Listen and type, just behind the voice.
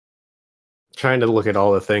trying to look at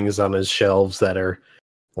all the things on his shelves that are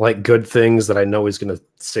like good things that I know he's gonna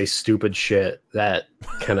say stupid shit that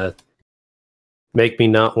kind of make me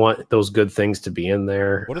not want those good things to be in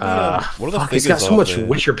there. What are the figures? He's got so much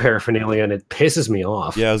Witcher paraphernalia, and it pisses me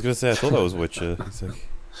off. Yeah, I was gonna say I thought that was Witcher. It's like...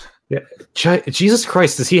 Yeah, Jesus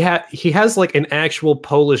Christ! Does he has like an actual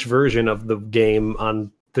Polish version of the game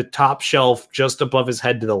on the top shelf, just above his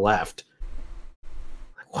head to the left.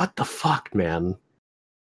 What the fuck, man?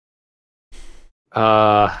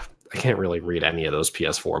 I can't really read any of those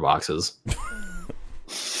PS4 boxes.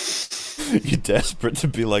 You're desperate to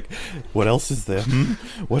be like, what else is there?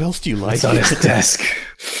 What else do you like? It's on his desk.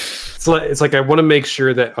 It's like I want to make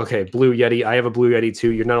sure that, okay, Blue Yeti, I have a Blue Yeti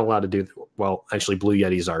too. You're not allowed to do... Well, actually, Blue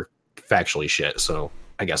Yetis are factually shit, so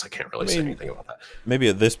I guess I can't really say anything about that. Maybe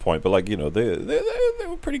at this point, but like, you know, they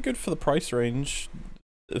were pretty good for the price range.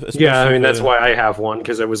 Yeah, I mean, that's why I have one,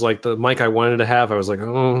 because it was like the mic I wanted to have. I was like,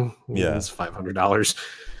 oh, yeah, it's $500.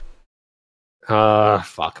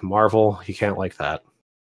 Fuck, Marvel, you can't like that.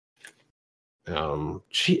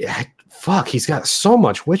 Fuck, he's got so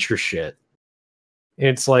much Witcher shit.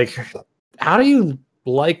 It's like, how do you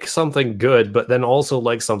like something good, but then also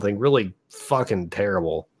like something really fucking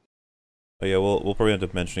terrible? Oh yeah, we'll probably end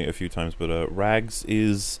up mentioning it a few times, but Rags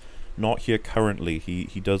is not here currently.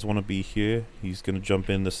 He does want to be here. He's going to jump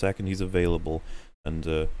in the second he's available, and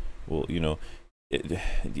well, you know,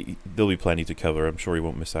 there'll be plenty to cover. I'm sure he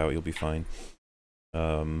won't miss out. He'll be fine.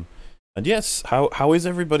 And yes, how is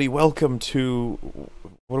everybody? Welcome to,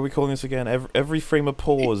 what are we calling this again? Every frame of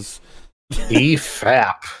pause.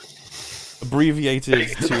 EFAP.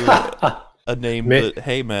 Abbreviated to a name that,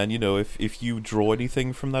 hey man, you know, if you draw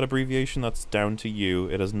anything from that abbreviation, that's down to you.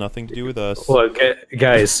 It has nothing to do with us. Look,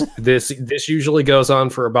 guys, this usually goes on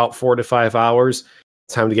for about 4 to 5 hours.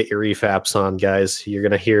 Time to get your EFAPs on, guys. You're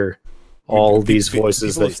gonna hear all these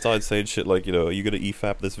voices. People have started saying shit like, you know, are you gonna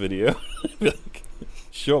EFAP this video? Like,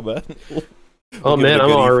 sure, man. Oh man,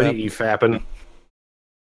 I'm already EFAPing.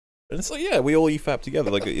 And it's like, yeah, we all EFAP together.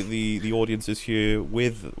 Like the audience is here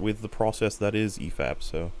with the process that is EFAP.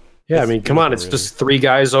 So yeah, I mean, come on, it's just 3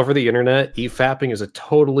 guys over the internet. EFAPing is a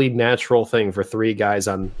totally natural thing for 3 guys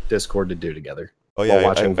on Discord to do together. Oh yeah, while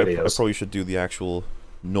watching videos. I probably should do the actual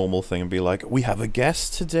normal thing and be like, we have a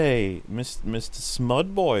guest today, Mr.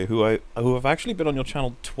 Smudboy, who have actually been on your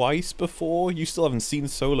channel twice before. You still haven't seen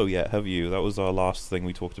Solo yet, have you? That was our last thing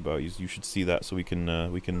we talked about. You should see that so we can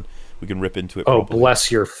rip into it. Oh, properly. bless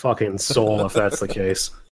your fucking soul if that's the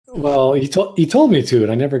case. Well, he told me to,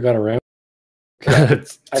 and I never got around. I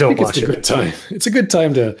think it's a good time. It's a good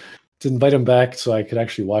time to invite him back so I could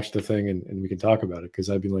actually watch the thing and we can talk about it,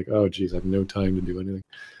 because I'd be like, oh geez, I have no time to do anything.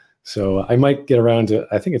 So I might get around to.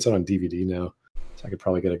 I think it's on DVD now, so I could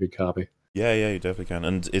probably get a good copy. Yeah, you definitely can,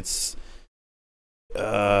 and it's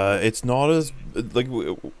not as like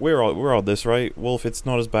we're all this, right, Wolf? It's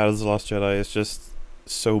not as bad as The Last Jedi. It's just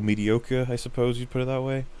so mediocre, I suppose you'd put it that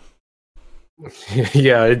way.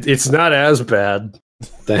 Yeah, it's not as bad.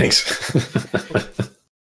 Thanks.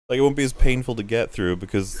 Like, it won't be as painful to get through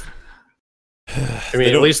because. I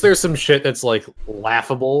mean, at least there's some shit that's like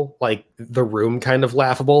laughable, like The Room kind of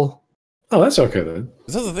laughable. Oh, that's okay then.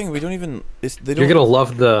 That's the thing. We don't even. You're gonna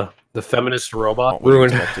love the feminist robot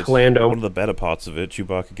ruined Lando. One of the better parts of it,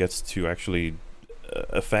 Chewbacca gets to actually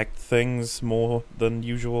affect things more than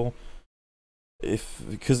usual.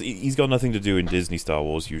 Because he's got nothing to do in Disney Star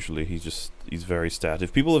Wars usually. He's very stat.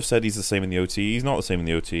 If people have said he's the same in the OT, he's not the same in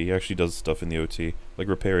the OT. He actually does stuff in the OT, like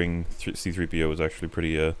repairing C-3PO is actually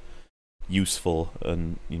pretty useful,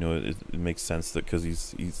 and you know it makes sense that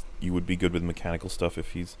because you would be good with mechanical stuff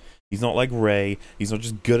if he's not like Rey. He's not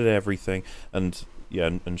just good at everything and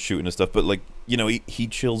shooting and stuff, but like, you know, he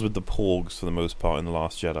chills with the Porgs for the most part in The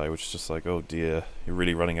Last Jedi, which is just like, oh dear, you're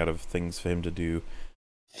really running out of things for him to do.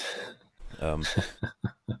 And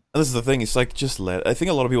this is the thing, it's like, I think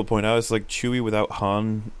a lot of people point out, it's like Chewie without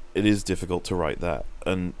Han, it is difficult to write that,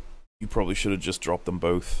 and you probably should have just dropped them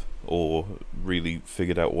both, or really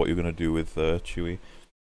figured out what you're going to do with Chewie.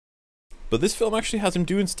 But this film actually has him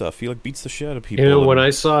doing stuff. He like beats the shit out of people. You know, when I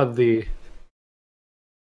saw the...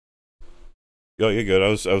 Oh, you're good. I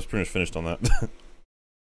was pretty much finished on that.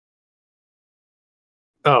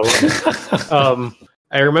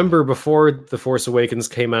 I remember before The Force Awakens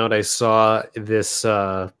came out, I saw this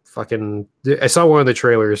I saw one of the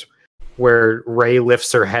trailers where Rey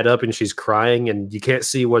lifts her head up and she's crying and you can't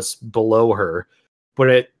see what's below her, but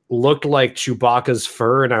it looked like Chewbacca's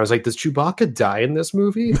fur, and I was like, does Chewbacca die in this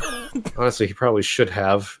movie? Honestly, he probably should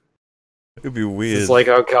have. It'd be weird. It's like,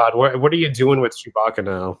 oh god, what are you doing with Chewbacca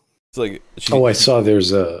now? It's like I saw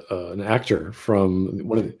there's an actor from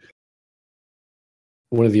one of the...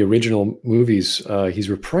 one of the original movies. He's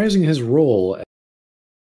reprising his role as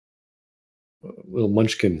little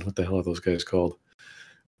Munchkin. What the hell are those guys called?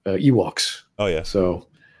 Ewoks. Oh yeah. So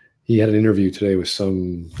he had an interview today with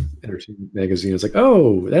some entertainment magazine. It's like,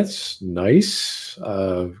 oh, that's nice.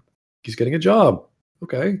 He's getting a job.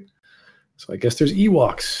 Okay. So I guess there's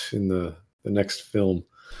Ewoks in the next film.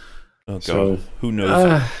 Oh god. So, who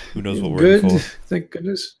knows? Who knows what we're good. in for? Thank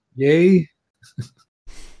goodness. Yay.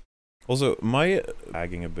 Also, my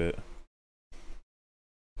lagging a bit.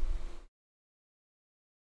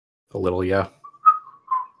 A little, yeah.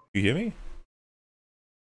 You hear me?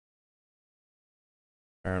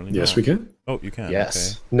 Apparently Yes, not. we can. Oh, you can.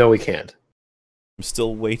 Yes. Okay. No, we can't. I'm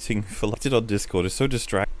still waiting for it on Discord. It's so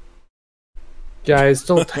distracting. Guys,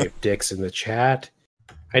 don't type dicks in the chat.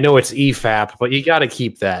 I know it's EFAP, but you gotta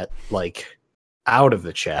keep that, like, out of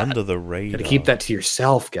the chat. Under the radar. Gotta keep that to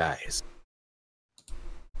yourself, guys.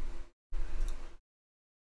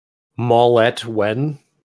 Maulette, when?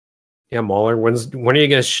 Yeah, Mauler, when are you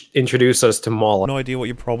gonna introduce us to Maulette? No idea what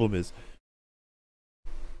your problem is.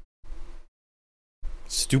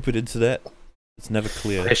 Stupid internet. It's never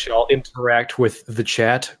clear. I shall interact with the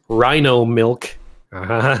chat. Rhino milk.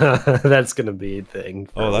 That's gonna be a thing.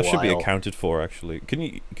 Oh, that should be accounted for. Actually, can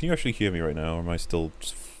you actually hear me right now, or am I still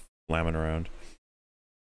just flamming around?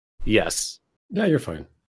 Yes. Yeah, you're fine.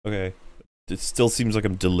 Okay. It still seems like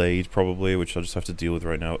I'm delayed, probably, which I'll just have to deal with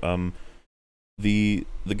right now. The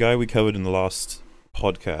guy we covered in the last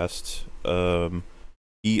podcast,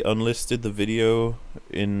 he unlisted the video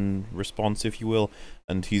in response, if you will,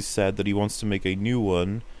 and he's said that he wants to make a new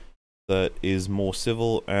one that is more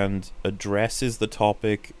civil and addresses the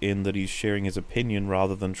topic in that he's sharing his opinion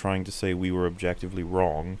rather than trying to say we were objectively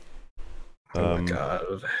wrong. Oh my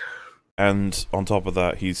god. And on top of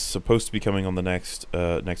that, he's supposed to be coming on the next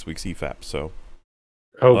week's EFAP, so...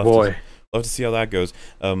 Oh boy. We'll have to see how that goes.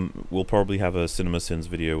 We'll probably have a Cinema Sins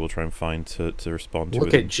video we'll try and find to respond to.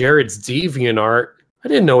 Look at Jared's DeviantArt. I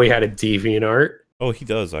didn't know he had a DeviantArt. Oh, he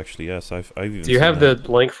does, actually, yes. I've even Do you have the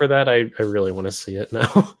link for that? I really want to see it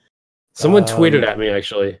now. Someone tweeted at me,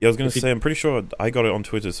 actually. Yeah, I was going to say, I'm pretty sure I got it on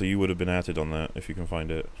Twitter, so you would have been at it on that, if you can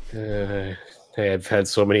find it. Hey, I've had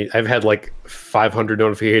so many. I've had like 500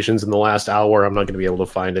 notifications in the last hour. I'm not going to be able to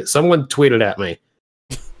find it. Someone tweeted at me.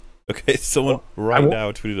 Okay, someone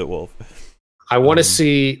now tweeted at Wolf. I want to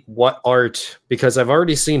see what art, because I've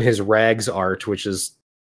already seen his Rags art, which is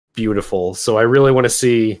beautiful. So I really want to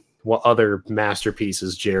see what other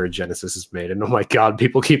masterpieces Jared Genesis has made. And oh my god,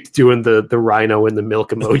 people keep doing the rhino and the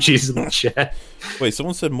milk emojis in the chat. Wait,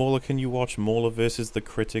 someone said, Mauler, can you watch Mauler versus the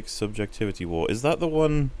Critics Subjectivity War? Is that the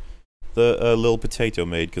one that Lil Potato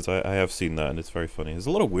made? Because I have seen that, and it's very funny. There's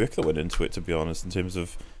a lot of work that went into it, to be honest, in terms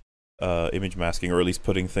of image masking, or at least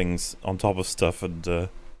putting things on top of stuff, and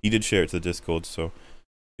he did share it to the Discord, so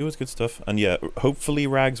it was good stuff. And yeah, hopefully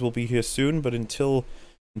Rags will be here soon, but until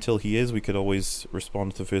he is, we could always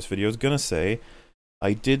respond to the first video. I was gonna say,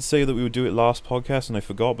 I did say that we would do it last podcast, and I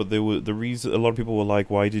forgot, but there were the reason a lot of people were like,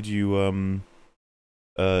 why did you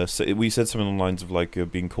we said something along the lines of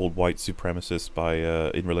like being called white supremacist by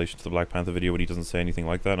in relation to the Black Panther video, when he doesn't say anything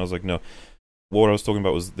like that. And I was like, no, what I was talking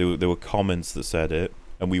about was there were comments that said it,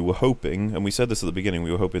 and we were hoping, and we said this at the beginning,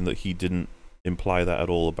 we were hoping that he didn't imply that at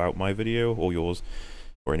all about my video or yours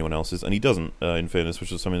or anyone else's, and he doesn't, in fairness,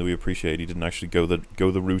 which is something that we appreciate. He didn't actually go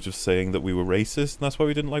the route of saying that we were racist, and that's why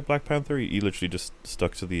we didn't like Black Panther. He literally just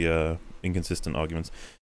stuck to the inconsistent arguments.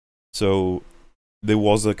 So there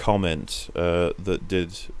was a comment that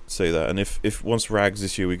did say that, and if once Rags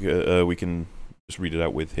is here, we can just read it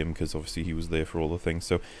out with him, because obviously he was there for all the things.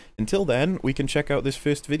 So until then, we can check out this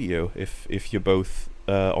first video if you're both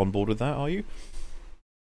on board with that. Are you?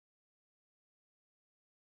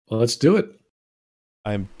 Well, let's do it.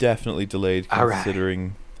 I am definitely delayed,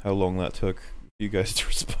 considering how long that took you guys to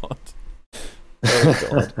respond.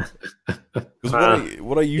 Oh god!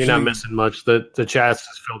 What I usually, you're not missing much. The chat's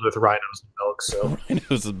just filled with rhinos and milk. So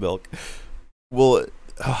rhinos and milk. Well,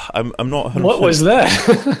 I'm not. 100%, what was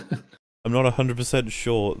that? I'm not 100%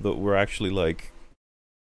 sure that we're actually like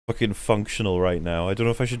fucking functional right now. I don't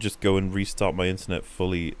know if I should just go and restart my internet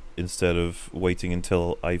fully instead of waiting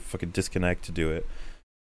until I fucking disconnect to do it.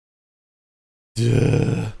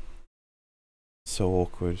 Duh. So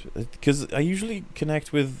awkward, because I usually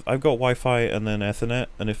connect with, I've got Wi-Fi and then Ethernet,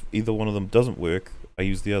 and if either one of them doesn't work, I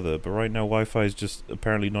use the other. But right now Wi-Fi is just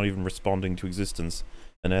apparently not even responding to existence,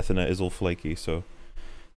 and Ethernet is all flaky. So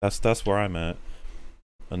that's where I'm at,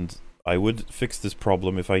 and I would fix this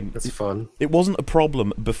problem if I. That's fun. It wasn't a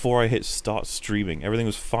problem before I hit start streaming. Everything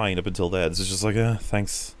was fine up until then. It's just like,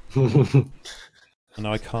 thanks. And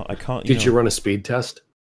now I can't. Did you run a speed test?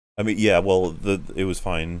 I mean, yeah. Well, it was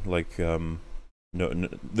fine. Like, there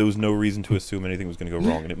was no reason to assume anything was going to go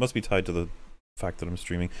wrong, and it must be tied to the fact that I'm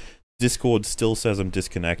streaming. Discord still says I'm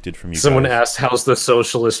disconnected from you. Someone guys. asked, "How's the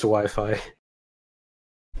socialist Wi-Fi?"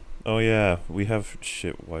 Oh yeah, we have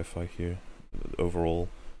shit Wi-Fi here. Overall,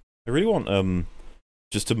 I really want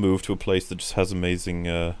just to move to a place that just has amazing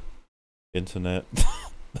internet.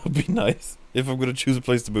 That'd be nice. If I'm gonna choose a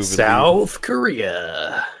place to move, South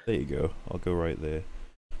Korea. There you go. I'll go right there.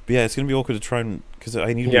 But yeah, it's gonna be awkward to try and because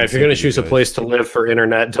I need. Yeah, if you're gonna choose a place to live for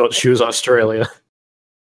internet, don't choose Australia.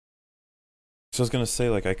 So I was gonna say,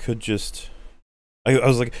 like, I could just. I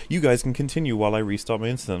was like, you guys can continue while I restart my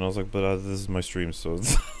internet. And I was like, but this is my stream, so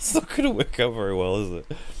it's not gonna work out very well, is it?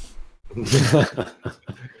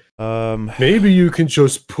 Maybe you can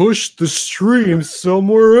just push the stream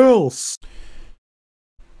somewhere else.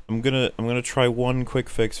 I'm gonna try one quick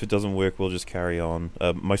fix. If it doesn't work, we'll just carry on.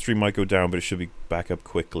 My stream might go down, but it should be back up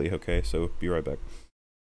quickly. Okay, so be right back.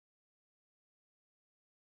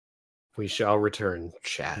 We shall return,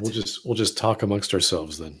 chat. We'll just talk amongst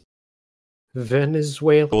ourselves then.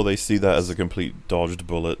 Venezuela. Well, they see that as a complete dodged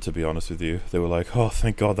bullet. To be honest with you, they were like, "Oh,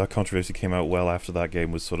 thank God that controversy came out well after that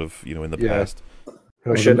game was sort of in the past."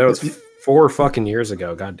 Oh shit, that was 4 fucking years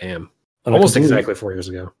ago. God damn, almost exactly 4 years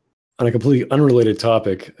ago. On a completely unrelated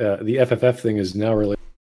topic, the FFF thing is now related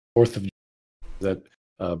to 4th of July,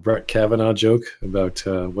 that Brett Kavanaugh joke about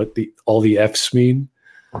what all the Fs mean.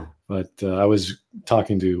 But I was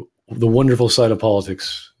talking to the wonderful side of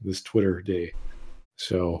politics this Twitter day.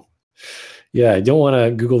 So, yeah, I don't want to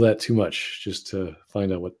Google that too much just to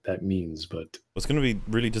find out what that means. But it's going to be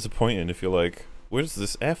really disappointing if you're like, where does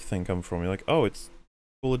this F thing come from? You're like, oh, it's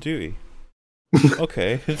Call of Duty.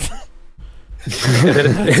 Okay.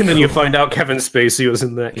 and then you find out Kevin Spacey was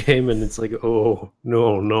in that game, and it's like, oh,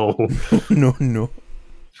 no. no.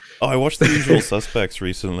 Oh, I watched The Usual Suspects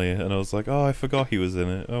recently, and I was like, oh, I forgot he was in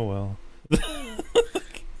it. Oh, well.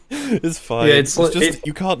 It's fine. Yeah, it's just,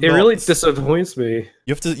 you can't. It really disappoints me.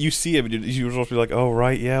 You see him, and you just be like, oh,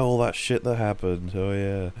 right, yeah, all that shit that happened. Oh,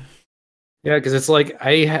 yeah. Yeah, because it's like,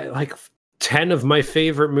 I had, like, 10 of my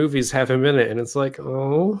favorite movies have him in it, and it's like,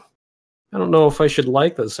 oh, I don't know if I should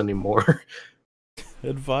like this anymore.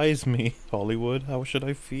 Advise me, Hollywood. How should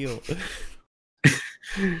I feel?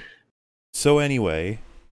 So anyway,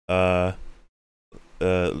 I'm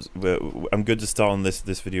good to start on this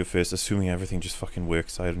video first, assuming everything just fucking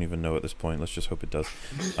works. I don't even know at this point. Let's just hope it does.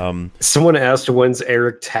 Someone asked, when's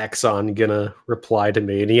Eric Taxon gonna reply to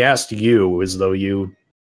me? And he asked you, as though you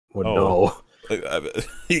would know. I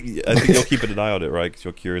think you're keeping an eye on it, right? Because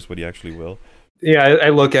you're curious what he actually will. Yeah, I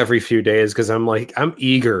look every few days because I'm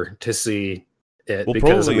eager to see it. Well,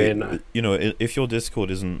 because probably, if your Discord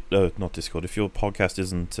isn't, not Discord, if your podcast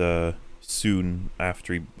isn't soon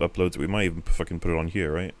after he uploads it, we might even fucking put it on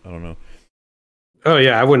here, right? I don't know. Oh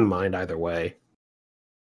yeah, I wouldn't mind either way.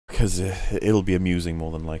 Because it'll be amusing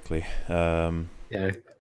more than likely. Yeah,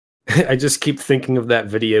 I just keep thinking of that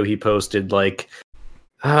video he posted,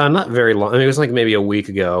 not very long. I mean, it was maybe a week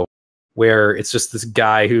ago, where it's just this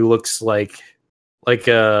guy who looks like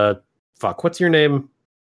fuck. What's your name?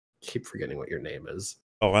 I keep forgetting what your name is.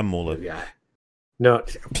 Oh, I'm Mauler. Yeah. No.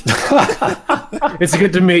 It's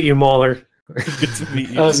good to meet you, Mauler. Good to meet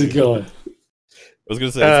you. How's it going? I was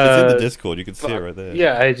gonna say it's in the Discord. You can see it right there.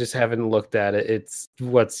 Yeah, I just haven't looked at it. It's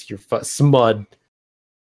what's your Smud.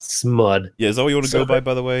 Yeah, is that what you want to go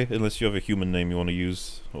by the way? Unless you have a human name you want to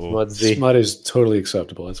use. Or... Smud is totally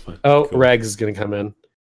acceptable. That's fine. Oh, cool. Regs is gonna come in.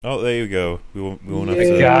 Oh, there you go. We won't have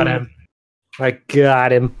to. I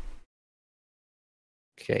got him.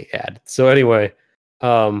 Okay, add. So anyway,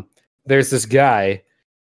 there's this guy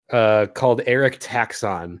called Eric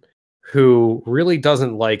Taxon who really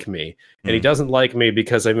doesn't like me. And he doesn't like me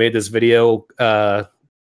because I made this video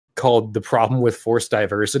called The Problem with Forced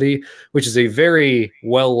Diversity, which is a very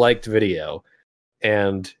well-liked video.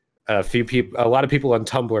 And a lot of people on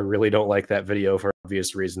Tumblr really don't like that video for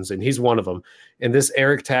obvious reasons, and he's one of them. And this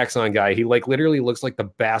Eric Taxon guy, he literally looks like the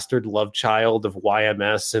bastard love child of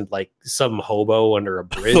YMS and some hobo under a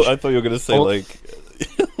bridge. I thought you were gonna say like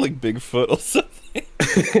Bigfoot or something.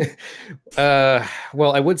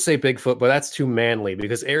 Well, I would say Bigfoot, but that's too manly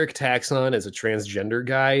because Eric Taxon is a transgender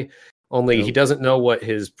guy. Only he doesn't know what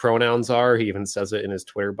his pronouns are. He even says it in his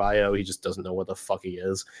Twitter bio. He just doesn't know what the fuck he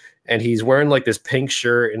is. And he's wearing this pink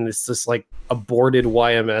shirt and it's this aborted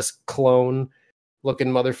YMS clone looking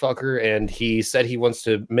motherfucker. And he said he wants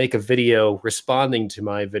to make a video responding to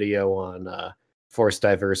my video on forced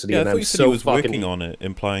diversity. Yeah, and I thought you said he was working on it,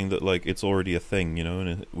 implying that it's already a thing,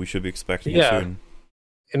 and we should be expecting it soon.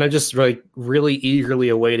 And I'm just like really eagerly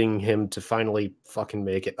awaiting him to finally fucking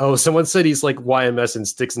make it. Oh, someone said he's like YMS and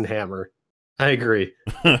Sticks and Hammer. I agree.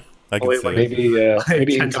 I can see maybe maybe 10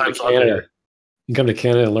 you can come times to Canada. uglier. You can come to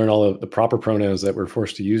Canada and learn all of the proper pronouns that we're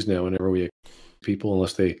forced to use now whenever we people,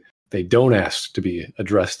 unless they don't ask to be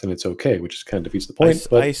addressed, and it's okay, which is kind of defeats the point.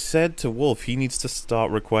 I said to Wolf, he needs to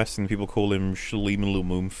start requesting people call him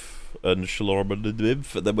Shalimalumumf and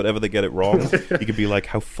Shalorabadibib, and then whenever they get it wrong, he could be like,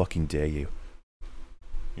 "How fucking dare you?"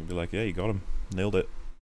 You'd be like, "Yeah, you got him, nailed it."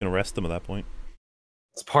 You can arrest them at that point.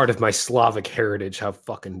 It's part of my Slavic heritage. How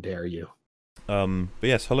fucking dare you? But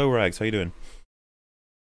yes, hello Rags, how you doing?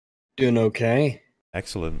 Doing okay.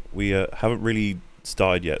 Excellent. We haven't really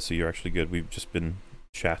started yet, so you're actually good. We've just been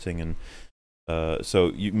chatting, and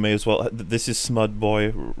so you may as well. This is Smud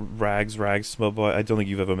Boy, Rags, Smud Boy. I don't think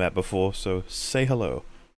you've ever met before, so say hello.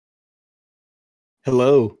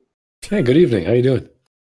 Hello. Hey, good evening. How you doing?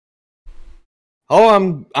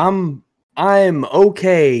 Oh, I'm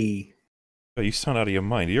okay. Oh, you sound out of your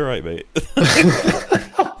mind. You're right, mate.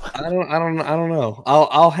 I don't know.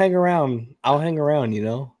 I'll hang around. I'll hang around. You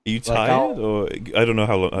know. Are you tired, or I don't know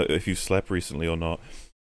how long if you slept recently or not.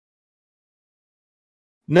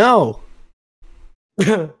 No.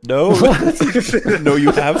 No. No,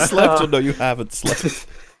 you have slept, or no, you haven't slept.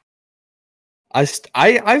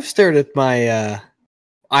 I've stared at my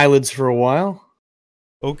eyelids for a while.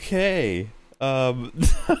 Okay.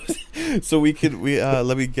 So we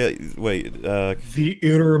let me get the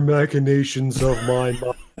inner machinations of my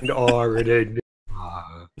mind are in.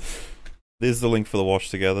 There's the link for the watch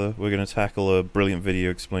together. We're going to tackle a brilliant video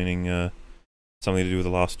explaining something to do with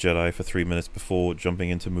The Last Jedi for 3 minutes before jumping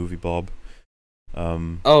into MovieBob.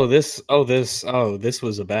 This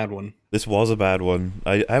was a bad one. This was a bad one.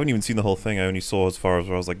 I haven't even seen the whole thing. I only saw as far as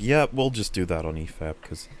where I was like, yeah, we'll just do that on EFAP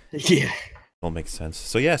because yeah, it'll make sense.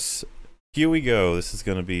 So yes, here we go. This is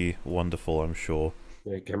going to be wonderful, I'm sure.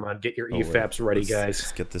 Yeah, come on, get your EFAPs ready, guys.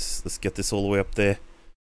 Let's get this all the way up there.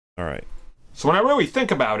 All right. So when I really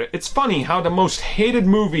think about it, it's funny how the most hated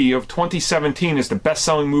movie of 2017 is the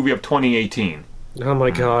best-selling movie of 2018. Oh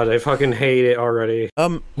my god, I fucking hate it already.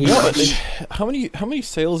 What? How many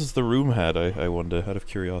sales has The Room had? I wonder, out of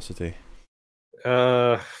curiosity.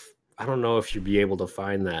 I don't know if you'd be able to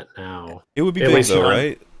find that now. It would be big though,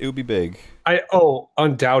 right? It would be big.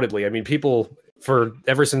 Undoubtedly. I mean, people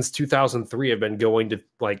ever since 2003 have been going to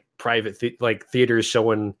like private theaters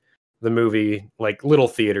showing the movie, like little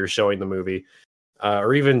theaters showing the movie,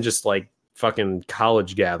 or even just like fucking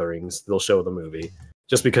college gatherings. They'll show the movie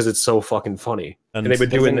just because it's so fucking funny, and they've been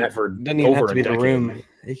doing that for over a decade. The Room.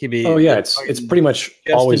 It could be. Oh yeah, it's pretty much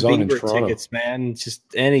always on in Toronto. Tickets, man, just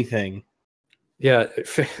anything. Yeah,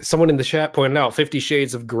 someone in the chat pointed out 50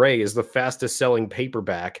 Shades of Grey is the fastest selling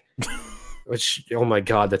paperback. Which, oh my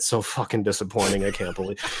god, that's so fucking disappointing. I can't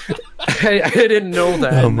believe I didn't know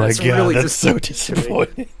that. Oh my god, really that's so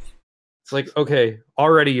disappointing. It's like, okay,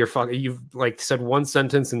 already you've like said one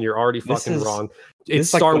sentence and you're already fucking wrong. It's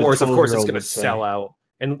Star Wars, of course it's gonna sell out.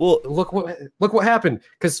 And well, look what happened.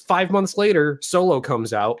 Because 5 months later, Solo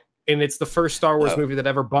comes out. And it's the first Star Wars movie that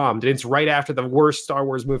ever bombed. And it's right after the worst Star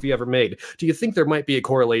Wars movie ever made. Do you think there might be a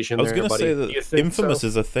correlation there, buddy? I was going to say that Infamous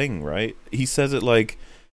is a thing, right? He says it like,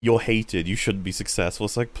 you're hated, you shouldn't be successful.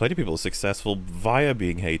 It's like, plenty of people are successful via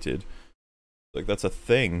being hated. Like, that's a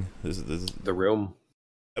thing. The Room.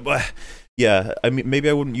 But, yeah, I mean,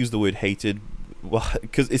 maybe I wouldn't use the word hated. Well,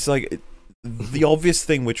 because it's like, the obvious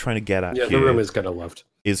thing we're trying to get at here The Room is kind of loved.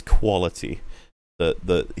 Is quality.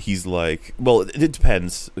 That he's like, well, it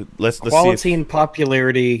depends. Let's quality and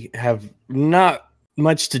popularity have not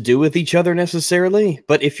much to do with each other necessarily,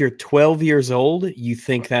 but if you're 12 years old, you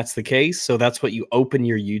think that's the case, so that's what you open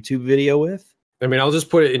your YouTube video with. I mean, I'll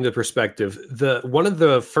just put it into perspective. One of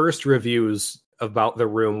the first reviews about The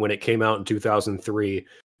Room when it came out in 2003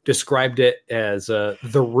 described it as The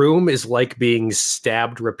Room is like being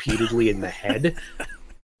stabbed repeatedly in the head.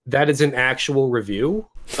 That is an actual review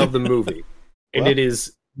of the movie. And it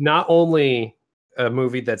is not only a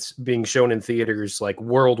movie that's being shown in theaters like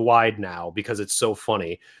worldwide now because it's so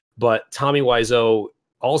funny, but Tommy Wiseau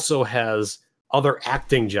also has other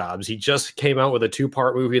acting jobs. He just came out with a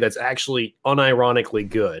 2-part movie that's actually unironically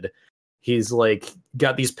good. He's like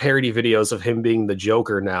got these parody videos of him being the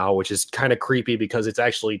Joker now, which is kind of creepy because it's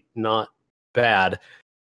actually not bad.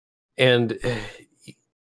 And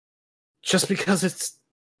just because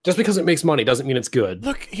it makes money doesn't mean it's good.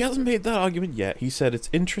 Look, he hasn't made that argument yet. He said it's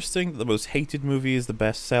interesting that the most hated movie is the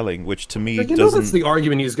best selling, which to me doesn't... know that's the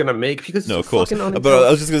argument he's going to make because no, of course. But I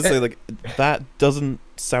was just going to say, like, that doesn't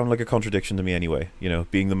sound like a contradiction to me anyway. You know,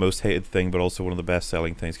 being the most hated thing, but also one of the best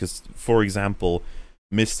selling things. Because, for example,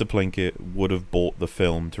 Mr. Plinkett would have bought the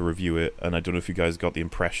film to review it, and I don't know if you guys got the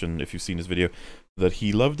impression, if you've seen his video, that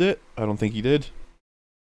he loved it. I don't think he did.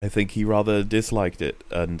 I think he rather disliked it,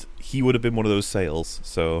 and he would have been one of those sales,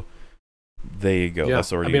 so there you go. Yeah.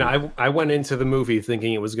 That's already... I mean, I went into the movie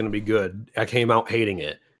thinking it was going to be good. I came out hating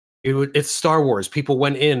it. It's Star Wars. People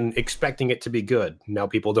went in expecting it to be good. Now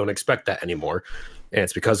people don't expect that anymore. And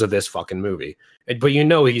it's because of this fucking movie. But you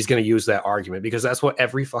know he's going to use that argument because that's what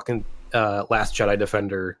every fucking Last Jedi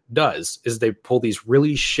defender does, is they pull these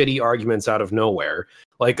really shitty arguments out of nowhere.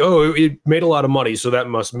 Like, oh, it made a lot of money, so that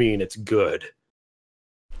must mean it's good.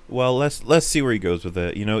 Well, let's see where he goes with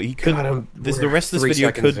it. You know, he could... the rest of this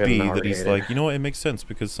video could be that he's like, you know what, it makes sense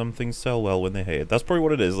because some things sell well when they hate it. That's probably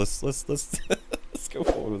what it is. Let's let's go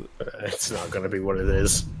forward with it. It's not going to be what it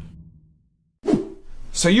is.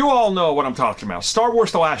 So you all know what I'm talking about. Star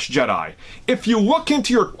Wars The Last Jedi. If you look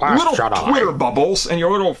into your little Twitter bubbles and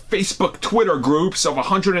your little Facebook Twitter groups of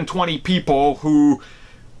 120 people who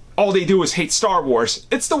all they do is hate Star Wars,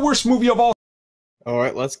 it's the worst movie of all. All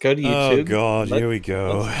right, let's go to YouTube. Oh God, here we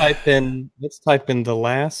go. Let's type in The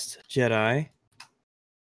Last Jedi.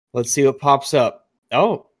 Let's see what pops up.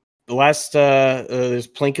 Oh, the last there's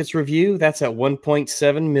Plinkett's review. That's at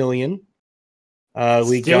 1.7 million.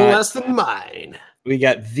 We Still got less than mine. We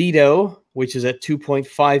got Veto, which is at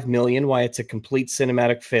 2.5 million. Why it's a complete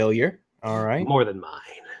cinematic failure. All right. More than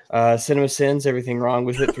mine. Cinema Sins, everything wrong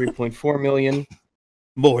with it, 3.4 million.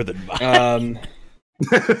 More than mine.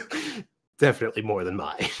 Definitely more than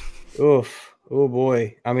mine. Oof. Oh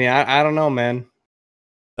boy. I mean, I don't know, man.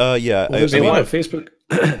 Yeah. Well, there's a lot of Facebook.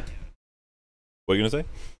 What are you gonna say?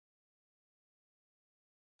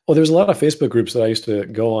 Well, there's a lot of Facebook groups that I used to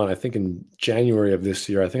go on. I think in January of this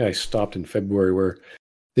year. I think I stopped in February, where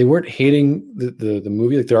they weren't hating the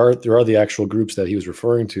movie. Like there are the actual groups that he was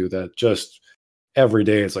referring to that just every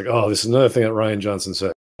day it's like, oh, this is another thing that Ryan Johnson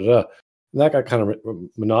said. And that got kind of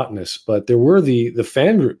monotonous. But there were the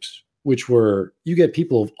fan groups, which were, you get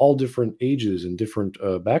people of all different ages and different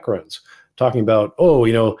backgrounds talking about, oh,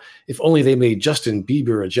 you know, if only they made Justin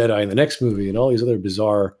Bieber a Jedi in the next movie and all these other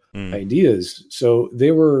bizarre ideas. So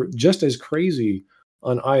they were just as crazy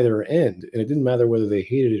on either end. And it didn't matter whether they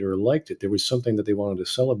hated it or liked it. There was something that they wanted to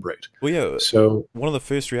celebrate. Well, yeah. So one of the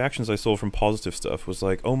first reactions I saw from positive stuff was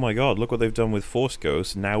like, oh my God, look what they've done with Force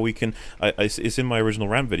Ghosts. Now we can... it's in my original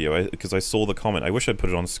rant video because I saw the comment. I wish I'd put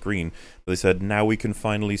it on screen. But they said, now we can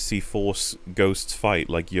finally see Force Ghosts fight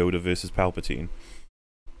like Yoda versus Palpatine.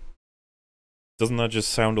 Doesn't that just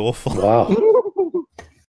sound awful? Wow.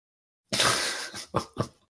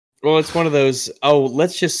 Well, it's one of those,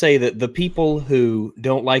 let's just say that the people who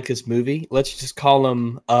don't like this movie, let's just call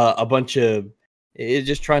them a bunch of,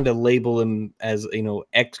 just trying to label them as, you know,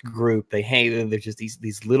 X group. They hate them. They're just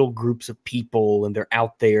these little groups of people, and they're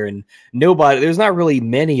out there, and there's not really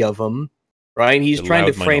many of them, right? And he's trying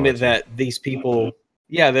to frame it that these people,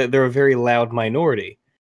 they're a very loud minority.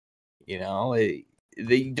 You know,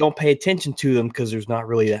 they don't pay attention to them because there's not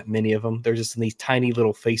really that many of them. They're just in these tiny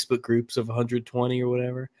little Facebook groups of 120 or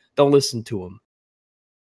whatever. Don't listen to them.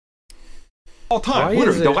 All time.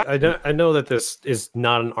 I know that this is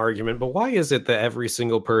not an argument, but why is it that every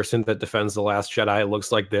single person that defends The Last Jedi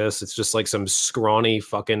looks like this? It's just like some scrawny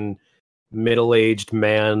fucking middle-aged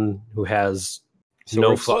man who has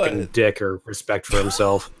no fucking dick or respect for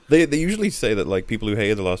himself. They usually say that like people who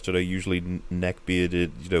hate The Last Jedi are usually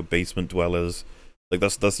neck-bearded, you know, basement dwellers. Like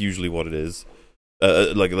that's usually what it is.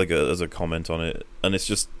 As a comment on it, and it's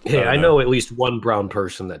just... Yeah, I know at least one brown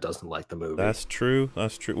person that doesn't like the movie. That's true.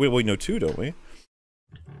 We know two, don't we?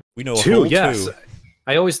 We know two, yes.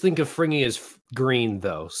 I always think of Fringy as green,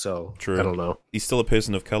 though, so true. I don't know. He's still a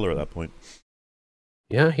person of color at that point.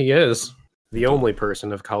 Yeah, he is. The only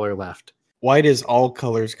person of color left. White is all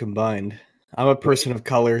colors combined. I'm a person of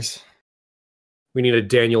colors. We need a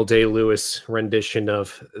Daniel Day-Lewis rendition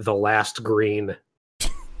of The Last Green.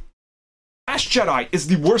 Last Jedi is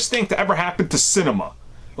the worst thing to ever happen to cinema.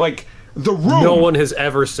 Like, The Room. No one has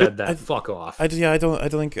ever said that. Fuck off. I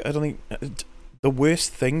don't think the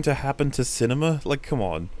worst thing to happen to cinema. Like, come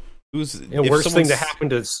on. The worst thing to happen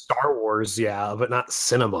to Star Wars, yeah, but not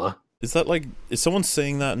cinema. Is that like? Is someone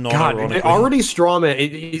saying that? God, already Strawman.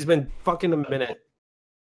 He's been fucking a minute.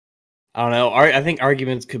 I don't know. I think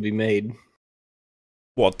arguments could be made.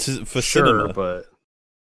 What for cinema? But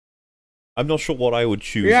I'm not sure what I would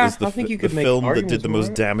choose as the film that did the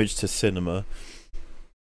most it. damage to cinema.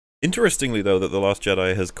 Interestingly, though, that The Last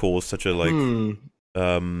Jedi has caused such a resurgence.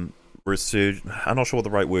 I'm not sure what the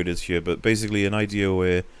right word is here, but basically an idea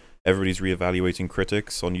where everybody's reevaluating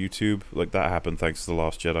critics on YouTube. Like that happened thanks to The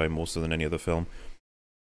Last Jedi more so than any other film.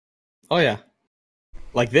 Oh yeah,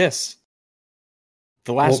 like this.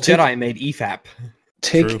 The Last Jedi made EFAP.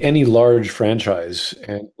 Take any large franchise,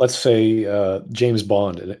 and let's say James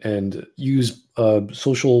Bond, and use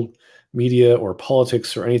social media or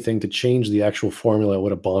politics or anything to change the actual formula of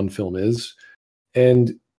what a Bond film is.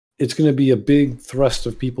 And it's going to be a big thrust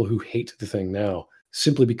of people who hate the thing now,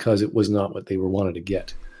 simply because it was not what they wanted to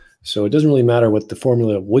get. So it doesn't really matter what the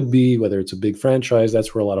formula would be, whether it's a big franchise.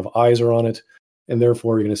 That's where a lot of eyes are on it. And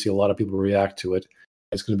therefore, you're going to see a lot of people react to it.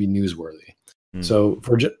 It's going to be newsworthy. So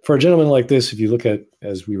for a gentleman like this, if you look at,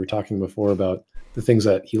 as we were talking before about the things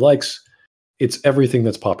that he likes, it's everything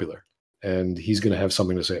that's popular. And he's going to have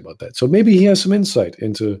something to say about that. So maybe he has some insight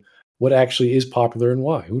into what actually is popular and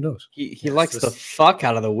why. Who knows? He likes the fuck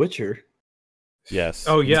out of The Witcher. Yes.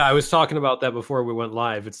 Oh, yeah. I was talking about that before we went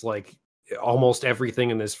live. It's like almost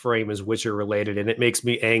everything in this frame is Witcher related. And it makes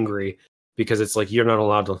me angry because it's like you're not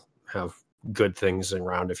allowed to have good things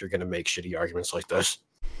around if you're going to make shitty arguments like this.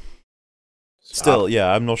 Still,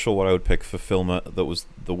 yeah, I'm not sure what I would pick for film that was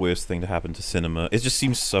the worst thing to happen to cinema. It just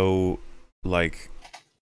seems so, like,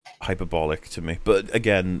 hyperbolic to me. But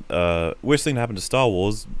again, worst thing to happen to Star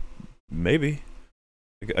Wars, maybe.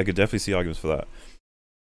 I could definitely see arguments for that.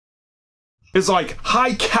 Is like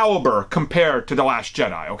high caliber compared to The Last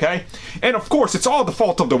Jedi, okay? And of course, it's all the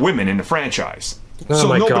fault of the women in the franchise. Oh so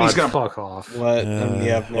my nobody's God, gonna fuck off. What?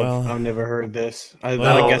 I've never heard this. I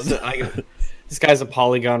guess this guy's a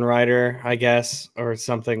Polygon writer, I guess, or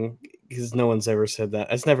something, because no one's ever said that.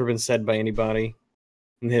 It's never been said by anybody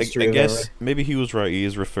in the history of guess maybe he was right. He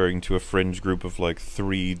is referring to a fringe group of like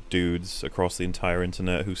 3 dudes across the entire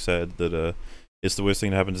internet who said that it's the worst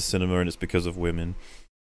thing to happen to cinema and it's because of women.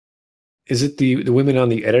 Is it the women on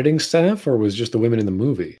the editing staff, or was it just the women in the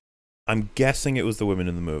movie? I'm guessing it was the women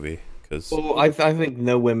in the movie. Well, I think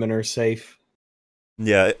no women are safe.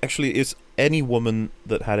 Yeah, actually, it's any woman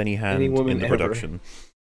that had any hand in the production.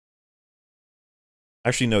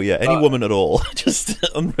 Actually, no, yeah, any woman at all. Just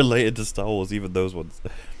unrelated to Star Wars, even those ones.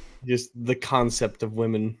 Just the concept of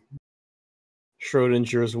women.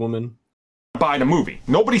 Schrodinger's woman. By the movie.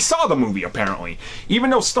 Nobody saw the movie, apparently. Even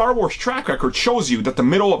though Star Wars track record shows you that the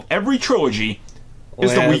middle of every trilogy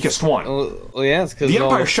is the weakest one. Well, yeah, it's because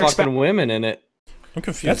all the fucking women in it. I'm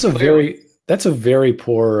confused. That's a very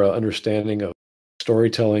poor understanding of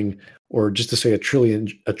storytelling, or just to say a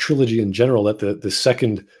trilogy in general, that the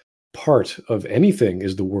second part of anything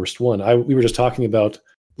is the worst one. We were just talking about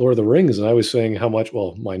Lord of the Rings, and I was saying how much,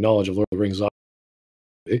 well, my knowledge of Lord of the Rings,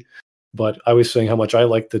 obviously, but I was saying how much I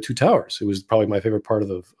liked the Two Towers. It was probably my favorite part of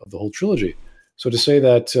the whole trilogy. So to say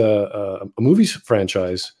that a movie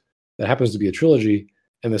franchise that happens to be a trilogy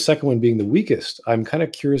and the second one being the weakest, I'm kind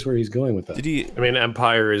of curious where he's going with that. I mean,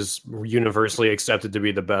 Empire is universally accepted to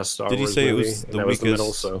be the best Star Wars movie. Did he say it was the weakest the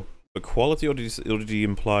middle, so. for quality, or did he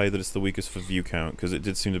imply that it's the weakest for view count? Because it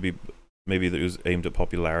did seem to be maybe that it was aimed at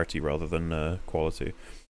popularity rather than quality.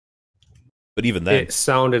 But even then, it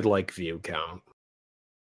sounded like view count.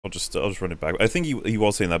 I'll just run it back. I think he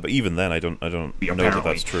was saying that, but even then, I don't know that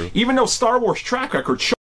that's true. Even though Star Wars track record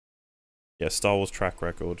shows. Yeah, Star Wars track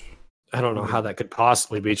record. I don't know how that could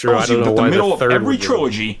possibly be true. I don't know that why the middle the third of every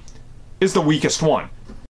trilogy is the weakest one.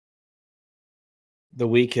 The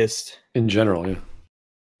weakest in general, yeah.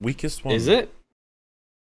 Weakest one? Is it?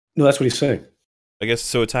 No, that's what he's saying. I guess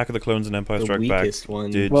so. Attack of the Clones and Empire Strikes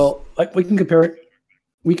Back. Well, like we can compare it.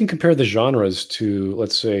 We can compare the genres to,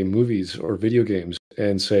 let's say, movies or video games,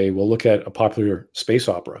 and say, well, look at a popular space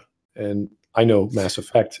opera. And I know Mass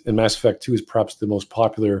Effect, and Mass Effect 2 is perhaps the most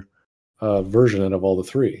popular version out of all the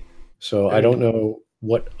 3. So I don't know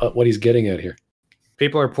what he's getting at here.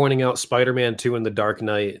 People are pointing out Spider-Man 2 and The Dark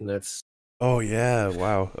Knight, and that's... Oh, yeah.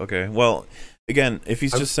 Wow. Okay. Well, again, if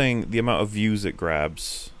he's just saying the amount of views it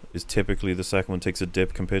grabs is typically the second one takes a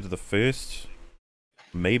dip compared to the first,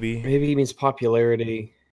 maybe. Maybe he means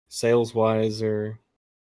popularity, sales-wise, or...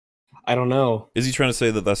 I don't know. Is he trying to say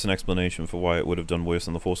that that's an explanation for why it would have done worse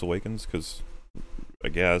than The Force Awakens? Because, I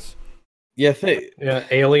guess. Yeah,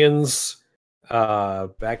 Aliens...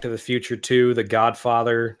 Back to the Future 2, The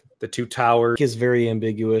Godfather, The Two Towers. Is very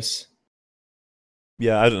ambiguous.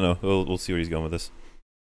 Yeah, I don't know. We'll see where he's going with this.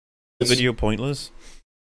 Is the video pointless?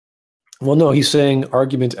 Well, no, he's saying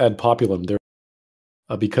argument ad populum.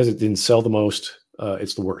 Because it didn't sell the most,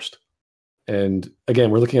 it's the worst. And again,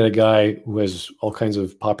 we're looking at a guy who has all kinds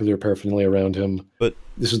of popular paraphernalia around him. But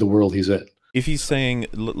this is the world he's in. If he's saying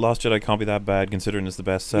Last Jedi can't be that bad considering it's the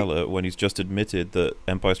bestseller, when he's just admitted that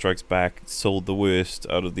Empire Strikes Back sold the worst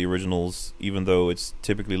out of the originals, even though it's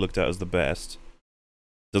typically looked at as the best,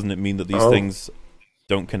 doesn't it mean that these things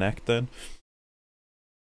don't connect then?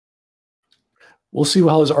 We'll see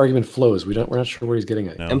how his argument flows. We're not sure where he's getting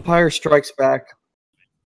at. No. Empire Strikes Back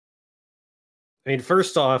I mean,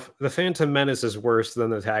 first off, The Phantom Menace is worse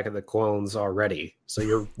than Attack of the Clones already, so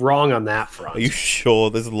you're wrong on that front. Are you sure?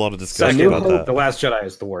 There's a lot of discussion Second, about that. The Last Jedi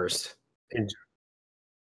is the worst.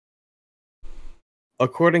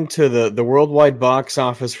 According to the worldwide box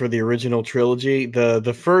office for the original trilogy,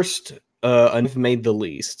 the first made the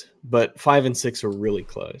least, but 5 and 6 are really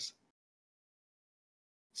close.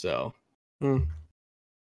 So,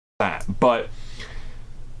 that, but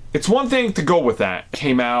it's one thing to go with that.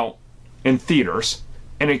 Came out in theaters,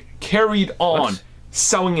 and it carried on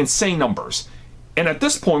selling insane numbers. And at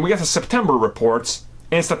this point, we got the September reports,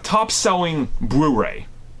 and it's the top-selling Blu-ray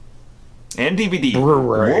and DVD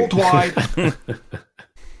worldwide.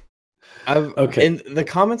 Okay. And the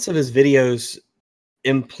comments of his videos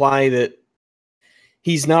imply that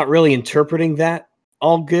he's not really interpreting that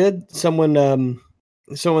all good. Someone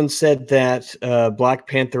said that Black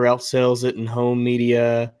Panther outsells it in home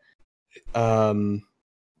media.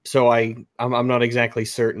 So I'm not exactly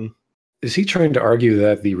certain. Is he trying to argue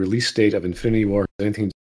that the release date of Infinity War has anything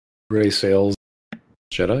to do with Blu-ray sales?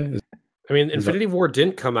 Jedi? I mean, Infinity War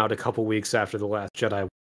didn't come out a couple weeks after The Last Jedi.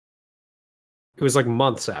 It was like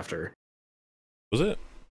months after. Was it?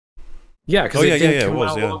 Yeah, because it didn't come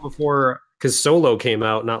out long before. Because Solo came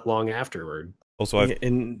out not long afterward. Also,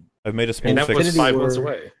 I've made a small fix. That was 5 months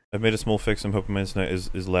away. I've made a small fix. I'm hoping my internet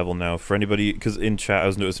is level now. For anybody, because in chat I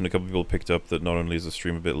was noticing a couple people picked up that not only is the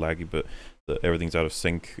stream a bit laggy, but that everything's out of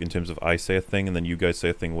sync in terms of I say a thing and then you guys say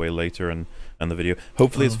a thing way later and the video.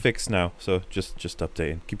 Hopefully it's fixed now. So just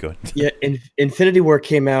updating. Keep going. Yeah, Infinity War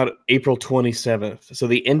came out April 27th, so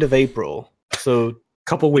the end of April. So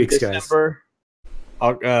couple weeks, December,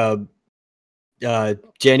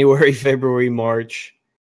 January, February, March,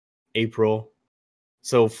 April.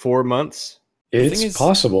 So 4 months. It's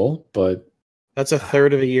possible, but that's a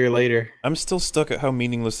third of a year later. I'm still stuck at how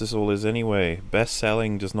meaningless this all is anyway. Best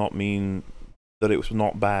selling does not mean that it was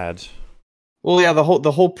not bad. Well, yeah, the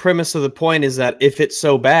whole premise of the point is that if it's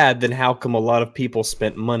so bad, then how come a lot of people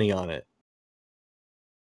spent money on it?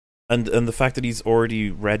 And the fact that he's already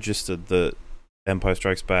registered that Empire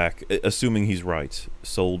Strikes Back, assuming he's right,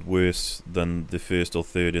 sold worse than the first or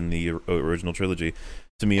third in the original trilogy.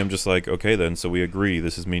 To me, I'm just like, okay then, so we agree,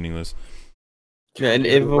 this is meaningless. Yeah, and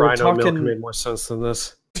if we're talking, made more sense than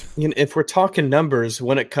this. You know, if we're talking numbers,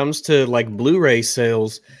 when it comes to like Blu-ray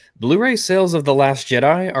sales of The Last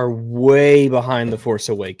Jedi are way behind The Force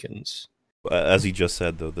Awakens. As he just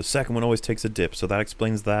said, though, the second one always takes a dip, so that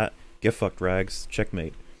explains that. Get fucked, Rags.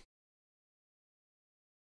 Checkmate.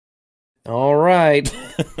 All right.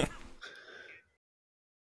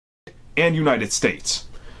 And United States.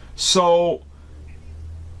 So,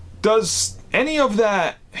 does any of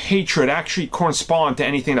that hatred actually correspond to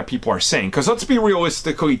anything that people are saying? Because let's be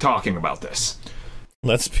realistically talking about this.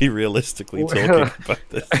 Let's be realistically talking about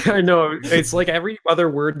this. I know. It's like every other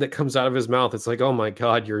word that comes out of his mouth, it's like, oh my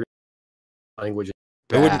god, your language is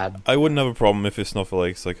bad. I wouldn't have a problem if it's not for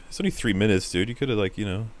like, it's only 3 minutes, dude. You could have, like, you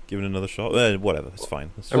know, given another shot. Whatever, it's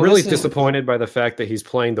fine. I'm really disappointed by the fact that he's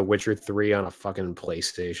playing The Witcher 3 on a fucking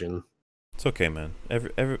PlayStation. It's okay, man.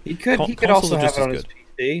 He could also have it on his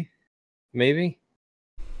PC. Maybe.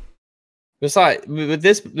 Besides, but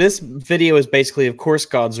this video is basically, of course,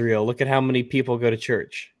 God's real. Look at how many people go to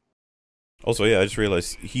church. Also, yeah, I just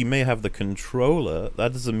realized he may have the controller.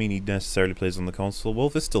 That doesn't mean he necessarily plays on the console. Well,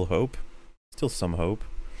 there's still hope. Still some hope.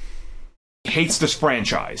 Hates this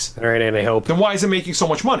franchise. All right, and I hope. Then why is it making so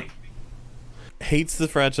much money? Hates the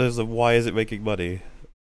franchise, and why is it making money?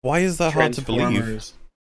 Why is that hard to believe?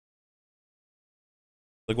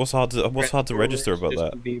 Like, what's hard to register about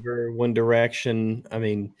that? Bieber, One Direction. I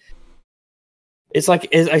mean, it's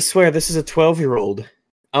like, I swear, this is a 12-year-old.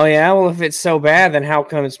 Oh yeah, well, if it's so bad, then how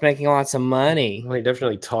come it's making lots of money? Well, he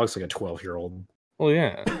definitely talks like a 12-year-old. Well,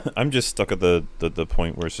 yeah. I'm just stuck at the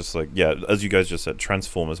point where it's just like, yeah, as you guys just said,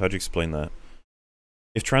 Transformers. How'd you explain that?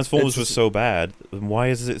 If Transformers was so bad, then why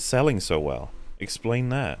is it selling so well? Explain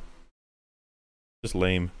that. Just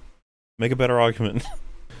lame. Make a better argument.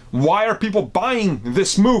 Why are people buying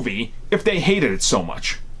this movie if they hated it so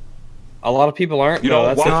much? A lot of people aren't. You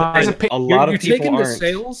know, a lot of people aren't.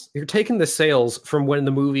 You're taking the sales from when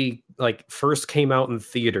the movie like first came out in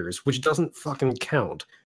theaters, which doesn't fucking count.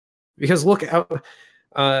 Because look,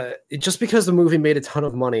 just because the movie made a ton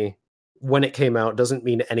of money when it came out doesn't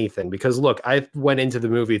mean anything. Because look, I went into the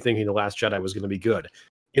movie thinking The Last Jedi was going to be good.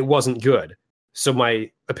 It wasn't good, so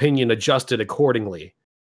my opinion adjusted accordingly.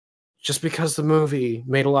 Just because the movie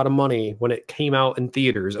made a lot of money when it came out in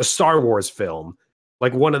theaters, a Star Wars film,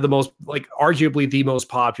 like one of the most, like arguably the most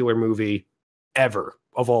popular movie ever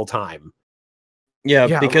of all time. Yeah,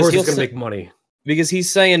 because of course it's going to make money. Because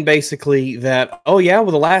he's saying basically that, oh yeah,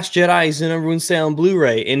 well, The Last Jedi is in everyone's sale on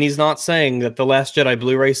Blu-ray, and he's not saying that The Last Jedi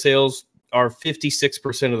Blu-ray sales are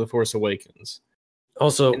 56% of The Force Awakens.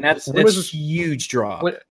 Also, and that's a huge drop.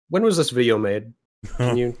 When was this video made?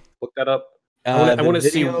 Can you look that up? I want to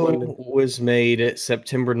see when was made at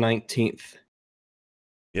September 19th.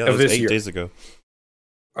 Yeah, that was 8 days ago.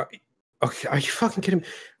 Okay, are you fucking kidding me?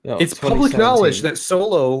 No, it's public knowledge that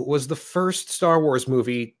Solo was the first Star Wars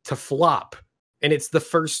movie to flop. And it's the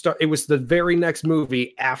first it was the very next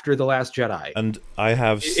movie after The Last Jedi. And I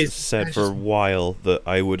have said for a while that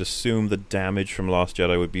I would assume the damage from Last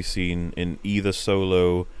Jedi would be seen in either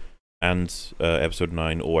Solo and Episode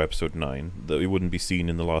 9 or Episode 9. That it wouldn't be seen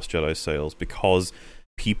in The Last Jedi sales because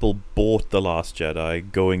people bought The Last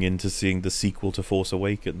Jedi going into seeing the sequel to Force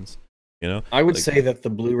Awakens. You know, I would say that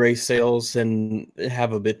the Blu-ray sales and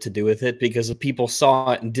have a bit to do with it, because if people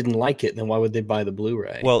saw it and didn't like it, then why would they buy the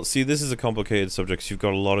Blu-ray? Well, see, this is a complicated subject. So you've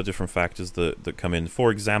got a lot of different factors that come in.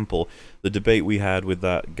 For example, the debate we had with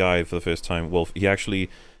that guy for the first time, Wolf, he actually,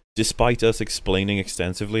 despite us explaining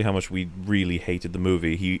extensively how much we really hated the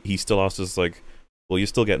movie, he still asked us, like, well, you're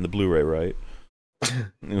still getting the Blu-ray, right?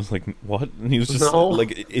 And he was like, what? And he was just,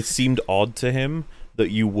 like, it seemed odd to him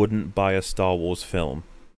that you wouldn't buy a Star Wars film.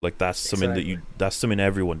 Like, that's something that's something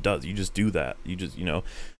everyone does. You just do that. You just, you know.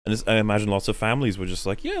 And I imagine lots of families were just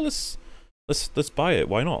like, yeah, let's buy it.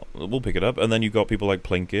 Why not? We'll pick it up. And then you've got people like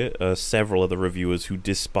Plinkett, several other reviewers who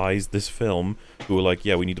despised this film, who were like,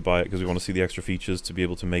 yeah, we need to buy it because we want to see the extra features to be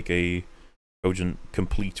able to make a cogent,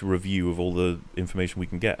 complete review of all the information we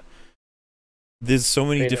can get. There's so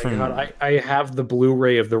many different... God, I have the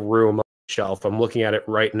Blu-ray of The Room on the shelf. I'm looking at it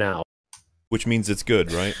right now. Which means it's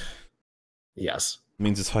good, right? Yes.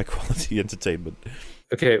 Means it's high quality entertainment.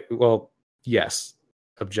 Okay, well, yes,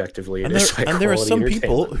 objectively, and there are some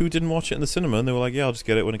people who didn't watch it in the cinema, and they were like, "Yeah, I'll just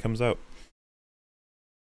get it when it comes out."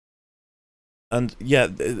 And yeah,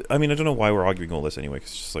 I mean, I don't know why we're arguing all this anyway. Cause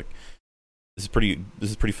it's just like this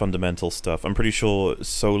is pretty fundamental stuff. I'm pretty sure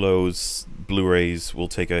Solo's Blu-rays will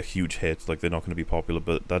take a huge hit. Like, they're not going to be popular,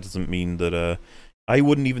 but that doesn't mean that. I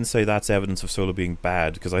wouldn't even say that's evidence of Solo being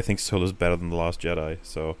bad, because I think Solo's better than The Last Jedi.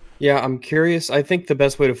 So yeah, I'm curious. I think the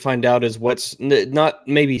best way to find out is what's not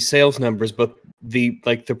maybe sales numbers, but the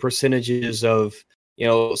percentages of, you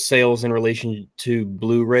know, sales in relation to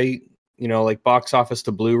Blu-ray, you know, like box office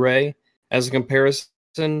to Blu-ray as a comparison,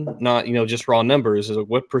 not, you know, just raw numbers. Is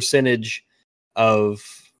what percentage of,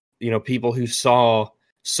 you know, people who saw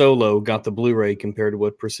Solo got the Blu-ray compared to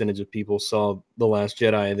what percentage of people saw The Last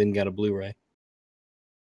Jedi and then got a Blu-ray.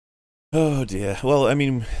 Oh dear. Well, I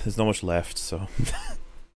mean, there's not much left, so.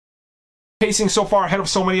 Pacing so far ahead of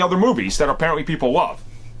so many other movies that apparently people love.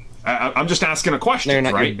 I'm just asking a question, They're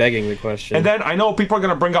not, right? You're begging the question. And then I know people are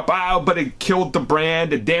going to bring up, but it killed the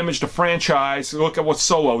brand, it damaged the franchise. Look at what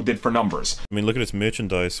Solo did for numbers. I mean, look at its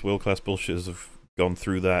merchandise. World-class bullshitters have gone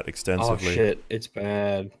through that extensively. Oh shit, it's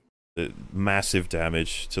bad. Massive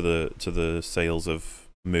damage to the sales of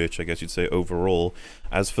merch, I guess you'd say, overall.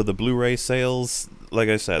 As for the Blu-ray sales, like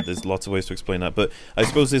I said, there's lots of ways to explain that, but I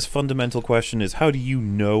suppose this fundamental question is, how do you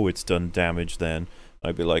know it's done damage then?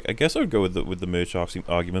 I'd be like, I guess I would go with the merch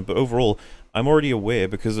argument, but overall, I'm already aware,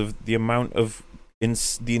 because of the amount of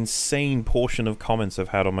the insane portion of comments I've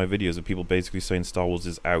had on my videos of people basically saying Star Wars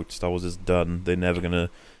is out, Star Wars is done, they're never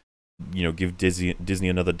gonna, you know, give Disney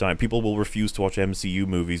another dime. People will refuse to watch MCU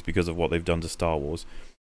movies because of what they've done to Star Wars.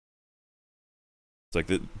 It's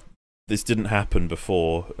like this didn't happen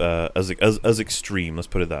before as extreme. Let's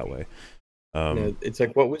put it that way. It's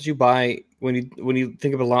like, what would you buy when you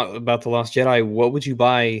think about The Last Jedi? What would you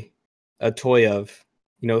buy a toy of?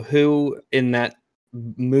 You know, who in that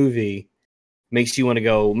movie makes you want to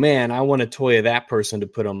go, man, I want a toy of that person to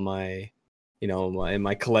put on my, you know, in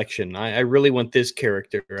my collection. I really want this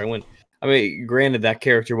character. I mean, granted, that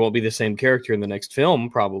character won't be the same character in the next film,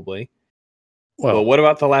 probably. Well, but what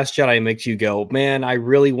about The Last Jedi makes you go, man, I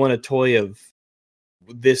really want a toy of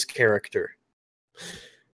this character?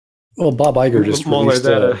 Well, Bob Iger just released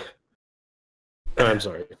I'm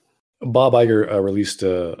sorry. Bob Iger released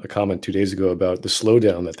a comment 2 days ago about the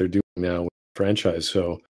slowdown that they're doing now with the franchise.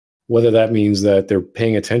 So whether that means that they're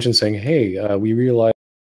paying attention, saying, hey, we realize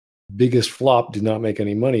biggest flop did not make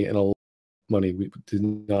any money, and a lot of money we did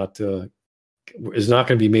not is not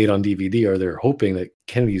going to be made on DVD, or they're hoping that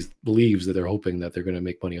Kennedy believes that they're hoping that they're going to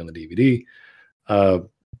make money on the DVD.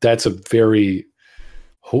 That's a very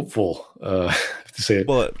hopeful to say it.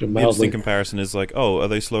 Well, the interesting comparison is like, oh, are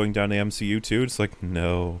they slowing down the MCU too? It's like,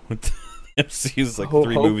 no. MCU is like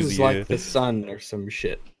 3 movies a year. Like the sun or some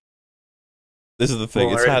shit. This is the thing.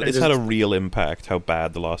 Well, it's had a real impact how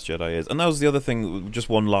bad The Last Jedi is. And that was the other thing, just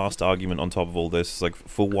one last argument on top of all this, like,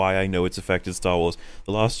 for why I know it's affected Star Wars.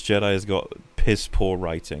 The Last Jedi has got piss poor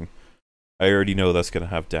writing. I already know that's going to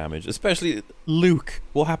have damage. Especially Luke.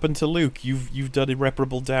 What happened to Luke? You've done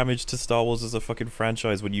irreparable damage to Star Wars as a fucking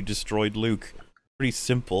franchise when you destroyed Luke. Pretty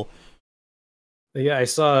simple. Yeah, I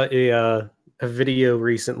saw a video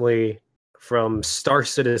recently from Star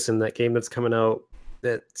Citizen, that game that's coming out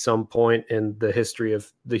at some point in the history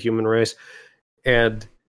of the human race, and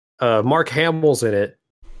Mark Hamill's in it,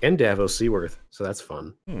 and Davos Seaworth, so that's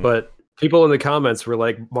fun. But people in the comments were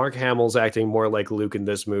like, Mark Hamill's acting more like Luke in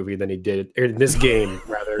this movie than he did, or in this game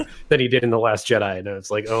rather, than he did in The Last Jedi. And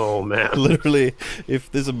it's like, oh man. Literally,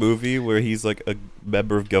 if there's a movie where he's like a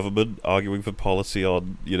member of government arguing for policy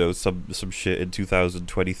on, you know, some shit in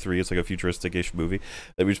 2023, it's like a futuristic-ish movie,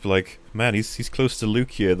 then we'd just be like, man, he's close to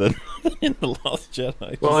Luke here than in The Last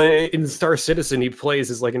Jedi. Well, in Star Citizen, he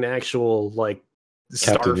plays as like an actual like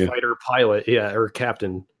starfighter pilot, or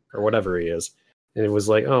captain, or whatever he is. And it was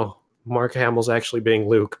like, oh, Mark Hamill's actually being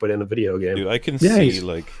Luke, but in a video game. Dude, I can see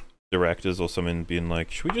like directors or something being like,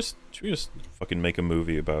 should we just fucking make a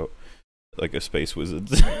movie about like a space wizard?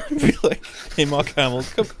 Be like, hey, Mark Hamill,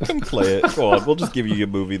 come play it. Go on, we'll just give you your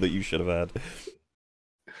movie that you should have had.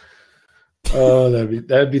 Oh,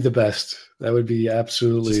 that'd be the best. That would be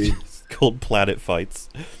absolutely. It's called Planet Fights.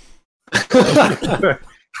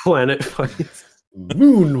 Planet Fights.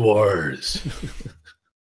 Moon Wars.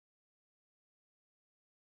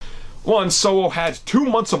 One, Solo had 2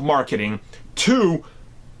 months of marketing. 2,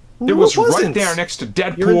 it was right there next to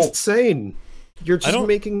Deadpool. You're insane. You're just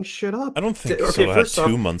making shit up. I don't think Solo had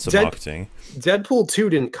 2 months of marketing. Deadpool 2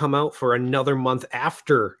 didn't come out for another month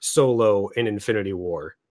after Solo and Infinity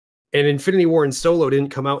War. And Infinity War and Solo didn't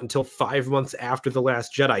come out until 5 months after The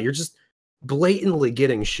Last Jedi. You're just blatantly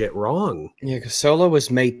getting shit wrong. Yeah, because Solo was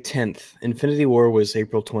May 10th. Infinity War was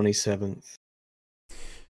April 27th.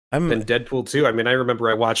 And Deadpool 2. I mean, I remember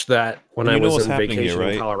I watched that when I was on vacation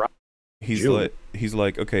in Colorado. He's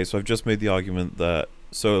like, okay, so I've just made the argument that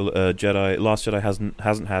Last Jedi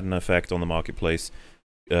hasn't had an effect on the marketplace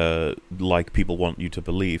like people want you to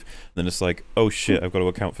believe. And then it's like, oh shit, I've got to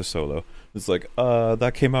account for Solo. It's like,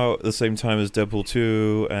 that came out at the same time as Deadpool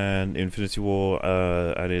 2 and Infinity War,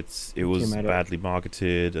 and it was badly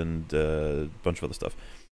marketed and a bunch of other stuff.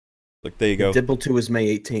 Like, there you go. Deadpool 2 was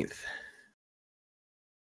May 18th.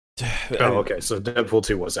 Oh, okay. So Deadpool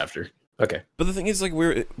 2 was after. Okay. But the thing is, like,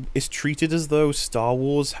 it's treated as though Star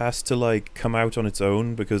Wars has to, like, come out on its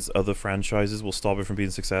own because other franchises will stop it from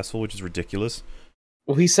being successful, which is ridiculous.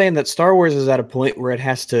 Well, he's saying that Star Wars is at a point where it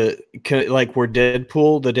has to, like, where the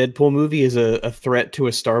Deadpool movie is a threat to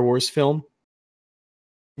a Star Wars film.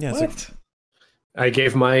 Yeah, what? Like, I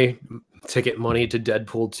gave my ticket money to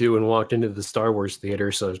Deadpool 2 and walked into the Star Wars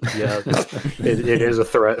theater, so yeah, it is a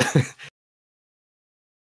threat.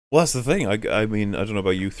 Well, that's the thing. I mean, I don't know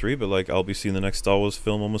about you three, but like, I'll be seeing the next Star Wars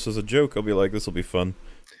film almost as a joke. I'll be like, this will be fun.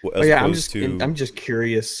 I'm just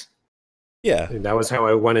curious. Yeah, and that was how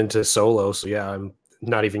I went into Solo. So yeah, I'm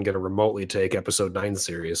not even going to remotely take Episode 9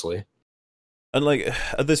 seriously. And like,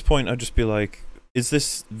 at this point, I'd just be like, is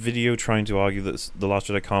this video trying to argue that The Last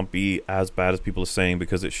Jedi can't be as bad as people are saying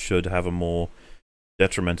because it should have a more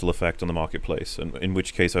detrimental effect on the marketplace? And in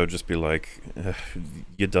which case, I would just be like,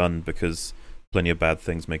 you're done because plenty of bad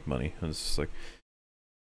things make money. And it's just like,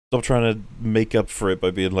 stop trying to make up for it by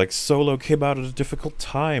being like, Solo came out at a difficult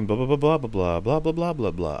time, blah, blah, blah, blah, blah, blah, blah, blah,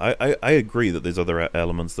 blah, blah. I agree that there's other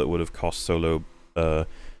elements that would have cost Solo,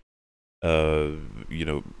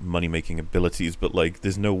 money-making abilities, but like,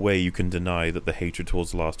 there's no way you can deny that the hatred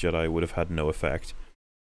towards The Last Jedi would have had no effect.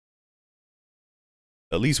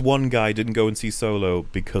 At least one guy didn't go and see Solo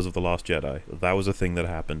because of The Last Jedi. That was a thing that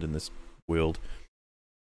happened in this world.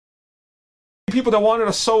 People that wanted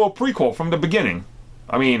a Solo prequel from the beginning.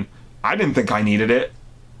 I mean, I didn't think I needed it.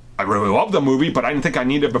 I really loved the movie, but I didn't think I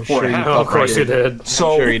needed it before it happened. Of course you did.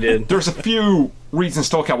 So sure you did. There's a few reasons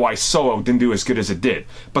to look at why Solo didn't do as good as it did.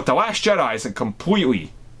 But The Last Jedi is a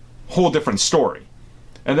completely whole different story.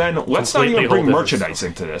 And then let's not even bring merchandise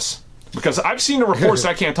into this. Because I've seen the reports that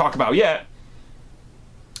I can't talk about yet.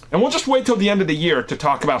 And we'll just wait till the end of the year to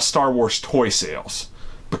talk about Star Wars toy sales.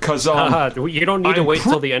 Because you don't need to wait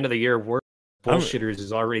till the end of the year. Bullshitters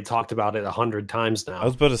has already talked about it 100 times now. I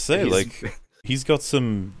was about to say, like, he's got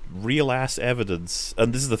some real-ass evidence.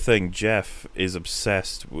 And this is the thing, Jeff is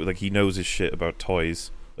obsessed with, like, he knows his shit about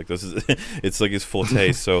toys. Like this is, it's like his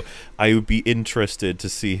forte. So I would be interested to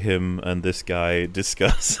see him and this guy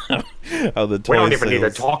discuss how the toy We don't even sales... need to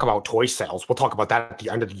talk about toy sales. We'll talk about that at the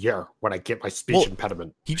end of the year when I get my speech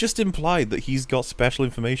impediment. He just implied that he's got special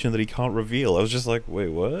information that he can't reveal. I was just like, wait,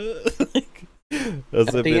 what? Like,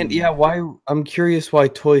 at the end, yeah. Why? I'm curious why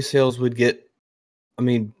toy sales would get. I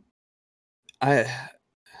mean,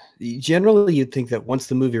 generally you'd think that once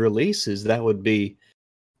the movie releases, that would be.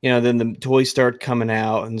 Then the toys start coming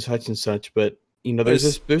out and such, but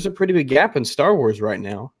there's a pretty big gap in Star Wars right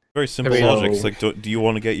now. Very simple logic. It's like, do you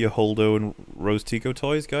want to get your Holdo and Rose Tico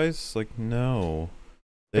toys, guys? Like, no.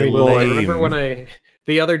 I remember when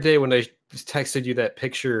the other day when I texted you that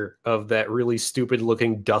picture of that really stupid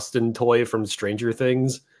looking Dustin toy from Stranger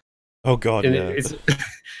Things. Oh God, and yeah.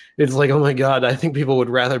 It's like, oh my God, I think people would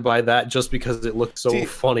rather buy that just because it looks so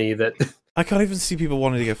funny that. I can't even see people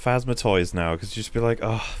wanting to get Phasma toys now, because you just be like,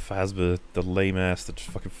 oh, Phasma, the lame ass that just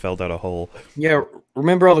fucking fell down a hole. Yeah,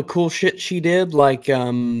 remember all the cool shit she did? Like,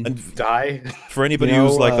 and die? For anybody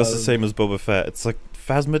who's like, that's the same as Boba Fett, it's like,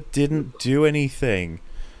 Phasma didn't do anything.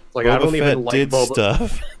 Like, Boba I don't Fett even like did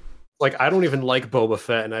stuff. Like, I don't even like Boba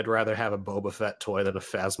Fett, and I'd rather have a Boba Fett toy than a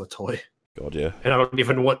Phasma toy. God, yeah. And I don't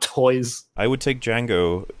even want toys. I would take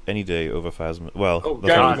Django any day over Phasma. Well,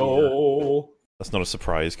 Django! That's not a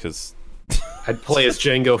surprise, because... I'd play as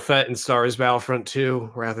Jango Fett in Star Wars Battlefront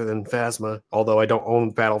 2 rather than Phasma. Although I don't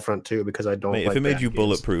own Battlefront 2 because I don't. If it made you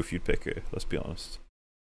bulletproof, you'd pick her. Let's be honest.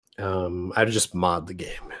 I'd just mod the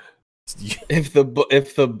game. If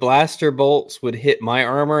the blaster bolts would hit my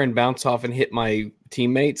armor and bounce off and hit my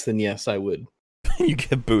teammates, then yes, I would. You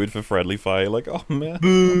get booed for friendly fire, like, oh man.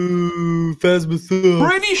 Boo! Phasma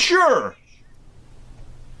sucks. Pretty sure.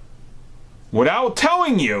 Without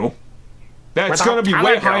telling you. That's going to be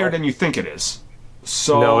way higher than you think it is.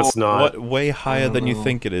 So no, it's not. What, way higher than you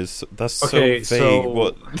think it is? That's okay, so vague.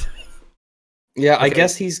 What? Yeah, I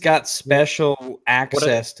guess he's got special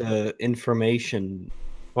access to information.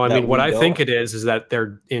 Well, I mean, what I think it is that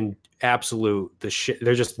they're in absolute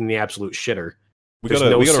They're just in the absolute shitter. We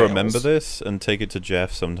gotta remember this and take it to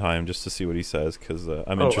Jeff sometime just to see what he says, because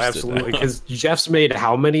I'm interested. Absolutely, because Jeff's made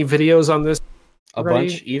how many videos on this? A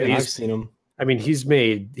bunch. Even I've seen them. I mean,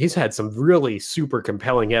 he's had some really super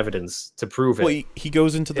compelling evidence to prove it. Well, he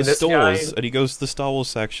goes into the stores and he goes to the Star Wars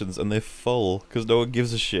sections and they're full because no one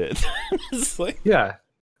gives a shit. It's like, yeah,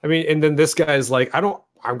 I mean, and then this guy's like,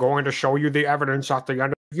 I'm going to show you the evidence at the end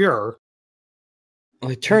of the year.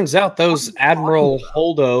 Well, it turns out those Admiral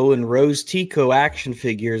Holdo and Rose Tico action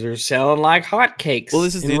figures are selling like hotcakes. Well,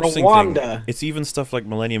 this is the interesting Rwanda. thing. It's even stuff like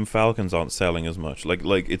Millennium Falcons aren't selling as much. Like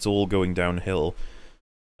it's all going downhill,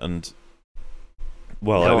 and.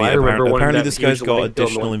 Well, no, I mean, apparently this guy's got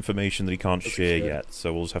additional information that he can't share yet,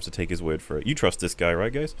 so we'll just have to take his word for it. You trust this guy,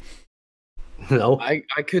 right, guys? No. I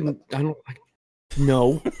couldn't...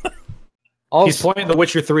 No. Also, he's playing The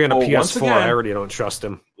Witcher 3 on a PS4. I already don't trust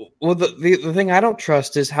him. Well, the thing I don't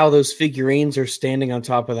trust is how those figurines are standing on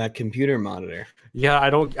top of that computer monitor. Yeah,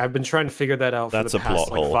 I've been trying to figure that out for the past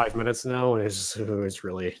hole. 5 minutes now, and it's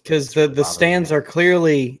really... Because the stands are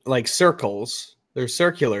clearly like circles. They're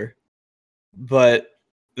circular. But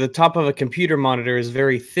the top of a computer monitor is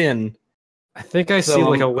very thin. I think I see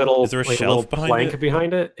like a little, is there a shelf plank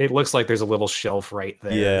behind it. It looks like there's a little shelf right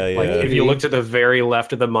there. Yeah. Like if you look to the very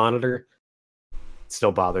left of the monitor, it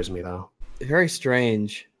still bothers me though. Very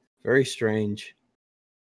strange. Very strange.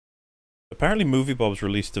 Apparently MovieBob's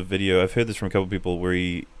released a video, I've heard this from a couple of people, where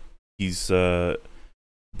he's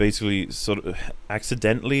basically sort of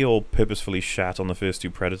accidentally or purposefully shat on the first two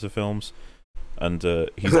Predator films. And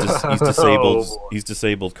he's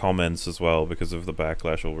disabled comments as well because of the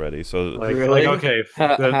backlash already. So okay,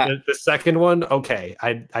 the second one, okay,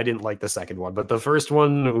 I didn't like the second one, but the first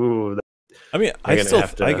one, ooh. I mean,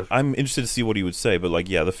 I'm interested to see what he would say, but like,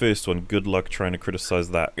 yeah, the first one, good luck trying to criticize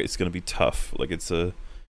that. It's going to be tough. Like, it's a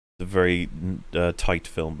very tight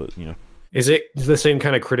film, but you know, is it the same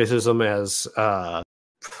kind of criticism as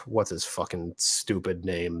what's his fucking stupid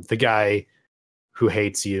name? The guy who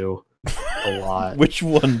hates you. A lot. Which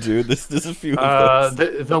one, dude? There's a few.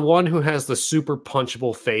 The one who has the super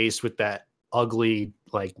punchable face with that ugly,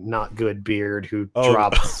 like not good beard, who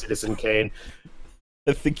dropped Citizen Kane.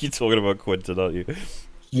 I think you're talking about Quentin, aren't you?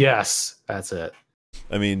 Yes, that's it.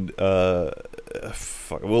 I mean,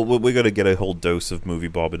 fuck. Well, we're gonna get a whole dose of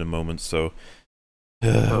MovieBob in a moment, so.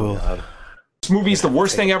 God. This movie's the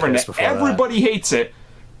worst thing ever, and everybody hates it.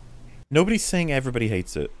 Nobody's saying everybody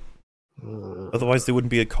hates it. Otherwise, there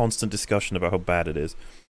wouldn't be a constant discussion about how bad it is.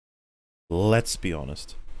 Let's be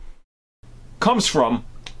honest. Comes from,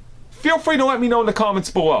 feel free to let me know in the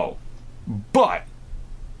comments below. But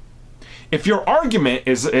If your argument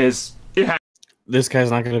is it has This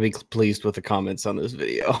guy's not going to be pleased with the comments on this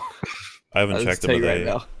video. I haven't checked them.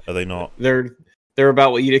 Are they not? They're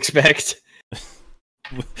about what you'd expect.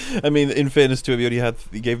 I mean, in fairness to him,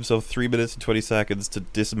 he gave himself 3 minutes and 20 seconds to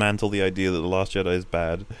dismantle the idea that The Last Jedi is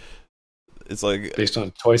bad. It's like based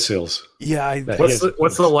on toy sales. Yeah.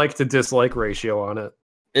 What's the like to dislike ratio on it?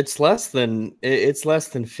 It's less than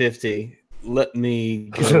 50. Let me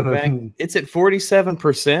go back. It's at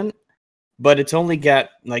 47%, but it's only got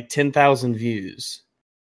like 10,000 views.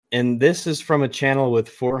 And this is from a channel with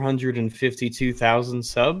 452,000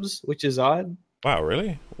 subs, which is odd. Wow,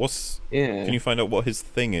 really? Yeah. Can you find out what his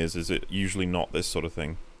thing is? Is it usually not this sort of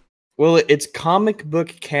thing? Well, it's Comic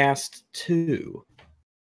Book Cast 2.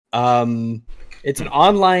 It's an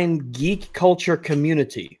online geek culture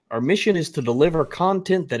community. Our mission is to deliver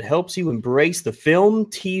content that helps you embrace the film,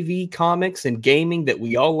 TV, comics, and gaming that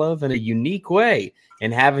we all love in a unique way,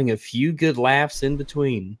 and having a few good laughs in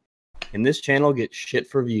between. And this channel gets shit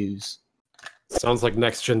for views. Sounds like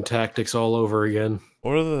Next Gen Tactics all over again.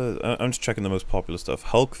 What are I'm just checking the most popular stuff.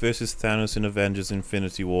 Hulk versus Thanos in Avengers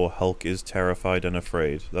Infinity War. Hulk is terrified and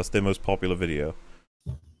afraid. That's their most popular video.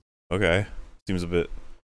 Okay. Seems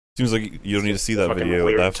like you don't need to see that video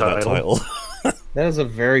after that title. That is a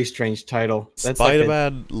very strange title. That's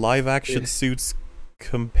Spider-Man live action suits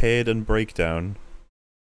compared and breakdown.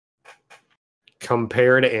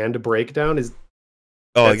 Compared and breakdown is.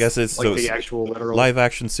 I guess it's like the actual literal live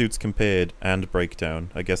action suits compared and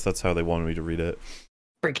breakdown. I guess that's how they wanted me to read it.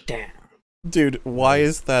 Breakdown. Dude, why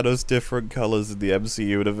is Thanos different colors in the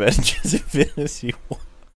MCU and Avengers Infinity War?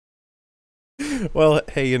 Well,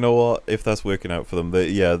 hey, you know what? If that's working out for them,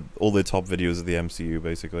 all their top videos of the MCU,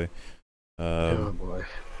 basically. Oh boy.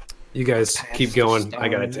 You guys keep going. I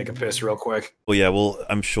gotta take a piss real quick. Well,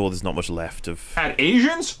 I'm sure there's not much left of... At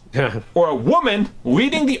Asians? Or a woman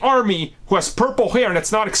leading the army who has purple hair and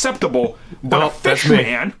it's not acceptable, but a fish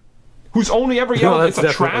man who's only ever yelled, it's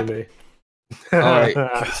a trap?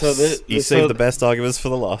 Alright, so you saved the best arguments for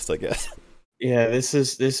the last, I guess. Yeah, this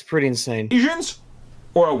is pretty insane. Asians?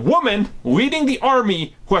 Or a woman leading the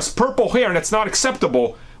army who has purple hair and it's not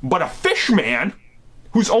acceptable, but a fish man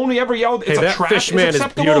who's only ever yelled, it's a trap, fish man is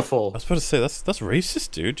beautiful. I was about to say, that's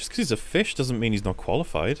racist, dude. Just because he's a fish doesn't mean he's not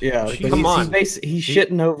qualified. Yeah, come on. He's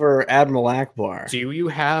shitting over Admiral Akbar. Do you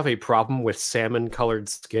have a problem with salmon-colored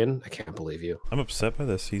skin? I can't believe you. I'm upset by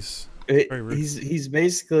this. He's very rude. He's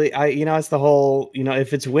basically, it's the whole,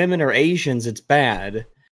 if it's women or Asians, it's bad.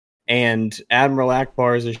 And Admiral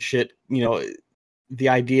Akbar is a shit, the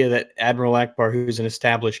idea that Admiral Akbar, who's an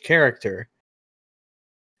established character,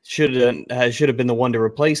 should have been the one to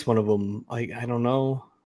replace one of them. I don't know.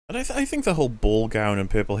 And I think the whole ball gown and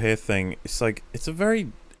purple hair thing, it's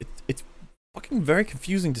fucking very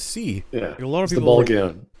confusing to see. Yeah, like a lot of it's people the ball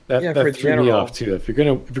gown. That threw me off too. If you're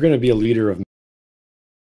gonna be a leader of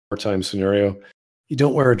wartime scenario, you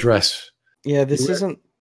don't wear a dress. Yeah, this isn't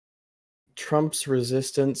Trump's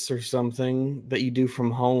resistance or something that you do from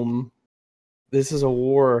home. This is a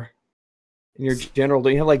war. In your general,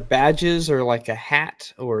 don't you have like badges or like a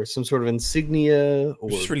hat or some sort of insignia?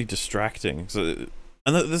 It's just really distracting. So,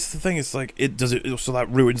 and this the thing is like so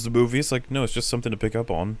that ruins the movie. It's like, no, it's just something to pick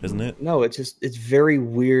up on, isn't it? No, it's very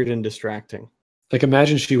weird and distracting. Like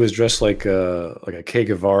imagine she was dressed like a Che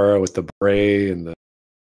Guevara with the beret and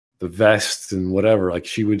the vest and whatever. Like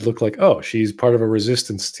she would look like, oh, she's part of a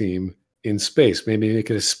resistance team in space. Maybe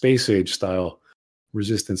make it a space age style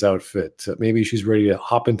resistance outfit. Maybe she's ready to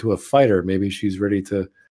hop into a fighter. Maybe she's ready to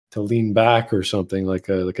lean back or something, like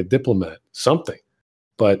a diplomat, something.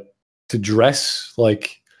 But to dress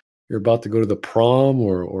like you're about to go to the prom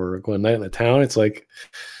or go a night in the town, it's like,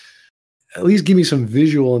 at least give me some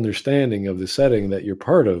visual understanding of the setting that you're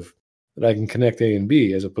part of, that I can connect A and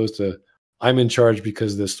B, as opposed to I'm in charge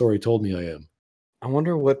because the story told me I am. I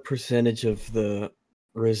wonder what percentage of the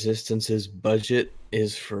Resistance's budget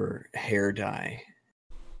is for hair dye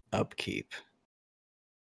upkeep.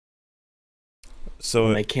 So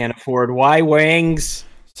when they can't afford Y-wings.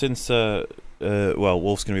 Since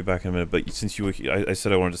Wolf's gonna be back in a minute, but since you were, I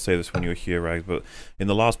said I wanted to say this when you were here, Rags. But in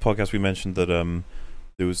the last podcast we mentioned that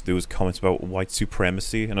there was comments about white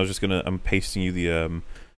supremacy, and I was just I'm pasting you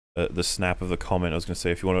the snap of the comment. I was gonna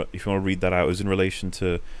say if you want to read that out, it was in relation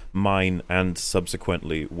to mine and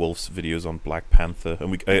subsequently Wolf's videos on Black Panther,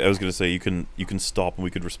 and I was gonna say you can stop and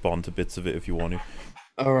we could respond to bits of it if you want to.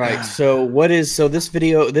 All right. So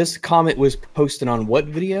this comment was posted on what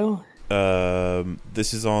video?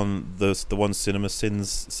 This is on the one Cinema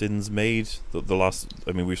Sins made. The last.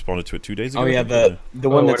 I mean, we responded to it 2 days ago. Oh yeah, the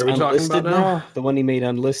one that's unlisted now. The one he made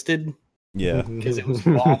unlisted. Yeah, because it was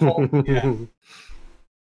awful. Yeah.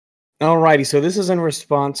 Alrighty, so this is in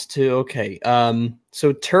response to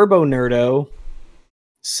so Turbo Nerdo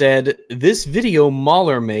said this video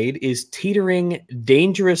Mahler made is teetering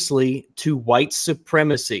dangerously to white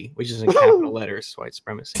supremacy, which is in capital letters, white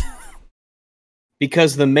supremacy.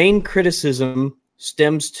 Because the main criticism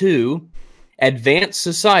stems to advanced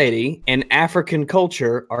society and African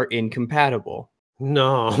culture are incompatible.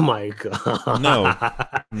 No, my God. No.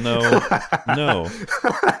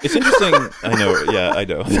 It's interesting. I know. Yeah, I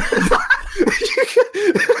know.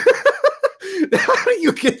 How do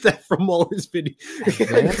you get that from Muller's video?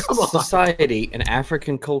 Advanced society and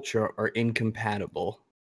African culture are incompatible.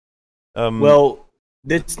 Well,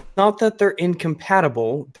 it's not that they're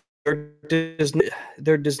incompatible. There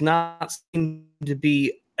does not seem to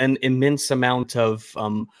be an immense amount of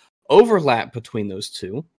overlap between those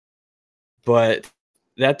two. But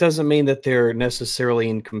that doesn't mean that they're necessarily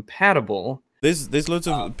incompatible. There's loads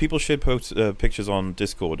of people shared pictures on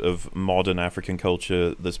Discord of modern African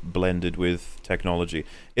culture that's blended with technology.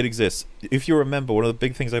 It exists. If you remember, one of the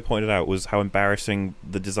big things I pointed out was how embarrassing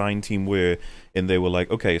the design team were, and they were like,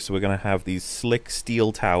 okay, so we're going to have these slick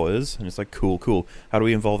steel towers, and it's like, cool. How do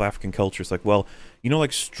we involve African culture? It's like, well, you know,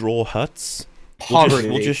 like straw huts?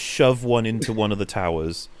 We'll just shove one into one of the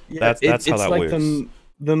towers. Yeah, that's how that like works.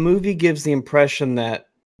 The movie gives the impression that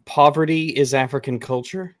poverty is African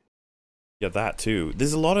culture. Yeah, that too.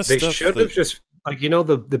 There's a lot of stuff. They should have just, like, you know,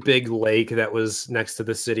 the big lake that was next to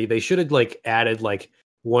the city. They should have, like, added, like,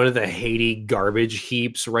 one of the Haiti garbage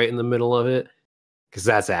heaps right in the middle of it. Because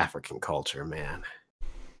that's African culture, man.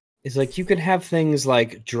 It's like you could have things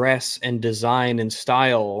like dress and design and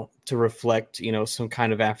style to reflect, you know, some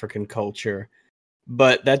kind of African culture.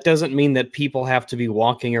 But that doesn't mean that people have to be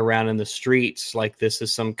walking around in the streets like this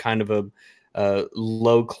is some kind of a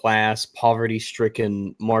low-class,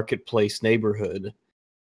 poverty-stricken marketplace neighborhood.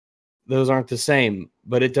 Those aren't the same.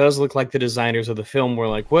 But it does look like the designers of the film were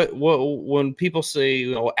like, what when people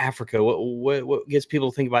say, oh, Africa, what gets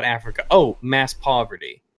people to think about Africa? Oh, mass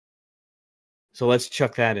poverty. So let's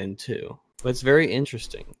chuck that in too. But it's very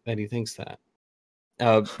interesting that he thinks that.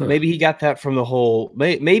 Maybe he got that from the whole...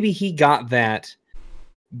 Maybe he got that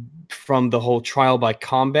from the whole trial by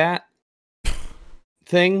combat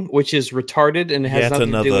thing, which is retarded and has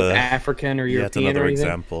nothing to do with African or European or anything.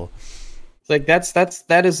 Example. It's like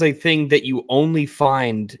that is a thing that you only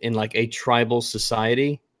find in like a tribal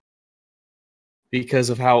society because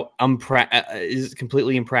of how is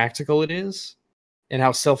completely impractical it is and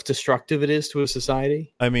how self-destructive it is to a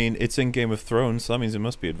society. I mean, it's in Game of Thrones, so that means it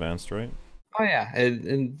must be advanced, right? Oh yeah,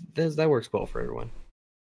 and that works well for everyone.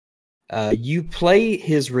 You play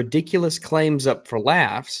his ridiculous claims up for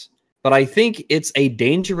laughs, but I think it's a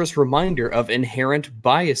dangerous reminder of inherent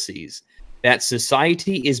biases, that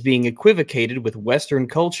society is being equivocated with Western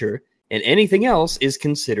culture, and anything else is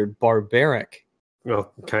considered barbaric.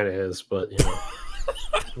 Well, it kind of is, but, you know.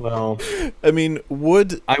 Well, I mean,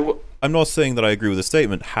 I'm not saying that I agree with the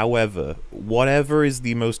statement. However, whatever is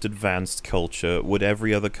the most advanced culture, would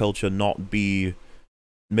every other culture not be,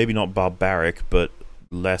 maybe not barbaric, but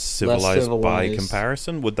less civilized by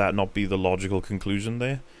comparison? Would that not be the logical conclusion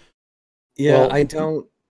there? Yeah, well, I don't...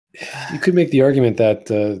 You could make the argument that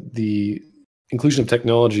the inclusion of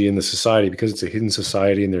technology in the society, because it's a hidden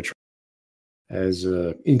society and they're trying as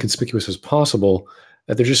inconspicuous as possible,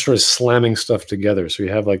 that they're just sort of slamming stuff together. So you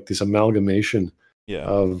have like this amalgamation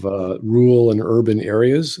of rural and urban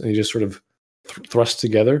areas, and you just sort of thrust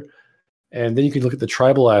together. And then you could look at the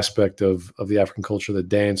tribal aspect of the African culture, the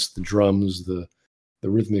dance, the drums, the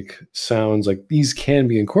rhythmic sounds. Like, these can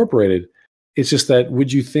be incorporated. It's just that,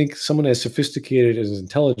 would you think someone as sophisticated as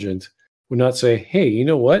intelligent would not say, hey, you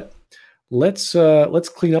know what? Let's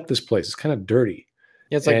clean up this place. It's kind of dirty.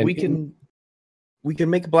 Yeah, it's like we can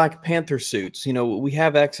make Black Panther suits. You know, we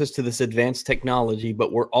have access to this advanced technology,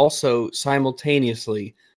 but we're also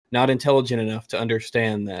simultaneously not intelligent enough to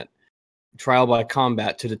understand that trial by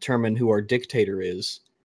combat to determine who our dictator is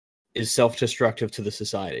self-destructive to the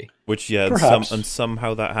society. Which, and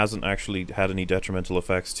somehow that hasn't actually had any detrimental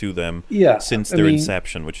effects to them since their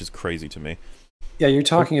inception, which is crazy to me. Yeah, you're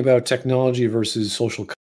talking about technology versus social.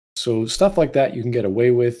 So stuff like that you can get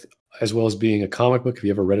away with, as well as being a comic book. If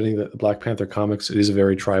you ever read any of the Black Panther comics, it is a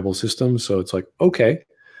very tribal system. So it's like, okay.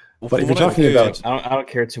 But if you're talking about... I don't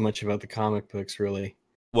care too much about the comic books, really.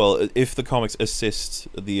 Well, if the comics assist,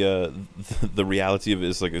 the reality of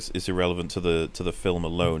it is irrelevant to the film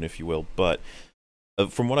alone, if you will. But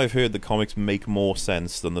from what I've heard, the comics make more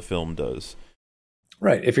sense than the film does.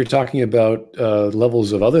 Right. If you're talking about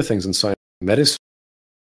levels of other things in science, medicine,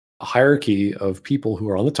 a hierarchy of people who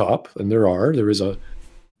are on the top, and there is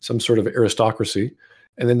some sort of aristocracy,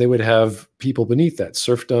 and then they would have people beneath that,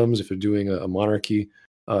 serfdoms if they're doing a monarchy,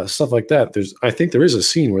 stuff like that. I think there is a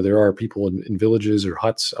scene where there are people in villages or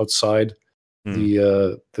huts outside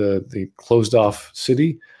the closed off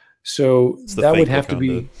city. So that would have to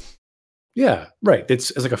be, yeah, right.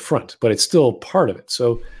 It's like a front, but it's still part of it.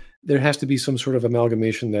 So there has to be some sort of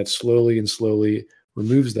amalgamation that slowly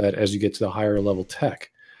removes that as you get to the higher level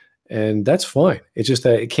tech. And that's fine. It's just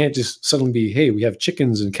that it can't just suddenly be, hey, we have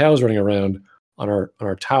chickens and cows running around on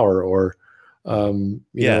our tower, or you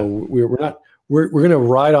know, we're going to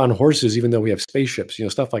ride on horses even though we have spaceships, you know,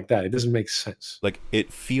 stuff like that. It doesn't make sense. Like,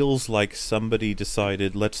 it feels like somebody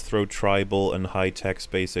decided, let's throw tribal and high-tech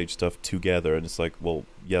space age stuff together, and it's like, well,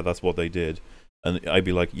 yeah, that's what they did. And I'd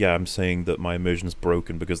be like, yeah, I'm saying that my immersion's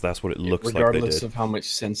broken because that's what it looks like they did. Regardless of how much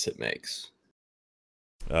sense it makes.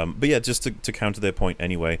 But yeah, just to counter their point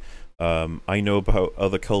anyway, I know about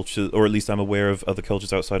other cultures, or at least I'm aware of other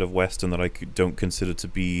cultures outside of Western that I don't consider to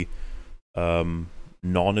be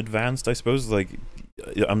non-advanced, I suppose. Like,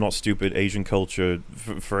 I'm not stupid. Asian culture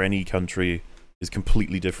for any country is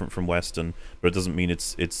completely different from Western, but it doesn't mean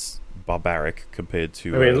it's barbaric compared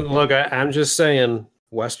to... I mean, look, I'm just saying,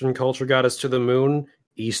 Western culture got us to the moon,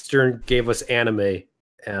 Eastern gave us anime,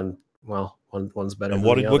 and, well, one's better than the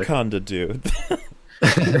other. And what did Wakanda do?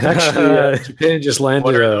 Actually, Japan just landed...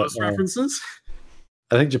 What are those references?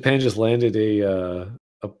 I think Japan just landed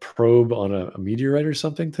a probe on a meteorite or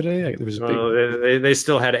something today. There was a big... they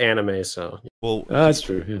still had anime, so... Well, that's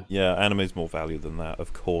true, yeah. Yeah, anime's more value than that,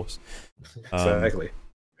 of course. Exactly.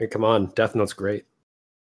 Hey, come on, Death Note's great.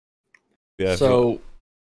 Yeah. So,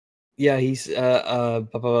 yeah, he's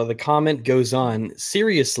the comment goes on.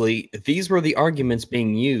 Seriously, these were the arguments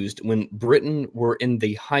being used when Britain were in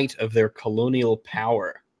the height of their colonial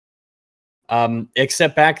power.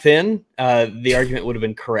 Except back then, the argument would have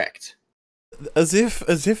been correct. As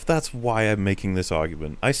if that's why I'm making this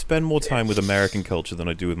argument. I spend more time with American culture than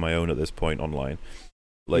I do with my own at this point online.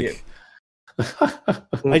 Like,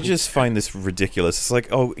 I just find this ridiculous. It's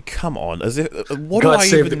like, oh, come on! As if what God do I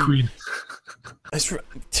save even... the Queen.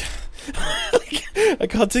 I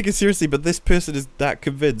can't take it seriously, but this person is that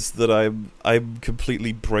convinced that I'm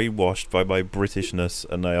completely brainwashed by my Britishness,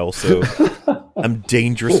 and I also am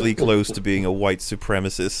dangerously close to being a white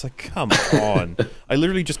supremacist. Like, come on! I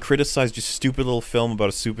literally just criticized your stupid little film about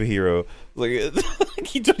a superhero. Like,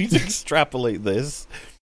 you don't need to extrapolate this.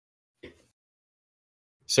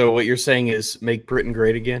 So what you're saying is make Britain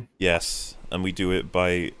great again? Yes, and we do it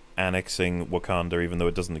by annexing Wakanda, even though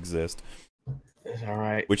it doesn't exist. All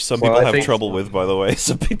right. Which some people have trouble with, by the way.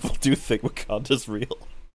 Some people do think Wakanda's real.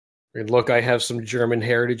 Look, I have some German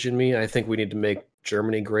heritage in me. I think we need to make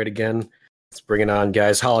Germany great again. Let's bring it on,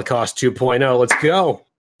 guys. Holocaust 2.0. Let's go.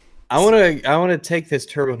 I want to take this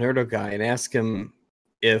Turbo Nerdo guy and ask him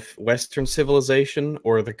if Western civilization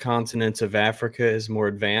or the continent of Africa is more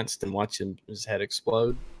advanced, and watch his head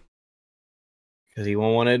explode. Because he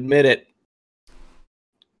won't want to admit it.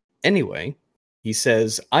 Anyway, he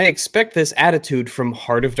says, I expect this attitude from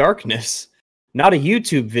Heart of Darkness, not a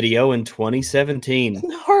YouTube video in 2017.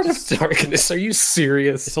 Heart of Darkness, are you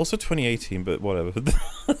serious? It's also 2018, but whatever.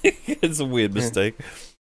 It's a weird mistake.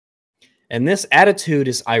 And this attitude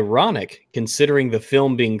is ironic, considering the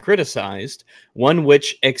film being criticized, one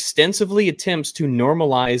which extensively attempts to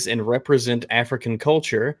normalize and represent African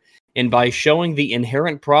culture, and by showing the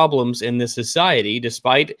inherent problems in the society,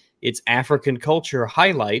 despite its African culture,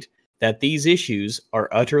 highlight that these issues are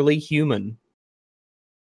utterly human.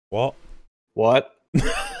 What?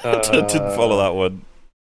 Didn't follow that one.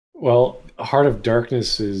 Well, Heart of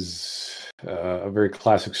Darkness is a very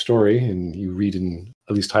classic story, and you read in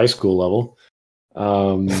at least high school level.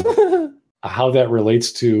 How that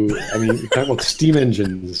relates to, I mean, you're talking about steam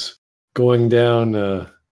engines going down the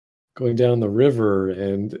river,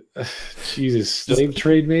 and Jesus, slave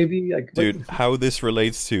trade maybe? Like, dude, how this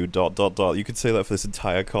relates to ... You could say that for this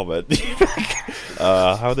entire comment.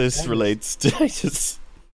 How this relates to...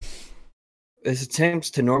 This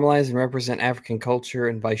attempts to normalize and represent African culture,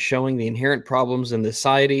 and by showing the inherent problems in the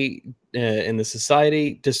society,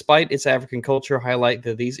 despite its African culture, highlight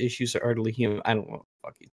that these issues are utterly human. I don't know.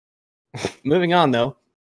 Fuck you. Moving on, though,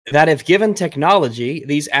 that if given technology,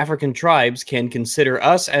 these African tribes can consider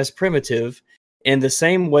us as primitive in the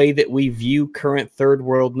same way that we view current third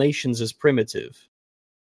world nations as primitive.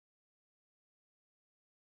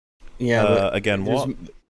 Yeah. Again, what?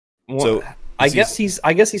 So. I guess he's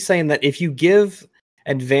saying that if you give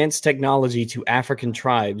advanced technology to African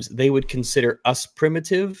tribes, they would consider us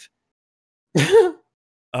primitive.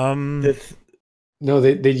 No,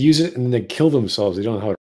 they'd use it and then they'd kill themselves. They don't know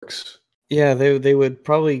how it works. Yeah, they would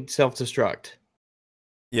probably self-destruct.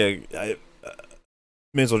 Yeah,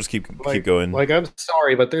 May as well just keep going. Like, I'm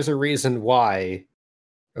sorry, but there's a reason why.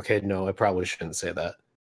 Okay, no, I probably shouldn't say that.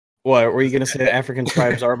 What were you going to say? That African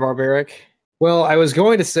tribes are barbaric? Well, I was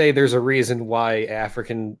going to say there's a reason why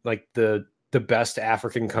African, like the best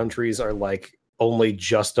African countries are like only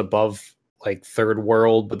just above like third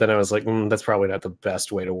world, but then I was like, that's probably not the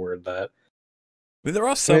best way to word that. I mean, there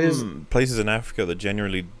are some places in Africa that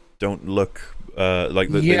generally don't look like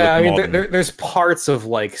they look I mean, there's parts of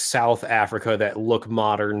like South Africa that look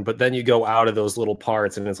modern, but then you go out of those little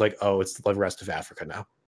parts and it's like, oh, it's the rest of Africa now.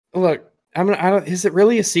 Look, is it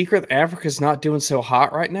really a secret that Africa's not doing so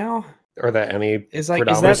hot right now? Or that any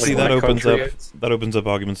that opens up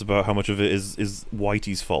arguments about how much of it is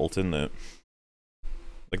Whitey's fault, isn't it?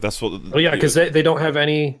 Like that's what. Oh yeah, because they don't have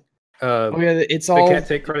any. It's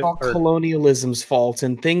all colonialism's fault,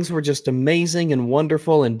 and things were just amazing and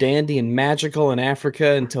wonderful and dandy and magical in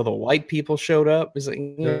Africa until the white people showed up. It's like,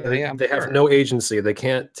 they have no agency. They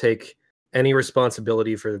can't take any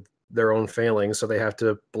responsibility for their own failings, so they have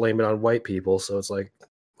to blame it on white people. So it's like,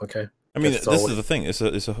 okay. I mean, this is the thing. It's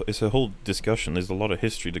a whole discussion. There's a lot of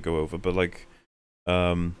history to go over, but like,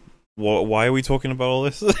 why are we talking about all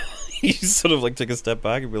this? You sort of like take a step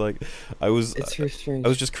back and be like, I was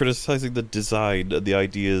just criticizing the design, the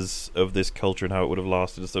ideas of this culture and how it would have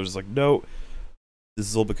lasted. So I was just like, no, this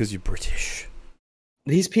is all because you're British.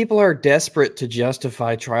 These people are desperate to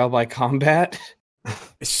justify trial by combat.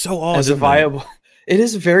 It's so odd. As a viable, it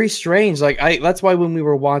is very strange. Like that's why when we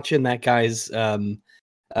were watching that guy's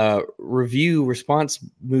review response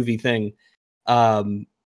movie thing,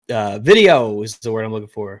 video is the word I'm looking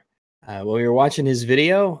for. When we were watching his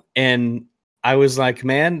video, and I was like,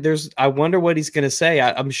 man, I wonder what he's going to say.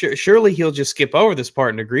 I'm sure, surely he'll just skip over this part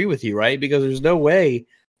and agree with you, right? Because there's no way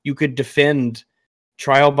you could defend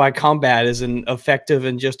trial by combat as an effective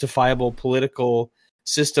and justifiable political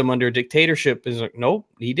system under dictatorship. Is like, nope,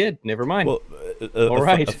 he did. Never mind. Well,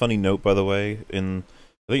 a funny note, by the way, in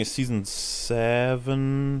I think it's season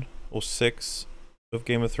 7 or 6 of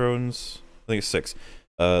Game of Thrones. I think it's 6.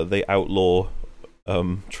 They outlaw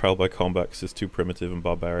trial by combat because it's too primitive and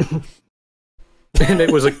barbaric. And it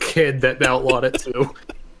was a kid that outlawed it too.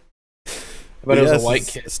 But it was a white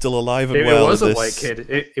kid. Still alive and well. It was a white kid.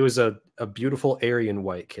 It was a beautiful Aryan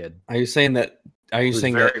white kid. Are you saying that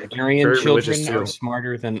Aryan children are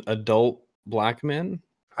smarter than adult black men?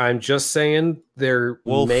 I'm just saying there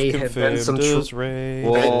may have been some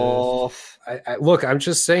Wolf. Look, I'm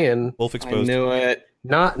just saying. Wolf exposed. I knew it.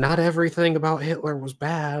 Not everything about Hitler was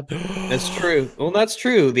bad. That's true. Well, that's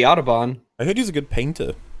true. The Audubon. I heard he's a good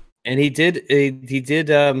painter. And he did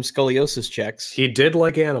scoliosis checks. He did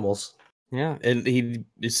like animals. Yeah, and he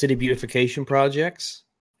did city beautification projects.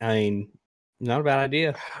 I mean, not a bad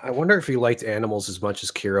idea. I wonder if he liked animals as much as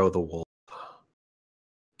Kiro the wolf.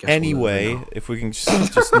 Anyway, if we can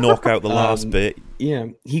just knock out the last bit. Yeah,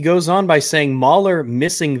 he goes on by saying Mahler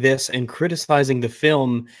missing this and criticizing the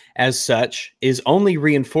film as such is only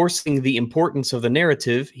reinforcing the importance of the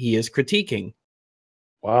narrative he is critiquing.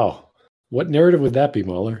 Wow. What narrative would that be,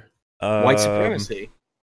 Mahler? White supremacy.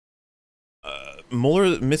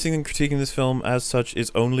 Mahler missing and critiquing this film as such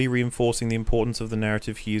is only reinforcing the importance of the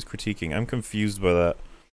narrative he is critiquing. I'm confused by that.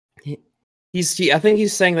 I think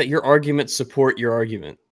he's saying that your arguments support your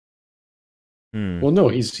argument. Well, no,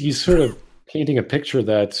 he's sort of painting a picture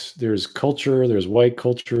that there's culture, there's white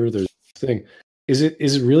culture, there's thing. Is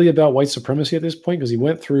it really about white supremacy at this point? Because he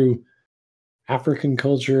went through African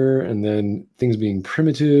culture and then things being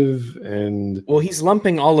primitive and... Well, he's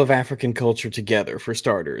lumping all of African culture together, for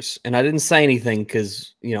starters. And I didn't say anything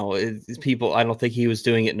because, people, I don't think he was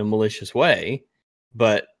doing it in a malicious way.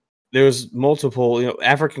 But there's multiple,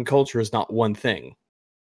 African culture is not one thing.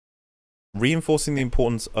 Reinforcing the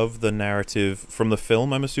importance of the narrative from the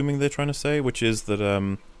film, I'm assuming they're trying to say, which is that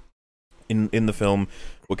in the film,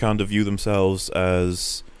 Wakanda view themselves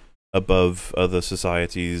as above other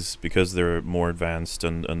societies because they're more advanced,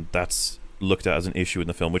 and that's looked at as an issue in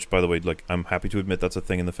the film, which, by the way, like, I'm happy to admit that's a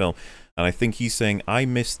thing in the film. And I think he's saying, I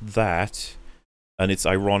missed that, and it's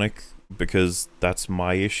ironic because that's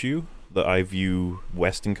my issue, that I view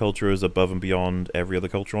Western culture as above and beyond every other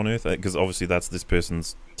culture on Earth, because obviously that's this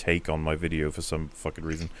person's take on my video for some fucking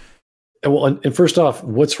reason. And first off,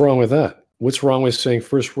 what's wrong with that? What's wrong with saying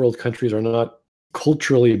first world countries are not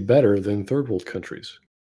culturally better than third world countries?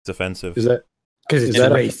 It's offensive. Is that because it's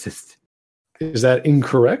racist? Is that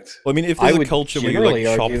incorrect? Well, I mean, if there's a culture where you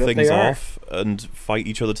like chop things off and fight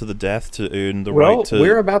each other to the death to earn the right to...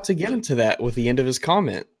 we're about to get into that with the end of his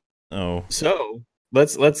comment. Oh. So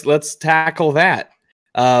let's tackle that.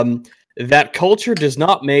 That culture does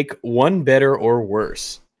not make one better or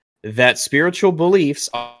worse. That spiritual beliefs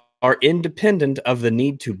are independent of the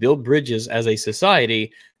need to build bridges as a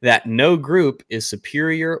society, that no group is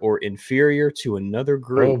superior or inferior to another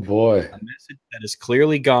group. Oh boy. A message that has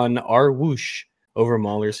clearly gone our whoosh over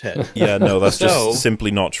Mahler's head. Yeah, no, that's just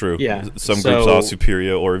simply not true. Yeah, some groups are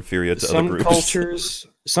superior or inferior to other groups.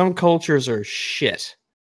 Some cultures are shit.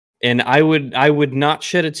 And I would not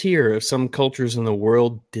shed a tear if some cultures in the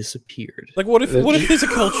world disappeared. Like, what if there's a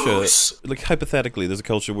culture, like hypothetically, there's a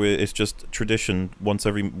culture where it's just tradition once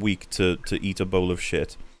every week to eat a bowl of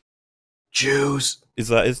shit? Jews.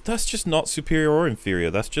 That's just not superior or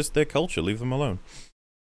inferior. That's just their culture. Leave them alone.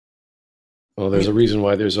 Well, there's a reason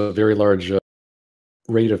why there's a very large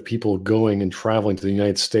rate of people going and traveling to the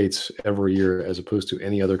United States every year as opposed to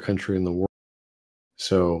any other country in the world.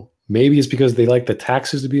 So maybe it's because they like the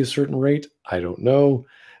taxes to be a certain rate. I don't know.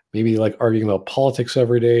 Maybe they like arguing about politics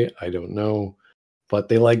every day. I don't know. But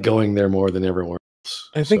they like going there more than everyone else.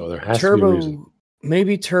 I think so there has to be a reason.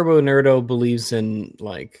 Maybe Turbo Nerdo believes in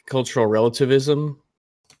like cultural relativism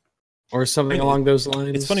or something along those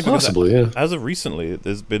lines. It's funny because as of recently,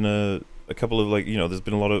 there's been a couple of there's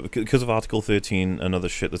been a lot of, because of Article 13 and other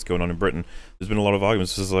shit that's going on in Britain, there's been a lot of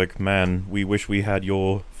arguments. It's like, man, we wish we had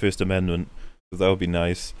your First Amendment. That would be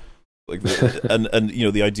nice. Like, and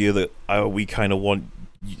the idea that we kind of want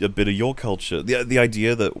a bit of your culture. The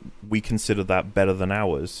idea that we consider that better than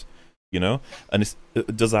ours, and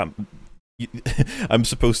does that? I'm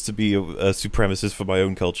supposed to be a supremacist for my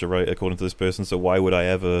own culture, right? According to this person. So why would I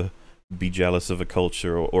ever be jealous of a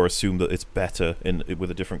culture or assume that it's better with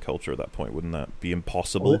a different culture at that point? Wouldn't that be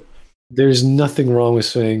impossible? Well, there's nothing wrong with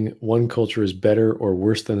saying one culture is better or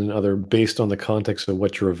worse than another based on the context of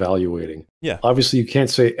what you're evaluating. Yeah. Obviously, you can't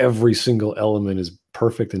say every single element is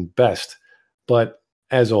perfect and best, but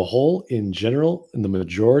as a whole, in general, in the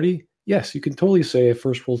majority, yes, you can totally say a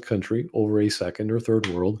first world country over a second or third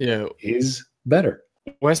world is better.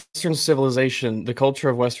 Western civilization, the culture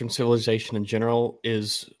of Western civilization in general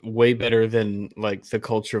is way better than like the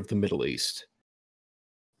culture of the Middle East.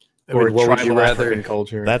 Or what would you rather?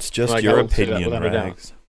 Culture. That's just your opinion,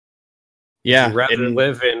 Rags. Yeah, would you rather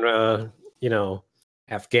live in,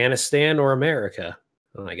 Afghanistan or America?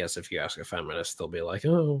 Well, I guess if you ask a feminist, they'll be like,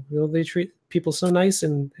 "Oh, they treat people so nice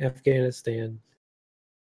in Afghanistan."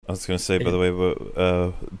 I was going to say, by the way,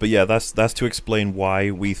 but yeah, that's to explain why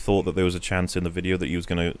we thought that there was a chance in the video that he was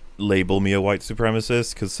going to label me a white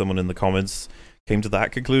supremacist, because someone in the comments came to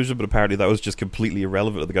that conclusion, but apparently that was just completely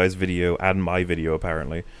irrelevant to the guy's video and my video,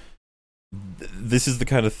 apparently. This is the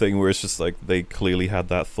kind of thing where it's just like they clearly had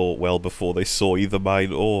that thought well before they saw either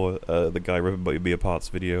mine or the guy ripping me apart's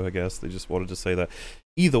video, I guess. They just wanted to say that.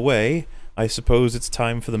 Either way, I suppose it's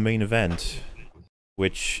time for the main event,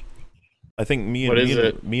 which I think me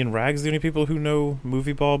and Rags are the only people who know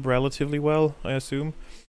MovieBob relatively well, I assume,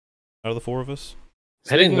 out of the four of us.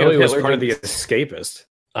 I didn't know he was part of the Escapist.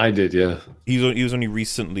 I did, yeah. He was only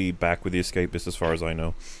recently back with the Escapist, as far as I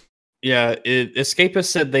know. Yeah, Escapist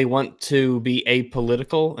said they want to be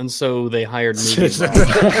apolitical, and so they hired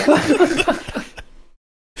MovieBob.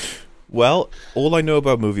 Well, all I know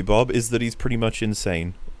about MovieBob is that he's pretty much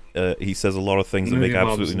insane. He says a lot of things that make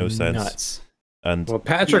absolutely no sense. Nuts. And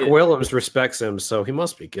Patrick Willems respects him, so he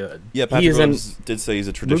must be good. Yeah, Patrick Willems did say he's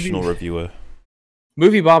a traditional reviewer.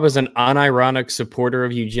 MovieBob is an unironic supporter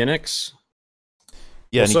of eugenics.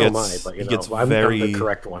 Yeah, and so am I, but I'm the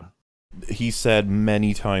correct one. He said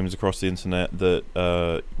many times across the internet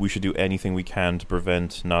that we should do anything we can to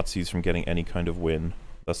prevent Nazis from getting any kind of win.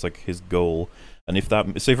 That's like his goal. And if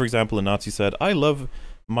that, say for example, a Nazi said, "I love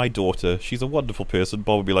my daughter, she's a wonderful person,"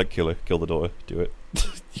 Bob would be like, "Kill her, kill the daughter, do it."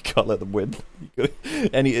 You can't let them win.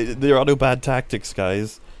 There are no bad tactics,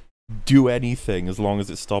 guys. Do anything as long as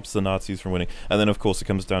it stops the Nazis from winning. And then, of course, it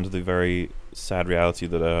comes down to the very sad reality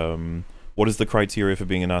that what is the criteria for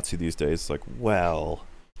being a Nazi these days? Like, well,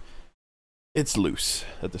 it's loose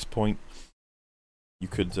at this point. You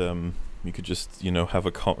could just have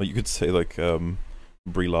you could say like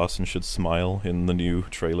Brie Larson should smile in the new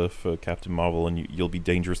trailer for Captain Marvel, and you'll be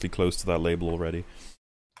dangerously close to that label already.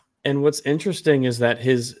 And what's interesting is that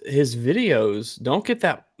his videos don't get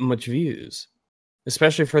that much views,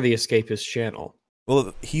 especially for the Escapist channel.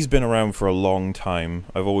 Well, he's been around for a long time.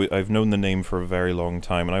 I've known the name for a very long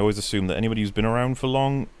time, and I always assume that anybody who's been around for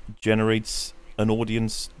long generates an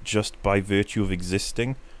audience just by virtue of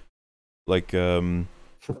existing. Like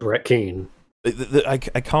Brett Keane. I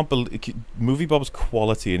can't believe MovieBob's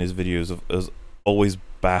quality in his videos has always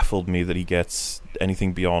baffled me that he gets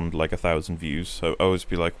anything beyond like 1,000 views. So I always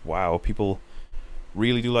be like, wow, people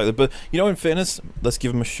really do like that. But in fairness, let's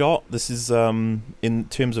give him a shot. This is in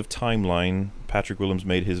terms of timeline, Patrick Willems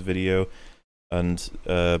made his video. and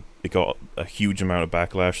it got a huge amount of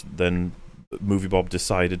backlash. Then MovieBob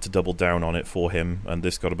decided to double down on it for him, and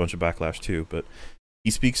this got a bunch of backlash too. But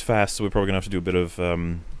he speaks fast, so we're probably gonna have to do a bit of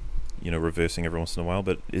reversing every once in a while.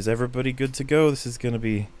 But is everybody good to go? This is gonna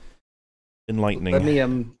be enlightening. Let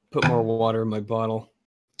me put more water in my bottle.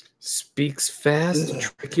 Speaks fast to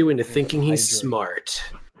trick you into thinking he's smart.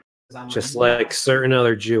 Just like certain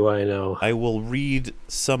other Jew I know. I will read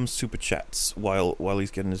some super chats while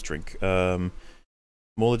he's getting his drink.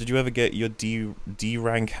 Mola, did you ever get your D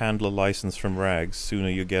rank handler license from Rags? Sooner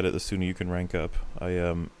you get it, the sooner you can rank up.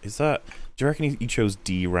 Is that? Do you reckon he chose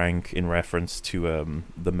D rank in reference to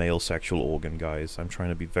the male sexual organ, guys? I'm trying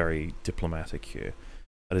to be very diplomatic here.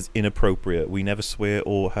 That is inappropriate. We never swear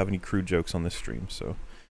or have any crude jokes on this stream, so.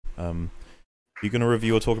 You're going to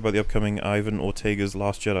review or talk about the upcoming Ivan Ortega's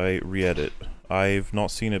Last Jedi re-edit. I've not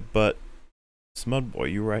seen it, but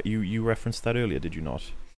Smudboy, you referenced that earlier, did you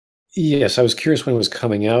not? Yes, I was curious when it was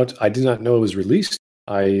coming out. I did not know it was released.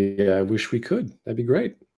 I wish we could. That'd be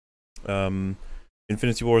great.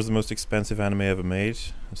 Infinity War is the most expensive anime ever made.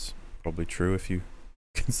 That's probably true if you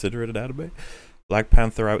consider it an anime. Black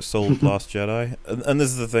Panther outsold Last Jedi. And this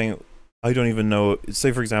is the thing, I don't even know.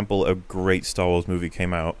 Say, for example, a great Star Wars movie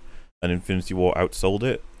came out and Infinity War outsold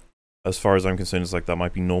it. As far as I'm concerned, it's like that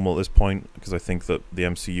might be normal at this point, because I think that the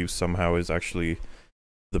MCU somehow is actually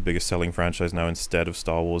the biggest selling franchise now instead of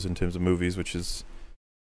Star Wars in terms of movies, which is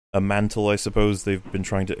a mantle, I suppose, they've been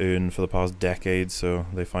trying to earn for the past decade, so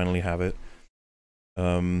they finally have it.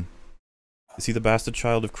 Is he the bastard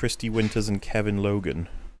child of Christy Winters and Kevin Logan?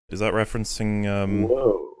 Is that referencing...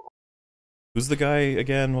 Whoa. Who's the guy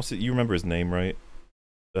again? What's it? You remember his name, right?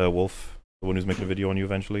 Wolf, the one who's making a video on you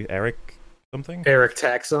eventually. Eric something? Eric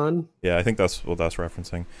Taxon? Yeah, I think that's what that's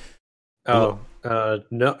referencing. Oh,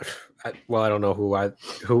 no. I don't know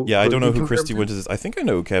who. Yeah, I don't know who Christy Winters is. I think I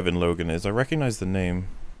know who Kevin Logan is. I recognize the name.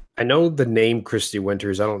 I know the name Christy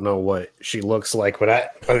Winters. I don't know what she looks like, but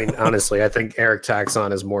I mean, honestly, I think Eric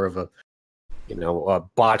Taxon is more of a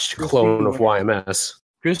botched clone of YMS.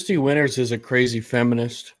 Christy Winters is a crazy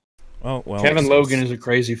feminist. Oh, well. Kevin Logan is a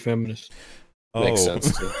crazy feminist. Oh. Makes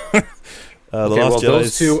sense too.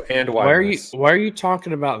 Those two and YMS. Why are you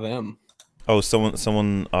talking about them? Oh,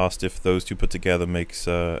 someone asked if those two put together makes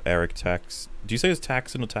Eric Tax. Do you say it's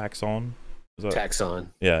Taxon or Taxon? Taxon.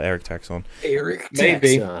 Yeah, Eric Taxon. Eric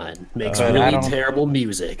Maybe. Taxon makes really terrible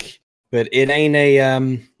music. But it ain't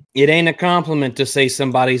a compliment to say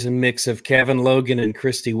somebody's a mix of Kevin Logan and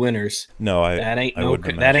Christy Winters. No, that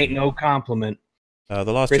ain't no compliment.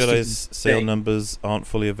 The Last Jedi's sale numbers aren't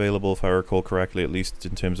fully available, if I recall correctly, at least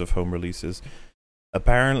in terms of home releases.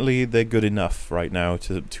 Apparently, they're good enough right now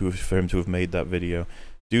for him to have made that video.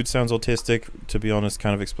 Dude sounds autistic, to be honest,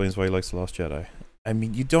 kind of explains why he likes The Last Jedi. I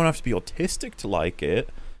mean, you don't have to be autistic to like it.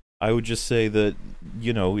 I would just say that,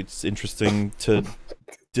 it's interesting to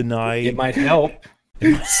deny... It might help.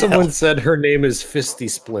 Someone said her name is Fisty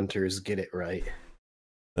Splinters. Get it right.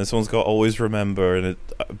 This one's got always remember, and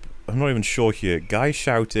I'm not even sure here. Guy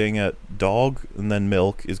shouting at dog and then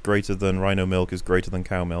milk is greater than rhino milk is greater than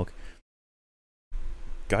cow milk.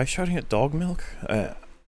 Guy shouting at dog milk?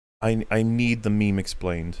 I need the meme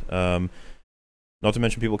explained. Not to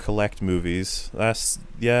mention people collect movies. There's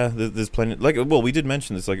plenty. We did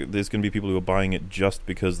mention this. There's gonna be people who are buying it just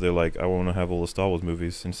because they're like, I want to have all the Star Wars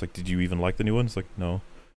movies. And it's like, did you even like the new ones? Like, no,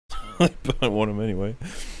 but I want them anyway.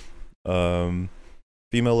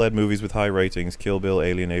 Female-led movies with high ratings: Kill Bill,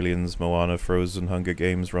 Alien, Aliens, Moana, Frozen, Hunger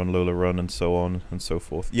Games, Run Lola Run, and so on and so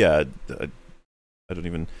forth. Yeah, I don't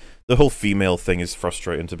even... The whole female thing is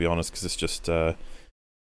frustrating, to be honest, because it's just... it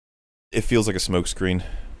feels like a smokescreen.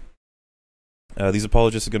 These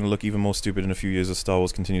apologists are going to look even more stupid in a few years as Star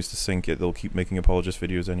Wars continues to sink it. They'll keep making apologist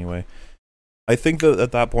videos anyway. I think that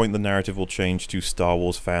at that point the narrative will change to Star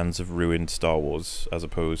Wars fans have ruined Star Wars, as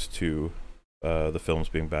opposed to the films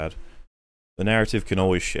being bad. The narrative can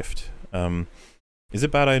always shift. Is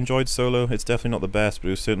it bad I enjoyed Solo? It's definitely not the best, but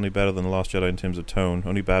it was certainly better than The Last Jedi in terms of tone.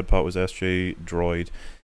 Only bad part was SJ Droid.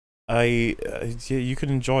 Yeah, you can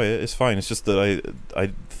enjoy it. It's fine. It's just that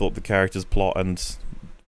I thought the character's plot, and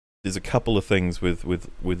there's a couple of things with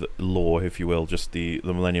lore, if you will, just the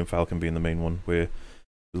Millennium Falcon being the main one, where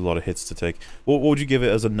there's a lot of hits to take. What would you give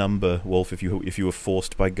it as a number, Wolf, if you were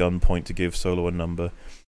forced by gunpoint to give Solo a number?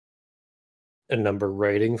 A number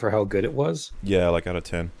rating for how good it was? Yeah, like out of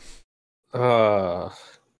 10. 4.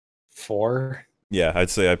 Yeah, I'd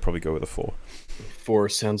say I'd probably go with a 4. 4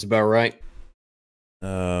 sounds about right.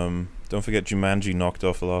 Don't forget Jumanji knocked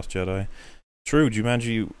off The Last Jedi. True,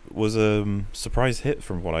 Jumanji was a surprise hit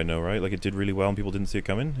from what I know, right? Like, it did really well and people didn't see it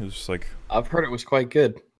coming. It was just like... I've heard it was quite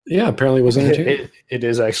good. Yeah, apparently it was entertaining. It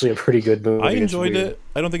is actually a pretty good movie. I enjoyed it.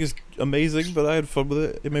 I don't think it's amazing, but I had fun with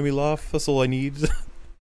it. It made me laugh. That's all I need.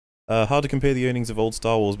 Hard to compare the earnings of old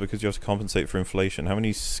Star Wars because you have to compensate for inflation. How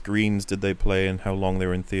many screens did they play and how long they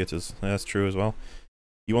were in theaters? That's true as well.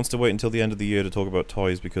 He wants to wait until the end of the year to talk about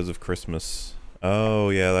toys because of Christmas. Oh,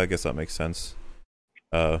 yeah, I guess that makes sense.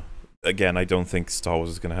 Again, I don't think Star Wars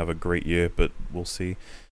is going to have a great year, but we'll see.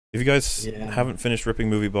 If you guys haven't finished ripping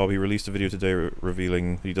MovieBob, he released a video today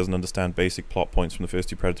revealing he doesn't understand basic plot points from the first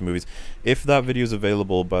two Predator movies. If that video is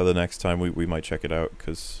available by the next time, we might check it out,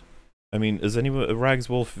 because... I mean, has anyone... Rags,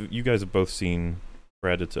 Wolf, you guys have both seen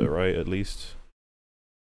Predator, right, at least?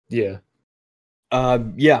 Yeah.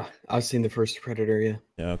 Yeah, I've seen the first Predator, yeah.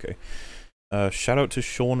 Yeah, okay. Shout out to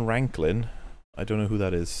Sean Ranklin. I don't know who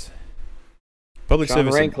that is. Public Sean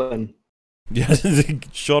service... Ranklin. Yeah,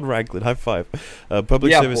 Sean Ranklin, high five.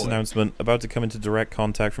 Public service announcement, about to come into direct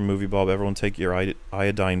contact from MovieBob. Everyone take your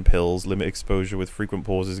iodine pills, limit exposure with frequent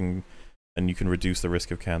pauses, and you can reduce the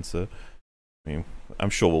risk of cancer. I mean, I'm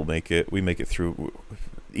sure we'll make it. We make it through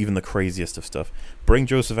even the craziest of stuff. Bring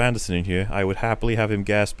Joseph Anderson in here. I would happily have him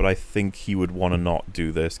guest, but I think he would want to not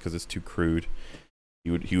do this because it's too crude.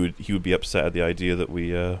 He would be upset at the idea that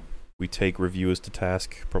we take reviewers to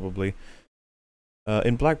task, probably.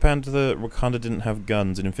 In Black Panther, Wakanda didn't have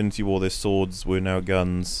guns. In Infinity War, their swords were now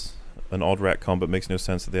guns. An odd retcon, but makes no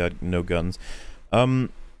sense that they had no guns.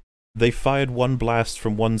 They fired one blast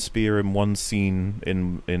from one spear in one scene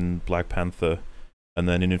in Black Panther, and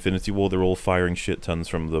then in Infinity War, they're all firing shit tons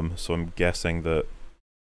from them. So I'm guessing that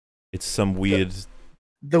it's some weird...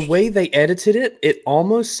 The way they edited it, it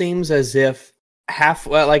almost seems as if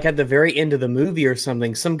like at the very end of the movie or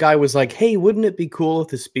something, some guy was like, hey, wouldn't it be cool if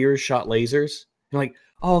the spears shot lasers? And like,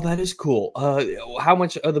 oh, that is cool. How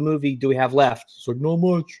much of the movie do we have left? It's like, not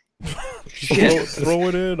much. Throw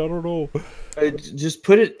it in, I don't know. Just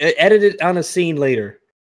edit it on a scene later.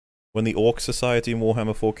 When the Orc Society in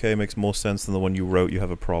Warhammer 4K makes more sense than the one you wrote, you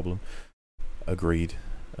have a problem. Agreed.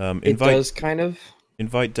 It does, kind of.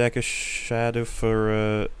 Invite Decker Shadow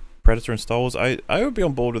for Predator and Star Wars. I would be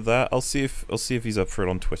on board with that. I'll see if he's up for it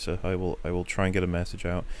on Twitter. I will try and get a message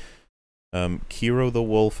out. Kiro the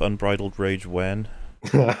Wolf, Unbridled Rage when?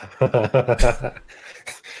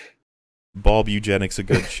 Bob, eugenics a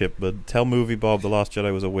good ship, but tell MovieBob The Last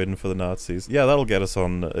Jedi was a win for the Nazis. Yeah, that'll get us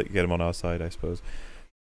on, get him on our side, I suppose.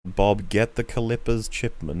 Bob, get the Calippa's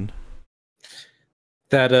Chipman.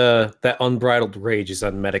 That Unbridled Rage is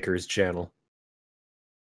on Mediker's channel.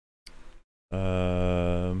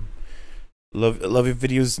 Love your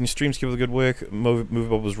videos and your streams. Keep up the good work.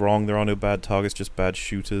 MovieBob was wrong. There are no bad targets, just bad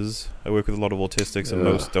shooters. I work with a lot of autistics, and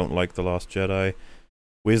most don't like The Last Jedi.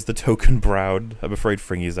 Where's the token brown? I'm afraid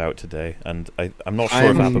Fringy's out today, and I'm not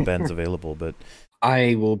sure if Appa Ben's available, but...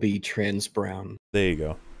 I will be trans brown. There you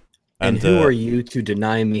go. And who are you to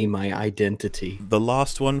deny me my identity? The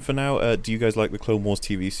last one for now, do you guys like the Clone Wars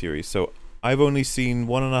TV series? So, I've only seen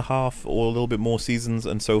 1.5 or a little bit more seasons,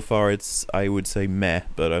 and so far it's, I would say, meh,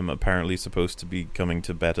 but I'm apparently supposed to be coming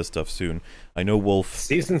to better stuff soon. I know Wolf...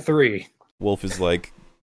 Season 3. Wolf is like...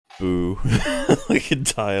 boo. Like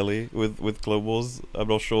entirely with Clone Wars. I'm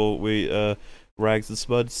not sure we Rags and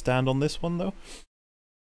Spud stand on this one though.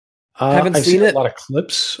 I've seen a lot of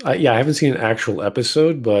clips. I haven't seen an actual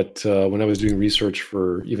episode, but when I was doing research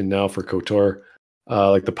for even now for KOTOR,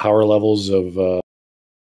 like the power levels of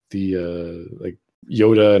the like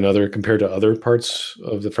Yoda and other compared to other parts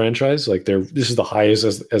of the franchise, like this is the highest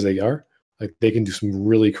as they are. Like they can do some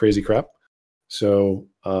really crazy crap. So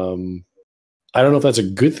I don't know if that's a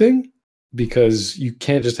good thing, because you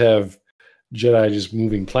can't just have Jedi just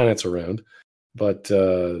moving planets around. But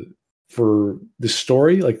for the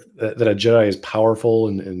story, like that a Jedi is powerful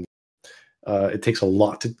and it takes a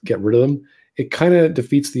lot to get rid of them, it kind of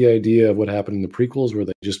defeats the idea of what happened in the prequels, where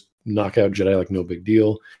they just knock out Jedi like no big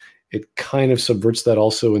deal. It kind of subverts that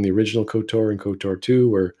also in the original KOTOR and KOTOR 2,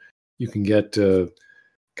 where you can get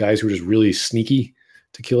guys who are just really sneaky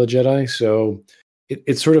to kill a Jedi. So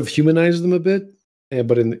it sort of humanizes them a bit,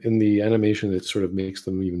 but in the animation, it sort of makes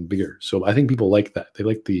them even bigger. So I think people like that. They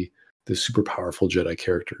like the super powerful Jedi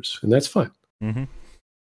characters, and that's fine. Mm-hmm.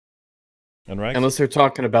 And right, unless they're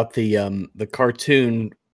talking about the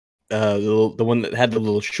cartoon, the one that had the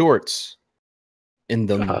little shorts in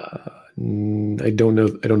them. I don't know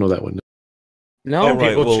that one. No, oh,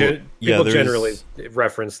 right. People generally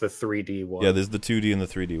reference the 3D one. Yeah, there's the 2D and the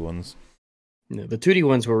 3D ones. No, the 2D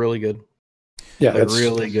ones were really good. Yeah, that's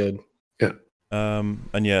really good. Yeah,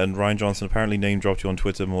 And Ryan Johnson apparently name dropped you on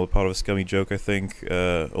Twitter, more part of a scummy joke, I think,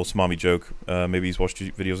 or smarmy joke. Maybe he's watched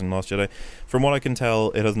videos in Last Jedi. From what I can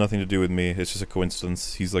tell, it has nothing to do with me. It's just a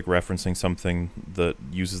coincidence. He's like referencing something that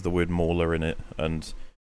uses the word mauler in it, and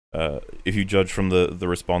if you judge from the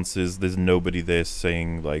responses, there's nobody there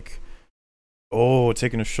saying like, "Oh,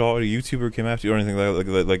 taking a shot at a YouTuber who came after you," or anything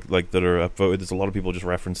like that are upvoted. There's a lot of people just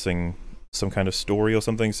referencing some kind of story or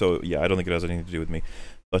something. So yeah, I don't think it has anything to do with me.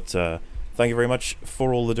 But thank you very much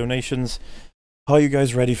for all the donations. Are you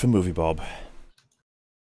guys ready for MovieBob?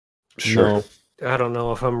 Sure. No. I don't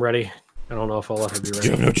know if I'm ready. I don't know if I'll ever be ready.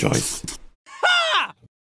 You have no choice. Ha!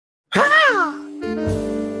 Ha!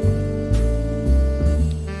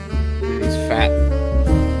 He's fat.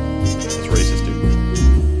 It's racist, dude.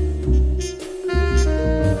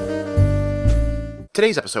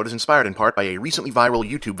 Today's episode is inspired in part by a recently viral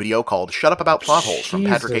YouTube video called "Shut Up About Plot Holes" from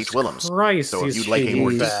Patrick H. Willems. Christ, so if you'd like a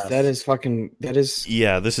more that is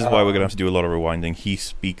Yeah, this is why we're gonna have to do a lot of rewinding. He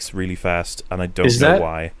speaks really fast, and I don't know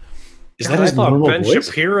why. Is God, that his I thought normal Ben voice?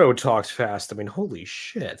 Shapiro talked fast. I mean, holy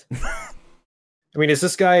shit. I mean, is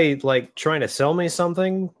this guy like trying to sell me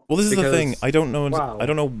something? Well, this is the thing. I don't know. Wow. I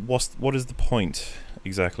don't know what is the point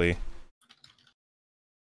exactly.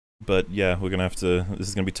 But yeah, we're gonna have to. This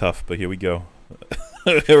is gonna be tough. But here we go.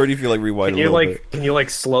 I already feel like rewinding a little bit. Can you like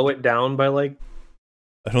slow it down by like?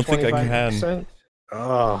 I don't think I can.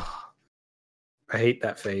 Oh, I hate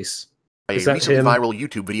that face. A recently viral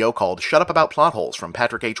YouTube video called "Shut Up About Plot Holes" from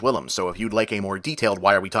Patrick H. Willems. So if you'd like a more detailed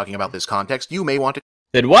 "Why are we talking about this?" context, you may want to.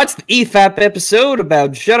 Then watch the EFAP episode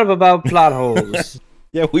about "Shut Up About Plot Holes."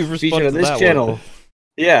 Yeah, we've responded on this to that channel. one.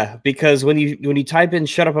 Yeah, because when you type in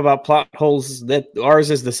 "Shut Up About Plot Holes," that ours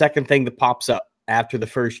is the second thing that pops up after the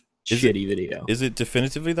first shitty video. Is it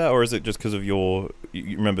definitively that, or is it just because of your?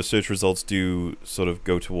 You remember, search results do sort of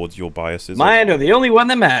go towards your biases. Mine are the only one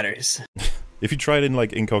that matters. If you try it in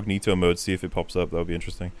like incognito mode, see if it pops up. That would be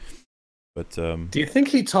interesting. But do you think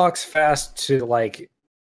he talks fast to like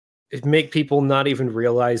make people not even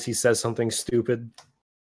realize he says something stupid?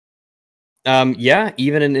 Yeah,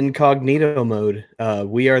 even in incognito mode,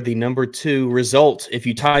 we are the number 2 result. If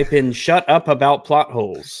you type in "Shut Up About Plot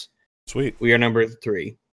Holes," sweet, we are number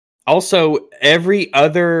 3. Also, every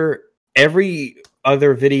other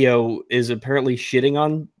video is apparently shitting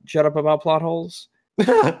on "Shut Up About Plot Holes."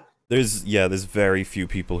 There's very few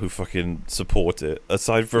people who fucking support it,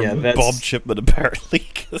 aside from that's... Bob Chipman, apparently.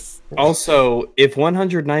 Also, if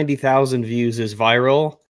 190,000 views is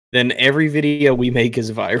viral, then every video we make is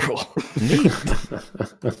viral.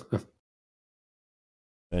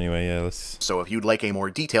 Anyway, yeah, let's... So if you'd like a more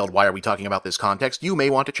detailed "Why are we talking about this?" context, you may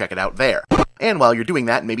want to check it out there. And while you're doing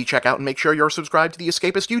that, maybe check out and make sure you're subscribed to the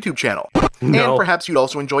Escapist YouTube channel. No. And perhaps you'd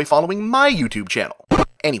also enjoy following my YouTube channel.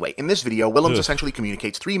 Anyway, in this video, Willems essentially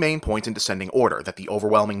communicates 3 main points in descending order: that the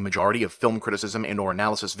overwhelming majority of film criticism and/or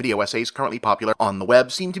analysis video essays currently popular on the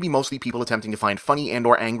web seem to be mostly people attempting to find funny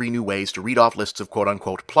and/or angry new ways to read off lists of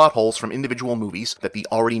quote-unquote plot holes from individual movies, that the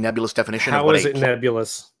already nebulous definition of what is it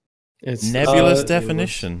nebulous? It's nebulous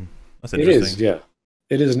definition. That's interesting. It is, yeah.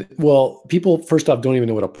 It is. Well, people, first off, don't even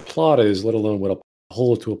know what a plot is, let alone what a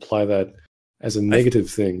hole to apply that as a negative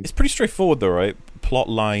thing. It's pretty straightforward, though, right? Plot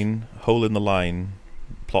line, hole in the line,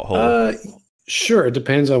 plot hole. Sure. It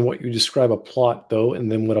depends on what you describe a plot, though,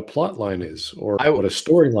 and then what a plot line is, or what a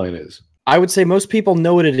storyline is. I would say most people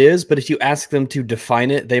know what it is, but if you ask them to define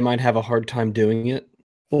it, they might have a hard time doing it.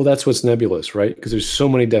 Well, that's what's nebulous, right? Because there's so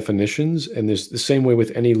many definitions, and there's the same way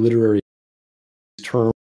with any literary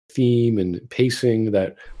term, theme, and pacing,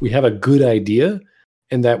 that we have a good idea,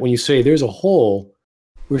 and that when you say there's a hole,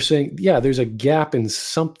 we're saying, yeah, there's a gap in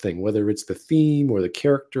something, whether it's the theme or the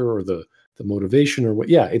character or the motivation or what.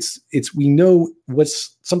 Yeah, it's we know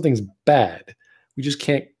something's bad. We just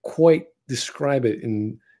can't quite describe it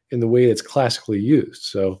in the way that's classically used.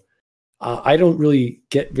 So I don't really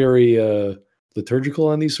get very liturgical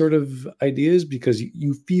on these sort of ideas, because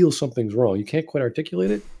you feel something's wrong. You can't quite articulate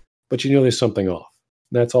it, but you know there's something off.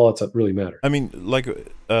 That's all that's really matters. I mean, like,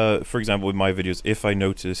 for example, with my videos, if I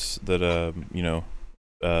notice that,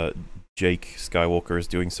 Jake Skywalker is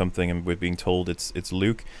doing something and we're being told it's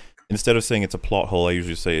Luke, instead of saying it's a plot hole, I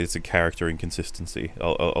usually say it's a character inconsistency.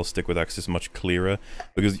 I'll stick with that because it's much clearer.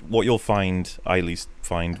 Because what you'll find, I at least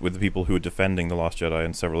find, with the people who are defending The Last Jedi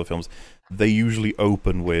and several of the films, they usually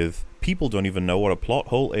open with, people don't even know what a plot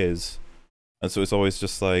hole is. And so it's always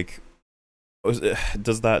just like,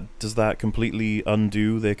 does that completely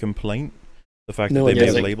undo their complaint? The fact that they may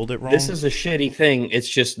have labeled it wrong. This is a shitty thing. It's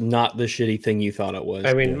just not the shitty thing you thought it was.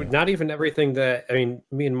 I mean, not even everything that... I mean,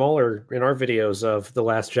 me and Muller, in our videos of The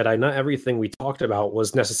Last Jedi, not everything we talked about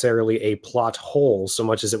was necessarily a plot hole so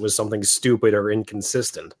much as it was something stupid or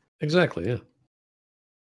inconsistent. Exactly, yeah.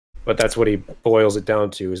 But that's what he boils it down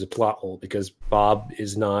to, is a plot hole, because Bob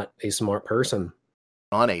is not a smart person.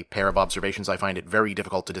 On a pair of observations I find it very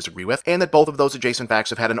difficult to disagree with, and that both of those adjacent facts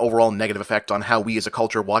have had an overall negative effect on how we as a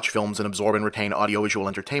culture watch films and absorb and retain audiovisual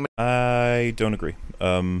entertainment. I don't agree.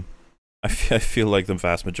 I feel like the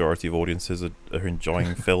vast majority of audiences are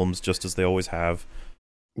enjoying films just as they always have.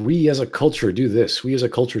 We as a culture do this. We as a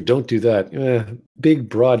culture don't do that. Big,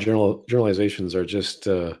 broad generalizations are just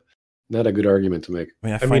not a good argument to make.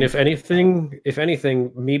 I mean, if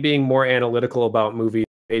anything, me being more analytical about movies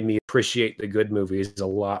made me appreciate the good movies a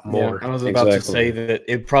lot more. Yeah, I was about to say that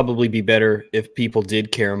it'd probably be better if people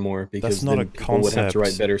did care more, because then people would have to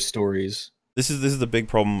write better stories. This is the big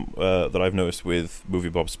problem that I've noticed with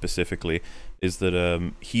MovieBob specifically, is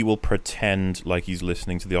that he will pretend like he's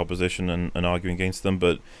listening to the opposition and arguing against them,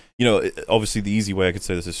 but obviously the easy way I could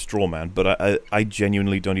say this is straw man, but I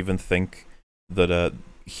genuinely don't even think that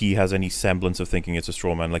he has any semblance of thinking it's a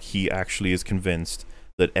straw man. Like, he actually is convinced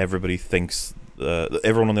that everybody thinks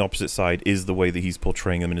everyone on the opposite side is the way that he's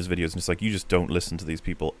portraying them in his videos, and it's like, you just don't listen to these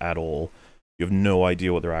people at all. You have no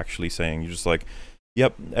idea what they're actually saying. You're just like,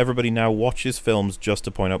 yep, everybody now watches films just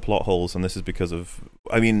to point out plot holes, and this is because of...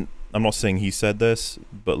 I mean, I'm not saying he said this,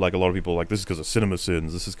 but like, a lot of people are like, this is because of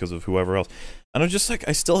CinemaSins, this is because of whoever else. And I'm just like,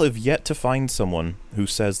 I still have yet to find someone who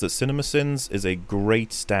says that CinemaSins is a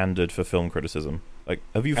great standard for film criticism. Like,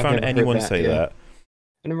 have you found anyone say that?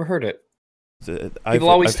 I never heard it. People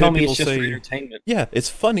always tell me it's just for entertainment. Yeah, it's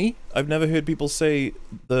funny. I've never heard people say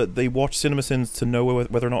that they watch CinemaSins to know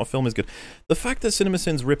whether or not a film is good. The fact that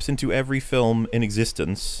CinemaSins rips into every film in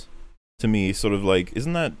existence, to me, sort of like,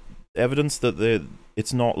 isn't that evidence that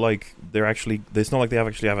it's not like they actually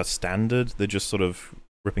have a standard? They're just sort of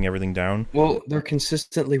ripping everything down. Well, they're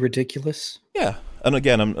consistently ridiculous. Yeah, and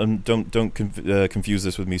again, don't confuse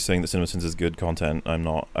this with me saying that CinemaSins is good content. I'm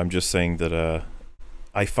not. I'm just saying that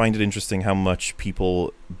I find it interesting how much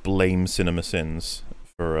people blame CinemaSins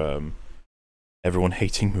for everyone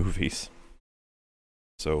hating movies.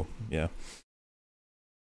 So, yeah.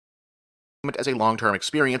 As a long-term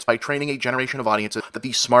experience by training a generation of audiences that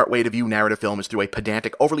the smart way to view narrative film is through a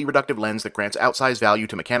pedantic, overly reductive lens that grants outsized value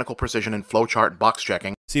to mechanical precision and flowchart box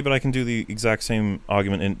checking. See, but I can do the exact same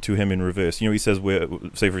argument to him in reverse. He says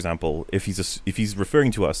say for example, if he's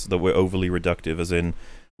referring to us that we're overly reductive, as in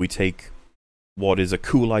we take what is a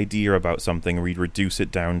cool idea about something and we reduce it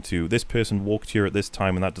down to this person walked here at this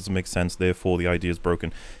time and that doesn't make sense, therefore the idea is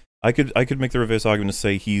broken. I could make the reverse argument to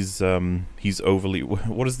say he's overly...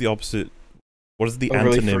 What is the opposite? What is the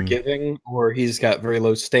overly antonym? Forgiving, or he's got very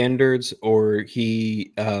low standards, or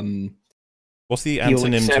he... What's the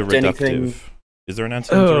antonym to reductive? Anything. Is there an antonym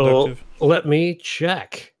to reductive? Let me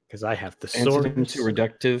check, because I have the source. Antonym to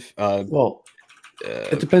reductive? Well...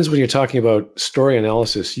 it depends when you're talking about story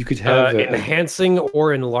analysis. You could have enhancing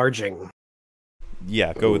or enlarging.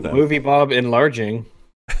 Yeah, go with that. MovieBob enlarging.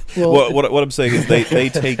 Well, what I'm saying is they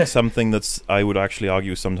take something that's, I would actually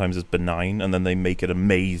argue sometimes is benign, and then they make it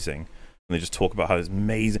amazing. And they just talk about how it's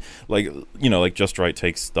amazing. Like, like Just Right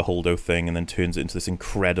takes the Holdo thing and then turns it into this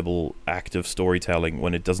incredible act of storytelling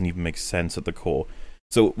when it doesn't even make sense at the core.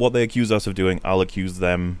 So what they accuse us of doing, I'll accuse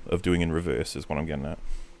them of doing in reverse, is what I'm getting at.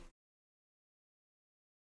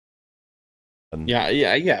 And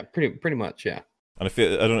yeah, pretty much, yeah. And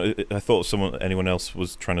I thought anyone else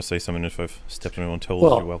was trying to say something. If I've stepped on anyone's toes,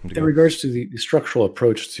 you're welcome to go. In regards to the structural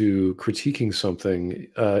approach to critiquing something,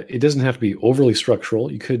 it doesn't have to be overly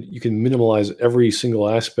structural. You can minimalize every single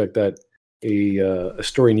aspect that a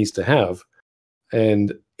story needs to have,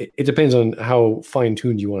 and it depends on how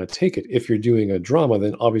fine-tuned you want to take it. If you're doing a drama,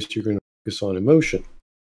 then obviously you're going to focus on emotion.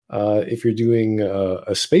 If you're doing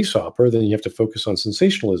a space opera, then you have to focus on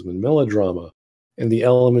sensationalism and melodrama and the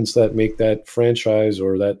elements that make that franchise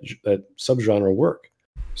or that subgenre work.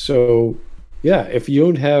 So, yeah, if you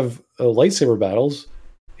don't have lightsaber battles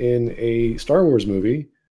in a Star Wars movie,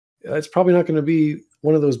 it's probably not going to be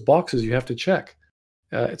one of those boxes you have to check.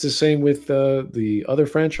 It's the same with the other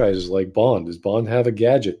franchises like Bond. Does Bond have a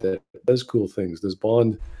gadget that does cool things? Does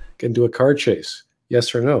Bond get into a car chase?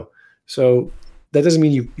 Yes or no? So that doesn't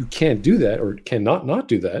mean you can't do that or cannot not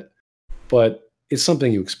do that, but it's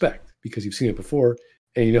something you expect because you've seen it before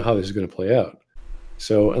and you know how this is going to play out.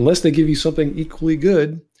 So unless they give you something equally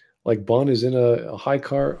good, like Bond is in a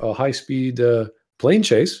high-speed plane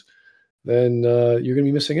chase, then you're going to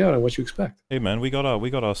be missing out on what you expect. Hey man, we got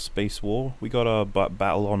our space war. We got our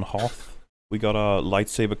battle on Hoth. We got our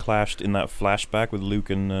lightsaber clashed in that flashback with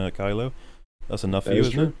Luke and Kylo. That's enough for you,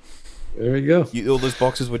 isn't it? There you go. All those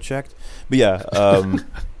boxes were checked. But yeah,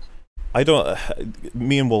 I don't.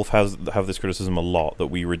 Me and Wolf have this criticism a lot that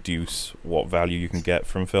we reduce what value you can get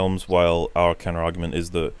from films, while our counter argument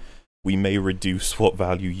is that we may reduce what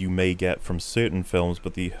value you may get from certain films,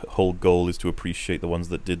 but the whole goal is to appreciate the ones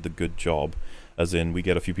that did the good job. As in, we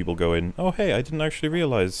get a few people going, "Oh, hey, I didn't actually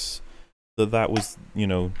realize that was,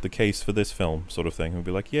 the case for this film," sort of thing. We'll be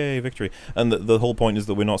like, "Yay, victory!" And the whole point is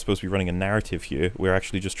that we're not supposed to be running a narrative here. We're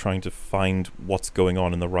actually just trying to find what's going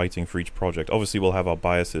on in the writing for each project. Obviously, we'll have our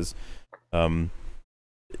biases.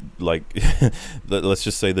 Like, let's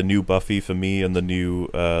just say the new Buffy for me and the new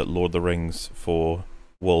Lord of the Rings for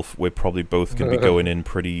Wolf, we're probably both going to be going in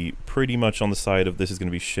pretty much on the side of this is going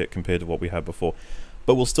to be shit compared to what we had before.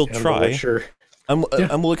 But we'll still try, and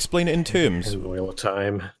we'll explain it in terms.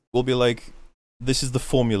 Time. We'll be like, this is the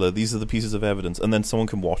formula, these are the pieces of evidence, and then someone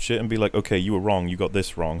can watch it and be like, okay, you were wrong, you got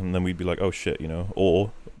this wrong, and then we'd be like, oh shit,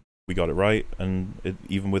 or we got it right, and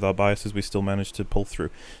even with our biases, we still managed to pull through.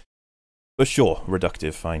 But sure,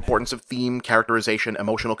 reductive, fine. Importance of theme, characterization,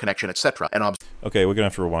 emotional connection, etc. Okay, we're gonna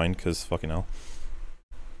have to rewind, because fucking hell.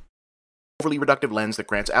 Overly reductive lens that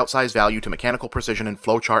grants outsized value to mechanical precision and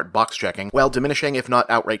flowchart box checking, while diminishing, if not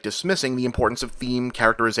outright dismissing, the importance of theme,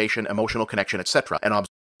 characterization, emotional connection, etc.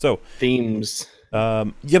 So themes. Yeah,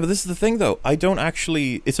 but this is the thing, though. I don't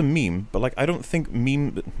actually. It's a meme, but like I don't think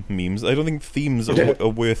memes. I don't think themes are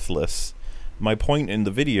worthless. My point in the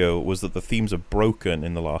video was that the themes are broken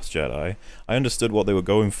in The Last Jedi. I understood what they were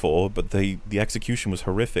going for, but the execution was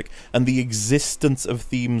horrific. And the existence of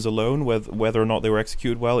themes alone, whether or not they were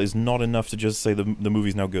executed well, is not enough to just say the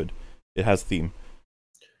movie's now good. It has theme.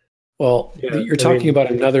 Well, you're talking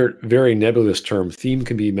about another very nebulous term. Theme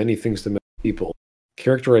can be many things to many people.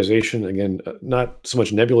 Characterization, again, not so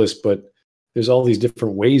much nebulous, but there's all these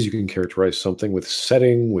different ways you can characterize something, with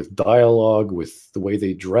setting, with dialogue, with the way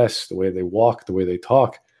they dress, the way they walk, the way they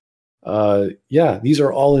talk. These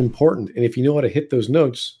are all important. And if you know how to hit those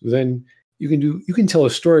notes, then you can tell a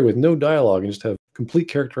story with no dialogue and just have complete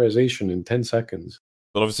characterization in 10 seconds.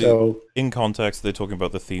 But obviously, in context, they're talking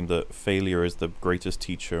about the theme that failure is the greatest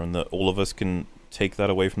teacher, and that all of us can take that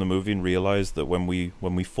away from the movie and realize that when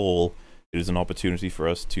we fall, it is an opportunity for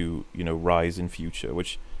us to, rise in future,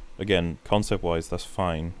 which, again, concept-wise, that's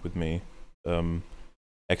fine with me.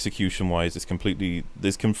 Execution-wise,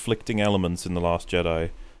 there's conflicting elements in The Last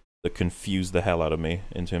Jedi that confuse the hell out of me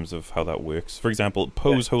in terms of how that works. For example,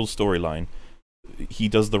 Poe's whole storyline, he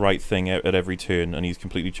does the right thing at every turn, and he's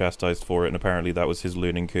completely chastised for it, and apparently that was his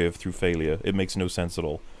learning curve through failure. It makes no sense at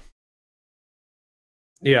all.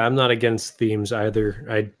 Yeah, I'm not against themes either.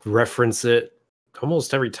 I reference it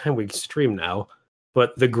almost every time we stream now,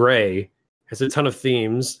 but The Gray has a ton of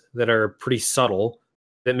themes that are pretty subtle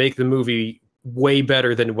that make the movie way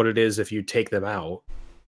better than what it is if you take them out.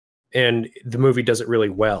 And the movie does it really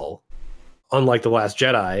well. Unlike The Last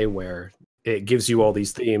Jedi, where it gives you all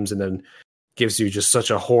these themes and then gives you just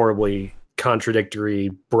such a horribly contradictory,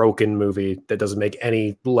 broken movie that doesn't make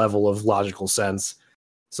any level of logical sense,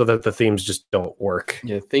 so that the themes just don't work.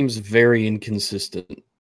 Yeah, themes very inconsistent.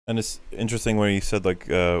 And it's interesting when you said, like,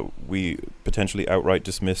 we potentially outright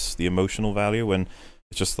dismiss the emotional value, when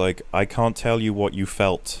it's just like, I can't tell you what you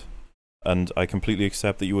felt, and I completely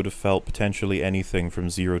accept that you would have felt potentially anything from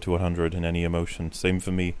 0 to 100 in any emotion. Same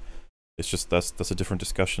for me. It's just, that's a different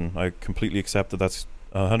discussion. I completely accept that that's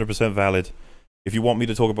 100% valid. If you want me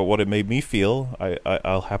to talk about what it made me feel,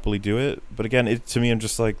 I'll happily do it. But again, to me, I'm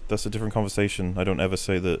just like, that's a different conversation. I don't ever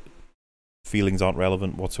say that feelings aren't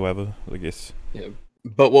relevant whatsoever. Like, it's... Yeah.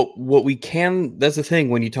 But what we can, that's the thing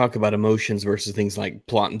when you talk about emotions versus things like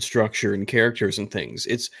plot and structure and characters and things.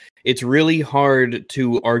 It's really hard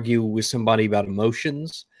to argue with somebody about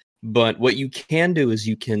emotions, but what you can do is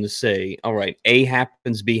you can say, all right, A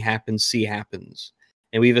happens, B happens, C happens.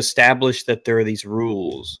 And we've established that there are these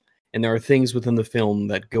rules, and there are things within the film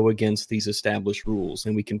that go against these established rules,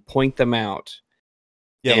 and we can point them out.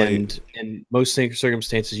 Yeah, and in most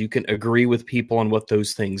circumstances, you can agree with people on what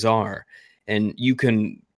those things are. And you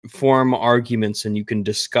can form arguments, and you can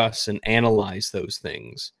discuss and analyze those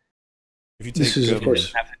things. If you take, this is, of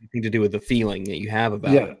course, have anything to do with the feeling that you have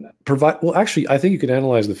about it. Well, actually, I think you can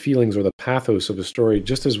analyze the feelings or the pathos of a story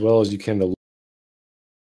just as well as you can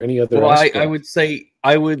any other. Well, I would say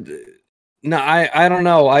I don't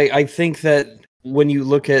know. I think that when you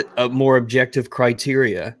look at a more objective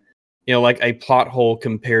criteria, like a plot hole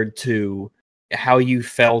compared to how you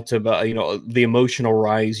felt about, the emotional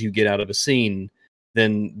rise you get out of a scene,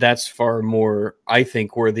 then that's far more, I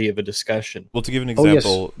think, worthy of a discussion. Well, to give an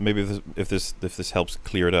example, maybe if this helps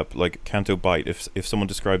clear it up, like Canto Bight, if someone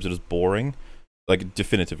describes it as boring, like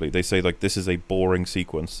definitively, they say like this is a boring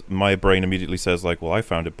sequence, my brain immediately says like, well, I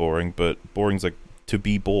found it boring, but boring's like to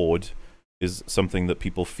be bored is something that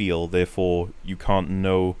people feel, therefore you can't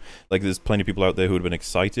know. Like there's plenty of people out there who would have been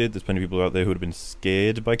excited, there's plenty of people out there who would have been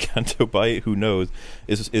scared by Canto Bight, who knows.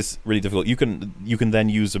 It's really difficult. You can then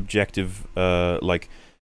use objective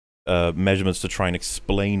measurements to try and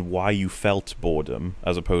explain why you felt boredom,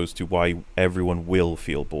 as opposed to why everyone will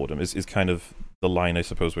feel boredom. Is kind of the line I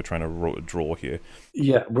suppose we're trying to draw here.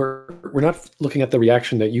 Yeah, we're not looking at the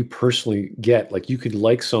reaction that you personally get. Like you could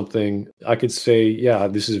like something, I could say, yeah,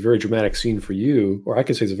 this is a very dramatic scene for you, or I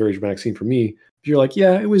could say it's a very dramatic scene for me. You're like,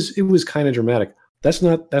 yeah, it was kind of dramatic. That's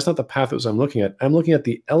not the pathos I'm looking at. I'm looking at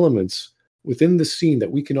the elements within the scene that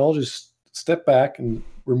we can all just step back and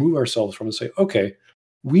remove ourselves from and say, okay,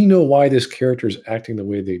 we know why this character is acting the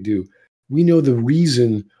way they do. We know the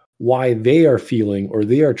reason why they are feeling or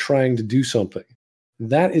they are trying to do something.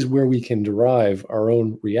 That is where we can derive our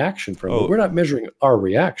own reaction from. We're not measuring our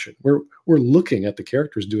reaction. We're looking at the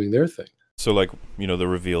characters doing their thing. So like, the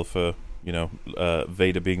reveal for,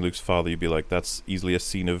 Vader being Luke's father, you'd be like, that's easily a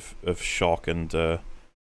scene of shock, and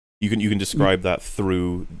you can describe that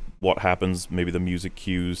through what happens, maybe the music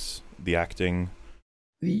cues, the acting.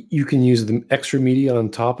 You can use the extra media on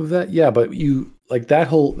top of that. Yeah, but you like that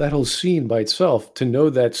whole scene by itself, to know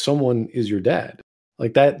that someone is your dad.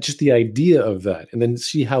 Like that, just the idea of that, and then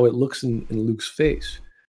see how it looks in Luke's face.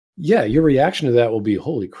 Yeah, your reaction to that will be,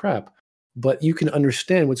 holy crap. But you can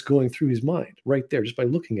understand what's going through his mind right there just by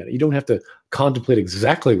looking at it. You don't have to contemplate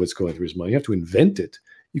exactly what's going through his mind. You have to invent it.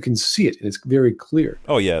 You can see it, and it's very clear.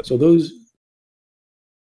 Oh, yeah. So those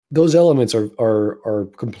elements are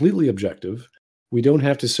completely objective. We don't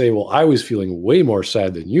have to say, well, I was feeling way more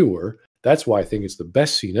sad than you were. That's why I think it's the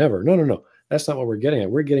best scene ever. No. That's not what we're getting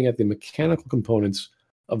at. We're getting at the mechanical components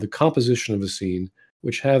of the composition of a scene,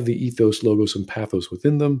 which have the ethos, logos, and pathos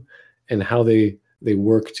within them, and how they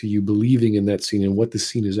work to you believing in that scene and what the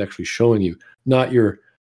scene is actually showing you, not your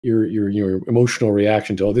emotional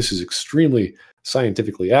reaction to, oh, this is extremely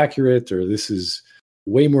scientifically accurate, or this is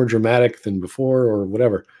way more dramatic than before, or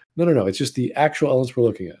whatever. No. It's just the actual elements we're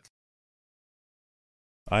looking at.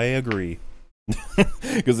 I agree.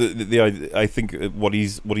 Because I think what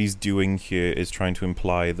he's doing here is trying to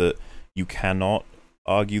imply that you cannot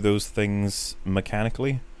argue those things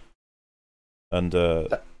mechanically, and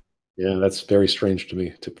yeah, that's very strange to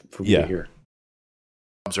me for me to hear.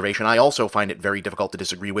 Observation I also find it very difficult to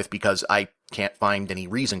disagree with because I can't find any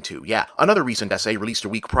reason to. Yeah, another recent essay released a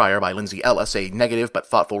week prior by Lindsay Ellis, a negative but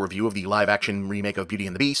thoughtful review of the live-action remake of Beauty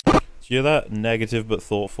and the Beast. Do you hear that? Negative but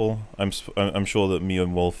thoughtful. I'm sure that me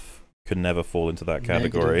and Wolf could never fall into that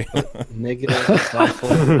category. Negative, thoughtful.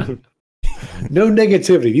 No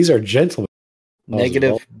negativity. These are gentlemen.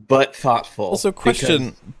 Negative but thoughtful. Also,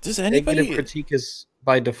 question: does anybody negative critique is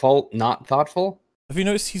by default not thoughtful? Have you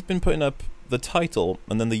noticed he's been putting up the title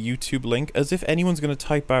and then the YouTube link as if anyone's going to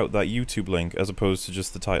type out that YouTube link as opposed to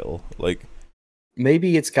just the title? Like,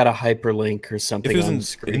 maybe it's got a hyperlink or something. If it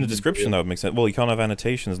was in the description, that would make sense. Well, you can't have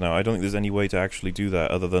annotations now. I don't think there's any way to actually do that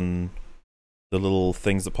other than the little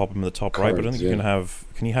things that pop up in the top right. But I don't think you can have.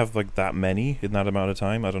 Can you have like that many in that amount of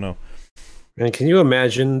time? I don't know. And can you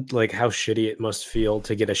imagine like how shitty it must feel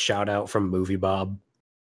to get a shout out from MovieBob?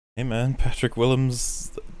 Hey man, Patrick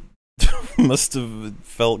Willems must have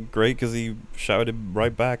felt great because he shouted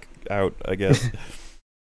right back out, I guess.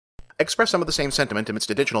 Express some of the same sentiment amidst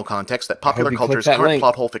additional context that popular culture's current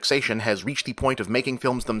plot hole fixation has reached the point of making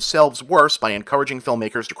films themselves worse by encouraging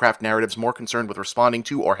filmmakers to craft narratives more concerned with responding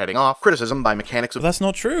to or heading off criticism by mechanics of... But that's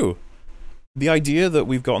not true. The idea that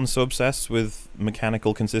we've gotten so obsessed with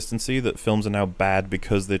mechanical consistency that films are now bad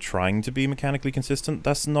because they're trying to be mechanically consistent,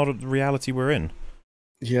 that's not a reality we're in.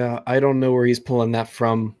 Yeah, I don't know where he's pulling that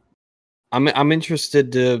from. I'm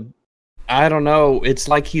interested to... I don't know. It's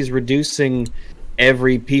like he's reducing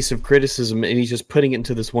every piece of criticism and he's just putting it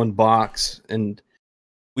into this one box. And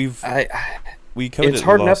it's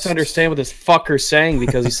hard enough to understand what this fucker's saying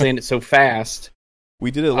because he's saying it so fast.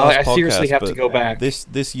 We did it last podcast. I seriously have to go back.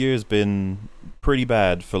 This year's been pretty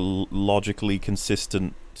bad for logically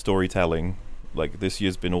consistent storytelling. Like, this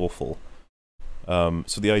year's been awful.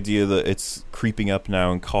 So the idea that it's creeping up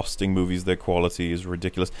now and costing movies their quality is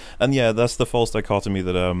ridiculous. And yeah, that's the false dichotomy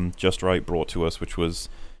that Just Right brought to us, which was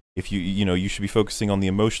if you should be focusing on the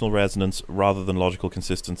emotional resonance rather than logical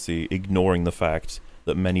consistency, ignoring the fact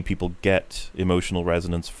that many people get emotional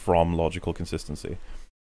resonance from logical consistency.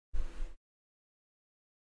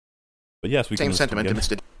 But yes, we same can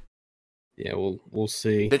sentiment. Yeah, we'll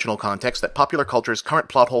see. Additional context that popular culture's current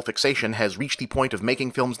plot hole fixation has reached the point of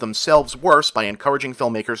making films themselves worse by encouraging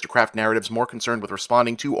filmmakers to craft narratives more concerned with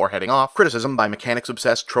responding to or heading off criticism by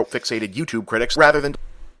mechanics-obsessed, trope-fixated YouTube critics rather than...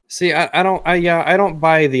 See, I don't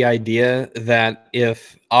buy the idea that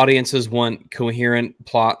if audiences want coherent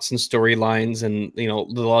plots and storylines and, you know,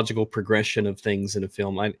 the logical progression of things in a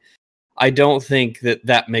film, I don't think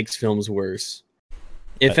that makes films worse.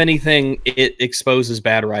 If anything, it exposes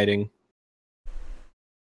bad writing.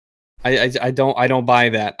 I don't buy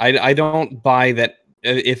that. I don't buy that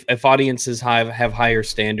if audiences have higher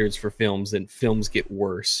standards for films, then films get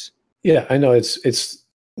worse. Yeah, I know it's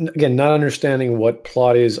again not understanding what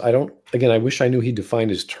plot is. I wish I knew he defined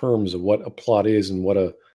his terms of what a plot is and what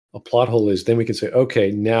a plot hole is. Then we can say, okay,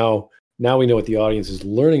 now we know what the audience is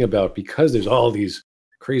learning about, because there's all these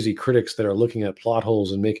crazy critics that are looking at plot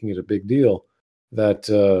holes and making it a big deal. That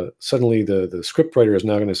suddenly the scriptwriter is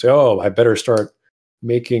now going to say, oh, I better start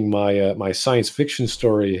making my science fiction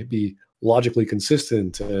story be logically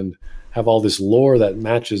consistent and have all this lore that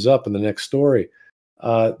matches up in the next story.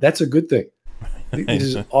 That's a good thing. It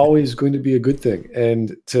is always going to be a good thing.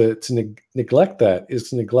 And to neglect that is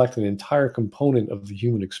to neglect an entire component of the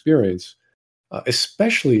human experience,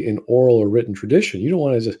 especially in oral or written tradition. You don't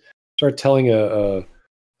want to just start telling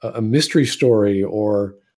a mystery story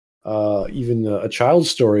or even a child's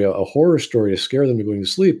story, a horror story to scare them to going to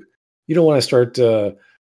sleep. You don't want to start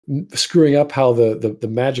screwing up how the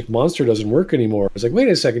magic monster doesn't work anymore. It's like, wait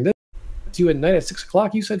a second, that's you at night at 6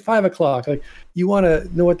 o'clock. You said 5 o'clock. Like, you want to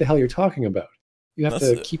know what the hell you're talking about. You have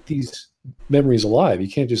to keep these memories alive. You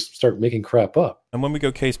can't just start making crap up. And when we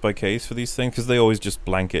go case by case for these things, because they always just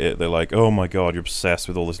blanket it, they're like, oh my god, you're obsessed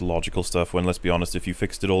with all this logical stuff, when let's be honest, if you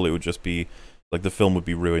fixed it all, it would just be like the film would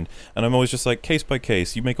be ruined. And I'm always just like, case by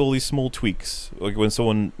case, you make all these small tweaks. Like when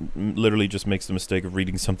someone literally just makes the mistake of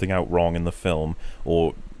reading something out wrong in the film,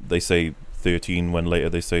 or they say 13 when later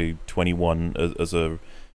they say 21 as a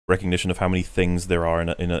recognition of how many things there are in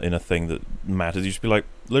a thing that matters. You should be like,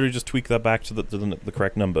 literally just tweak that back to the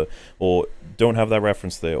correct number, or don't have that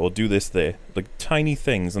reference there, or do this there. Like tiny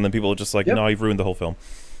things, and then people are just like, no, you've ruined the whole film.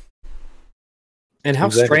 And how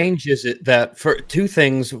strange is it that for two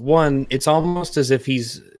things? One, it's almost as if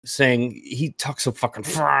he's saying, he talks so fucking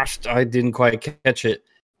fast, I didn't quite catch it,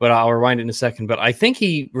 but I'll rewind it in a second. But I think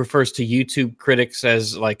he refers to YouTube critics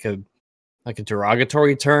as like a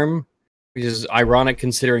derogatory term, which is ironic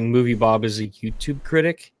considering MovieBob is a YouTube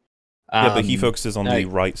critic. Yeah, but he focuses on the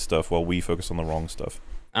right stuff while we focus on the wrong stuff.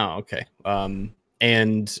 Oh, okay.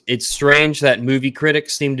 And it's strange that movie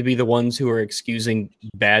critics seem to be the ones who are excusing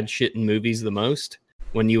bad shit in movies the most,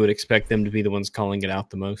 when you would expect them to be the ones calling it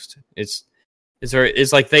out the most. It's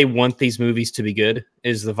like they want these movies to be good,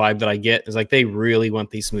 is the vibe that I get. It's like they really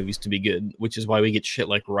want these movies to be good, which is why we get shit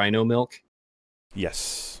like Rhino Milk.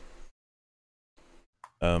 Yes.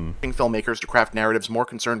 Filmmakers to craft narratives more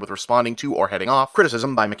concerned with responding to or heading off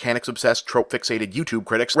criticism by mechanics-obsessed, trope-fixated YouTube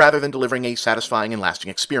critics rather than delivering a satisfying and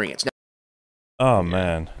lasting experience. Oh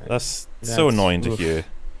man, that's so annoying to hear.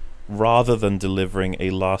 Rather than delivering a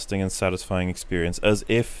lasting and satisfying experience, as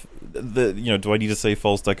if do I need to say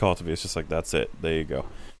false dichotomy? It's just like, that's it. There you go.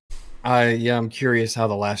 I'm curious how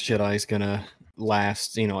The Last Jedi is gonna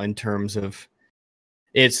last. In terms of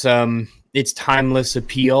its timeless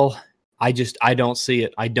appeal. I don't see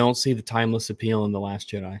it. I don't see the timeless appeal in The Last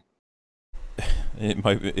Jedi. It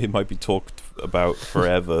might be talked about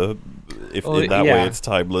forever if in that way it's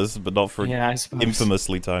timeless, but not for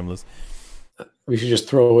infamously timeless. We should just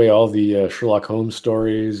throw away all the Sherlock Holmes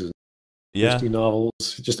stories and Christie novels.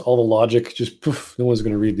 Just all the logic. Just poof. No one's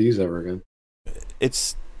going to read these ever again.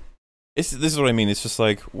 This is what I mean. It's just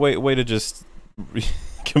like way to just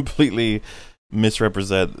completely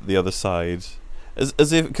misrepresent the other side.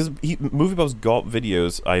 As if, because MovieBob's got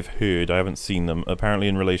videos I've heard, I haven't seen them, apparently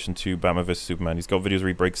in relation to Batman vs Superman. He's got videos where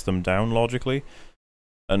he breaks them down logically,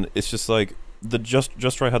 and it's just like, the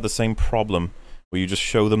Just Right had the same problem, where you just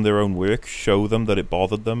show them their own work, show them that it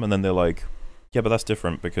bothered them, and then they're like, yeah, but that's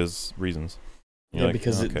different because reasons.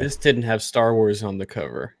 Because this didn't have Star Wars on the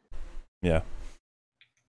cover. Yeah.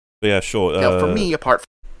 But yeah, sure. Now, for me, apart from...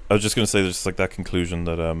 I was just going to say, just like that conclusion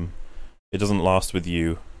that it doesn't last with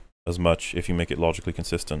you as much if you make it logically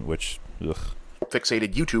consistent, which, ugh.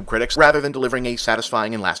 Fixated YouTube critics rather than delivering a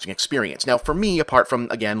satisfying and lasting experience. Now, for me, apart from,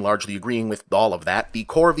 again, largely agreeing with all of that, the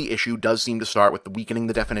core of the issue does seem to start with the weakening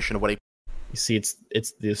the definition of what a... You see, it's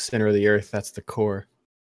the center of the earth, that's the core.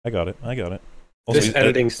 I got it. Also, this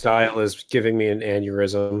editing style is giving me an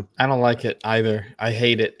aneurysm. I don't like it either. I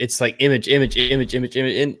hate it. It's like image.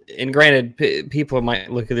 And granted, people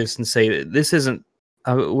might look at this and say, this isn't...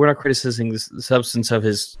 we're not criticizing the substance of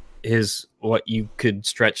his what you could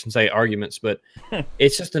stretch and say arguments, but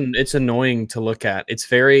it's annoying to look at.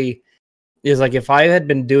 It's like if I had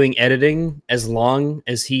been doing editing as long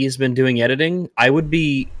as he has been doing editing, I would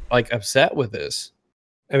be like upset with this.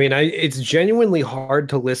 I mean, it's genuinely hard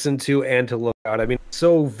to listen to and to look at. I mean, it's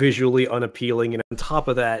so visually unappealing, and on top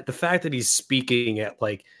of that, the fact that he's speaking at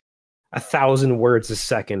like 1,000 words a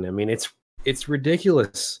second. I mean, it's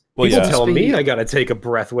ridiculous. Well, People yeah. tell me I gotta take a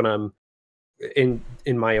breath when I'm in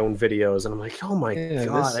my own videos, and I'm like, oh my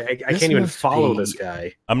god, I can't even follow this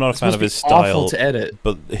guy. I'm not a fan of his style to edit,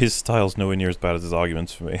 but his style's nowhere near as bad as his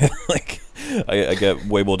arguments for me. Like, I get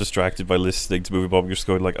way more distracted by listening to MovieBob just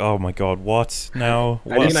going like, oh my god, what now?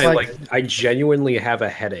 What? I mean, I genuinely have a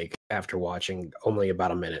headache after watching only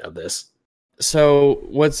about a minute of this. So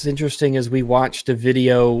what's interesting is we watched a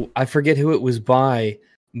video, I forget who it was by,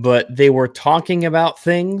 but they were talking about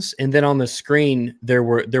things, and then on the screen there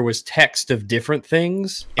was text of different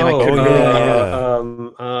things. And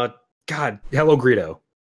God, Hello Greedo.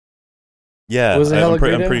 Yeah, was it I'm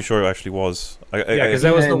pretty sure it actually was. Because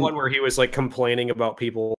that was the one where he was like complaining about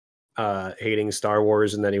people hating Star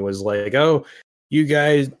Wars, and then he was like, "Oh, you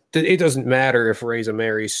guys, it doesn't matter if Rey's a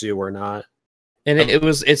Mary Sue or not." And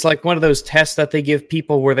it's like one of those tests that they give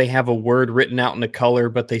people where they have a word written out in a color,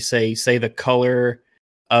 but they say the color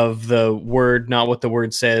of the word, not what the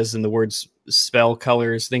word says, and the words spell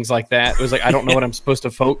colors, things like that. It was like, I don't know what I'm supposed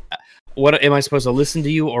to what am I supposed to listen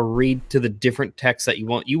to you or read to the different texts that you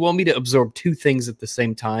want? You want me to absorb two things at the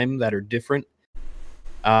same time that are different?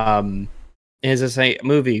 As I say,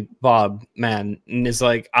 MovieBob, man, and it's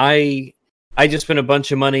like, I just spent a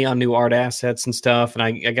bunch of money on new art assets and stuff, and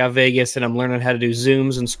I got Vegas, and I'm learning how to do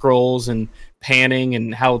zooms and scrolls and panning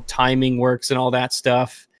and how timing works and all that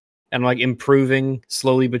stuff. And like improving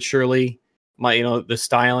slowly but surely the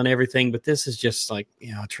style and everything. But this is just like,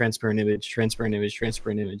 transparent image.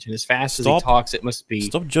 And as fast as he talks, it must be.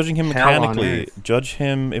 Stop judging him mechanically. Judge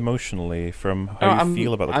him emotionally from how you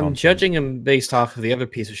feel about the content. I'm judging him based off of the other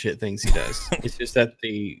piece of shit things he does. It's just that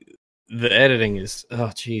the editing is,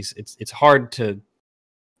 it's hard to.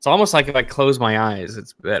 It's almost like if I close my eyes,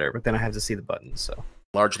 it's better. But then I have to see the buttons, so.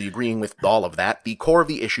 Largely agreeing with all of that, the core of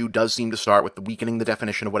the issue does seem to start with the weakening the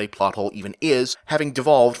definition of what a plot hole even is, having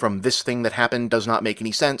devolved from this thing that happened does not make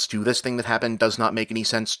any sense to this thing that happened does not make any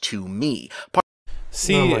sense to me.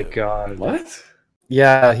 Oh my god. What?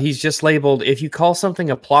 Yeah, he's just labeled, if you call something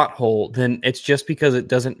a plot hole, then it's just because it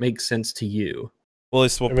doesn't make sense to you. Well,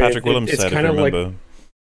 it's what Patrick Willems said, if you remember. Like,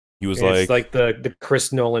 he was it's like the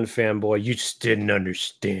Chris Nolan fanboy, you just didn't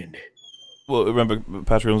understand it. Well, remember,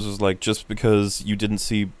 Patrick Williams was like, just because you didn't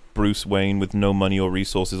see Bruce Wayne with no money or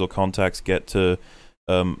resources or contacts get to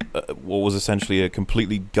what was essentially a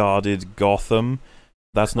completely guarded Gotham,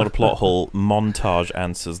 that's not a plot hole. Montage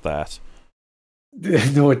answers that.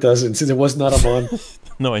 No, it doesn't, since it was not a mon.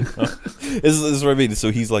 No, I know. This is what I mean.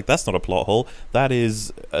 So he's like, that's not a plot hole. That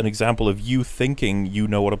is an example of you thinking you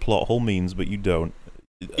know what a plot hole means, but you don't.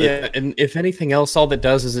 Yeah, and if anything else, all that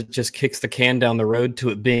does is it just kicks the can down the road to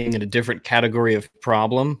it being in a different category of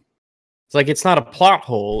problem. It's like, it's not a plot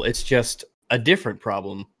hole, it's just a different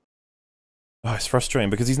problem. Oh, it's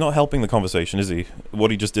frustrating because he's not helping the conversation, is he?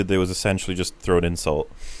 What he just did there was essentially just throw an insult.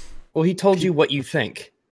 Well, he told you what you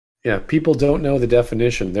think. Yeah, people don't know the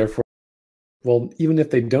definition, therefore, well, even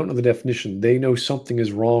if they don't know the definition, they know something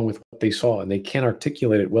is wrong with what they saw, and they can't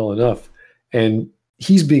articulate it well enough. And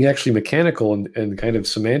he's being actually mechanical and kind of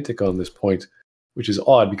semantic on this point, which is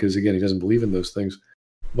odd because, again, he doesn't believe in those things.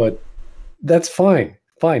 But that's fine.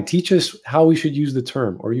 Fine. Teach us how we should use the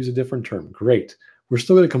term or use a different term. Great. We're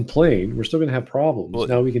still going to complain. We're still going to have problems. Well,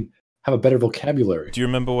 now we can have a better vocabulary. Do you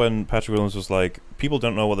remember when Patrick Williams was like, people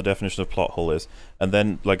don't know what the definition of plot hole is? And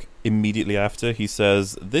then, like, immediately after, he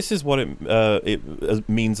says, this is what it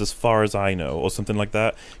means as far as I know, or something like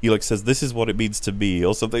that. He, like, says, this is what it means to me,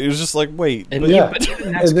 or something. It was just like, wait. But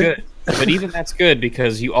even that's good. But even that's good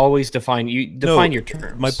because you always define your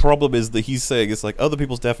terms. My problem is that he's saying it's like, other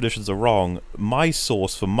people's definitions are wrong. My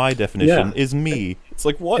source for my definition is me. It's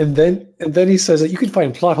like, what? And then he says that you can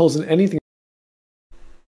find plot holes in anything.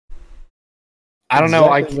 I don't know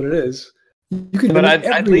what it is. You can, but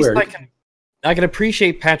at least I can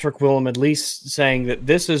appreciate Patrick Willem at least saying that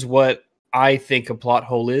this is what I think a plot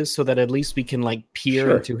hole is, so that at least we can like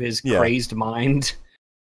peer into his crazed mind.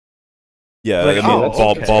 Yeah, like, I mean,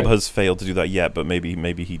 Bob has failed to do that yet, but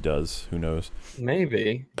maybe he does. Who knows?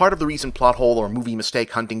 Maybe. Part of the reason plot hole or movie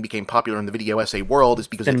mistake hunting became popular in the video essay world is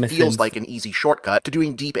because it feels like an easy shortcut to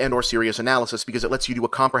doing deep and or serious analysis because it lets you do a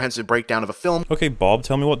comprehensive breakdown of a film. Okay, Bob,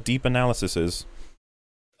 tell me what deep analysis is.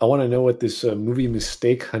 I want to know what this movie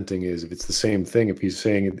mistake hunting is. If it's the same thing, if he's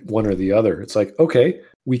saying one or the other, it's like, okay,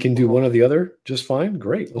 we can do one or the other just fine.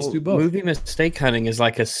 Great, let's do both. Movie mistake hunting is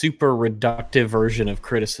like a super reductive version of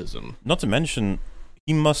criticism. Not to mention,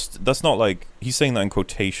 he must. That's not like he's saying that in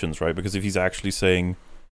quotations, right? Because if he's actually saying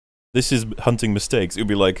this is hunting mistakes, it would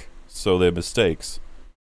be like, so they're mistakes.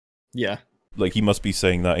 Yeah. Like he must be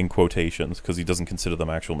saying that in quotations because he doesn't consider them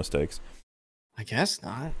actual mistakes. I guess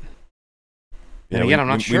not. Yeah, and again, I'm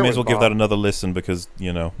not sure. We may as well give that another listen because,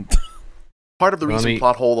 you know. Part of the reason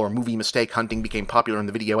plot hole or movie mistake hunting became popular in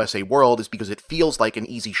the video essay world is because it feels like an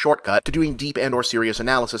easy shortcut to doing deep and or serious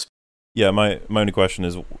analysis. Yeah, my only question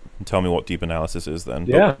is, tell me what deep analysis is then.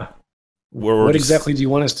 Yeah. What exactly do you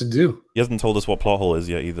want us to do? He hasn't told us what plot hole is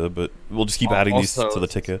yet either, but we'll just keep adding these to the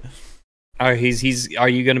ticket. Are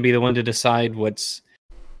you going to be the one to decide what's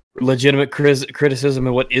legitimate criticism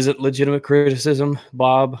and what isn't legitimate criticism,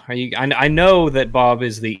 Bob? Are you? I know that Bob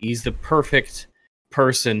is he's the perfect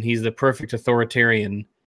person. He's the perfect authoritarian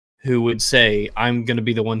who would say, I'm going to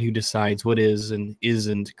be the one who decides what is and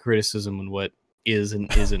isn't criticism and what is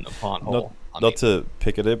and isn't a plot hole. Not to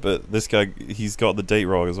pick at it, but this guy, he's got the date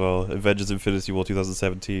wrong as well. Avengers Infinity War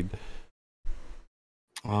 2017.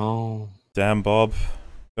 Oh. Damn, Bob.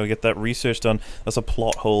 Gotta get that research done. That's a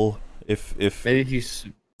plot hole. If maybe you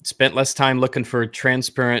spent less time looking for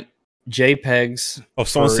transparent JPEGs. Oh,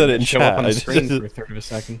 someone said it in show chat. Up on the screen for a third of a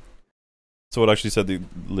second. Someone actually said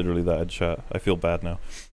literally that in chat. I feel bad now.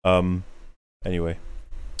 Anyway.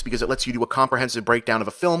 It's because it lets you do a comprehensive breakdown of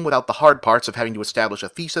a film without the hard parts of having to establish a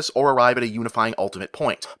thesis or arrive at a unifying ultimate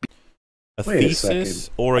point. A thesis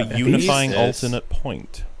or a unifying alternate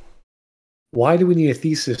point? Why do we need a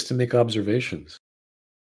thesis to make observations?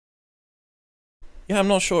 Yeah, I'm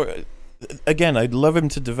not sure. Again, I'd love him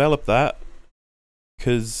to develop that,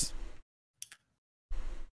 because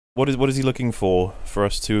what is he looking for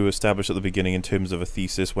us to establish at the beginning in terms of a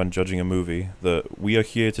thesis when judging a movie? That we are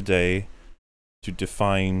here today to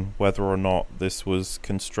define whether or not this was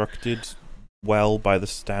constructed well by the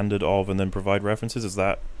standard of, and then provide references? Is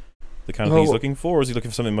that the kind of thing he's looking for, or is he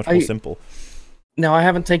looking for something much more simple? No, I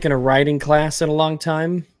haven't taken a writing class in a long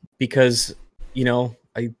time because,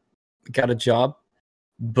 I got a job.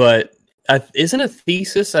 But isn't a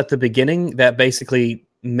thesis at the beginning that basically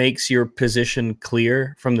makes your position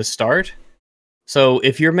clear from the start? So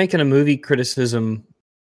if you're making a movie criticism,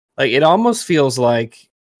 like, it almost feels like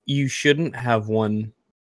you shouldn't have one,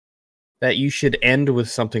 that you should end with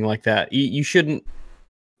something like that. You shouldn't.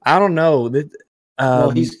 I don't know.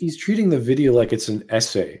 Well, he's treating the video like it's an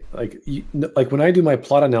essay. Like when I do my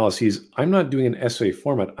plot analyses, I'm not doing an essay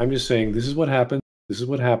format. I'm just saying this is what happened, this is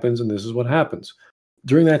what happens, and this is what happens.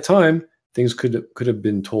 During that time, things could have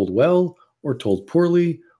been told well, or told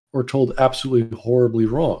poorly, or told absolutely horribly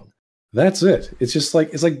wrong. That's it. It's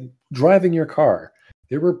like driving your car.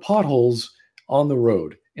 There were potholes on the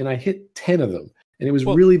road, and I hit 10 of them, and it was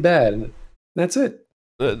really bad. And that's it.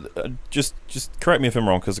 Just correct me if I'm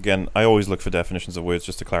wrong, because again, I always look for definitions of words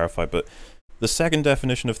just to clarify. But the second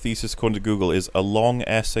definition of thesis, according to Google, is a long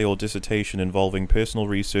essay or dissertation involving personal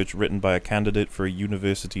research written by a candidate for a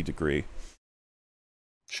university degree.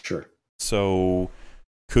 Sure. So,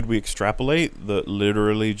 could we extrapolate that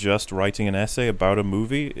literally just writing an essay about a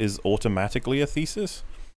movie is automatically a thesis?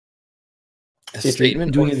 If you're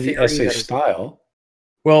doing it in the essay style.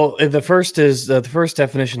 Well, the first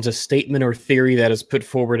definition is a statement or theory that is put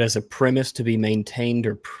forward as a premise to be maintained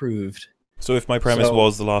or proved. So, if my premise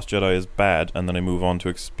was The Last Jedi is bad, and then I move on to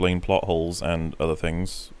explain plot holes and other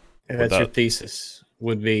things, that's your thesis.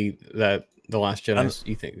 Would be that The Last Jedi,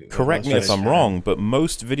 you think? Correct me if I'm wrong, but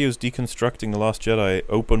most videos deconstructing The Last Jedi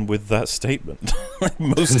open with that statement.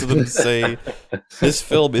 Most of them say, this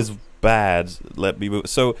film is bad, let me move.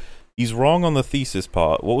 So, he's wrong on the thesis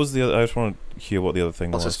part. What was the other? I just want to hear what the other thing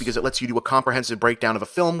was. It's because it lets you do a comprehensive breakdown of a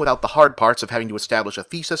film without the hard parts of having to establish a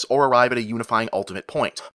thesis or arrive at a unifying ultimate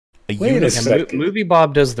point. Wait a second.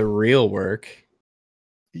 MovieBob does the real work.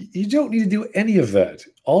 You don't need to do any of that.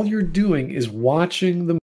 All you're doing is watching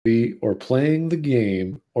the movie or playing the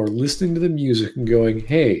game or listening to the music and going,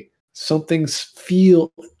 hey, I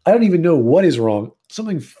don't even know what is wrong.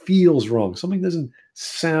 Something feels wrong. Something doesn't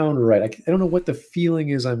sound right. I don't know what the feeling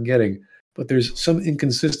is I'm getting, but there's some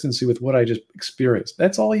inconsistency with what I just experienced.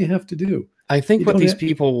 That's all you have to do. I think what these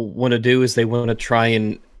people want to do is they want to try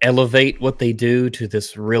and elevate what they do to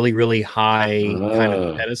this really, really high kind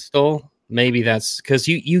of pedestal. Maybe that's because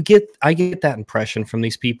I get that impression from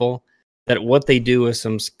these people that what they do is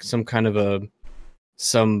some kind of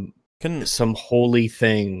some holy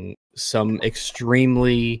thing, some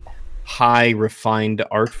extremely high refined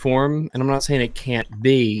art form. And I'm not saying it can't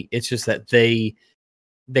be. It's just that they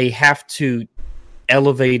they have to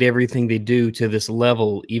elevate everything they do to this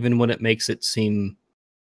level, even when it makes it seem,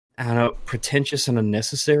 I don't know, pretentious and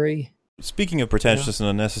unnecessary. Speaking of pretentious and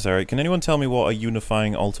unnecessary, can anyone tell me what a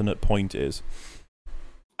unifying alternate point is?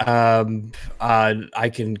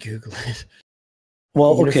 I can Google it.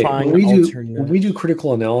 Well, okay. When we do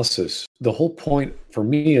critical analysis, the whole point, for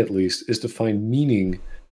me at least, is to find meaning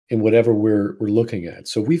in whatever we're looking at.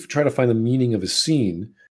 So we try to find the meaning of a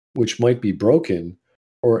scene, which might be broken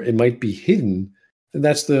or it might be hidden. And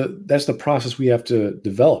that's the process we have to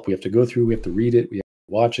develop. We have to go through. We have to read it. We have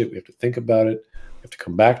to watch it. We have to think about it. We have to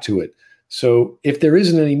come back to it. So if there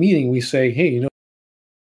isn't any meaning, we say, hey, you know,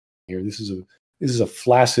 here this is a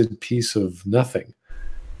flaccid piece of nothing.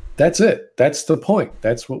 That's it. That's the point.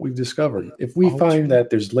 That's what we've discovered. If we find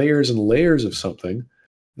that there's layers and layers of something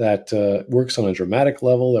that works on a dramatic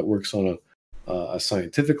level, that works on a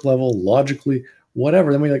scientific level, logically,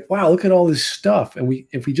 whatever, then we're like, wow, look at all this stuff. And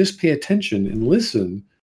if we just pay attention and listen,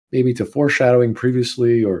 maybe to foreshadowing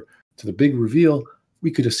previously or to the big reveal,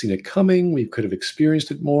 we could have seen it coming. We could have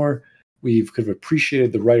experienced it more. We could have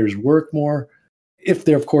appreciated the writer's work more. If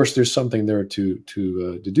there, of course, there's something there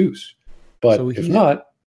to deduce. But so if not,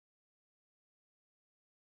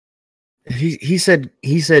 he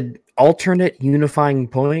said alternate unifying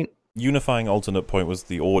point. Unifying alternate point was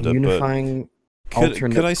the order. Unifying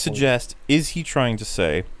alternate. Could I suggest? Is he trying to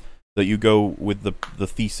say that you go with the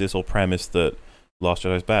thesis or premise that Last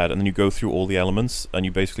Jedi is bad, and then you go through all the elements and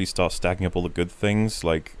you basically start stacking up all the good things,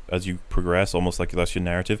 like as you progress, almost like that's your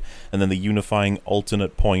narrative, and then the unifying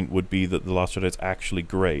alternate point would be that The Last Jedi is actually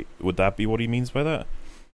great. Would that be what he means by that?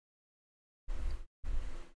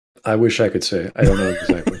 I wish I could say. I don't know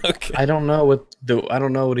exactly. Okay. I don't know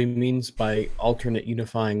what he means by alternate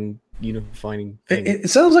unifying thing. It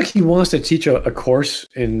sounds like he wants to teach a course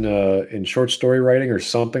in short story writing or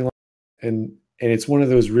something like that. And it's one of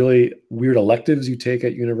those really weird electives you take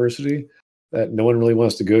at university that no one really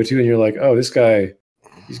wants to go to, and you're like, oh, this guy,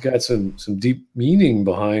 he's got some deep meaning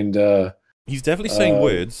behind. He's definitely saying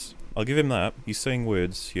words. I'll give him that. He's saying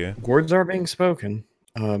words here. Words are being spoken.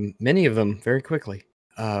 Many of them very quickly.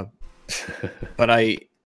 But I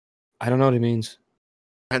don't know what he means.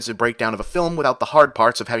 Comprehensive breakdown of a film without the hard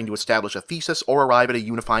parts of having to establish a thesis or arrive at a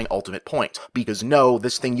unifying ultimate point. Because no,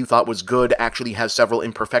 this thing you thought was good actually has several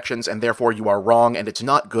imperfections, and therefore you are wrong, and it's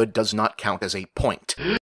not good does not count as a point.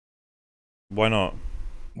 Why not?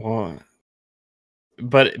 Why?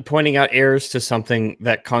 But pointing out errors to something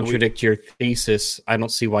that contradict your thesis, I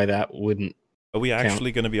don't see why that wouldn't. Are we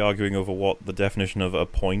actually going to be arguing over what the definition of a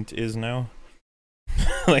point is now?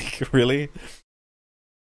 Like, really?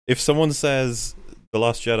 If someone says The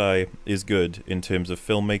Last Jedi is good in terms of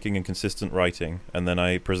filmmaking and consistent writing, and then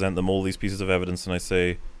I present them all these pieces of evidence and I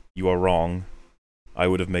say, you are wrong, I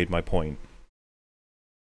would have made my point.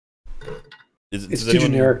 It's too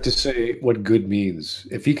generic to say what good means.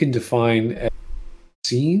 If he can define a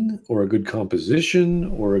scene or a good composition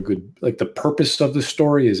or a good, like the purpose of the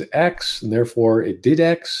story is X, and therefore it did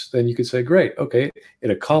X, then you could say, great, okay, it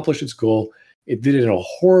accomplished its goal. It did it in a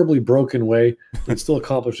horribly broken way, but it still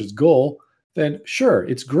accomplished its goal. Then sure,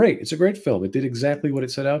 it's great. It's a great film. It did exactly what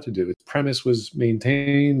it set out to do. Its premise was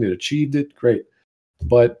maintained. It achieved it. Great.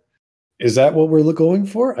 But is that what we're going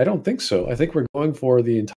for? I don't think so. I think we're going for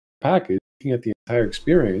the entire package, looking at the entire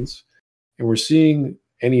experience, and we're seeing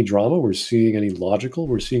any drama. We're seeing any logical.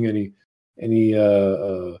 We're seeing any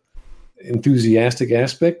enthusiastic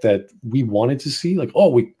aspect that we wanted to see. Like, oh,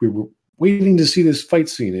 we were waiting to see this fight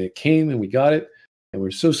scene, and it came, and we got it, and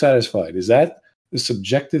we're so satisfied. Is that the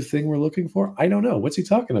subjective thing we're looking for? I don't know. What's he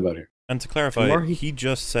talking about here? And to clarify, he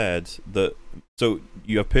just said that, so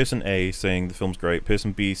you have person A saying the film's great,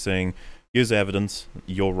 person B saying, here's evidence,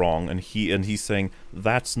 you're wrong, and he's saying,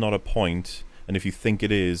 that's not a point, and if you think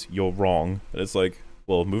it is, you're wrong. And it's like,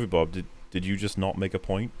 well, MovieBob, did you just not make a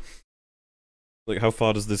point? Like, how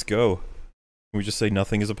far does this go? Can we just say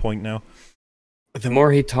nothing is a point now? The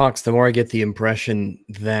more he talks, the more I get the impression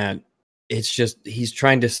that it's just he's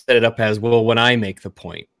trying to set it up as, well, when I make the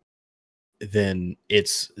point, then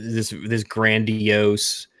it's this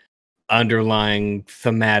grandiose, underlying,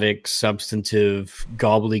 thematic, substantive,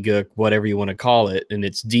 gobbledygook, whatever you want to call it, and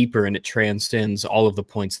it's deeper and it transcends all of the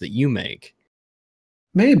points that you make.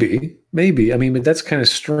 Maybe. I mean, but that's kind of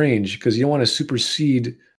strange because you don't want to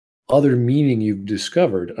supersede other meaning you've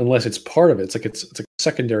discovered unless it's part of it. It's a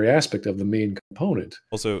secondary aspect of the main component.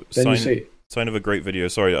 Also, then sign of a great video.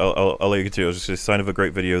 Sorry, I'll let you continue. I was just going to say, sign of a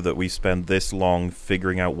great video that we spend this long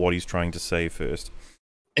figuring out what he's trying to say first.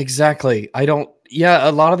 Exactly. A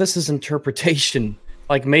lot of this is interpretation.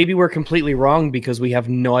 Like, maybe we're completely wrong because we have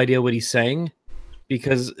no idea what he's saying.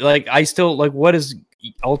 Because, like, I still, like, what is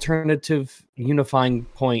alternative unifying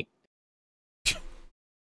point.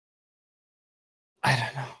 I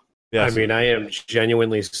don't know. Yeah, I mean, I am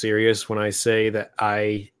genuinely serious when I say that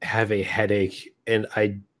I have a headache, and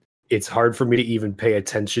it's hard for me to even pay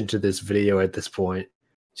attention to this video at this point.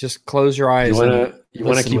 Just close your eyes. You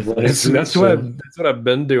want to keep running. That's what I've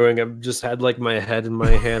been doing. I've just had like my head in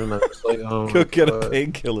my hand, and I'm just like, oh, go get a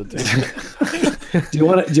painkiller. Do you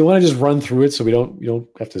want to just run through it so you don't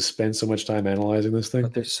have to spend so much time analyzing this thing?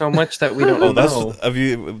 But there's so much that we don't know.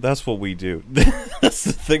 That's what we do. That's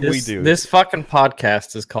the thing we do. This fucking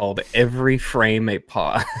podcast is called Every Frame a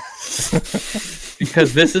Pause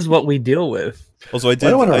because this is what we deal with. Also, I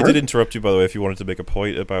did interrupt you, by the way, if you wanted to make a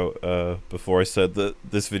point about before I said that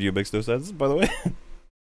this video makes no sense, by the way.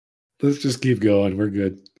 Let's just keep going. We're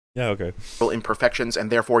good. Yeah, okay. Imperfections,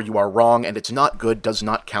 and therefore you are wrong, and it's not good does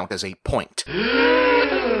not count as a point.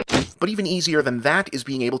 But even easier than that is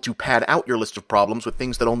being able to pad out your list of problems with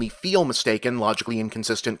things that only feel mistaken, logically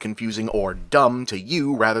inconsistent, confusing, or dumb to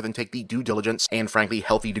you, rather than take the due diligence and, frankly,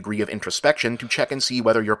 healthy degree of introspection to check and see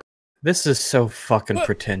whether you're... This is so fucking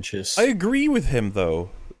pretentious. I agree with him, though.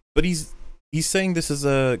 But he's saying this is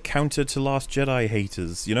a counter to Last Jedi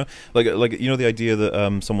haters, you know? Like you know the idea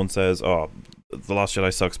that someone says, oh, The Last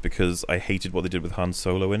Jedi sucks because I hated what they did with Han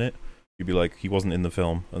Solo in it. You'd be like, he wasn't in the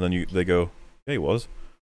film. And then they go, yeah, he was.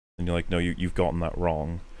 And you're like, no, you've gotten that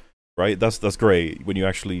wrong. Right? That's great when you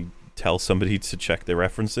actually tell somebody to check their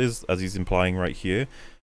references, as he's implying right here.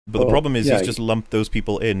 But the problem is he's just lumped those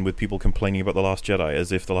people in with people complaining about The Last Jedi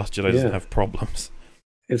as if The Last Jedi doesn't have problems.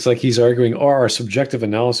 It's like he's arguing, our subjective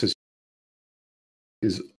analysis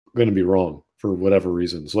is going to be wrong for whatever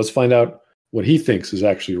reasons. Let's find out what he thinks is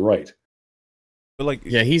actually right. But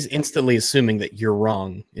he's instantly assuming that you're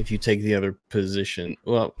wrong if you take the other position.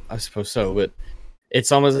 Well, I suppose so, but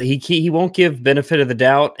it's almost he won't give benefit of the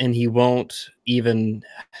doubt, and he won't even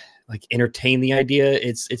entertain the idea.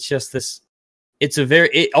 It's just this. It's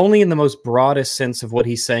only in the most broadest sense of what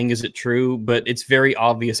he's saying is it true, but it's very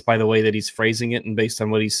obvious by the way that he's phrasing it and based on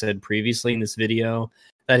what he said previously in this video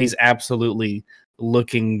that he's absolutely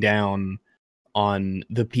looking down on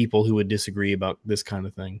the people who would disagree about this kind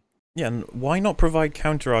of thing. Yeah, and why not provide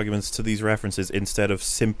counter arguments to these references instead of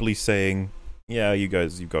simply saying, yeah, you've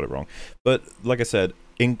got it wrong. But like I said,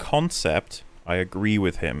 in concept, I agree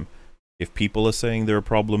with him. If people are saying there are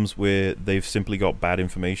problems where they've simply got bad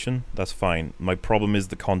information, that's fine. My problem is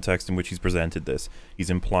the context in which he's presented this.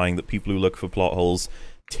 He's implying that people who look for plot holes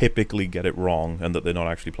typically get it wrong and that they're not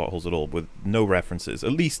actually plot holes at all with no references.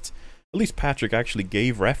 At least Patrick actually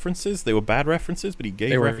gave references. They were bad references, but he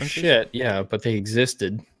gave references. They were shit, yeah, but they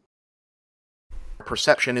existed.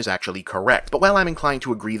 Perception is actually correct, but while I'm inclined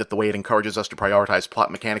to agree that the way it encourages us to prioritize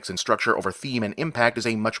plot mechanics and structure over theme and impact is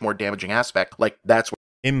a much more damaging aspect, that's where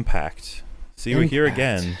impact. See, we're here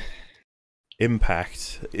again.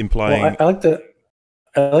 Impact, implying... Well,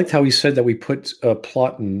 I liked how he said that we put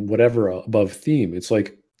plot and whatever above theme. It's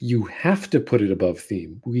like, you have to put it above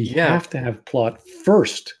theme. We have to have plot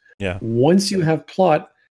first. Yeah. Once you have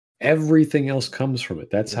plot, everything else comes from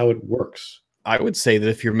it. That's how it works. I would say that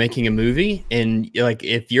if you're making a movie, and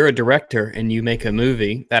if you're a director and you make a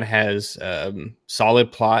movie that has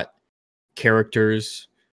solid plot, characters,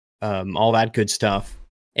 all that good stuff,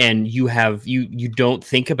 and you don't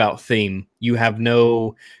think about theme, you have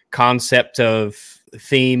no concept of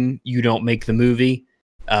theme, you don't make the movie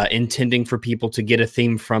intending for people to get a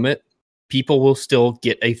theme from it, people will still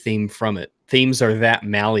get a theme from it. Themes are that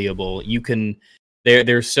malleable.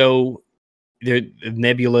 They're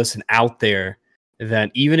nebulous and out there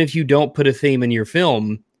that even if you don't put a theme in your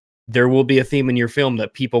film, there will be a theme in your film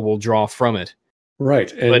that people will draw from it.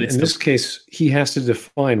 Right. And in this case, he has to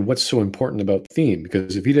define what's so important about theme,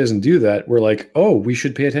 because if he doesn't do that, we're like, oh, we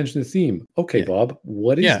should pay attention to theme. Okay, Bob,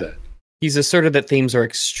 what is that? He's asserted that themes are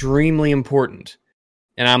extremely important.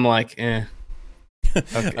 And I'm like,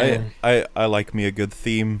 Okay. I like me a good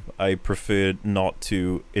theme. I prefer not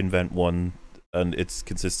to invent one and its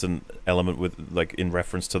consistent element with in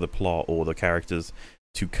reference to the plot or the characters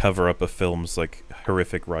to cover up a film's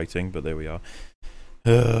horrific writing, but there we are.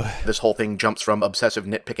 This whole thing jumps from obsessive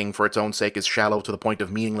nitpicking for its own sake is shallow to the point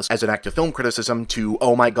of meaningless as an act of film criticism to,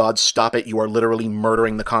 oh my god, stop it, you are literally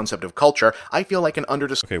murdering the concept of culture. I feel like an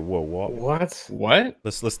Okay, whoa, what? What?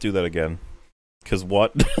 Let's do that again. Because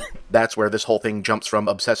what? That's where this whole thing jumps from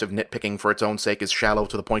obsessive nitpicking for its own sake is shallow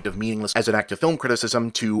to the point of meaningless as an act of film criticism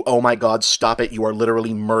to, oh my god, stop it, you are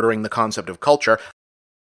literally murdering the concept of culture.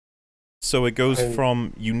 So it goes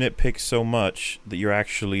from you nitpick so much that you're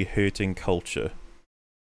actually hurting culture.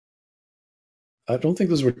 I don't think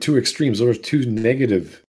those were two extremes. Those were two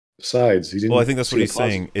negative Besides, he didn't. Well, I think that's what he's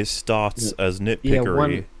saying. It starts as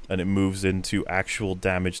nitpickery, and it moves into actual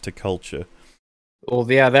damage to culture. Well,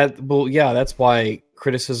 that's why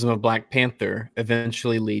criticism of Black Panther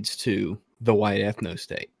eventually leads to the white ethno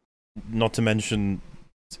state. Not to mention,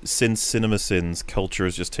 since CinemaSins, culture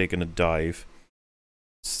has just taken a dive.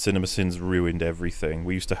 CinemaSins ruined everything.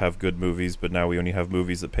 We used to have good movies, but now we only have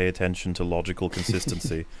movies that pay attention to logical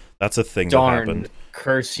consistency. That's a thing that happened.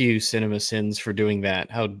 Curse you, CinemaSins, for doing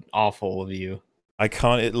that. How awful of you. I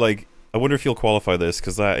wonder if you'll qualify this,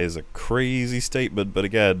 because that is a crazy statement, but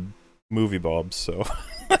again, MovieBob, so...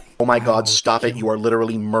 Oh my god, stop it, you are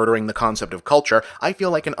literally murdering the concept of culture. I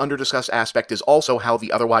feel like an under-discussed aspect is also how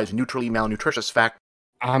the otherwise neutrally malnutritious fact...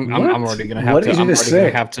 I'm already gonna have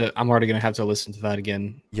to. I'm already gonna have to listen to that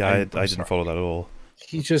again. Yeah, I didn't follow that at all.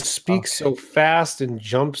 He just speaks so fast and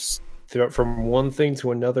jumps from one thing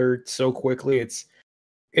to another so quickly. It's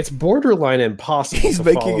borderline impossible. He's to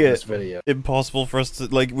making follow it this video. impossible for us to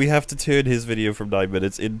we have to turn his video from 9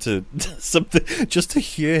 minutes into something just to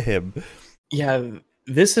hear him. Yeah,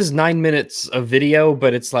 this is 9 minutes of video,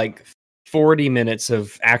 but it's like 40 minutes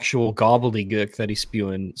of actual gobbledygook that he's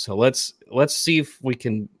spewing. So let's see if we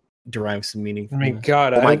can derive some meaning from it.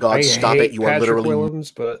 God, oh my god, stop it! You are literally Williams,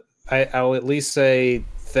 but I'll at least say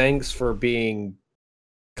thanks for being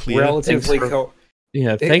clear. Relatively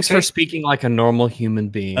thanks for speaking like a normal human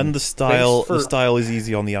being. And the style is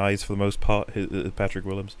easy on the eyes for the most part. Patrick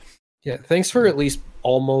Williams. Yeah, thanks for at least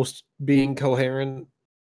almost being coherent.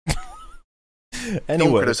 Anyway.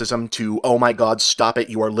 Film criticism to, oh my god, stop it,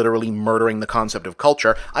 you are literally murdering the concept of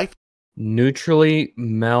culture. Neutrally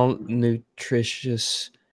malnutritious.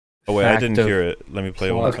 Oh wait, I didn't hear it. Let me play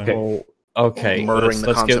it one more time. Okay. Murdering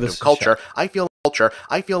the concept of culture. I feel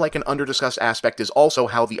like an under-discussed aspect is also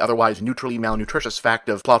how the otherwise neutrally malnutritious fact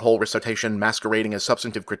of plot hole recitation masquerading as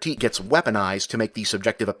substantive critique gets weaponized to make the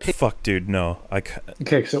subjective opinion. Fuck, dude, no.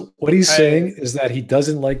 Okay, so what he's saying is that he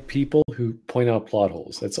doesn't like people who point out plot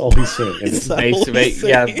holes. That's all he's saying.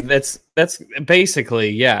 Yeah, that's basically,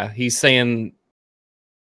 yeah. He's saying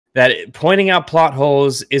that pointing out plot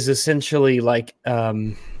holes is essentially like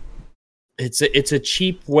it's a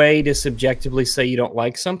cheap way to subjectively say you don't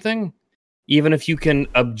like something, even if you can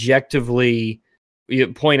objectively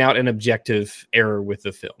point out an objective error with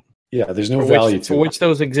the film. Yeah, there's no value to it. For which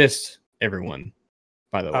those exist, everyone,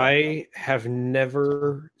 by the way. I have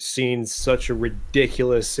never seen such a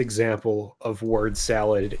ridiculous example of word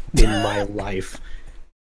salad in my life.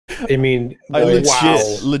 I mean, I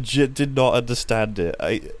legit did not understand it.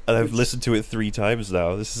 I've listened to it 3 times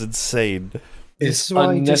now. This is insane. It's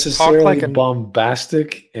unnecessarily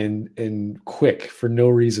bombastic and quick for no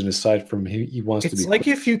reason aside from he wants to be. It's like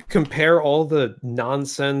quick. if you compare all the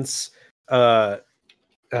nonsense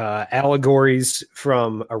allegories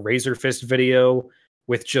from a Razor Fist video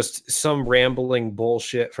with just some rambling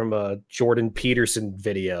bullshit from a Jordan Peterson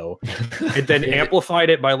video, and then amplified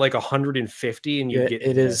it by like 150, and you get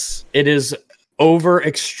it is over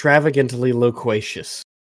extravagantly loquacious.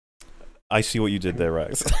 I see what you did there,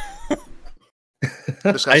 Rex.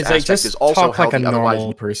 Isaac, just talk like a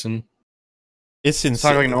normal person. It's insane.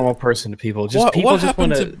 Talk like a normal person to people. What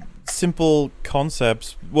happened to simple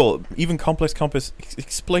concepts? Well, even complex concepts.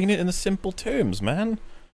 Explain it in the simple terms, man.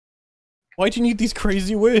 Why do you need these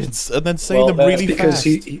crazy words and then say them really fast?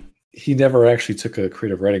 Because he never actually took a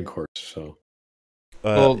creative writing course. So,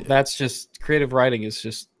 well, that's just creative writing is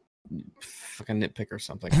just fucking nitpick or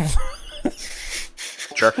something.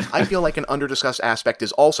 I feel like an under-discussed aspect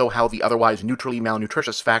is also how the otherwise neutrally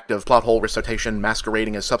malnutritious fact of plot hole recitation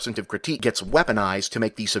masquerading as substantive critique gets weaponized to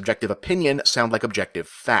make the subjective opinion sound like objective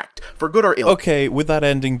fact. For good or ill. Okay, with that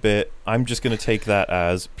ending bit, I'm just going to take that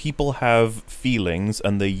as people have feelings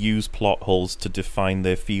and they use plot holes to define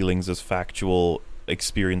their feelings as factual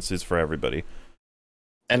experiences for everybody.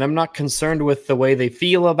 And I'm not concerned with the way they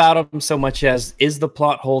feel about them so much as, is the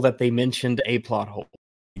plot hole that they mentioned a plot hole?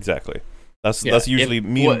 Exactly. That's usually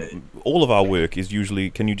all of our work is usually,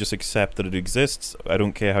 can you just accept that it exists? I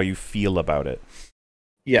don't care how you feel about it.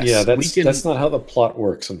 Yes. Yeah, that's not how the plot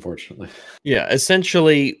works, unfortunately. Yeah,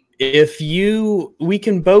 essentially, we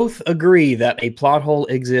can both agree that a plot hole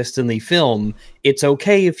exists in the film, it's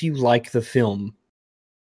okay if you like the film.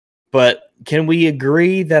 But can we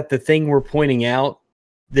agree that the thing we're pointing out,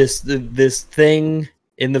 this thing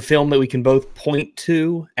in the film that we can both point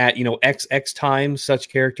to at, XX times, such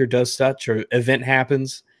character does such, or event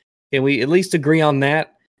happens. Can we at least agree on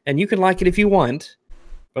that? And you can like it if you want,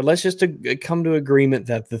 but let's just come to agreement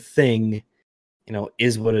that the thing,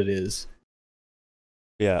 is what it is.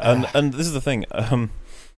 Yeah, and this is the thing.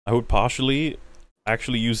 I would partially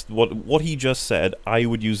actually use what he just said. I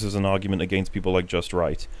would use as an argument against people like Just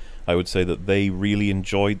Right. I would say that they really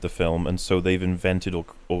enjoyed the film, and so they've invented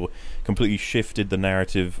or completely shifted the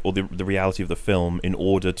narrative or the reality of the film in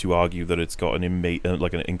order to argue that it's got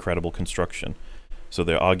an incredible construction. So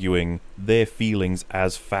they're arguing their feelings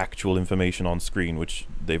as factual information on screen, which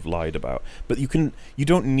they've lied about. But you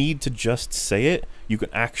don't need to just say it. You can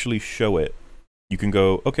actually show it. You can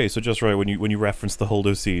go, okay, so just right when you reference the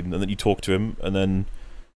Holdo scene, and then you talk to him, and then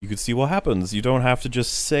you can see what happens. You don't have to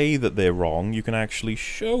just say that they're wrong. You can actually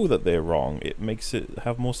show that they're wrong. It makes it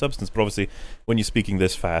have more substance. But obviously, when you're speaking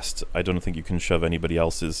this fast, I don't think you can shove anybody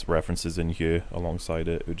else's references in here alongside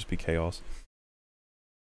it. It would just be chaos.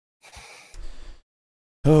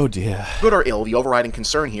 Oh dear. Good or ill, the overriding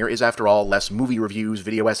concern here is, after all, less movie reviews,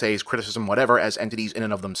 video essays, criticism, whatever, as entities in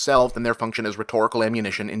and of themselves than their function as rhetorical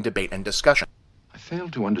ammunition in debate and discussion. I fail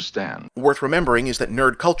to understand. Worth remembering is that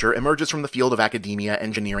nerd culture emerges from the field of academia,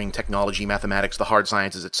 engineering, technology, mathematics, the hard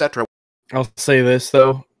sciences, etc. I'll say this,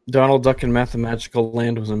 though. Donald Duck in Mathemagical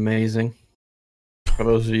Land was amazing. For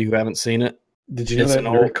those of you who haven't seen it. Did you know that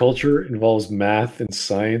nerd culture involves math and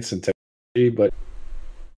science and technology, but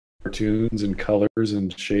cartoons and colors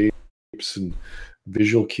and shapes and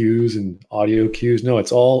visual cues and audio cues? No,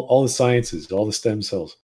 it's all the sciences, all the stem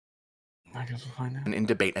cells. I guess we'll find out. In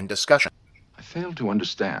debate and discussion. I fail to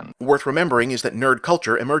understand. Worth remembering is that nerd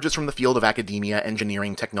culture emerges from the field of academia,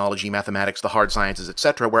 engineering, technology, mathematics, the hard sciences,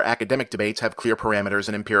 etc., where academic debates have clear parameters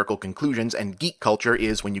and empirical conclusions, and geek culture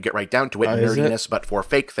is, when you get right down to it, nerdiness but for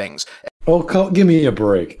fake things. Oh, give me a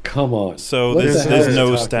break. Come on. So there's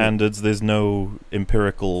no standards, there's no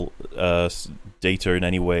empirical data in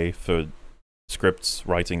any way for scripts,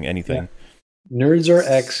 writing, anything. Yeah. Nerds are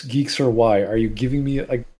X, geeks are Y. Are you giving me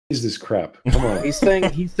is this crap? Come on. He's saying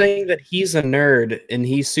that he's a nerd and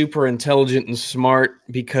he's super intelligent and smart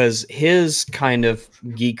because his kind of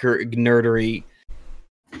nerdery,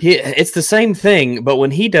 it's the same thing, but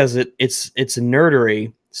when he does it, it's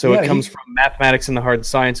nerdery. So it comes from mathematics and the hard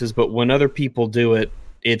sciences, but when other people do it,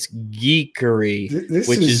 it's geekery,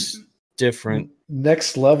 which is different.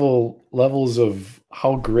 Next levels of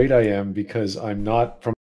how great I am because I'm not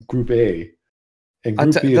from Group A, and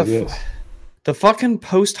Group B is this. The fucking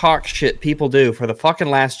post hoc shit people do for the fucking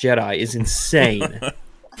Last Jedi is insane.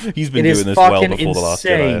 He's been doing this well before the Last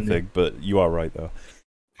Jedi, I think, but you are right, though.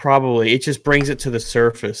 Probably. It just brings it to the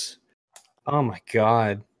surface. Oh my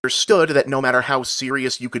god. Understood that no matter how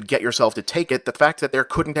serious you could get yourself to take it, the fact that there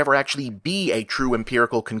couldn't ever actually be a true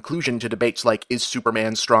empirical conclusion to debates like, is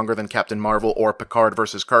Superman stronger than Captain Marvel or Picard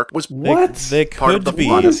versus Kirk, was There could be.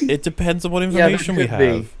 It depends on what information we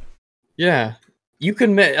have. Yeah. You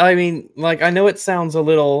can, I mean, like, I know it sounds a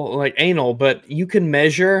little, like, anal, but you can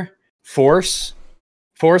measure force.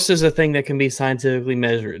 Force is a thing that can be scientifically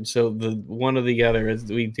measured. So the one or the other, is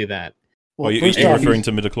we do that. Well, you're referring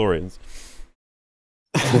to midichlorians.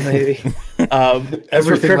 Maybe.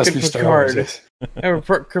 Everything must be Star Wars.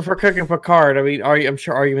 For Kirk and Picard, I mean, I'm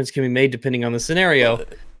sure arguments can be made depending on the scenario,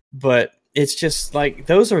 but it's just, like,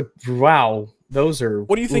 those are, wow. Those are.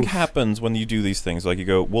 What do you think happens when you do these things? Like you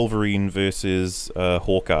go Wolverine versus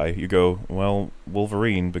Hawkeye. You go, well,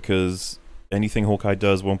 Wolverine, because anything Hawkeye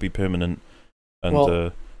does won't be permanent.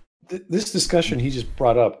 And this discussion he just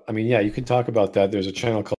brought up. I mean, yeah, you can talk about that. There's a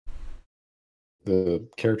channel called the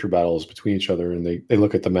character battles between each other, and they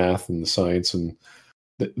look at the math and the science and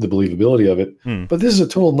the believability of it. But this is a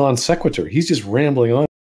total non sequitur. He's just rambling on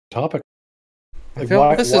topic. Like, I feel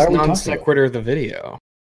like this is non sequitur the video.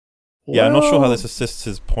 Yeah, I'm not sure how this assists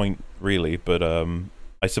his point, really, but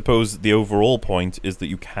I suppose the overall point is that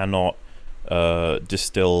you cannot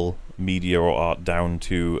distill media or art down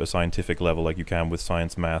to a scientific level like you can with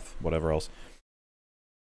science, math, whatever else.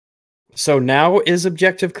 So now is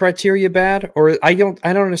objective criteria bad? Or I don't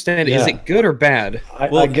understand. Yeah. Is it good or bad?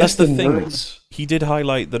 I guess the thing. He did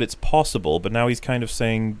highlight that it's possible, but now he's kind of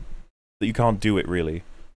saying that you can't do it, really.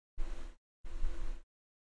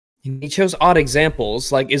 He chose odd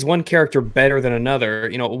examples, like, is one character better than another?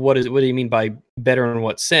 You know, what do you mean by better in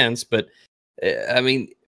what sense? But I mean,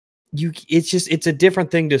 it's a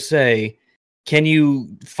different thing to say. Can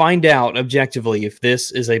you find out objectively if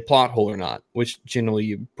this is a plot hole or not? Which generally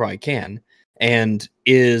you probably can. And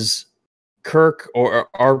is Kirk or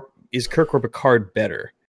Picard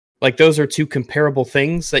better? Like, those are two comparable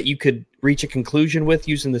things that you could reach a conclusion with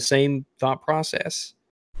using the same thought process.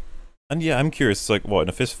 And yeah, I'm curious, like, what, in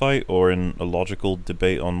a fist fight or in a logical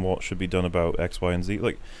debate on what should be done about X, Y, and Z?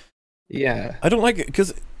 Like, yeah, I don't like it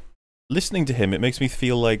because listening to him, it makes me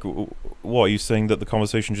feel like, what, are you saying that the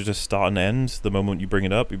conversation should just start and end the moment you bring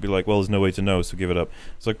it up? You'd be like, well, there's no way to know, so give it up.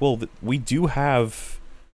 It's like, well, we do have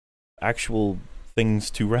actual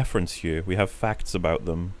things to reference here. We have facts about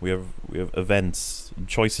them. We have events,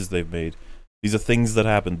 choices they've made. These are things that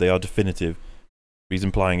happened. They are definitive. What he's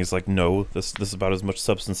implying is like, no, there's about as much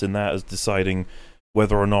substance in that as deciding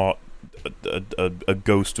whether or not a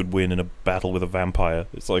ghost would win in a battle with a vampire.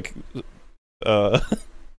 It's like, There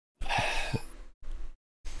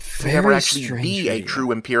never actually be a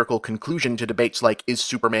true empirical conclusion to debates like, is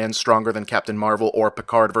Superman stronger than Captain Marvel or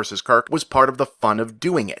Picard versus Kirk, was part of the fun of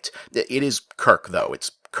doing it. It is Kirk, though.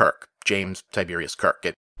 It's Kirk. James Tiberius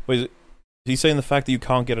Kirk. Wait, he's saying the fact that you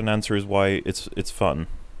can't get an answer is why it's fun.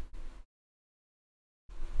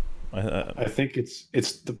 I think it's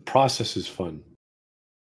the process is fun.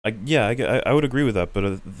 I would agree with that,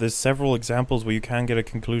 but there's several examples where you can get a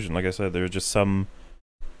conclusion. Like I said, there are just some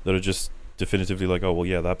that are just definitively like, oh, well,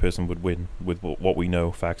 yeah, that person would win with what we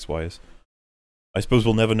know facts-wise. I suppose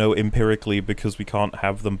we'll never know empirically because we can't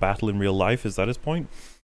have them battle in real life. Is that his point?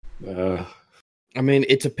 I mean,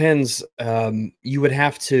 it depends. You would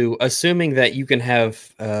have to, assuming that you can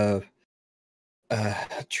have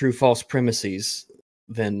true-false premises,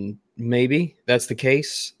 then maybe that's the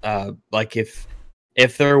case. Like if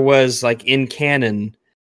there was, like, in canon,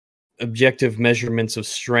 objective measurements of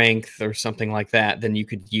strength or something like that, then you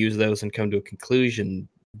could use those and come to a conclusion.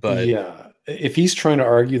 But yeah, if he's trying to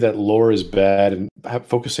argue that lore is bad and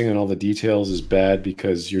focusing on all the details is bad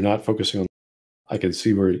because you're not focusing on, I can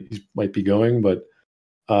see where he might be going, but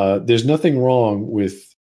there's nothing wrong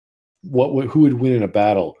with who would win in a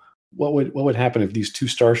battle. What would happen if these two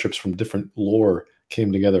starships from different lore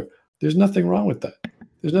came together? There's nothing wrong with that.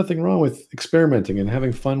 There's nothing wrong with experimenting and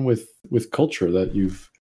having fun with culture that you've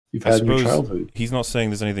had in your childhood. He's not saying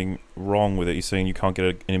there's anything wrong with it. He's saying you can't get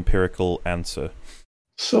an empirical answer.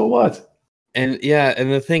 So what? And yeah,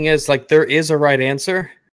 and the thing is, like, there is a right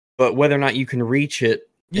answer, but whether or not you can reach it,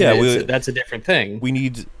 that's a different thing.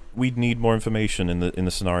 We'd need more information in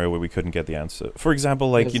the scenario where we couldn't get the answer. For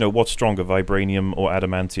example, like, what's stronger, vibranium or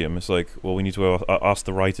adamantium? It's like, well, we need to ask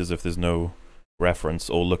the writers if there's no reference,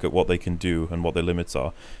 or look at what they can do and what their limits are.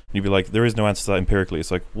 And you'd be like, there is no answer to that empirically. It's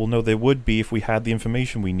like, well, no, there would be if we had the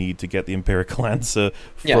information we need to get the empirical answer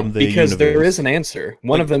from the because universe. There is an answer.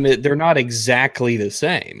 One of them, they're not exactly the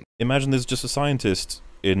same. Imagine there's just a scientist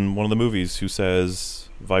in one of the movies who says,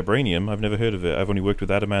 vibranium, I've never heard of it, I've only worked with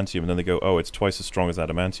adamantium, and then they go, oh, it's twice as strong as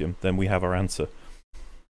adamantium. Then we have our answer.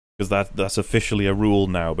 Because that's officially a rule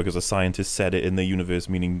now, because a scientist said it in the universe,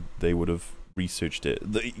 meaning they would have researched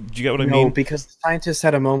it. Do you get what I mean? No, because the scientists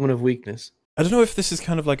had a moment of weakness. I don't know if this is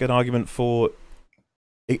kind of like an argument for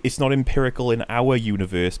it's not empirical in our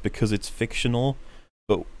universe because it's fictional,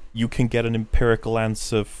 but you can get an empirical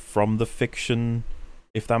answer from the fiction,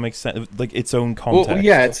 if that makes sense, like its own context. Well,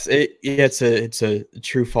 yeah, it's a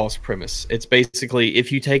true-false premise. It's basically,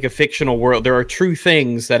 if you take a fictional world, there are true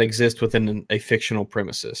things that exist within a fictional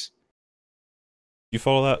premises. You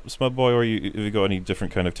follow that, Smug Boy, or have you got any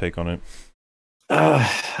different kind of take on it?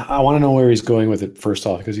 I want to know where he's going with it first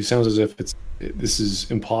off, because he sounds as if this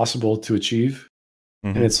is impossible to achieve,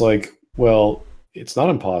 and it's like, well, it's not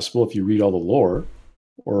impossible if you read all the lore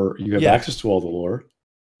or you have access to all the lore.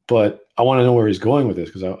 But I want to know where he's going with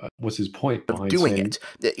this, because what's his point behind doing it?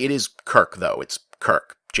 It is Kirk, though. It's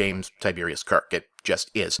Kirk. James Tiberius Kirk. It just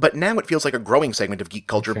is. But now it feels like a growing segment of geek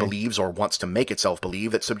culture believes, or wants to make itself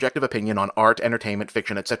believe, that subjective opinion on art, entertainment,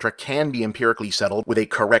 fiction, etc. can be empirically settled with a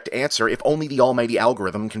correct answer if only the almighty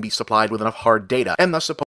algorithm can be supplied with enough hard data, and thus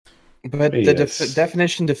But the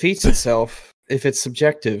definition defeats itself if it's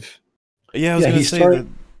subjective. Yeah, I was going to say the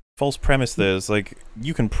false premise there is, like,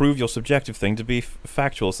 you can prove your subjective thing to be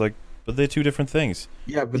factual. It's like, but they're two different things.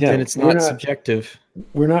 Yeah, but then it's not subjective.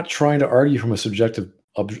 We're not trying to argue from a subjective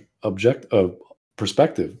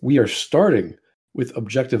perspective. We are starting with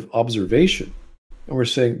objective observation, and we're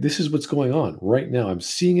saying this is what's going on right now. I'm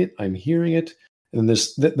seeing it, I'm hearing it, and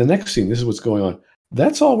the next scene, this is what's going on.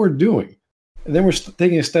 That's all we're doing. And then we're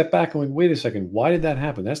taking a step back and going, wait a second, why did that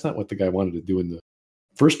happen? That's not what the guy wanted to do in the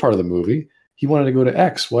first part of the movie. He wanted to go to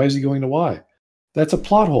X. Why is he going to Y? That's a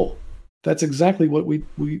plot hole. That's exactly what we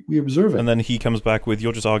observe it. And then he comes back with,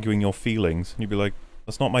 you're just arguing your feelings. And you'd be like,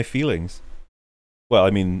 that's not my feelings. Well,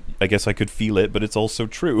 I mean, I guess I could feel it, but it's also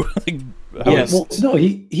true. Yes. Well, no,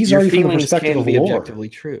 he's already from the perspective of lore. Objectively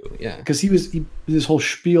true, yeah. Because he this whole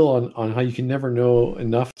spiel on how you can never know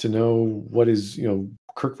enough to know what is,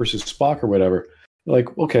 Kirk versus Spock or whatever.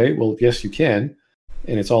 Like, okay, well, yes, you can,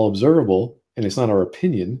 and it's all observable, and it's not our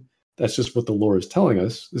opinion. That's just what the lore is telling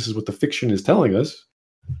us. This is what the fiction is telling us.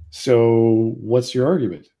 So, what's your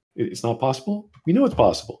argument? It's not possible? We know it's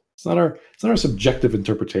possible. It's not our subjective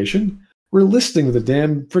interpretation. We're listening to the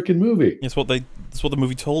damn freaking movie. It's what the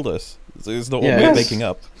movie told us. It's not what we're making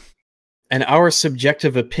up. And our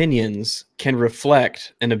subjective opinions can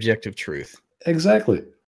reflect an objective truth. Exactly.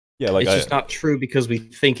 Yeah, like it's just not true because we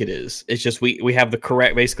think it is. It's just we have the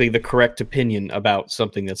correct opinion about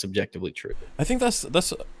something that's objectively true. I think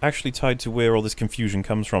that's actually tied to where all this confusion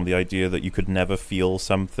comes from. The idea that you could never feel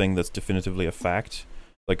something that's definitively a fact,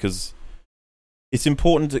 like, because it's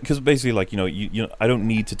important. Because basically, like, you I don't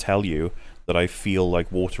need to tell you that I feel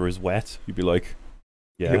like water is wet. You'd be like,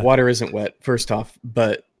 yeah, water isn't wet. First off,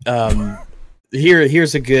 but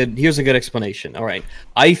here's a good explanation. All right,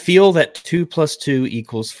 I feel that 2 + 2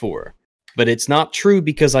 = 4, but it's not true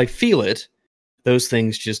because I feel it. Those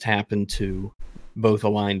things just happen to both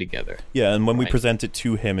align together. Yeah, and when we present it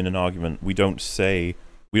to him in an argument, we don't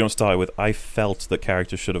start with I felt that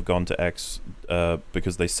character should have gone to X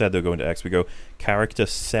because they said they were going to X. We go, character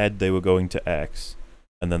said they were going to X,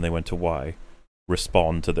 and then they went to Y.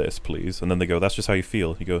 Respond to this, please. And then they go, that's just how you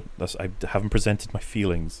feel. You go, I haven't presented my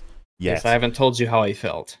feelings. Yes, I haven't told you how I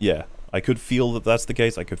felt. Yeah, I could feel that that's the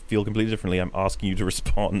case. I could feel completely differently. I'm asking you to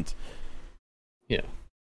respond. Yeah.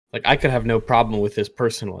 Like, I could have no problem with this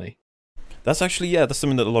personally. That's actually, that's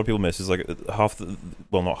something that a lot of people miss, is like half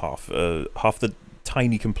the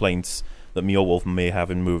tiny complaints that me or Wolf may have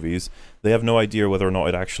in movies. They have no idea whether or not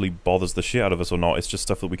it actually bothers the shit out of us or not. It's just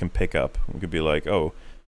stuff that we can pick up. We could be like, oh,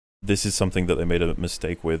 this is something that they made a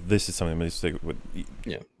mistake with. This is something they made a mistake with.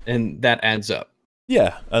 Yeah, and that adds up.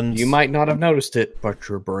 Yeah, and you might not have noticed it, but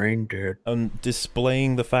your brain did. And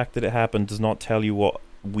displaying the fact that it happened does not tell you what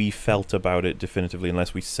we felt about it definitively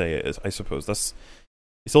unless we say it. I suppose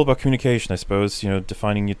it's all about communication, I suppose.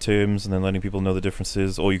 Defining your terms and then letting people know the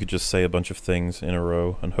differences, or you could just say a bunch of things in a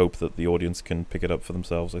row and hope that the audience can pick it up for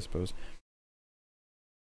themselves, I suppose.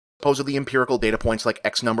 Supposedly empirical data points like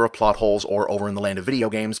X number of plot holes, or over in the land of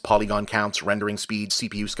video games, polygon counts, rendering speeds,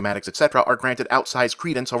 CPU schematics, etc. are granted outsized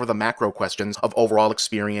credence over the macro questions of overall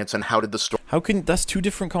experience and how did the story... That's two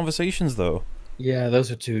different conversations, though. Yeah,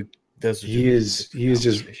 those are two... He is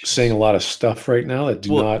just saying a lot of stuff right now that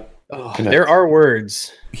do not connect. There are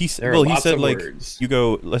words. He said, like, words. You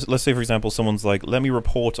go, let's say, for example, someone's like, let me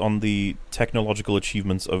report on the technological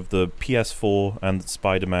achievements of the PS4 and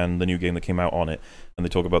Spider-Man, the new game that came out on it. And they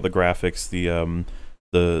talk about the graphics,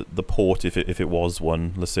 the port, if it was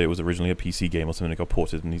one. Let's say it was originally a PC game or something that got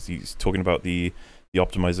ported, and he's talking about the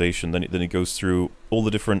optimization. Then it goes through all the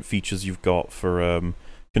different features you've got for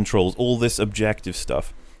controls, all this objective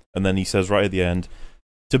stuff. And then he says right at the end,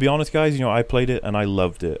 to be honest, guys, I played it and I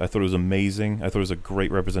loved it. I thought it was amazing. I thought it was a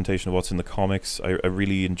great representation of what's in the comics. I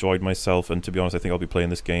really enjoyed myself, and to be honest, I think I'll be playing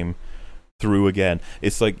this game through again.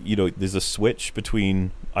 It's like, there's a switch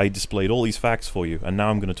between I displayed all these facts for you, and now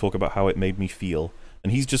I'm going to talk about how it made me feel.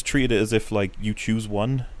 And he's just treated it as if, like, you choose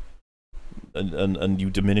one and you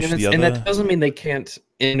diminish the other. And that doesn't mean they can't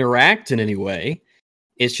interact in any way.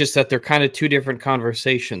 It's just that they're kind of two different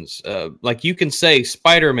conversations. Like, you can say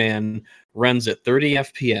Spider-Man runs at 30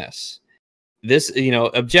 FPS. This,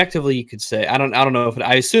 objectively, you could say, I don't know if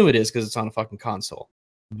I assume it is because it's on a fucking console.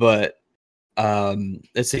 But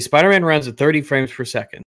let's say Spider-Man runs at 30 frames per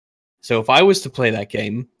second. So if I was to play that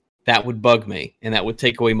game, that would bug me, and that would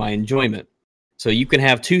take away my enjoyment. So you can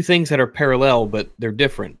have two things that are parallel, but they're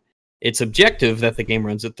different. It's objective that the game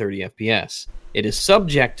runs at 30 FPS. It is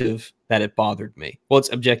subjective that it bothered me. Well,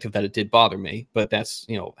 it's objective that it did bother me, but that's,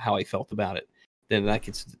 how I felt about it. Then that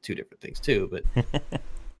gets into two different things too, but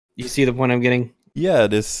you see the point I'm getting? Yeah,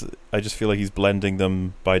 I just feel like he's blending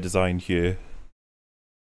them by design here.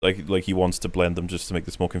 Like he wants to blend them just to make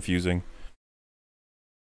this more confusing.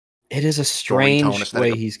 It is a strange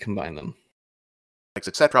way he's combined them.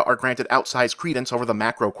 Etc. are granted outsized credence over the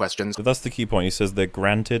macro questions. So that's the key point. He says they're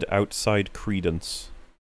granted outside credence.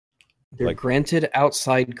 They're granted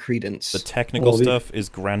outside credence. The technical stuff is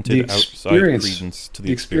granted outside credence to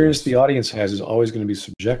the experience. The audience has is always going to be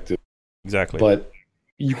subjective. Exactly. But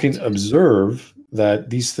you can observe that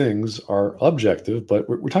these things are objective, but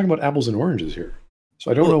we're talking about apples and oranges here.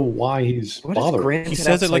 So I don't know why he's bothered. He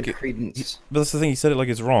says it like credence. But that's the thing. He said it like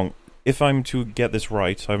it's wrong. If I'm to get this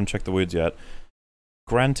right, I haven't checked the words yet.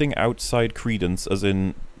 Granting outside credence, as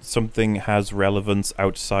in something has relevance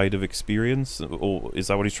outside of experience, or is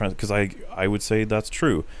that what he's trying? Because I would say that's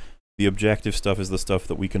true. The objective stuff is the stuff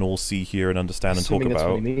that we can all see, hear, and understand and talk about.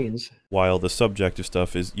 What he means. While the subjective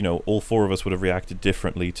stuff is, all four of us would have reacted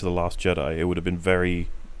differently to The Last Jedi. It would have been very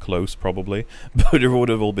close, probably, but it would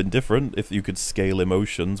have all been different. If you could scale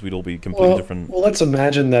emotions, we'd all be completely different. Well, let's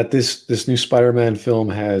imagine that this new Spider-Man film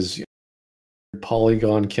has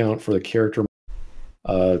polygon count for the character,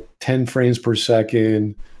 10 frames per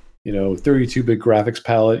second, 32-bit graphics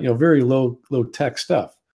palette, very low tech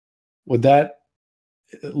stuff. Would that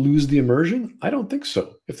lose the immersion? I don't think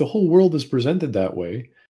so. If the whole world is presented that way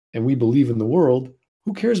and we believe in the world,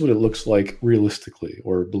 who cares what it looks like realistically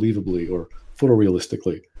or believably or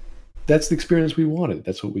photorealistically? That's the experience we wanted.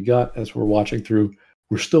 That's what we got. That's what we're watching through.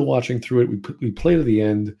 We're still watching through it. We play to the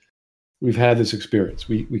end. We've had this experience.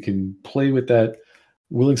 We can play with that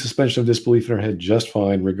willing suspension of disbelief in our head just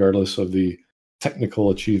fine, regardless of the technical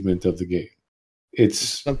achievement of the game. It's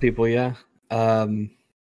some people, yeah. I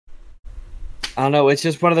don't know. It's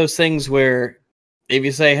just one of those things where if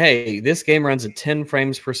you say, hey, this game runs at 10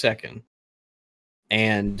 frames per second,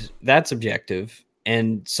 and that's objective,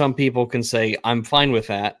 and some people can say, I'm fine with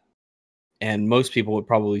that, and most people would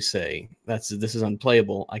probably say, this is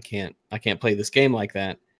unplayable. I can't play this game like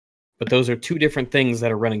that. But those are two different things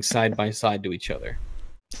that are running side by side to each other.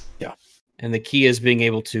 Yeah. And the key is being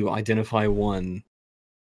able to identify one.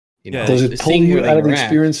 Does it pull you out of the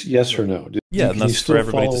experience? Yes or no? And that's for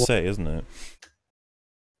everybody to say, isn't it?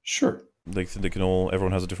 Sure.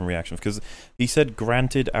 Everyone has a different reaction. Because he said,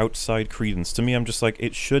 granted outside credence. To me, I'm just like,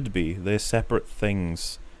 it should be. They're separate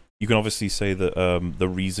things. You can obviously say that the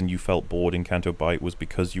reason you felt bored in Canto Bight was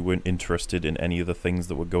because you weren't interested in any of the things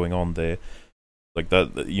that were going on there. Like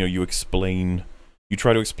that, you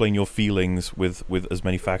try to explain your feelings with as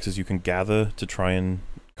many facts as you can gather to try and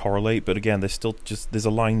correlate, but again, there's a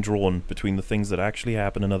line drawn between the things that actually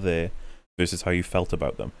happen and are there versus how you felt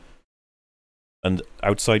about them. And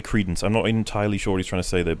outside credence, I'm not entirely sure what he's trying to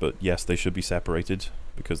say there, but yes, they should be separated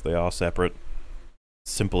because they are separate.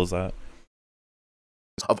 Simple as that.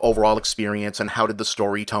 Of overall experience and how did the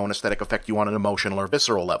story, tone, aesthetic affect you on an emotional or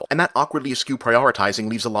visceral level. And that awkwardly askew prioritizing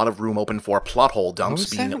leaves a lot of room open for plot hole dumps,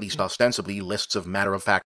 being at least ostensibly lists of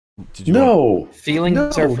matter-of-fact...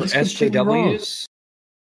 Feelings are for SJWs?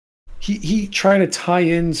 He tried to tie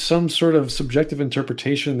in some sort of subjective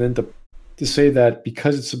interpretation then to say that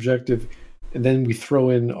because it's subjective, and then we throw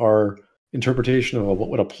in our interpretation of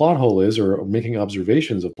what a plot hole is or making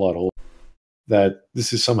observations of plot hole, that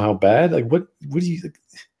this is somehow bad? Like, what do you...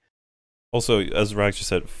 Also, as Rag just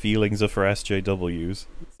said, feelings are for SJWs.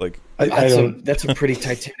 It's like... That's a pretty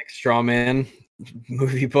Titanic straw man,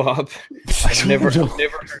 MovieBob.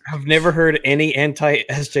 I've never heard any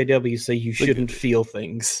anti-SJW say you shouldn't feel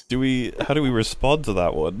things. How do we respond to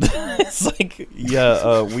that one? It's like,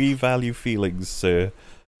 we value feelings, sir.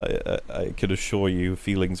 I can assure you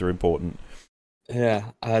feelings are important.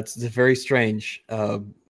 Yeah, it's very strange. Honestly,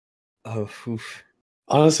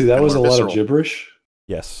 that was a lot of gibberish.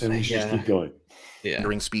 Yes. And we should just keep going.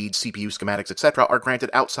 Rendering speed, CPU schematics, etc. are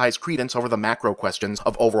granted outsized credence over the macro questions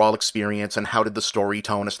of overall experience and how did the story,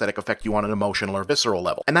 tone, aesthetic affect you on an emotional or visceral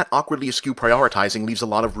level. And that awkwardly askew prioritizing leaves a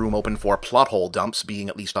lot of room open for plot hole dumps, being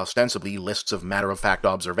at least ostensibly lists of matter-of-fact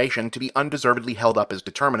observation, to be undeservedly held up as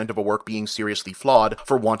determinant of a work being seriously flawed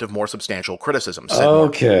for want of more substantial criticism.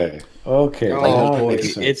 Okay. Oh, boy.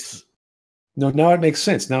 Now it makes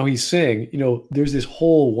sense. Now he's saying, there's this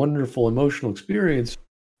whole wonderful emotional experience,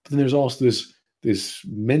 but then there's also this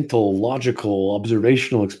mental, logical,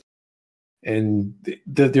 observational experience, and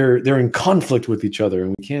they're in conflict with each other,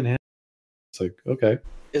 and we can't have. It's like, okay.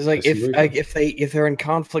 It's like if they're in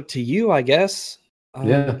conflict to you, I guess.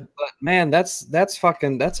 Yeah. But man, that's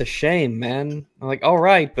a shame, man. I'm like, all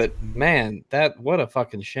right, but man, what a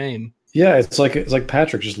fucking shame. Yeah, it's like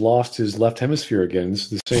Patrick just lost his left hemisphere again. It's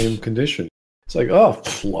the same condition. It's like, oh,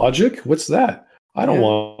 logic? What's that? I don't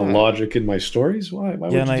want logic in my stories. Why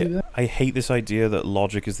would you do that? I hate this idea that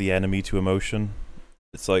logic is the enemy to emotion.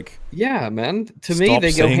 It's like... Yeah, man. To me,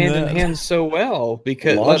 they go hand in hand so well.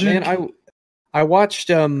 Because, man, I watched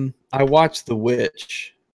The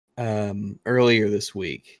Witch earlier this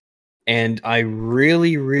week. And I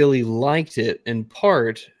really, really liked it, in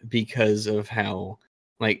part because of how,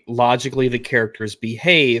 like, logically the characters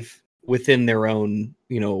behave within their own,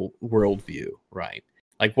 worldview, right?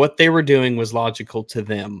 Like, what they were doing was logical to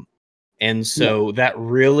them. And so that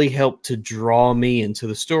really helped to draw me into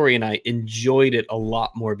the story, and I enjoyed it a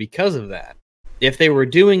lot more because of that. If they were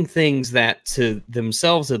doing things that, to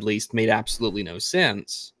themselves at least, made absolutely no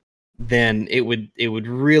sense, then it would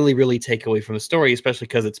really, really take away from the story, especially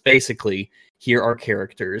because it's basically, here are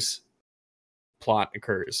characters, plot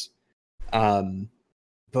occurs.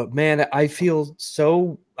 But man, I feel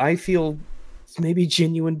maybe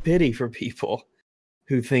genuine pity for people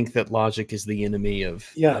who think that logic is the enemy of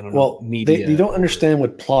media. They don't understand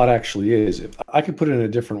what plot actually is. If I could put it in a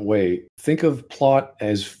different way, think of plot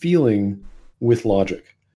as feeling with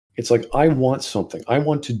logic. It's like, I want something. I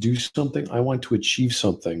want to do something. I want to achieve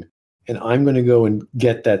something. And I'm going to go and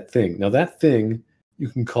get that thing. Now, that thing you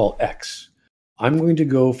can call X. I'm going to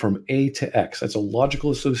go from A to X. That's a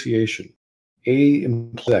logical association. A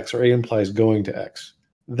implies X, or A implies going to X.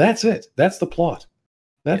 That's it. That's the plot.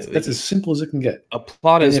 That's as simple as it can get. A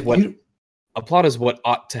plot is what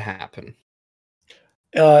ought to happen.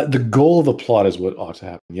 The goal of the plot is what ought to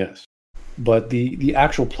happen, yes. But the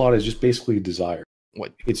actual plot is just basically desire.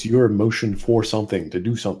 It's your emotion for something, to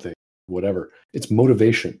do something, whatever. It's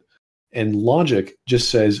motivation. And logic just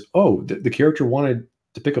says, oh, the character wanted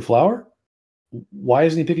to pick a flower? Why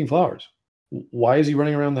isn't he picking flowers? Why is he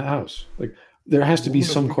running around the house? Like, there has to be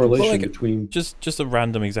some correlation between... Just a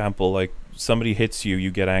random example, like, somebody hits you,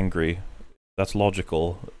 you get angry. That's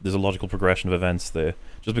logical. There's a logical progression of events there.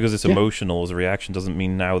 Just because it's emotional as a reaction doesn't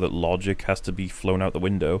mean now that logic has to be flown out the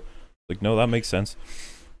window. Like, no, that makes sense.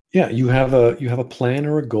 Yeah, you have a plan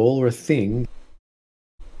or a goal or a thing.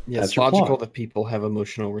 Yeah, it's logical that people have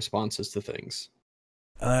emotional responses to things.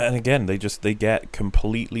 And again, they get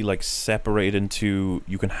completely like separated into,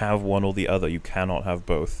 you can have one or the other, you cannot have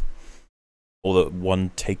both. Or that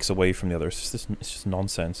one takes away from the other. It's just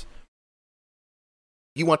nonsense.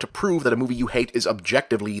 You want to prove that a movie you hate is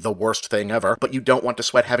objectively the worst thing ever, but you don't want to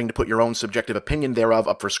sweat having to put your own subjective opinion thereof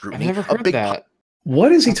up for scrutiny. I've never heard that.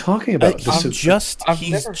 What is he talking about? He's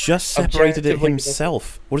just separated it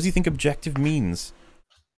himself. What does he think objective means?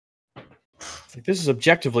 Like, this is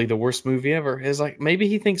objectively the worst movie ever. It's like, maybe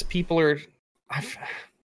he thinks people are...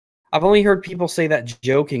 I've only heard people say that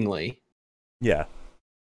jokingly. Yeah.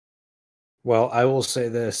 Well, I will say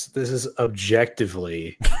this. This is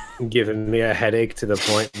objectively giving me a headache to the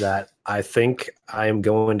point that I think I am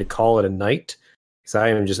going to call it a night, because I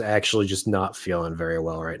am just not feeling very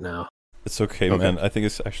well right now. It's okay, man. I think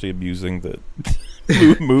it's actually amusing that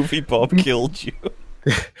MovieBob killed you.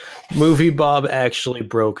 MovieBob actually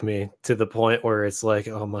broke me to the point where it's like,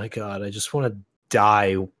 oh my god, I just want to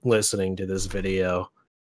die listening to this video.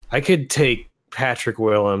 I could take Patrick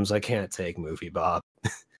Willems, I can't take MovieBob.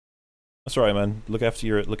 That's all right, man. Look after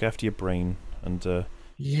your brain, and we'll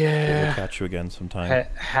catch you again sometime.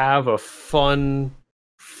 Have a fun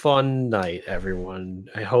night, everyone.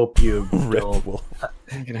 I hope you don't.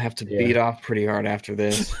 I'm gonna have to beat off pretty hard after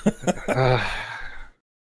this.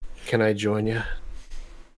 Can I join you?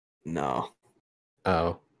 No.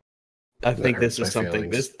 Oh. I think this is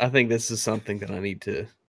something. I think this is something that I need to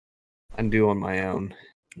undo on my own.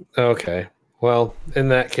 Okay. Well, in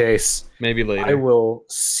that case, maybe later. I will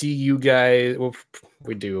see you guys. Well,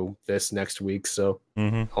 we do this next week, so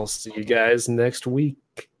I'll see you guys next week.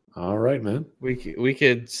 All right, man. We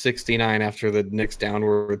could 69 after the next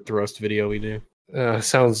downward thrust video we do.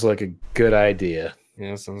 Sounds like a good idea.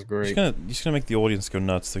 Yeah, sounds great. You're just gonna make the audience go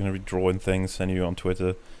nuts. They're gonna be drawing things, sending you on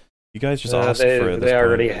Twitter. You guys just ask for it. They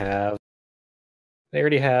already have. They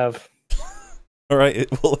already have. All right.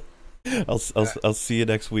 Well, I'll see you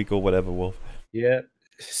next week or whatever, Wolf. Yeah.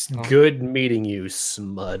 Good meeting you,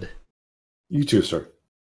 Smud. You too, sir.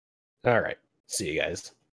 All right. See you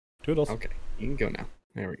guys. Toodles. Okay. You can go now.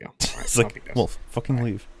 There we go. Right, it's like, Wolf, fucking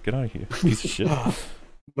leave. Get out of here. Piece of shit.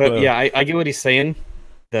 But yeah, I get what he's saying.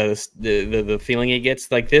 The feeling he gets,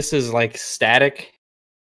 like, this is like static.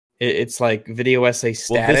 It's like video essay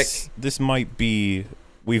static. Well, this might be...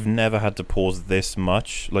 We've never had to pause this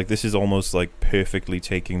much. Like, this is almost like perfectly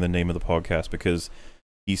taking the name of the podcast, because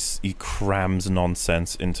he crams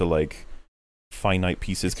nonsense into like finite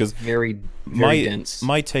pieces. Because very dense.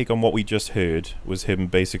 My take on what we just heard was him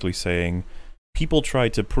basically saying people try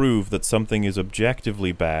to prove that something is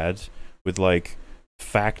objectively bad with like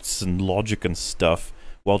facts and logic and stuff,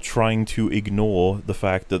 while trying to ignore the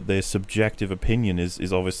fact that their subjective opinion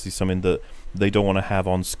is obviously something that they don't want to have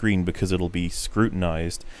on screen because it'll be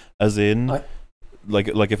scrutinized. As in, like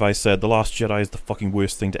if I said The Last Jedi is the fucking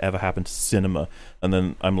worst thing to ever happen to cinema, and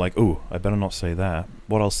then I'm like, oh, I better not say that.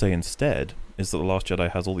 What I'll say instead is that The Last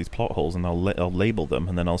Jedi has all these plot holes, and I'll label them,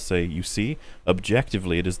 and then I'll say, you see,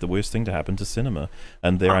 objectively it is the worst thing to happen to cinema,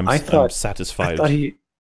 and there I'm satisfied.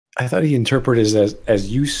 I thought he interpreted it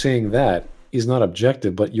as you saying that is not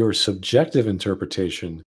objective, but your subjective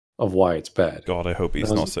interpretation of why it's bad. God, I hope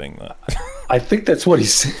he's not saying that. I think that's what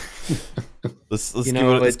he's saying. Let's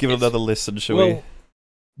give it another listen, shall we?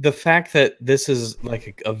 The fact that this is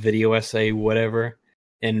like a video essay, whatever,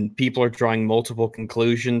 and people are drawing multiple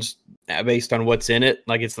conclusions based on what's in it,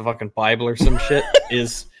 like it's the fucking Bible or some shit,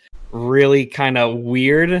 is really kind of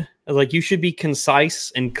weird. Like, you should be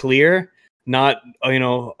concise and clear, not,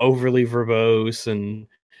 overly verbose and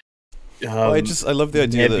I love the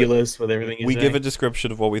idea nebulous with everything. We give a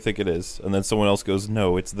description of what we think it is, and then someone else goes,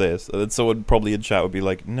 "No, it's this," and then someone probably in chat would be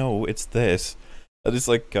like, "No, it's this," and it's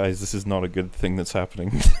like, guys, this is not a good thing that's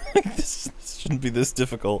happening. This shouldn't be this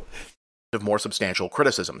difficult. of more substantial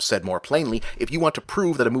criticism. Said more plainly, if you want to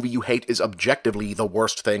prove that a movie you hate is objectively the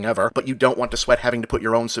worst thing ever, but you don't want to sweat having to put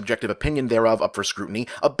your own subjective opinion thereof up for scrutiny,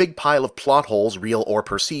 a big pile of plot holes, real or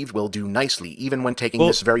perceived, will do nicely, even when taking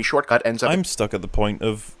this very shortcut ends up... I'm stuck at the point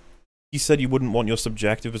of... You said you wouldn't want your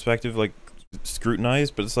subjective perspective, like,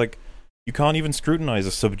 scrutinized, but it's like, you can't even scrutinize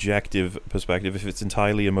a subjective perspective if it's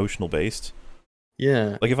entirely emotional-based.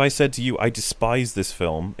 Yeah. Like, if I said to you, I despise this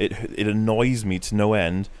film, it annoys me to no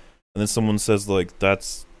end, and then someone says, like,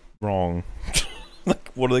 that's wrong.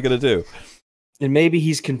 Like, what are they going to do? And maybe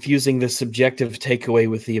he's confusing the subjective takeaway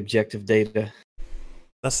with the objective data.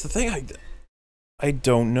 That's the thing. I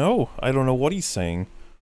don't know. I don't know what he's saying.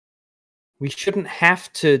 We shouldn't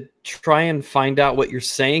have to try and find out what you're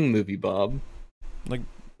saying, MovieBob. Like,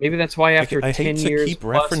 maybe that's why after I 10 hate to years keep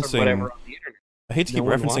plus referencing, or whatever on the internet, I hate to keep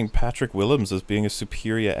referencing Patrick Willems as being a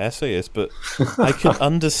superior essayist, but I can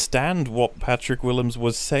understand what Patrick Willems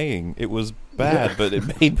was saying. It was bad, but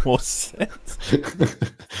it made more sense.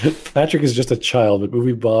 Patrick is just a child, but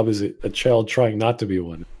MovieBob is a child trying not to be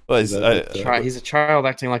one. Well, he's a child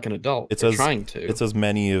acting like an adult. It's trying to. It's as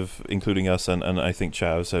many of, including us, and I think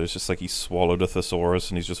Chav said, it's just like he swallowed a thesaurus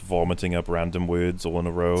and he's just vomiting up random words all in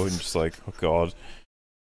a row and just like, oh god.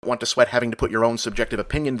 Want to sweat having to put your own subjective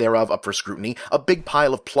opinion thereof up for scrutiny, a big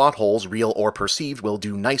pile of plot holes, real or perceived, will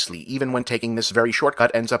do nicely, even when taking this very shortcut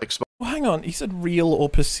ends up exposed. Well, hang on, he said real or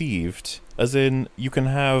perceived, as in you can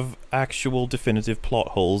have actual definitive plot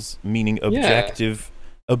holes, meaning objective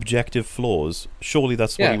flaws. Surely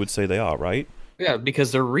that's what he would say they are, right? Yeah,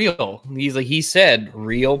 because they're real. He said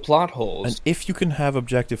real plot holes. And if you can have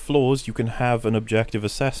objective flaws, you can have an objective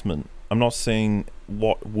assessment. I'm not saying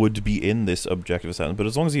what would be in this objective assessment, but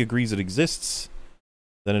as long as he agrees it exists,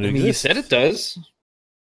 then it exists. He said it does.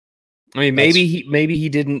 I mean, maybe he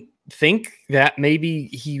didn't think that. Maybe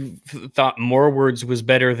he thought more words was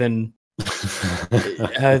better than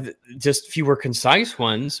just fewer concise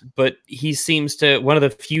ones. But he seems to, one of the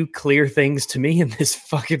few clear things to me in this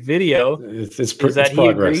fucking video is that he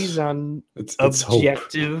agrees on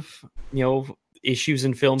objective, issues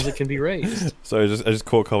in films that can be raised. So I just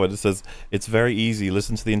caught a comment. It says, it's very easy.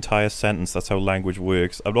 Listen to the entire sentence. That's how language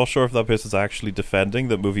works. I'm not sure if that person's actually defending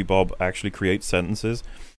that MovieBob actually creates sentences,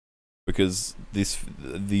 because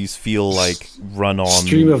these feel like run on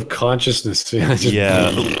stream of consciousness. Yeah,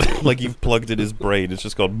 like you've plugged in his brain. It's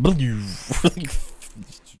just gone.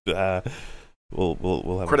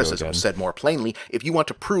 We'll have criticism. Said more plainly, if you want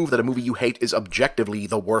to prove that a movie you hate is objectively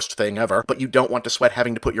the worst thing ever, but you don't want to sweat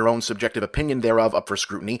having to put your own subjective opinion thereof up for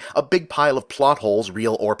scrutiny, a big pile of plot holes,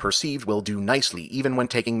 real or perceived, will do nicely, even when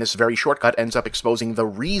taking this very shortcut ends up exposing the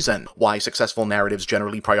reason why successful narratives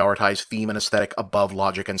generally prioritize theme and aesthetic above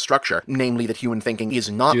logic and structure, namely that human thinking is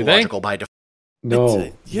not logical by default. No,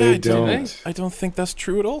 they don't. I don't think that's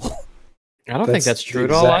true at all. I don't think that's true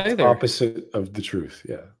at all either. Opposite of the truth.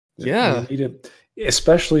 Yeah. Yeah. You need it,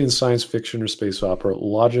 especially in science fiction or space opera,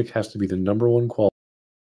 logic has to be the number one quality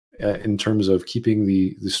in terms of keeping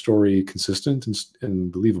the story consistent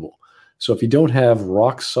and believable. So if you don't have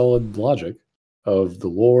rock solid logic of the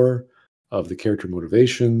lore, of the character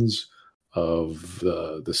motivations, of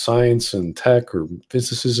the science and tech or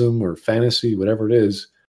mysticism or fantasy, whatever it is,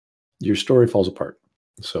 your story falls apart.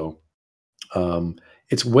 So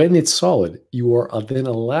it's when it's solid, you are then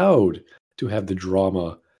allowed to have the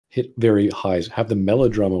drama hit very highs, have the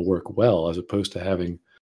melodrama work well, as opposed to having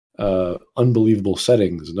unbelievable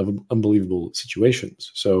settings and unbelievable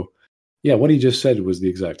situations. So, yeah, what he just said was the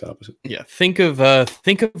exact opposite. Yeah, think of a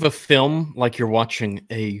film like you're watching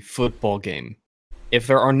a football game. If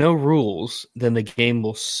there are no rules, then the game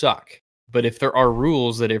will suck. But if there are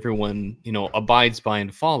rules that everyone abides by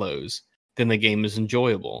and follows, then the game is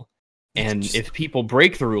enjoyable. And if people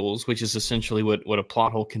break the rules, which is essentially what a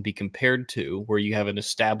plot hole can be compared to, where you have an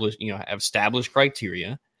established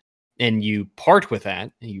criteria, and you part with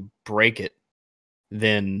that, and you break it,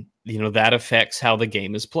 then that affects how the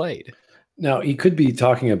game is played. Now, he could be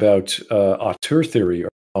talking about auteur theory, or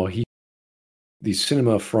how the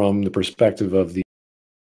cinema from the perspective of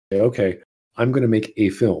okay, I'm going to make a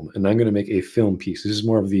film, and I'm going to make a film piece. This is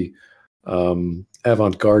more of the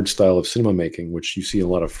avant-garde style of cinema making, which you see in a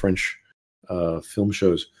lot of French film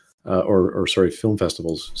shows, film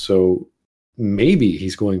festivals. So maybe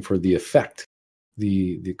he's going for the effect,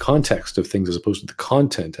 the context of things, as opposed to the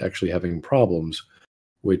content actually having problems,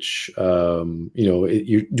 which,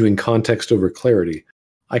 you're doing context over clarity.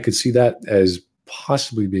 I could see that as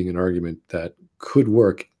possibly being an argument that could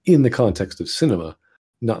work in the context of cinema,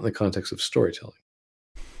 not in the context of storytelling.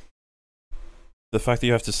 The fact that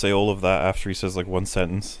you have to say all of that after he says like one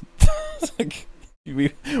sentence,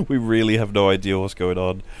 we really have no idea what's going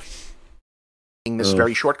on. This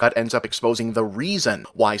very shortcut ends up exposing the reason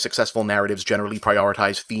why successful narratives generally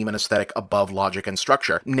prioritize theme and aesthetic above logic and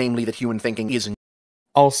structure, namely that human thinking is...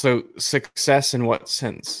 Also, success in what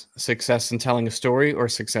sense? Success in telling a story or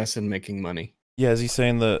success in making money? Yeah, is he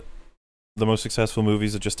saying that the most successful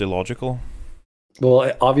movies are just illogical?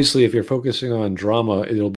 Well, obviously, if you're focusing on drama,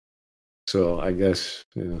 it'll be... So, I guess,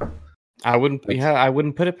 I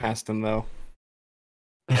wouldn't put it past them, though.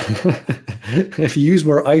 If you use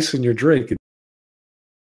more ice in your drink...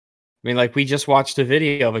 I mean, like, we just watched a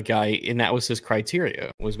video of a guy, and that was his criteria,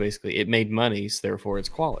 was basically, it made money, so therefore it's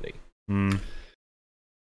quality. Hmm.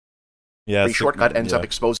 Yeah, the shortcut ends up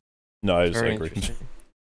exposing... No, I agree.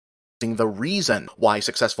 The reason why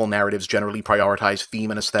successful narratives generally prioritize theme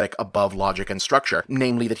and aesthetic above logic and structure,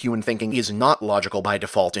 namely that human thinking is not logical by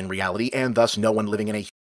default in reality, and thus no one living in a...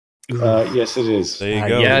 yes, it is. There you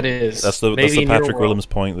go. Yeah, it is. That's the Patrick Willems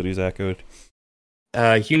point that he's echoed.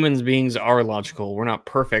 Human beings are logical. We're not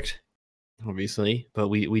perfect, obviously, but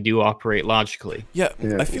we do operate logically. Yeah,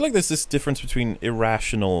 I feel like there's this difference between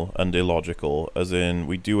irrational and illogical, as in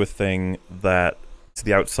we do a thing that to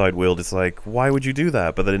the outside world it's like, why would you do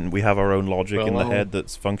that? But then we have our own logic in the head that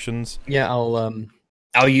functions. Yeah,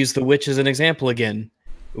 I'll use The Witch as an example again.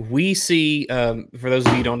 We see, for those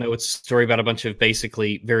of you who don't know, it's a story about a bunch of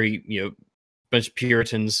basically bunch of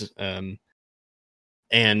Puritans,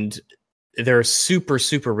 and they're super,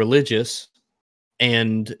 super religious,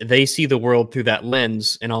 and they see the world through that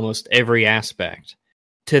lens in almost every aspect.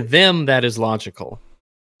 To them, that is logical.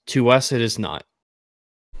 To us, it is not.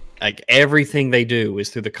 Like, everything they do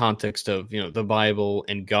is through the context of, the Bible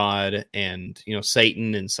and God and,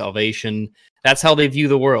 Satan and salvation. That's how they view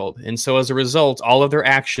the world. And so as a result, all of their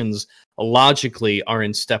actions logically are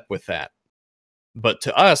in step with that. But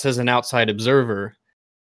to us, as an outside observer,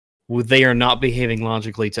 they are not behaving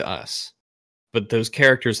logically to us. But those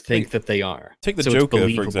characters think that they are. Take the Joker,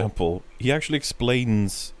 for example. He actually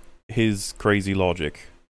explains his crazy logic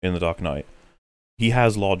in The Dark Knight. He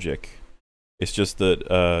has logic. It's just that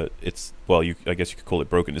I guess you could call it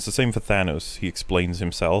broken. It's the same for Thanos. He explains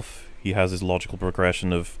himself. He has his logical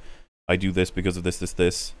progression of, I do this because of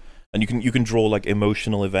this. And you can draw like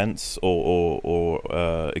emotional events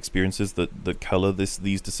or experiences that color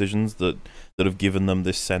these decisions that have given them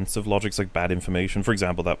this sense of logic. It's like bad information. For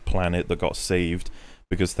example, that planet that got saved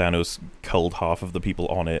because Thanos culled half of the people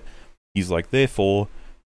on it. He's like, therefore,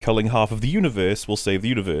 culling half of the universe will save the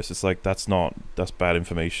universe. It's like, that's bad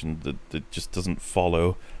information that just doesn't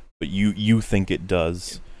follow, but you think it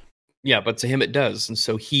does. Yeah, but to him it does, and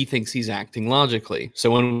so he thinks he's acting logically. So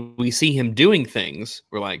when we see him doing things,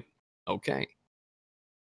 we're like, okay,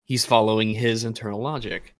 he's following his internal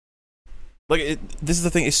logic. Like, this is the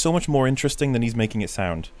thing, it's so much more interesting than he's making it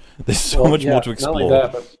sound. There's so much more to explore. Not only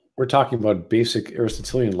that, but we're talking about basic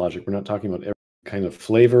Aristotelian logic. We're not talking about every kind of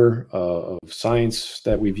flavor of science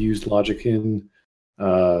that we've used logic in,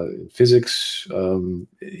 physics.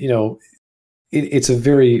 It's a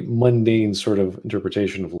very mundane sort of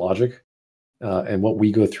interpretation of logic and what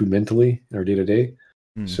we go through mentally in our day-to-day.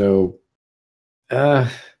 So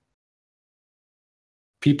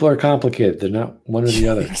people are complicated. They're not one or the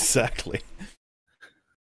other. Exactly.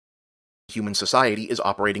 Human society is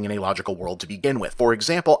operating in a logical world to begin with. For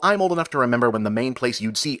example, I'm old enough to remember when the main place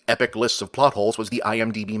you'd see epic lists of plot holes was the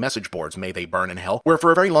IMDb message boards, may they burn in hell, where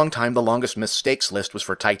for a very long time the longest mistakes list was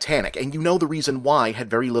for Titanic, and the reason why had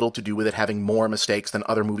very little to do with it having more mistakes than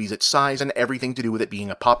other movies its size, and everything to do with it being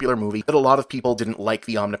a popular movie that a lot of people didn't like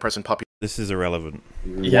the omnipresent popular... This is irrelevant.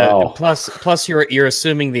 Yeah, wow. Plus you're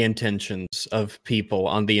assuming the intentions of people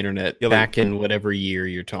on the internet back in whatever year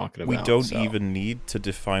you're talking about. We don't even need to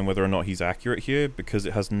define whether or not he's accurate here, because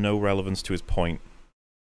it has no relevance to his point.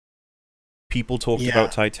 People talked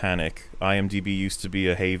about Titanic. IMDb used to be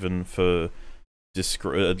a haven for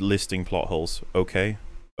listing plot holes. Okay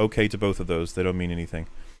to both of those. They don't mean anything.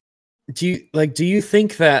 Do you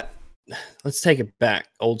think that, let's take it back,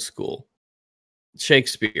 old school,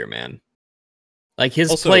 Shakespeare, man. Like,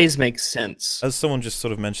 his plays make sense. As someone just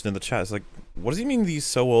sort of mentioned in the chat, it's like, what does he mean he's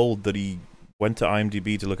so old that he went to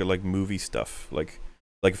IMDb to look at, like, movie stuff? Like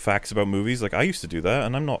facts about movies? Like, I used to do that,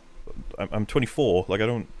 and I'm 24. Like,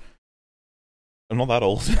 I'm not that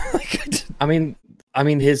old. The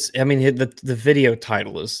video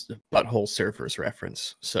title is Butthole Surfers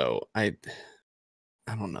reference. So, I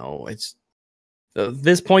don't know.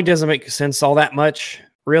 This point doesn't make sense all that much,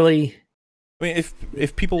 really. I mean,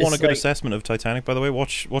 if people want a good assessment of Titanic, by the way,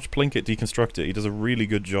 watch Plinkett deconstruct it. He does a really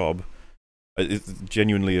good job. It's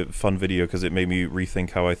genuinely a fun video because it made me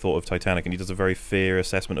rethink how I thought of Titanic, and he does a very fair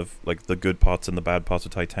assessment of like the good parts and the bad parts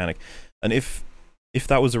of Titanic. And if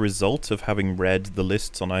that was a result of having read the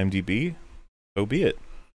lists on IMDb, so be it.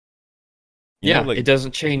 It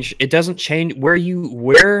doesn't change. It doesn't change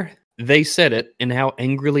where they said it and how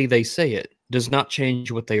angrily they say it does not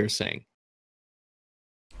change what they are saying.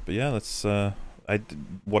 But yeah, that's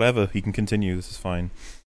whatever. He can continue. This is fine.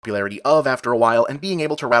 Popularity of after a while, and being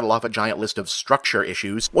able to rattle off a giant list of structure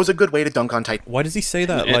issues was a good way to dunk on Titan. Why does he say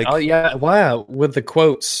that? Oh yeah, wow, with the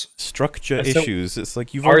quotes. Structure issues. It's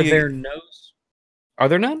like you've Are already... there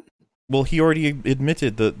none? Well, he already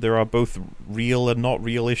admitted that there are both real and not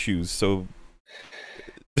real issues, so...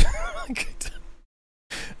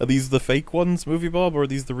 Are these the fake ones, MovieBob, or are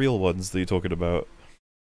these the real ones that you're talking about?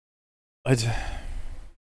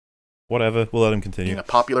 Whatever, we'll let him continue. A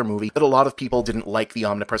popular movie that a lot of people didn't like the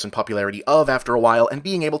omnipresent popularity of after a while, and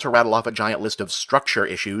being able to rattle off a giant list of structure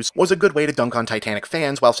issues was a good way to dunk on Titanic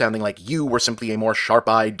fans while sounding like you were simply a more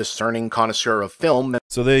sharp-eyed, discerning connoisseur of film than...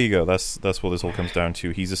 So there you go, that's what this all comes down to.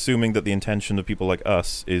 He's assuming that the intention of people like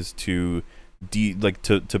us is to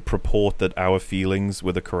purport that our feelings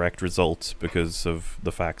were the correct result because of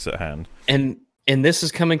the facts at hand. And this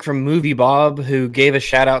is coming from MovieBob, who gave a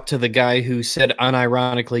shout out to the guy who said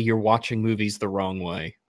unironically, "You're watching movies the wrong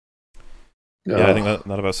way." Yeah, I think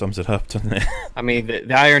that about sums it up, doesn't it? I mean,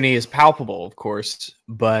 the irony is palpable, of course,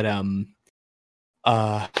 but I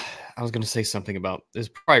was going to say something about it's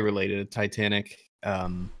probably related to Titanic.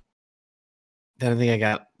 Then I think I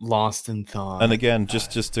got lost in thought. And again,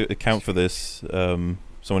 just to account for this,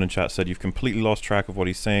 someone in chat said you've completely lost track of what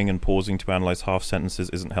he's saying, and pausing to analyze half sentences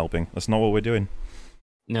isn't helping. That's not what we're doing.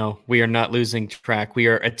 No, we are not losing track. We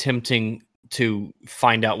are attempting to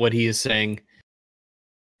find out what he is saying.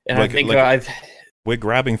 And I think we're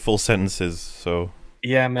grabbing full sentences, so...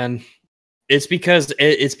 Yeah, man. It's because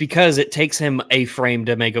it takes him a frame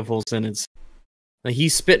to make a full sentence. Like,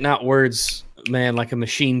 he's spitting out words, man, like a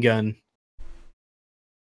machine gun.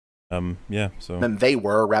 Yeah, so... Than they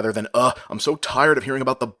were, rather than, I'm so tired of hearing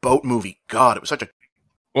about the boat movie. God, it was such a...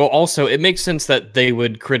 Well, also, it makes sense that they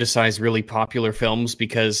would criticize really popular films,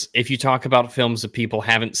 because if you talk about films that people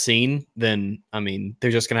haven't seen, then, I mean,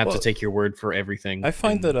 they're just going to have to take your word for everything. I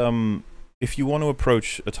find that if you want to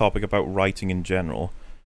approach a topic about writing in general,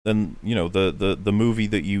 then, you know, the movie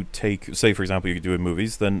that you take, say, for example, you're doing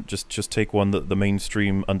movies, then just take one that the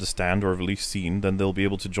mainstream understand or have at least seen, then they'll be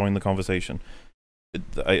able to join the conversation.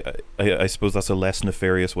 I suppose that's a less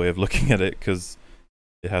nefarious way of looking at it, because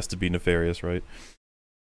it has to be nefarious, right?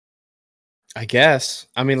 I guess.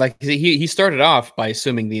 I mean, like, he started off by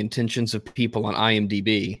assuming the intentions of people on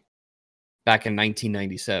IMDb back in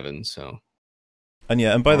 1997, so... And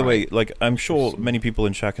yeah, and by the way, like, I'm sure many people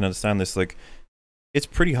in chat can understand this, like, it's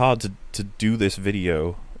pretty hard to do this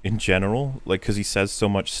video in general, like, because he says so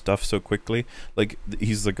much stuff so quickly. Like,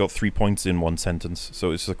 he's like got 3 points in one sentence,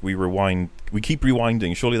 so it's like we keep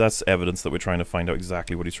rewinding. Surely that's evidence that we're trying to find out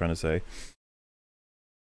exactly what he's trying to say.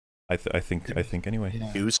 I think anyway.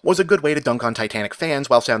 News was a good way to dunk on Titanic fans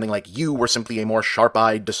while sounding like you were simply a more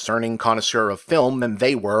sharp-eyed, discerning connoisseur of film than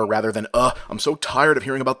they were, rather than, I'm so tired of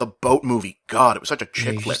hearing about the boat movie. God, it was such a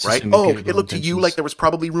chick flick, right? It looked to you like there was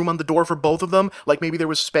probably room on the door for both of them, like maybe there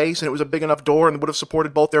was space and it was a big enough door and would have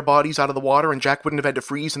supported both their bodies out of the water, and Jack wouldn't have had to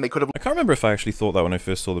freeze, and they could have... I can't remember if I actually thought that when I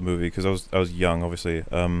first saw the movie, because I was young, obviously.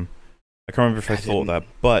 I can't remember if I thought that,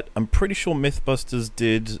 but I'm pretty sure Mythbusters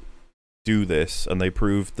did do this, and they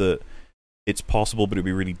proved that it's possible, but it'd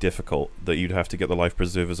be really difficult, that you'd have to get the life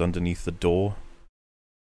preservers underneath the door,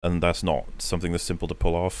 and that's not something that's simple to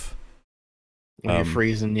pull off. When you're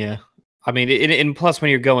freezing, yeah. I mean, and plus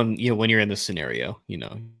when you're going, when you're in this scenario, you're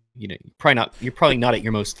probably not at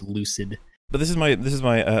your most lucid. But this is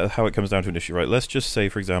my how it comes down to an issue, right? Let's just say,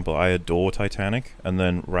 for example, I adore Titanic, and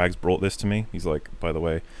then Rags brought this to me. He's like, by the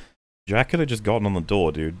way, Jack could have just gotten on the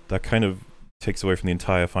door, dude. That kind of takes away from the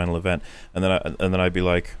entire final event. And then I'd be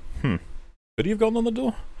like, could he have gotten on the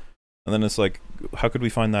door? And then it's like, how could we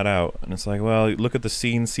find that out? And it's like, well, look at the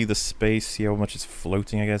scene, see the space, see how much it's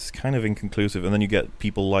floating, I guess. It's kind of inconclusive. And then you get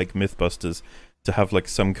people like Mythbusters to have like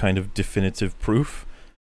some kind of definitive proof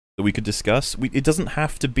that we could discuss. It doesn't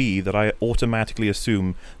have to be that I automatically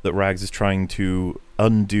assume that Rags is trying to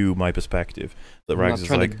undo my perspective. That Rags is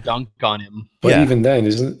trying like to dunk on him. But even then,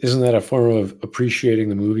 isn't that a form of appreciating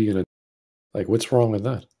the movie? And like, what's wrong with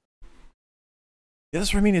that? Yeah,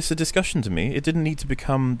 that's what I mean. It's a discussion to me. It didn't need to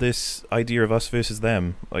become this idea of us versus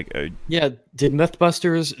them. Like, yeah, did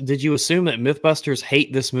you assume that Mythbusters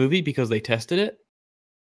hate this movie because they tested it?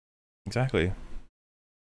 Exactly.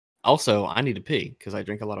 Also, I need to pee because I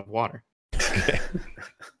drink a lot of water. Okay.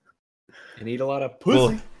 And eat a lot of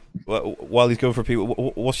pussy. Well, while he's going for pee,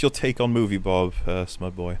 what's your take on MovieBob,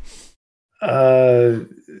 Smug Boy?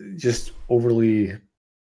 Just overly,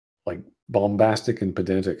 like, bombastic and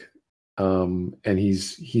pedantic. and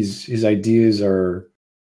his ideas are,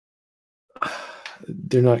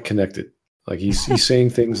 they're not connected. Like he's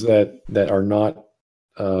saying things that are not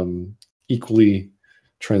equally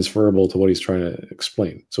transferable to what he's trying to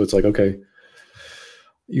explain. So it's like, okay,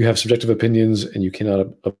 you have subjective opinions and you cannot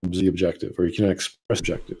be objective, or you cannot express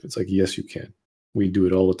objective. It's like, yes, you can. We do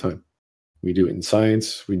it all the time. We do it in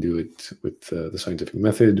science. We do it with the scientific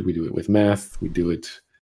method. We do it with math. We do it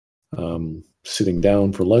sitting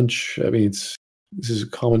down for lunch. I mean, this is a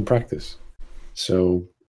common practice. So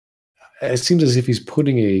it seems as if he's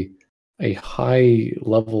putting a high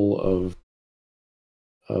level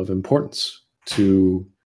of importance to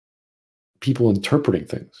people interpreting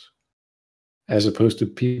things, as opposed to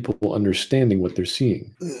people understanding what they're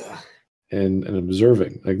seeing and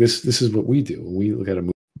observing. Like this is what we do when we look at a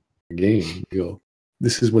movie, a game. We go,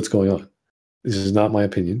 this is what's going on. This is not my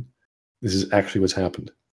opinion. This is actually what's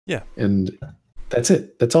happened. Yeah. And that's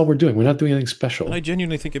it. That's all we're doing. We're not doing anything special. And I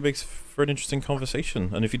genuinely think it makes for an interesting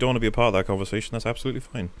conversation. And if you don't want to be a part of that conversation, that's absolutely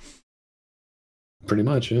fine. Pretty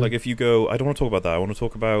much, yeah. Like if you go, I don't want to talk about that. I want to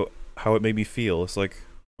talk about how it made me feel. It's like,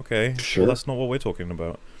 okay, sure. Well, that's not what we're talking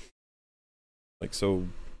about. Like, so,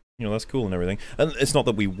 that's cool and everything. And it's not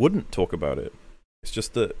that we wouldn't talk about it. It's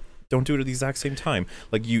just that don't do it at the exact same time.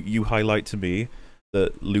 Like you highlight to me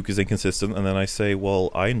that Luke is inconsistent, and then I say,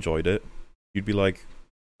 well, I enjoyed it. You'd be like,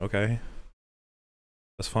 okay,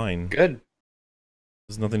 that's fine. Good.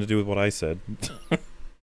 There's nothing to do with what I said.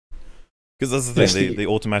 Because that's the thing, they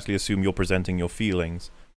automatically assume you're presenting your feelings.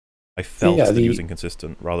 I felt that he was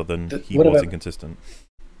inconsistent rather than he was inconsistent.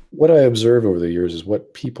 What I observe over the years is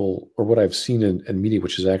what people, or what I've seen in media,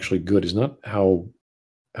 which is actually good, is not how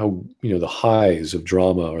the highs of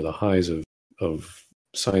drama or the highs of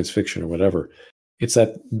science fiction or whatever. It's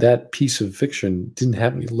that piece of fiction didn't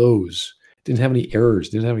have any lows, didn't have any errors,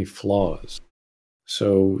 didn't have any flaws.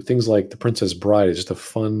 So things like The Princess Bride is just a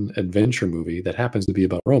fun adventure movie that happens to be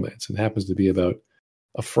about romance and happens to be about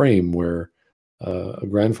a frame where a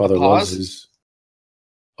grandfather loves his...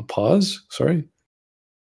 A pause? Sorry?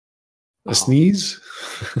 A sneeze?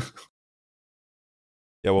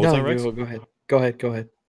 Yeah, what was that, Rex? Go ahead.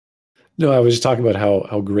 No, I was just talking about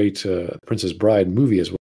how great Princess Bride movie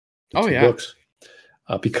is. Books.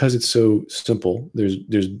 Because it's so simple.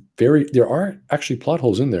 There are actually plot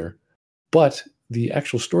holes in there, but the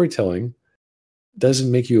actual storytelling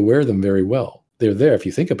doesn't make you aware of them very well. They're there if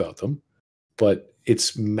you think about them, but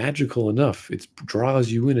it's magical enough. It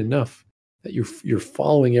draws you in enough that you're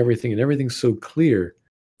following everything, and everything's so clear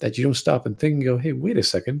that you don't stop and think and go, hey, wait a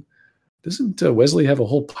second. Doesn't Wesley have a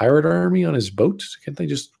whole pirate army on his boat? Can't they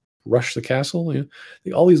just rush the castle?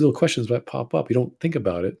 All these little questions that pop up. You don't think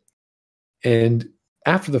about it. And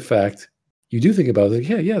after the fact, you do think about it.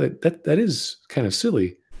 Like, that is kind of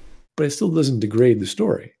silly, but it still doesn't degrade the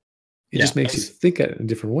story. It just makes you think at it in a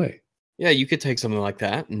different way. Yeah, you could take something like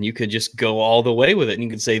that and you could just go all the way with it. And you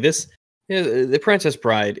could say this, The Princess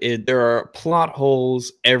Bride, there are plot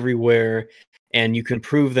holes everywhere, and you can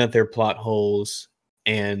prove that they're plot holes.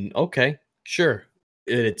 And okay, sure,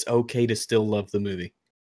 it's okay to still love the movie.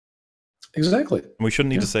 Exactly. We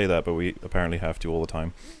shouldn't need to say that, but we apparently have to all the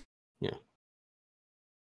time. Yeah.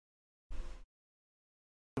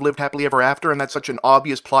 Lived happily ever after, and that's such an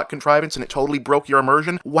obvious plot contrivance and it totally broke your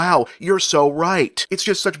immersion? Wow, you're so right. It's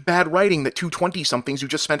just such bad writing that 220-somethings who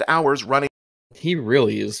just spent hours running... He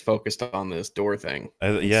really is focused on this door thing.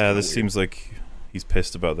 This seems like he's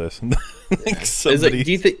pissed about this.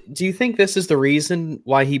 Do you think this is the reason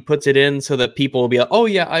why he puts it in, so that people will be like, oh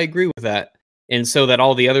yeah, I agree with that, and so that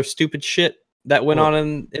all the other stupid shit that went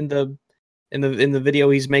on in the video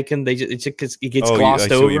he's making, it gets glossed over? I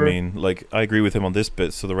see what you mean. Like, I agree with him on this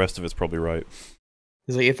bit, so the rest of it's probably right.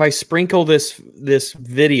 He's like, if I sprinkle this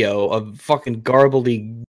video of fucking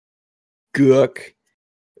garbledy gook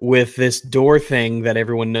with this door thing that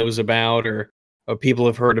everyone knows about, or people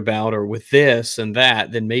have heard about, or with this and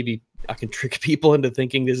that, then maybe I can trick people into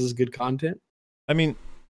thinking this is good content. I mean,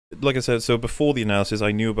 like I said, so before the analysis,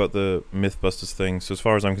 I knew about the Mythbusters thing, so as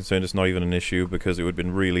far as I'm concerned, it's not even an issue, because it would have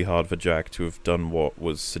been really hard for Jack to have done what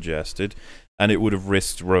was suggested, and it would have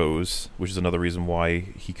risked Rose, which is another reason why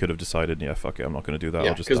he could have decided, yeah, fuck it, I'm not going to do that,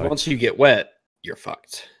 I'll just die. Because once you get wet, you're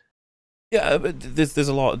fucked. Yeah, but there's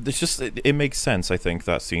a lot. It's just it makes sense, I think,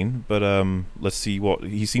 that scene. But let's see what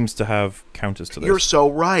he seems to have counters to this. You're so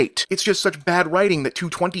right. It's just such bad writing that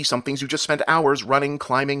 220-somethings who just spent hours running,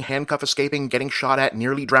 climbing, handcuff escaping, getting shot at,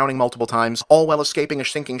 nearly drowning multiple times, all while escaping a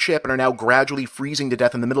sinking ship, and are now gradually freezing to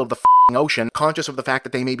death in the middle of the ocean, conscious of the fact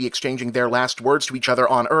that they may be exchanging their last words to each other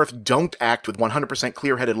on Earth, don't act with 100%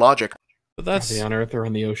 clear-headed logic. But that's Are they on Earth or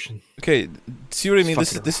on the ocean? Okay, see what I mean?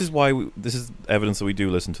 This is why this is evidence that we do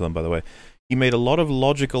listen to them, by the way. He made a lot of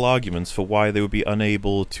logical arguments for why they would be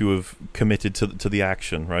unable to have committed to the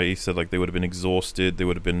action, right? He said, like, they would have been exhausted, they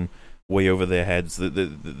would have been way over their heads,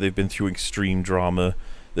 they've been through extreme drama.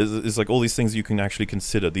 There's like all these things you can actually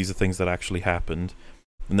consider. These are things that actually happened.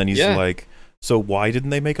 And then he's like, so why didn't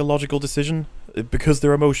they make a logical decision? Because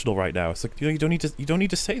they're emotional right now. It's like, you don't need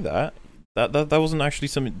to say that. That wasn't actually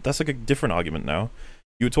something. That's like a different argument now.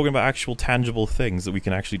 You were talking about actual tangible things that we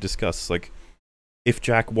can actually discuss. Like, if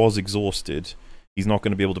Jack was exhausted, he's not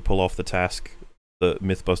going to be able to pull off the task that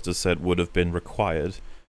Mythbusters said would have been required.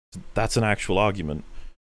 That's an actual argument,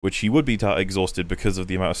 which he would be exhausted because of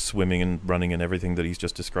the amount of swimming and running and everything that he's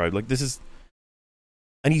just described. Like, this is...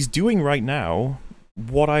 And he's doing right now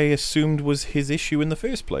what I assumed was his issue in the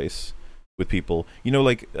first place with people. You know,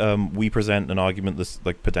 like, we present an argument that's,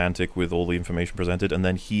 like, pedantic with all the information presented, and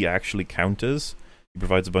then he actually counters. He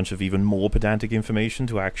provides a bunch of even more pedantic information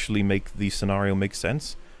to actually make the scenario make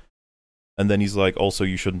sense. And then he's like, also,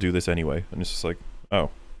 you shouldn't do this anyway. And it's just like, oh.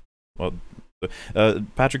 Well,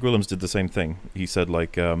 Patrick Willems did the same thing. He said,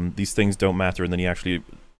 like, these things don't matter, and then he actually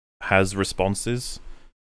has responses,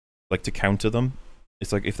 like, to counter them.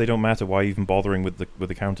 It's like, if they don't matter, why even bothering with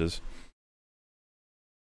the counters?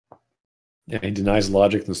 Yeah, he denies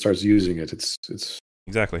logic and starts using it. It's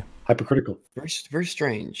exactly hypocritical. Very, very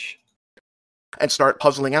strange. And start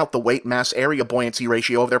puzzling out the weight-mass-area buoyancy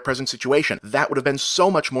ratio of their present situation. That would have been so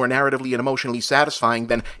much more narratively and emotionally satisfying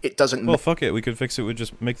than it doesn't... Well, fuck it. We could fix it with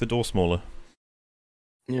just make the door smaller.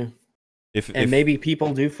 Yeah. If maybe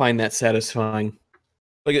people do find that satisfying.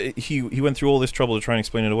 Like, he went through all this trouble to try and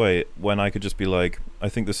explain it away, when I could just be like, I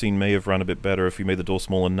think the scene may have run a bit better if we made the door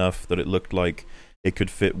small enough that it looked like it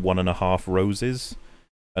could fit 1.5 roses.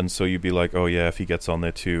 And so you'd be like, oh yeah, if he gets on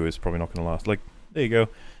there too, it's probably not going to last. Like, there you go.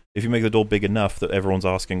 If you make the door big enough that everyone's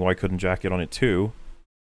asking why couldn't Jack get on it too,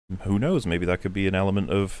 who knows? Maybe that could be an element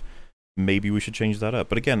of maybe we should change that up.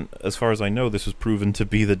 But again, as far as I know, this was proven to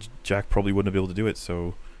be that Jack probably wouldn't be able to do it.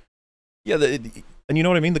 So yeah, and you know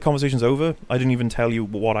what I mean? The conversation's over. I didn't even tell you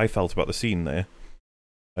what I felt about the scene there.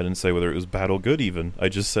 I didn't say whether it was bad or good even. I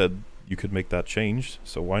just said you could make that change,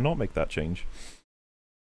 so why not make that change?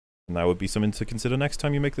 And that would be something to consider next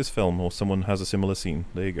time you make this film, or someone has a similar scene.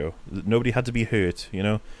 There you go. Nobody had to be hurt, you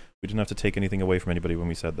know? We didn't have to take anything away from anybody when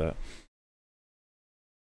we said that.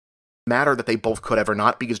 Matter that they both could ever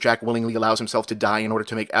not, because Jack willingly allows himself to die in order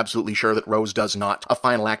to make absolutely sure that Rose does not. A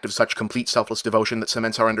final act of such complete selfless devotion that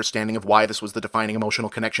cements our understanding of why this was the defining emotional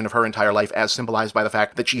connection of her entire life, as symbolized by the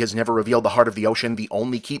fact that she has never revealed the heart of the ocean, the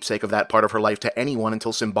only keepsake of that part of her life, to anyone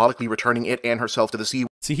until symbolically returning it and herself to the sea.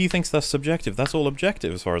 See, he thinks that's subjective. That's all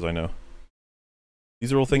objective, as far as I know.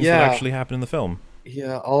 These are all things that actually happen in the film.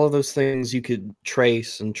 Yeah, all of those things you could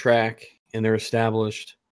trace and track, and they're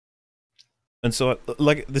established. And so,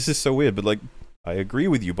 like, this is so weird, but, like, I agree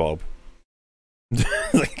with you, Bob.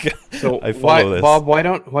 Like, so I follow this. Bob, why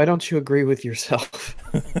don't you agree with yourself?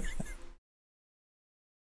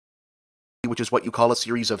 Which is what you call a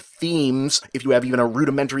series of themes, if you have even a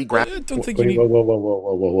rudimentary grasp. I don't think Wait, you need...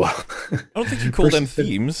 Whoa. I don't think you call them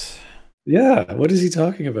themes. Yeah, what is he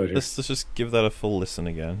talking about here? Let's just give that a full listen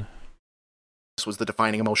again. This was the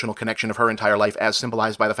defining emotional connection of her entire life, as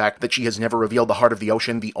symbolized by the fact that she has never revealed the heart of the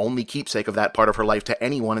ocean, the only keepsake of that part of her life, to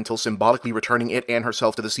anyone until symbolically returning it and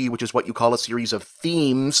herself to the sea, which is what you call a series of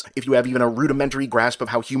themes, if you have even a rudimentary grasp of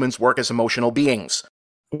how humans work as emotional beings.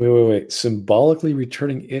 Wait. Symbolically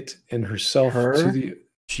returning it and herself to the...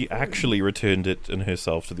 She actually returned it and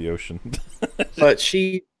herself to the ocean. But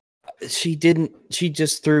she didn't. She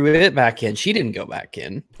just threw it back in. She didn't go back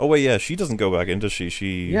in. Oh wait, yeah, she doesn't go back in, does she?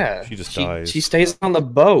 She just dies. She stays on the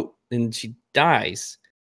boat and she dies.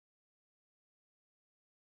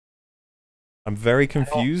 I'm very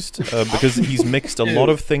confused because he's mixed a lot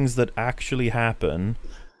of things that actually happen,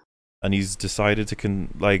 and he's decided to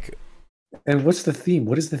like. And what's the theme?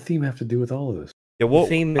 What does the theme have to do with all of this? Yeah,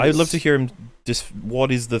 I'd love to hear him. What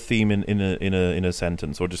is the theme in a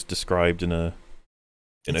sentence, or just described in a?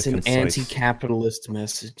 It's an anti-capitalist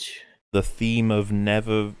message. The theme of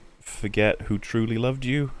never forget who truly loved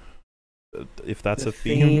you. If that's a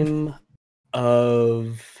theme.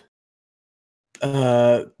 Of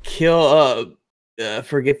kill.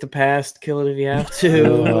 Forget the past. Kill it if you have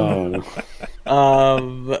to.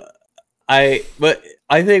 But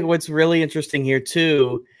I think what's really interesting here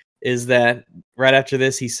too is that right after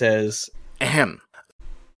this he says, "Ahem,"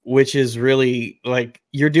 which is really like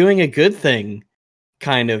you're doing a good thing.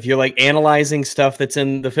 Kind of. You're like analyzing stuff that's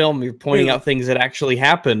in the film. You're pointing out things that actually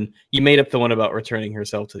happen. You made up the one about returning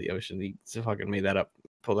herself to the ocean. You fucking made that up.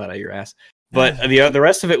 Pull that out of your ass. but the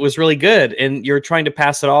rest of it was really good. And you're trying to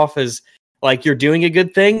pass it off as like you're doing a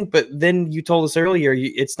good thing, but then you told us earlier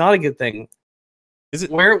it's not a good thing. Is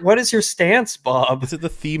it? What is your stance, Bob? Is it the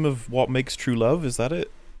theme of what makes true love? Is that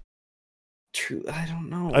it? True, I don't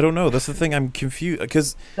know. I don't know. That's the thing. I'm confused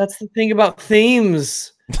because that's the thing about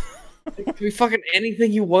themes. It could be fucking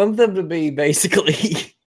anything you want them to be,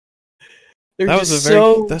 basically.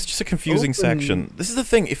 That's just a confusing section. This is the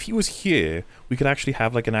thing. If he was here, we could actually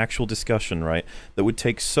have like an actual discussion, right? That would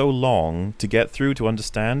take so long to get through to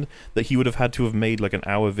understand that he would have had to have made like an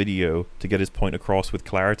hour video to get his point across with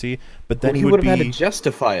clarity. But then he would have had to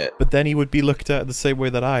justify it. But then he would be looked at the same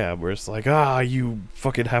way that I am, where it's like, you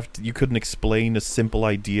fucking you couldn't explain a simple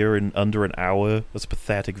idea in under an hour. That's a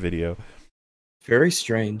pathetic video. Very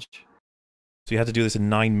strange. So you had to do this in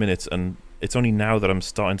 9 minutes, and it's only now that I'm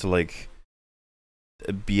starting to like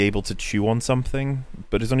be able to chew on something,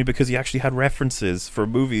 but it's only because he actually had references for a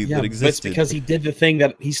movie that existed. It's because he did the thing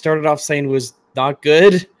that he started off saying was not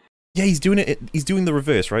good. Yeah, he's doing it. He's doing the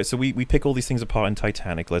reverse, right? So we pick all these things apart in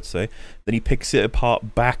Titanic, let's say. Then he picks it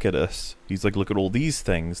apart back at us. He's like, look at all these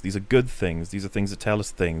things. These are good things. These are things that tell us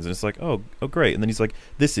things. And it's like, oh, great. And then he's like,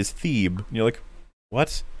 this is theme. And you're like,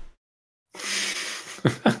 what?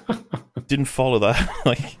 Didn't follow that.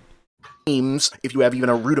 Like. If you have even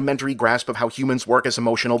a rudimentary grasp of how humans work as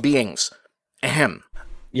emotional beings. Ahem.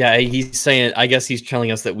 Yeah, he's saying, I guess he's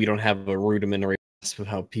telling us that we don't have a rudimentary grasp of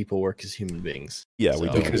how people work as human beings. Yeah, we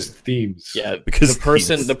don't. Because themes. Yeah, because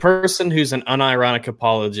the person who's an unironic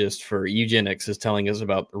apologist for eugenics is telling us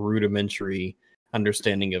about the rudimentary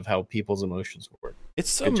understanding of how people's emotions work.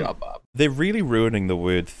 Good job, Bob. They're really ruining the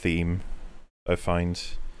word theme, I find.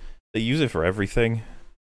 They use it for everything.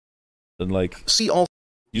 And like... See all...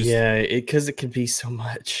 because it can be so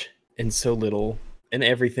much and so little and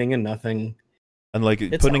everything and nothing. And like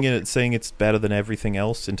putting in it, saying it's better than everything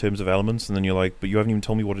else in terms of elements, and then you're like, but you haven't even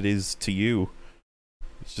told me what it is to you.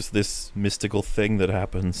 It's just this mystical thing that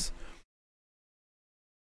happens.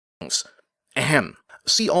 Ahem.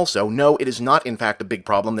 See also, no, it is not in fact a big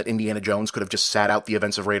problem that Indiana Jones could have just sat out the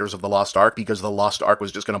events of Raiders of the Lost Ark because the Lost Ark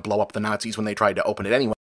was just going to blow up the Nazis when they tried to open it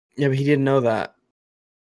anyway. Yeah, but he didn't know that.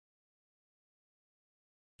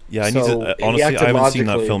 Yeah, honestly, I haven't seen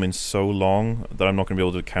that film in so long that I'm not going to be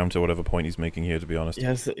able to counter whatever point he's making here, to be honest.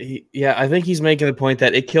 Yes, I think he's making the point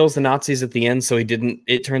that it kills the Nazis at the end, so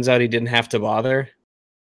it turns out he didn't have to bother.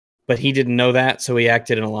 But he didn't know that, so he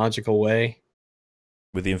acted in a logical way.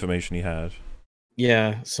 With the information he had.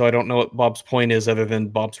 Yeah, so I don't know what Bob's point is other than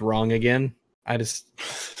Bob's wrong again. I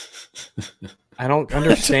don't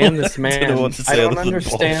understand this man. I don't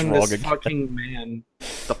understand this fucking man.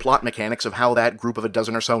 The plot mechanics of how that group of a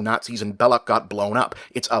dozen or so Nazis in Belloc got blown up.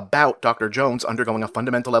 It's about Dr. Jones undergoing a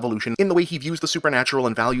fundamental evolution in the way he views the supernatural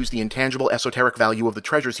and values the intangible esoteric value of the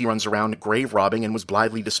treasures he runs around grave robbing and was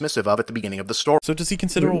blithely dismissive of at the beginning of the story. So does he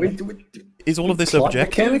consider is all of this plot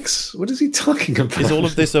objective? Mechanics? What is he talking about? Is all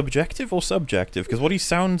of this objective or subjective? Because what he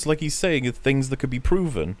sounds like he's saying is things that could be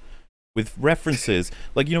proven. With references,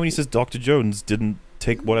 like, you know, when he says Dr. Jones didn't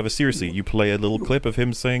take whatever seriously, you play a little clip of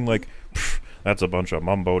him saying, like, that's a bunch of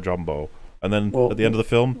mumbo-jumbo. And then at the end of the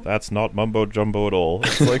film, that's not mumbo-jumbo at all.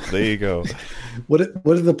 It's like, there you go. What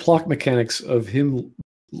are the plot mechanics of him,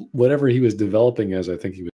 whatever he was developing as, I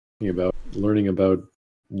think he was thinking about, learning about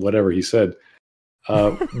whatever he said.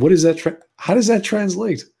 What is that? How does that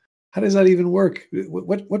translate? How does that even work?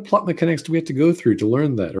 What plot mechanics do we have to go through to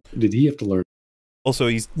learn that? Or did he have to learn? Also,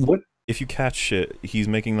 if you catch it, he's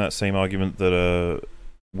making that same argument that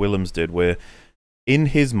Willems did, where in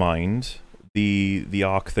his mind, the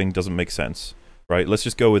Ark thing doesn't make sense, right? Let's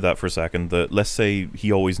just go with that for a second. Let's say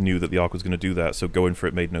he always knew that the Ark was going to do that, so going for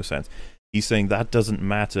it made no sense. He's saying that doesn't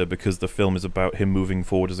matter because the film is about him moving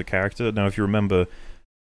forward as a character. Now, if you remember,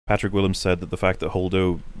 Patrick Willems said that the fact that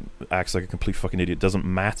Holdo acts like a complete fucking idiot doesn't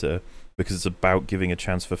matter because it's about giving a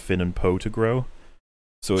chance for Finn and Poe to grow.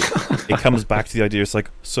 So it comes back to the idea, it's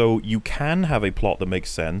like, so you can have a plot that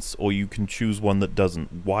makes sense, or you can choose one that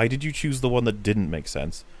doesn't. Why did you choose the one that didn't make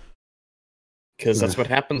sense? Because that's what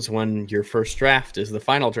happens when your first draft is the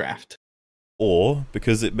final draft. Or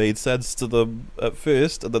because it made sense to them at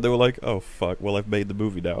first, and then they were like, oh fuck, well I've made the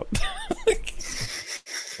movie now.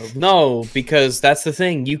 No, because that's the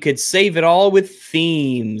thing. You could save it all with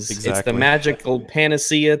themes. Exactly. It's the magical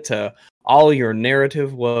panacea to all your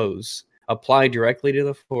narrative woes. Apply directly to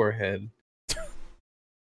the forehead.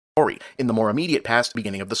 In the more immediate past,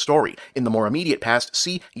 beginning of the story. In the more immediate past,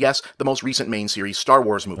 see, yes, the most recent main series Star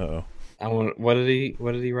Wars movie. Uh-oh. What did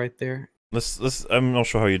he write there? Let's I'm not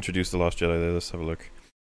sure how you introduced The Last Jedi there. Let's have a look.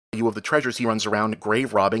 Of the treasures he runs around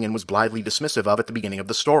grave robbing and was blithely dismissive of at the beginning of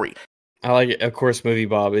the story. I like it. Of course,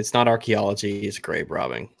 MovieBob. It's not archaeology. It's grave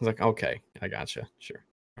robbing. I was like, okay, I gotcha. Sure.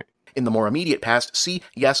 Right. In the more immediate past, see,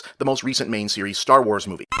 yes, the most recent main series Star Wars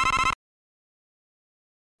movie.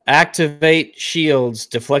 Activate shields.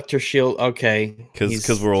 Deflector shield. Okay.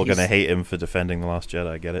 Because we're all going to hate him for defending The Last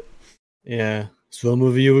Jedi. Get it? Yeah. Some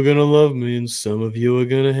of you are going to love me and some of you are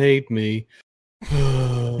going to hate me.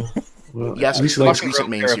 Well, yes, the most recent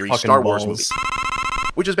main series Star Wars movie,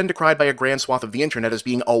 which has been decried by a grand swath of the internet as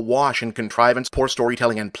being awash in contrivance, poor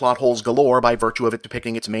storytelling, and plot holes galore by virtue of it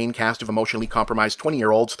depicting its main cast of emotionally compromised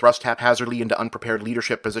 20-year-olds thrust haphazardly into unprepared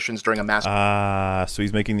leadership positions during a mass... so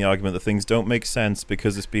he's making the argument that things don't make sense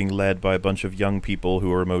because it's being led by a bunch of young people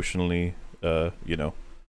who are emotionally,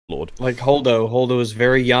 flawed. Like Holdo. Holdo is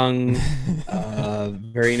very young,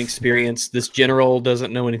 very inexperienced. This general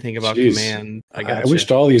doesn't know anything about command. I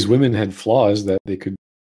wished all these women had flaws that they could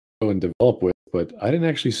go and develop with, but I didn't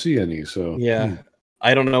actually see any. So yeah,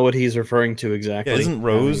 I don't know what he's referring to exactly. Yeah, isn't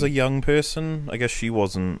Rose a young person? I guess she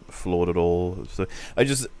wasn't flawed at all. So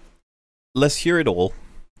let's hear it all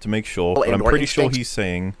to make sure. But I'm pretty sure he's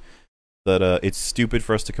saying that it's stupid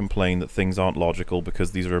for us to complain that things aren't logical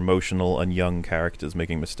because these are emotional and young characters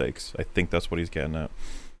making mistakes. I think that's what he's getting at.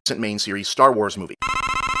 Main series Star Wars movie,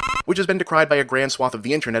 which has been decried by a grand swath of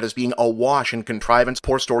the internet as being awash in contrivance,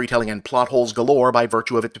 poor storytelling, and plot holes galore by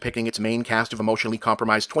virtue of it depicting its main cast of emotionally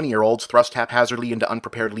compromised 20-year-olds thrust haphazardly into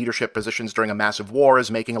unprepared leadership positions during a massive war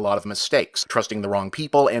is making a lot of mistakes, trusting the wrong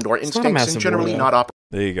people and or instincts, and generally not operating.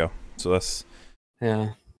 There you go. So that's... Yeah.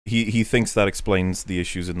 He thinks that explains the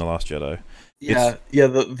issues in The Last Jedi. Yeah,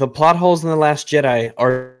 the plot holes in The Last Jedi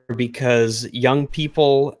are because young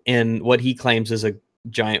people in what he claims is a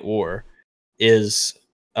giant war is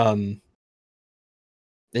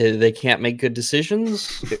they can't make good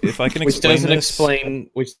decisions. If I can explain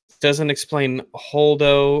which doesn't explain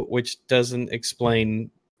Holdo, which doesn't explain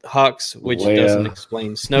Hux, which doesn't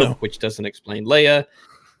explain Snoke, which doesn't explain Leia.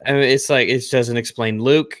 I mean, it's like it doesn't explain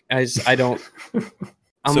Luke. I don't.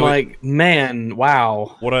 I'm so like, man,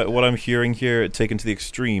 wow. What I'm hearing here, taken to the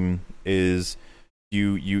extreme, is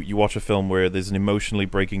you watch a film where there's an emotionally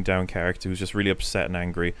breaking down character who's just really upset and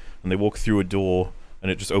angry, and they walk through a door,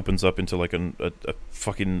 and it just opens up into like a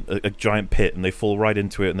giant pit, and they fall right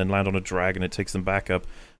into it, and then land on a drag, and it takes them back up.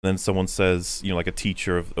 And then someone says, like a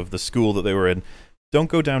teacher of the school that they were in, don't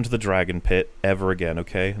go down to the dragon pit ever again,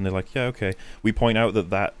 okay? And they're like, yeah, okay. We point out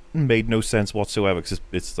that made no sense whatsoever because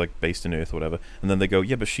it's like based in Earth or whatever. And then they go,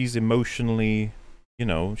 yeah, but she's emotionally,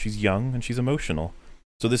 she's young and she's emotional.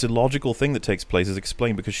 So this illogical thing that takes place is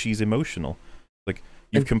explained because she's emotional. Like,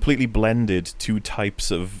 you've completely blended two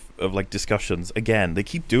types of like discussions. Again, they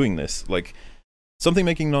keep doing this. Like, something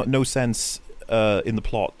making no sense in the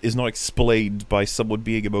plot is not explained by someone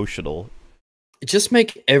being emotional. Just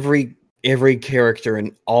make every character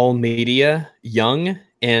in all media young,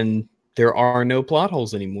 and there are no plot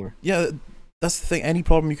holes anymore. Yeah, that's the thing. Any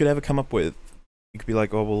problem you could ever come up with, you could be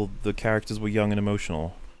like, oh, well, the characters were young and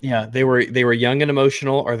emotional. Yeah, they were young and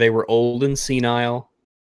emotional, or they were old and senile.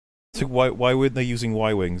 So why weren't they using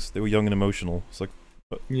Y-Wings? They were young and emotional. It's like,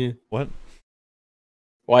 yeah. What?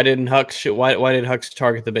 Why did Hux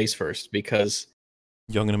target the base first? Because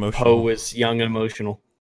young and emotional. Poe was young and emotional.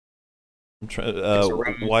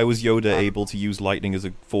 Why was Yoda able to use lightning as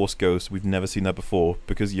a Force ghost? We've never seen that before.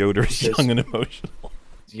 Because Yoda is young and emotional.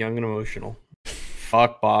 Young and emotional.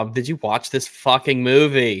 Fuck, Bob. Did you watch this fucking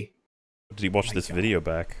movie? Did he watch this video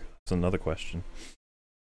back? That's another question.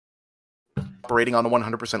 Operating on a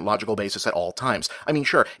 100% logical basis at all times. I mean,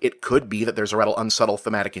 sure, it could be that there's a rather unsubtle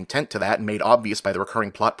thematic intent to that, made obvious by the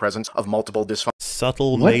recurring plot presence of multiple dysfunctional...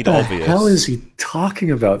 Subtle made obvious. What the hell is he talking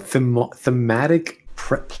about? Thematic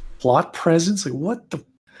plot presence? Like,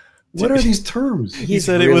 what are these terms? He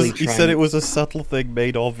said it was a subtle thing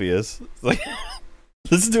made obvious. Like,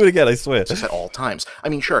 listen to it again, I swear. At all times. I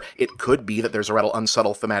mean, sure, it could be that there's a rather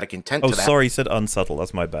unsubtle thematic intent to that. Oh, sorry, he said unsubtle.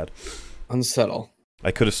 That's my bad. Unsubtle. I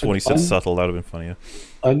could have sworn he said subtle. That would have been funnier.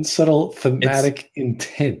 Unsubtle thematic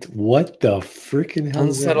intent. What the freaking hell?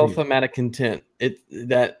 Unsubtle thematic intent.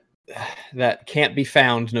 That can't be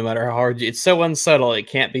found no matter how hard it's so unsubtle it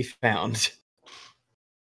can't be found.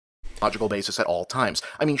 Logical basis at all times.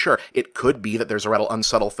 I mean, sure, it could be that there's a rather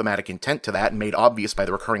unsubtle thematic intent to that, made obvious by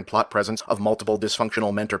the recurring plot presence of multiple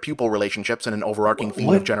dysfunctional mentor-pupil relationships and an overarching theme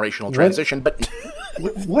of generational transition, but...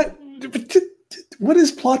 What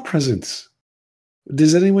is plot presence?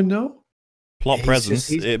 Does anyone know? Plot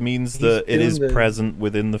presence, it means that it is present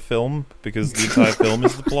within the film, because the entire film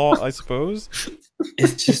is the plot, I suppose.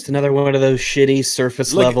 It's just another one of those shitty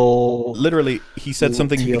surface level... Literally, he said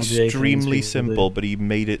something TLJ extremely simple, but he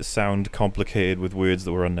made it sound complicated with words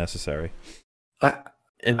that were unnecessary.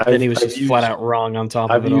 And then he was just flat out wrong on top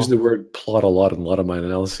of it. I've used the word plot a lot in a lot of my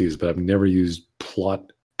analyses, but I've never used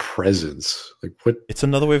plot presence. Like what? It's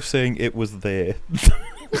another way of saying it was there.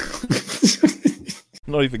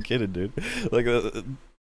 Not even kidding, dude. Like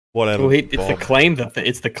whatever. Well,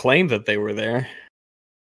 it's the claim that they were there.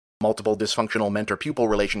 Multiple dysfunctional mentor-pupil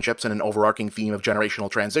relationships and an overarching theme of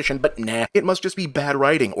generational transition, but nah, it must just be bad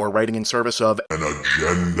writing or writing in service of an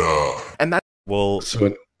agenda. And that so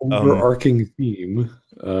an overarching theme,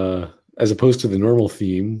 as opposed to the normal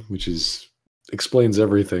theme, which is explains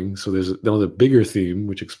everything. So there's another bigger theme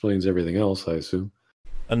which explains everything else, I assume.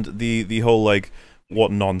 And the whole like,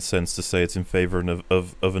 what nonsense to say it's in favor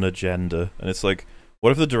of an agenda, and it's like,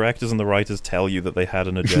 what if the directors and the writers tell you that they had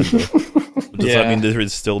an agenda? Does that mean there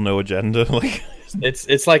is still no agenda? Like,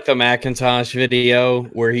 it's like the Macintosh video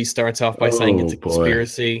where he starts off by saying it's a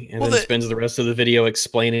conspiracy, and then spends the rest of the video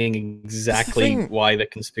explaining exactly why the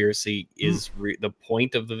conspiracy is the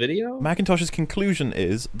point of the video. Macintosh's conclusion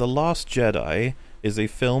is The Last Jedi is a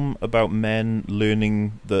film about men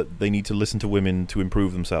learning that they need to listen to women to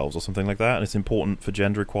improve themselves, or something like that, and it's important for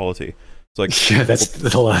gender equality. It's like, yeah, that's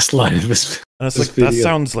the last line of this. And it's like, video. That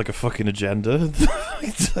sounds like a fucking agenda.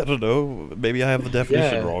 I don't know. Maybe I have the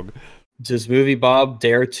definition wrong. Does MovieBob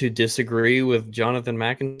dare to disagree with Jonathan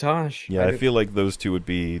McIntosh? Yeah, I feel like those two would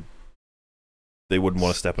be... They wouldn't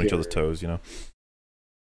want to step on each other's toes, you know?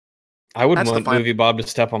 I wouldn't want MovieBob to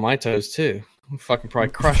step on my toes, too. I'd fucking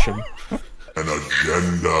probably crush him. An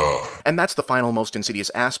agenda. And that's the final most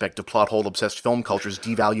insidious aspect of plot hole-obsessed film culture's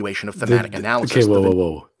devaluation of thematic analysis. Okay,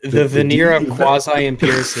 whoa. The veneer of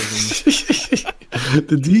quasi-empiricism.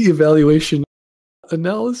 The de-evaluation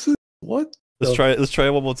analysis? What? Let's try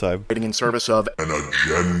it one more time. Writing in service of an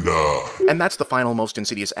agenda. And that's the final most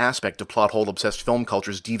insidious aspect of plot hole-obsessed film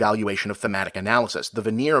culture's devaluation of thematic analysis. The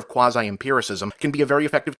veneer of quasi-empiricism can be a very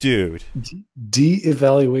effective... Dude.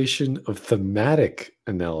 De-evaluation of thematic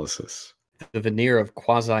analysis. The veneer of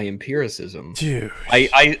quasi-empiricism. Dude.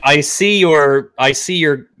 I see your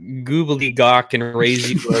googly-gawk and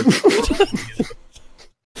raise you.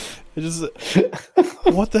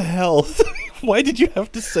 What the hell? Why did you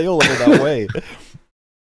have to say all of it that way?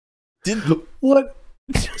 What?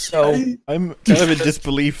 So I'm kind of in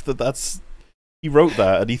disbelief that he wrote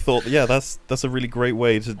that and he thought, yeah, that's a really great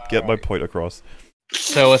way to get my point across.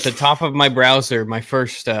 So at the top of my browser, my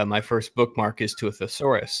first bookmark is to a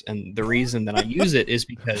thesaurus, and the reason that I use it is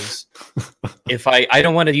because if I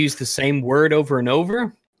don't want to use the same word over and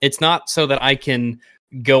over, it's not so that I can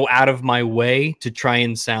go out of my way to try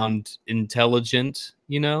and sound intelligent,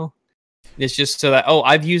 you know? It's just so that,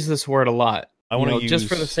 I've used this word a lot. I want to use, just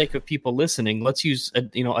for the sake of people listening, let's use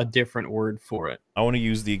a different word for it. I want to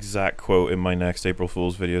use the exact quote in my next April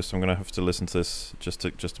Fool's video, so I'm gonna have to listen to this just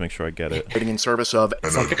to make sure I get it. Writing in service of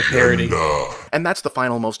it's like a parody. And that's the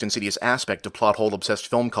final most insidious aspect of plot hole obsessed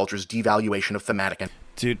film culture's devaluation of thematic.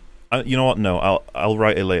 Dude, you know what? No, I'll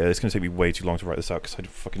write it later. It's gonna take me way too long to write this out because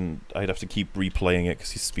I'd have to keep replaying it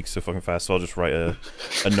because he speaks so fucking fast. So I'll just write a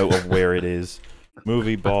note of where it is.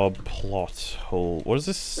 MovieBob plot hole. What is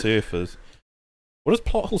this surfers? What does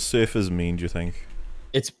plot hole surfers mean, do you think?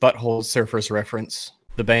 It's Butthole Surfers reference.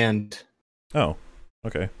 The band. Oh,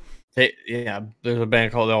 okay. There's a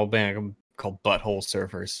band called Butthole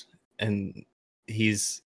Surfers, and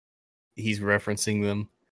he's referencing them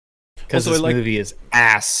because this movie is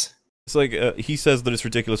ass. It's like he says that it's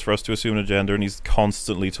ridiculous for us to assume an agenda, and he's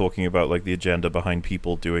constantly talking about like the agenda behind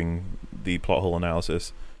people doing the plot hole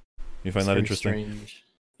analysis. You find that interesting? Strange.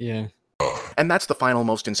 Yeah. And that's the final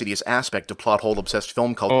most insidious aspect of plot hole obsessed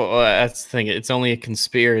film culture. Oh, that's the thing. It's only a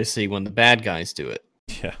conspiracy when the bad guys do it.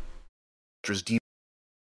 Yeah.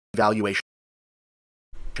 Devaluation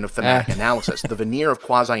of thematic analysis. The veneer of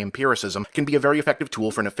quasi-empiricism can be a very effective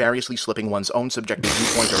tool for nefariously slipping one's own subjective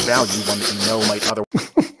viewpoint or value one that you know might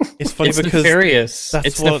otherwise. It's funny because nefarious.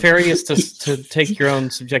 It's nefarious to take your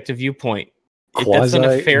own subjective viewpoint. That's a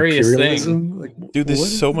nefarious thing. Like, dude,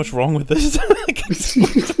 there's so much wrong with this.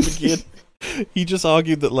 He just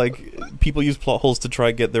argued that like people use plot holes to try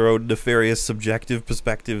and get their own nefarious subjective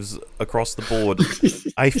perspectives across the board.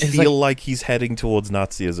 I feel like he's heading towards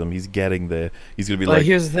Nazism. He's getting there. He's gonna be like.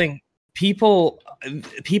 Here's the thing: people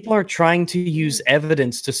are trying to use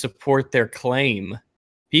evidence to support their claim.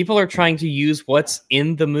 People are trying to use what's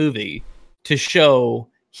in the movie to show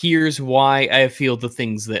here's why I feel the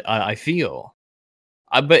things that I feel.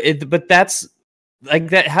 But that's like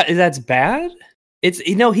that. That's bad. It's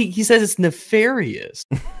he says it's nefarious.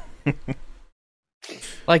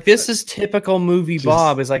 Like this is typical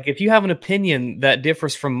MovieBob. Is like if you have an opinion that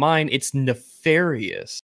differs from mine, it's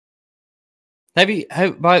nefarious. Have you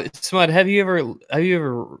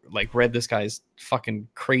ever like read this guy's fucking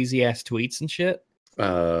crazy ass tweets and shit?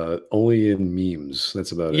 Only in memes.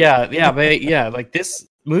 That's about it. Yeah, like this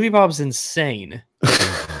MovieBob's insane.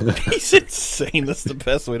 He's insane. That's the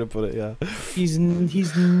best way to put it. Yeah, he's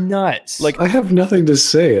nuts. Like I have nothing to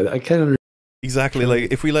say. I can't understand. Exactly.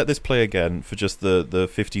 Like if we let this play again for just the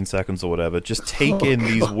 15 seconds or whatever, just take in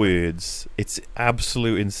these words. It's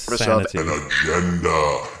absolute insanity. An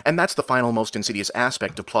agenda. And that's the final most insidious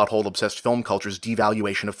aspect of plot hole obsessed film culture's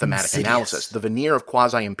devaluation of thematic analysis. The veneer of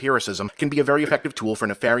quasi-empiricism can be a very effective tool for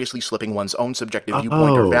nefariously slipping one's own subjective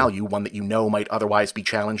viewpoint or value, one that you know might otherwise be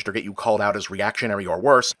challenged or get you called out as reactionary or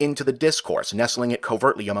worse, into the discourse, nestling it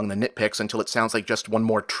covertly among the nitpicks until it sounds like just one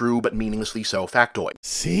more true but meaninglessly so factoid.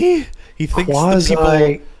 See? He thinks that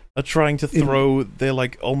people are trying to throw their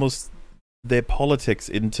like almost their politics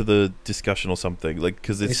into the discussion or something, like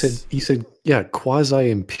because he said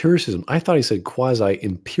quasi-empiricism. I thought he said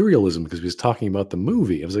quasi-imperialism because he was talking about the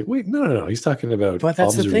movie. I was like, wait, no, he's talking about. But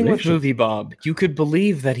that's the thing with MovieBob. You could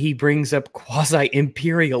believe that he brings up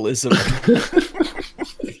quasi-imperialism.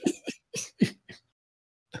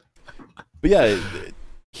 But yeah,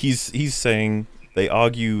 he's saying they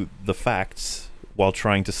argue the facts while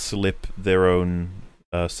trying to slip their own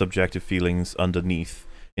subjective feelings underneath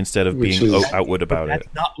instead of being outward about it.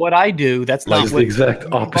 That's not what I do. That's not the exact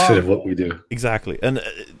opposite of what we do. Exactly, and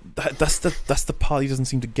that's the part he doesn't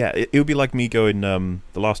seem to get. It would be like me going,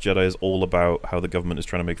 "The Last Jedi is all about how the government is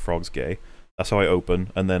trying to make frogs gay." That's how I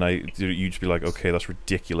open, and then you just be like, "Okay, that's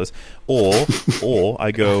ridiculous," or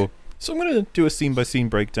I go, "So I'm gonna do a scene by scene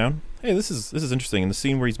breakdown. Hey, this is interesting." In the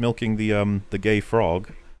scene where he's milking the gay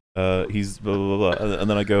frog. He's blah, blah, blah, and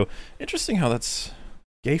then I go, interesting how that's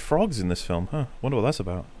gay frogs in this film, huh? Wonder what that's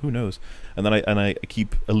about. Who knows? And then I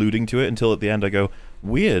keep alluding to it until at the end I go,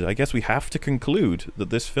 weird. I guess we have to conclude that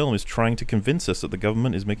this film is trying to convince us that the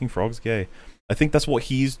government is making frogs gay. I think that's what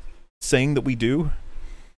he's saying that we do,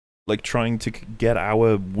 like trying to get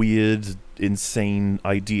our weird, insane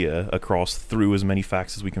idea across through as many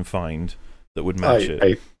facts as we can find that would match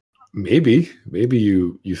it. Maybe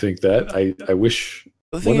you think that. I wish.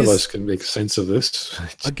 One of us can make sense of this.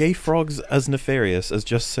 Are gay frogs as nefarious as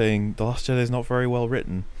just saying The Last Jedi is not very well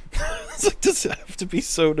written? It's like, does it have to be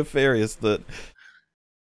so nefarious that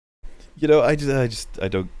I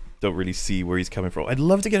don't really see where he's coming from. I'd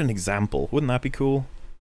love to get an example. Wouldn't that be cool?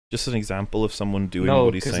 Just an example of someone doing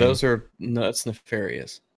what he's saying. No, because that's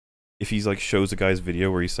nefarious. If he's like shows a guy's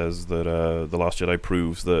video where he says that The Last Jedi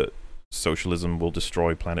proves that socialism will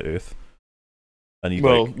destroy planet Earth. And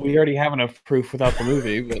we already have enough proof without the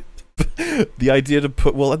movie, but the idea to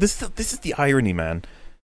put this is the irony, man.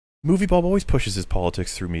 MovieBob always pushes his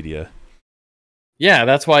politics through media. Yeah,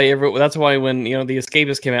 that's why when the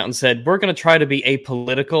Escapists came out and said we're going to try to be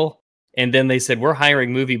apolitical, and then they said we're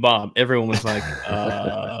hiring MovieBob, everyone was like,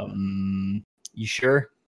 "You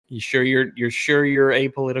sure? You're sure you're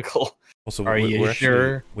apolitical? Also, are you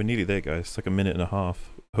sure? We're nearly there, guys. It's like a minute and a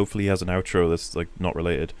half. Hopefully, he has an outro that's like not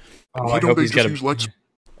related. Why don't they just use like?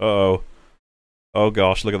 Oh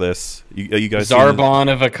gosh! Look at this. Are you guys? Zarbon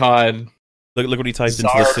of Akkad. Look what he typed into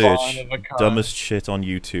the search. Dumbest shit on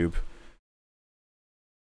YouTube.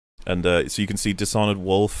 And so you can see Dishonored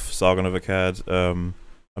Wolf, Sargon of Akkad. I'm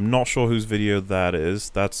not sure whose video that is.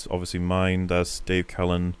 That's obviously mine. That's Dave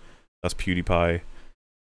Cullen. That's PewDiePie.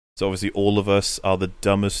 So obviously all of us are the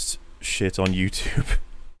dumbest shit on YouTube.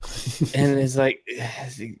 And it's like,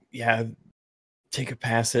 yeah, take a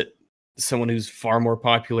pass at someone who's far more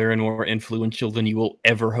popular and more influential than you will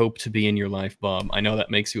ever hope to be in your life, Bob. I know that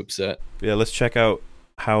makes you upset. Yeah, let's check out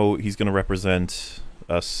how he's going to represent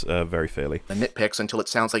us very fairly. The nitpicks until it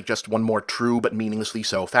sounds like just one more true but meaninglessly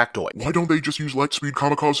so factoid. Why don't they just use Lightspeed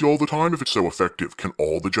Kamikaze all the time if it's so effective? Can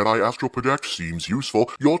all the Jedi astral project? Seems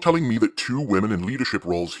useful. You're telling me that 2 women in leadership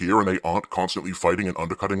roles here and they aren't constantly fighting and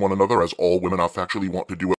undercutting one another as all women are factually want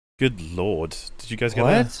to do it? Good lord. Did you guys get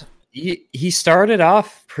that? He started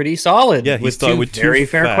off pretty solid. Yeah, with two very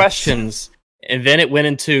fair questions. And then it went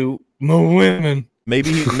into more women.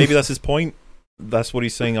 Maybe that's his point. That's what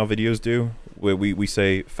he's saying our videos do, where we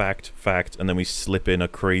say fact, and then we slip in a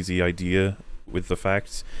crazy idea with the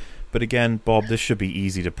facts. But again, Bob, this should be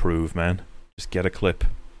easy to prove, man. Just get a clip.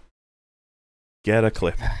 Get a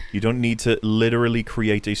clip. You don't need to literally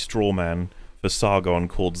create a straw man for Sargon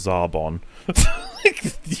called Zarbon.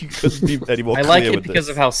 You couldn't be any more clear with this. I like it because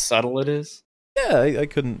of how subtle it is. Yeah, you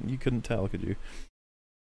couldn't tell, could you?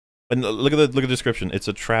 And look at the description. It's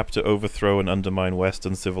a trap to overthrow and undermine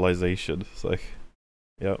Western civilization. It's like,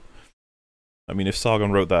 yeah. I mean, if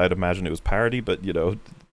Sargon wrote that, I'd imagine it was parody, but,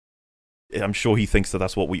 I'm sure he thinks that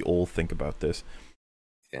that's what we all think about this.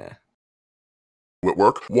 Yeah. at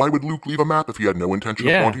work. Why would Luke leave a map if he had no intention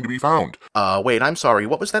of wanting to be found? Wait, I'm sorry.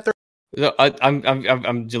 What was that? No,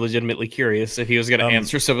 I'm legitimately curious if he was going to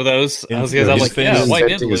answer some of those. I was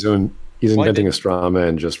like, he's inventing a straw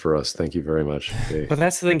man just for us. Thank you very much. Okay. But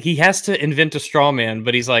that's the thing. He has to invent a straw man,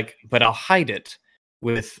 but he's like, but I'll hide it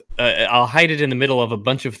in the middle of a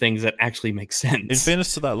bunch of things that actually make sense. In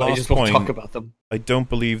fairness to that last I just won't point, talk about them. I don't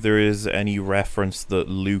believe there is any reference that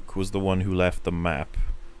Luke was the one who left the map.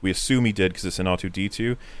 We assume he did because it's in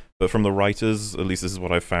R2-D2, but from the writers, at least this is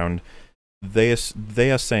what I've found, they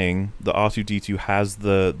are saying that R2-D2 has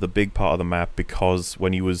the big part of the map because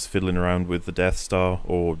when he was fiddling around with the Death Star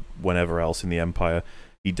or whenever else in the Empire,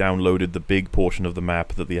 he downloaded the big portion of the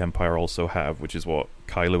map that the Empire also have, which is what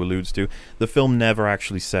Kylo alludes to. The film never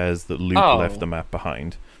actually says that Luke left the map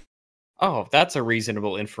behind. Oh, that's a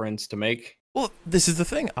reasonable inference to make. Well, this is the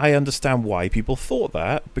thing. I understand why people thought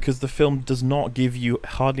that, because the film does not give you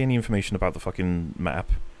hardly any information about the fucking map.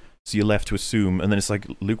 So you're left to assume, and then it's like,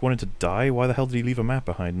 Luke wanted to die? Why the hell did he leave a map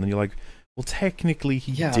behind? And then you're like, well, technically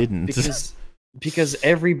he didn't. Because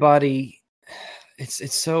everybody,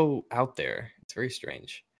 it's so out there. It's very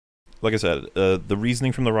strange. Like I said, the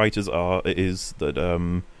reasoning from the writers is that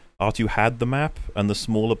R2 had the map, and the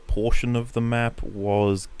smaller portion of the map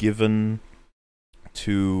was given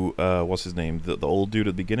to, what's his name? The old dude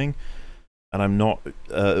at the beginning. And I'm not...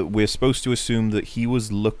 we're supposed to assume that he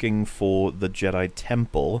was looking for the Jedi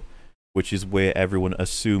Temple, which is where everyone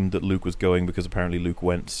assumed that Luke was going, because apparently Luke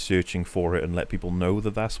went searching for it and let people know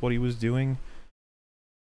that that's what he was doing.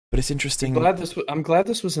 But it's interesting... I'm glad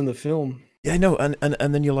this was in the film. Yeah, I know, and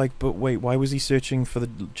then you're like, but wait, why was he searching for the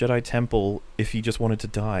Jedi Temple if he just wanted to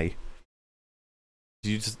die?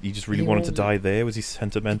 He just really wanted to die there? Was he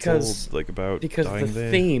sentimental about dying there? Because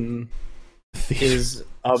the theme is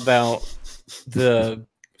about the...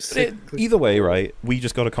 Either way, right, we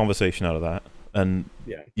just got a conversation out of that. And,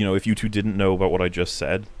 if you two didn't know about what I just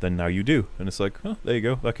said, then now you do. And it's like, oh, there you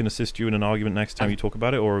go. That can assist you in an argument next time you talk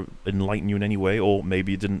about it, or enlighten you in any way, or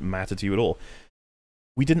maybe it didn't matter to you at all.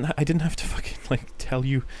 I didn't have to fucking, tell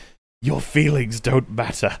you your feelings don't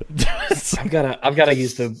matter. I gotta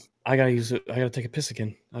take a piss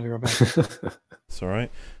again. I'll be right back. It's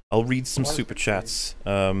alright. I'll read some super chats.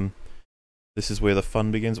 This is where the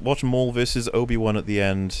fun begins. Watch Maul vs. Obi-Wan at the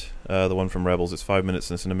end, the one from Rebels. It's 5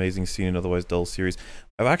 minutes and it's an amazing scene in otherwise dull series.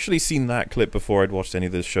 I've actually seen that clip before I'd watched any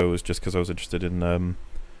of the shows, just because I was interested in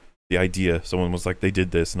the idea. Someone was like, they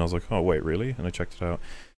did this, and I was like, oh, wait, really? And I checked it out.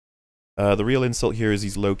 The real insult here is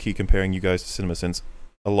he's low-key comparing you guys to CinemaSins.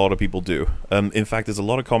 A lot of people do. In fact, there's a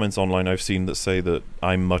lot of comments online I've seen that say that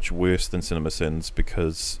I'm much worse than CinemaSins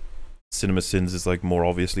because CinemaSins is more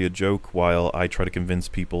obviously a joke, while I try to convince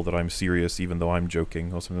people that I'm serious even though I'm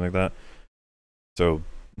joking or something like that. So,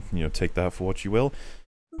 take that for what you will.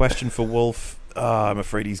 Question for Wolf. I'm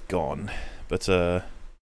afraid he's gone. But I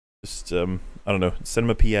don't know,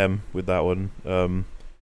 Cinema PM with that one.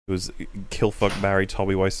 It was kill, fuck, marry,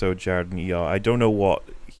 Toby Wiseau, Jared, and ER. I don't know what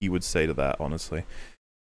he would say to that, honestly.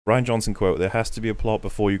 Ryan Johnson quote, there has to be a plot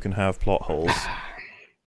before you can have plot holes.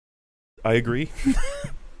 I agree.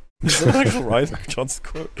 Is that an actual Ryan Johnson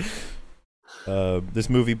quote? This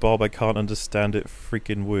movie, Bob, I can't understand it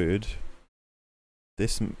freaking word.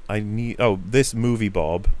 This movie,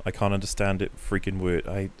 Bob, I can't understand it freaking word.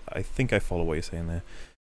 I think I follow what you're saying there.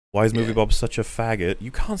 Why is Movie Bob such a faggot?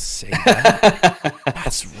 You can't say that.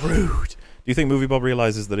 That's rude. Do you think Movie Bob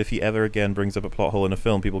realizes that if he ever again brings up a plot hole in a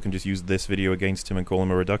film, people can just use this video against him and call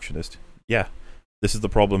him a reductionist? Yeah. This is the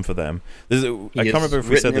problem for them. I can't remember if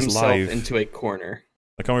we said this live. Into a corner.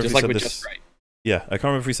 I can't remember if we said this. Yeah, I can't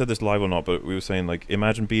remember if we said this live or not, but we were saying,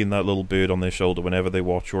 imagine being that little bird on their shoulder whenever they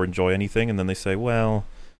watch or enjoy anything, and then they say, well,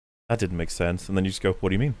 that didn't make sense. And then you just go, what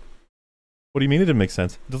do you mean? What do you mean it didn't make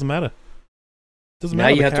sense? It doesn't matter. Now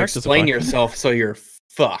you have to explain yourself, so you're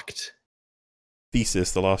fucked.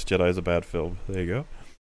 Thesis, The Last Jedi is a bad film. There you go.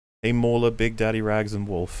 Hey, Mauler, Big Daddy Rags, and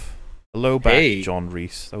Wolf. Hello back, John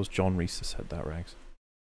Reese. That was John Reese that said that, Rags.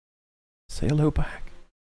 Say hello back.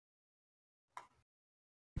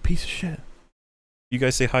 You piece of shit. You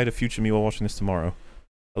guys say hi to future me while watching this tomorrow.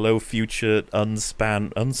 Hello, future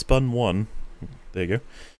Unspun 1. There you go.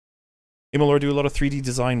 Hey, Muller, I do a lot of 3D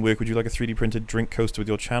design work. Would you like a 3D printed drink coaster with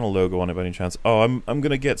your channel logo on it by any chance? Oh, I'm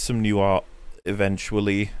gonna get some new art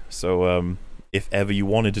eventually. So, if ever you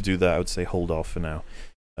wanted to do that, I would say hold off for now.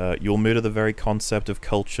 You'll murder the very concept of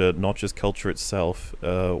culture, not just culture itself.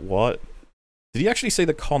 What? Did he actually say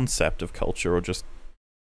the concept of culture, or just...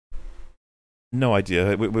 No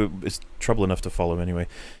idea. It's trouble enough to follow him anyway.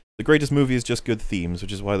 The greatest movie is just good themes,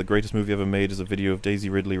 which is why the greatest movie ever made is a video of Daisy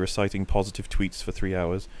Ridley reciting positive tweets for 3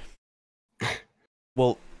 hours.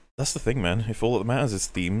 Well, That's the thing, man. If all that matters is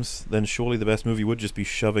themes, then surely the best movie would just be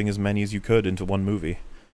shoving as many as you could into one movie.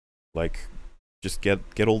 Like, just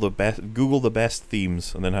get all the best, Google the best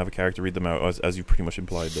themes, and then have a character read them out, as you pretty much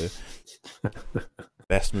implied there.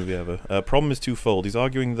 Best movie ever. Problem is twofold. He's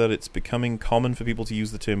arguing that it's becoming common for people to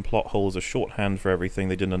use the term plot hole as a shorthand for everything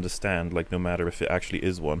they didn't understand, like no matter if it actually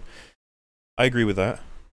is one. I agree with that.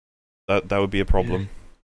 That would be a problem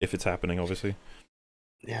if it's happening, obviously.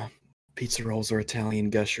 Yeah. Pizza rolls are Italian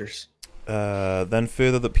gushers. Then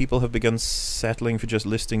further, that people have begun settling for just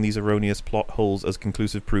listing these erroneous plot holes as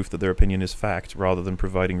conclusive proof that their opinion is fact, rather than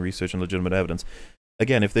providing research and legitimate evidence.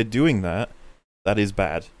 Again, if they're doing that, that is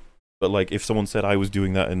bad. But like, if someone said I was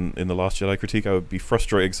doing that in the Last Jedi critique, I would be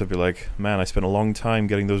frustrated, because I'd be like, man, I spent a long time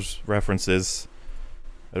getting those references.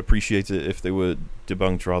 I'd appreciate it if they were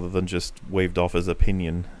debunked rather than just waved off as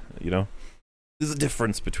opinion, you know? There's a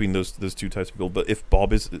difference between those two types of people. But if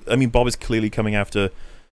Bob is clearly coming after,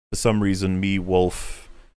 for some reason, me, Wolf,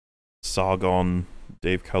 Sargon,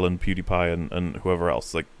 Dave Cullen, PewDiePie, and whoever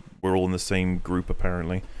else. Like, we're all in the same group,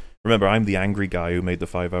 apparently. Remember, I'm the angry guy who made the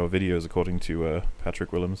 5-hour videos, according to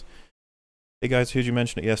Patrick Willems. Hey guys, heard you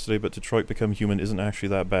mention it yesterday, but Detroit Become Human isn't actually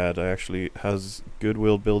that bad. It actually has good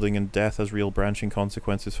world building, and death has real branching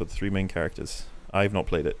consequences for the 3 main characters. I've not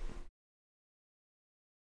played it.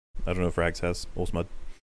 I don't know if Rags has, or Smud.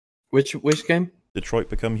 Which game?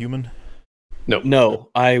 Detroit Become Human?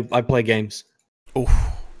 No, I play games. Oh.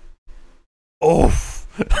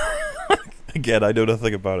 Again, I know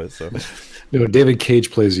nothing about it, so. No, David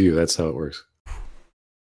Cage plays you. That's how it works.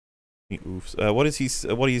 Oofs. What is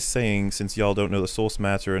he saying? Since y'all don't know the source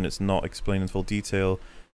matter and it's not explained in full detail,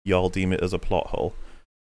 y'all deem it as a plot hole.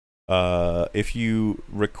 If you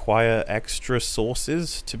require extra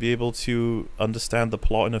sources to be able to understand the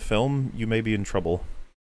plot in a film, you may be in trouble.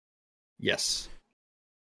 Yes.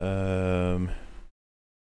 Everybody,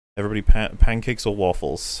 pancakes or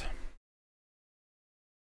waffles?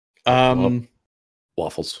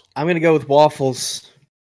 Waffles. I'm gonna go with waffles.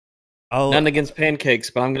 None against pancakes,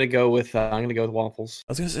 but I'm gonna go with waffles.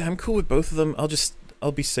 I was gonna say I'm cool with both of them.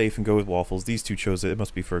 I'll be safe and go with waffles. These two chose it. It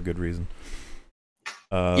must be for a good reason.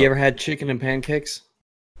 You ever had chicken and pancakes?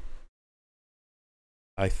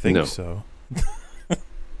 I think so.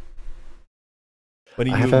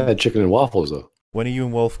 I have had chicken and waffles though. When are you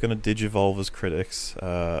and Wolf gonna digivolve as critics?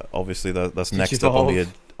 Obviously that's next up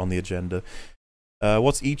on the agenda.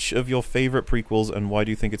 What's each of your favorite prequels, and why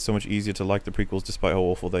do you think it's so much easier to like the prequels despite how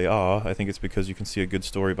awful they are? I think it's because you can see a good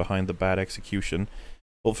story behind the bad execution.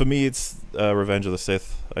 Well, for me, it's Revenge of the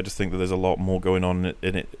Sith. I just think that there's a lot more going on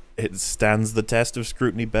in it. It stands the test of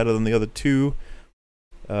scrutiny better than the other two,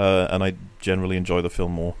 and I generally enjoy the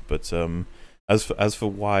film more. But as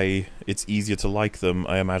for why it's easier to like them,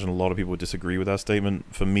 I imagine a lot of people would disagree with that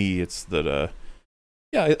statement. For me, it's that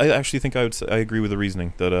yeah, I actually think I agree with the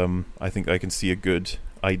reasoning that I think I can see a good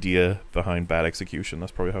idea behind bad execution.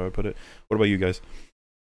 That's probably how I put it. What about you guys?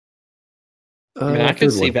 I mean, I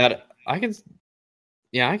can see that. I can.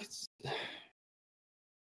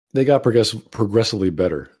 They got progressively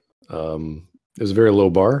better. It was a very low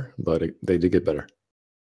bar, but they did get better.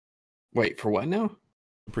 Wait, for what now?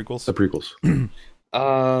 The prequels? The prequels.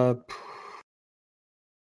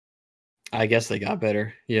 I guess they got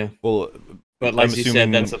better, yeah. Well, but like you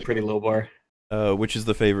said, that's a pretty low bar. Which is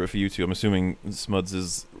the favorite for you two? I'm assuming Smuds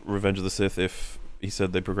is Revenge of the Sith if he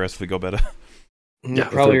said they progressively got better. Yeah,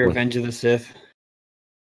 probably Revenge of the Sith.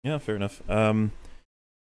 Yeah, fair enough.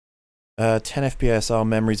 10 FPS are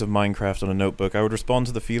memories of Minecraft on a notebook. I would respond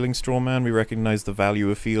to the feeling straw man. We recognize the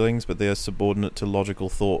value of feelings, but they are subordinate to logical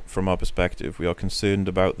thought from our perspective. We are concerned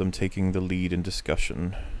about them taking the lead in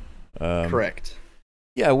discussion. Correct.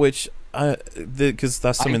 Yeah, which because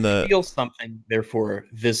that's something that I feel something, therefore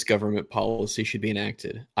this government policy should be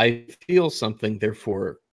enacted. I feel something,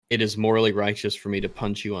 therefore it is morally righteous for me to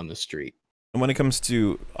punch you on the street. And when it comes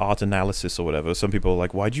to art analysis or whatever, some people are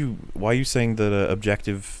like, why are you saying that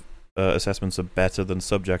objective assessments are better than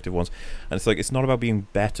subjective ones? And it's like, it's not about being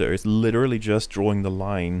better, it's literally just drawing the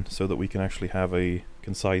line so that we can actually have a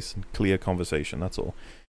concise and clear conversation. That's all.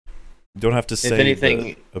 You don't have to say if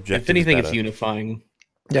anything it's unifying.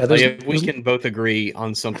 Yeah, we can both agree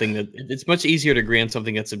on something that it's much easier to agree on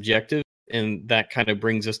something that's objective, and that kind of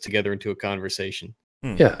brings us together into a conversation.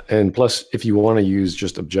 Yeah, and plus, if you want to use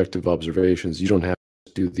just objective observations, you don't have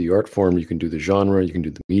to do the art form. You can do the genre, you can do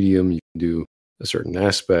the medium, you can do a certain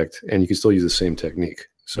aspect, and you can still use the same technique.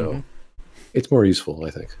 So it's more useful,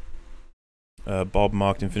 I think. Bob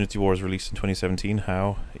marked Infinity War as released in 2017.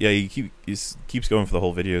 How? Yeah, he keeps going for the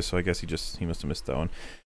whole video, so I guess he must have missed that one.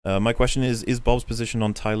 My question is Bob's position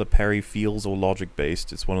on Tyler Perry feels or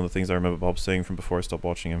logic-based? It's one of the things I remember Bob saying from before I stopped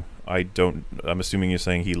watching him. I'm assuming you're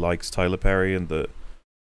saying he likes Tyler Perry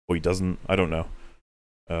or he doesn't. I don't know.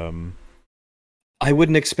 I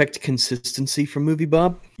wouldn't expect consistency from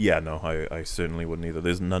MovieBob. Yeah, no, I certainly wouldn't either.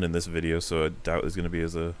 There's none in this video, so I doubt there's going to be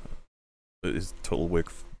his total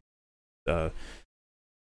work. I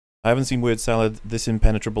haven't seen Word Salad this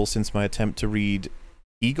impenetrable since my attempt to read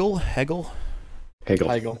Hegel.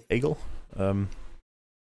 You're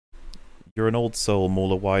an old soul,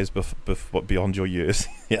 Mauler, wise beyond your years.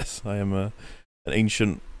 Yes, I am an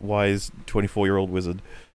ancient, wise 24-year-old wizard.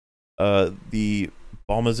 The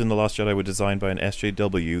bombers in The Last Jedi were designed by an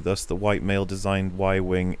SJW, thus the white male-designed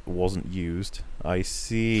Y-wing wasn't used. I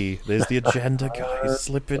see. There's the agenda, guys.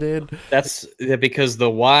 Slip it in. That's because the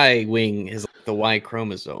Y-wing is like the Y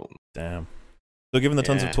chromosome. Damn. So given the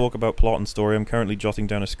tons of talk about plot and story, I'm currently jotting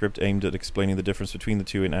down a script aimed at explaining the difference between the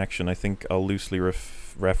two in action. I think I'll loosely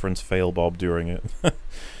reference Fail Bob during it.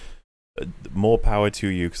 More power to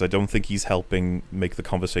you, because I don't think he's helping make the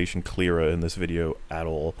conversation clearer in this video at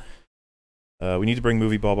all. We need to bring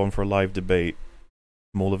MovieBob on for a live debate.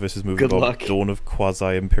 Mauler versus MovieBob, Dawn of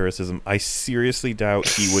Quasi-Empiricism. I seriously doubt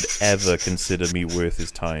he would ever consider me worth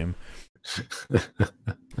his time.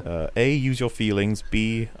 A, use your feelings.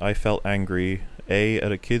 B, I felt angry. A,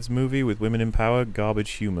 at a kids movie with women in power,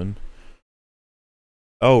 garbage human.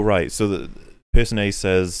 Oh, right, so the person A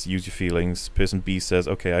says, use your feelings. Person B says,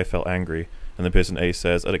 okay, I felt angry. And then person A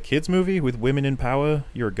says, at a kids movie with women in power,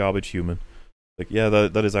 you're a garbage human. Like, yeah,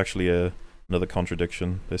 that is actually another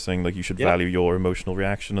contradiction. They're saying, like, you should value your emotional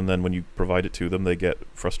reaction, and then when you provide it to them, they get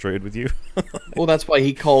frustrated with you. Well, that's why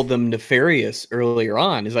he called them nefarious earlier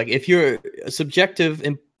on. Is like, if you're subjective,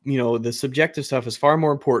 and the subjective stuff is far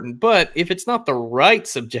more important, but if it's not the right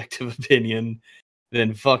subjective opinion,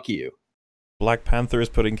 then fuck you. Black Panther is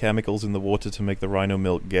putting chemicals in the water to make the rhino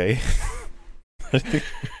milk gay. The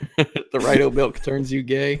rhino milk turns you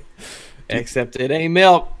gay, except it ain't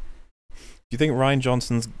milk. Do you think Rian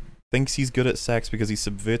Johnson thinks he's good at sex because he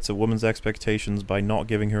subverts a woman's expectations by not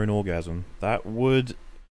giving her an orgasm? That would...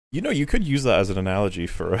 you could use that as an analogy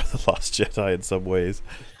for The Last Jedi in some ways.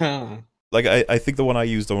 Like, I think the one I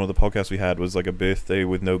used on one of the podcasts we had was like a birthday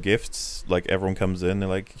with no gifts. Like, everyone comes in, they're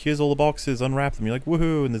like, here's all the boxes, unwrap them. You're like,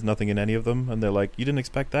 woohoo, and there's nothing in any of them. And they're like, you didn't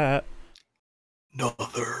expect that.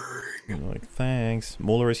 Nothing. You're like, thanks.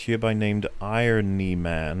 Mauler is hereby named Irony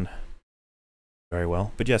Man. Very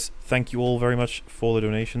well. But yes, thank you all very much for the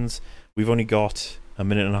donations. We've only got a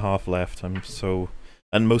minute and a half left. And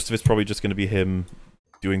most of it's probably just going to be him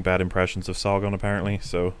doing bad impressions of Sargon, apparently,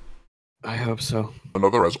 so... I hope so.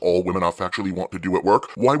 Another, as all women are factually want to do at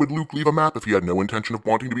work. Why would Luke leave a map if he had no intention of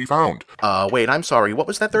wanting to be found? Wait, I'm sorry, what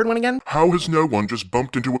was that third one again? How has no one just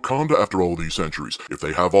bumped into Wakanda after all these centuries? If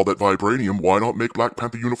they have all that vibranium, why not make Black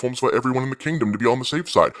Panther uniforms for everyone in the kingdom to be on the safe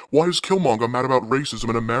side? Why is Killmonger mad about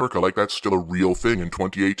racism in America like that's still a real thing in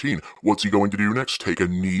 2018? What's he going to do next? Take a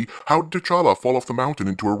knee? How did T'Challa fall off the mountain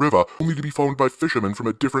into a river, only to be followed by fishermen from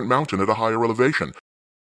a different mountain at a higher elevation?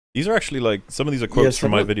 These are actually, some of these are quotes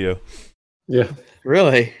from my video. Yeah.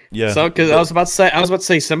 Really? Yeah. So, because I was about to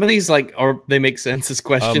say some of these they make sense as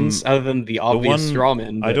questions other than the obvious straw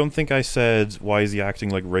man. But... I don't think I said why is he acting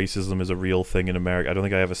like racism is a real thing in America. I don't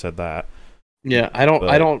think I ever said that. Yeah, I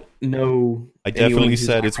don't know. I definitely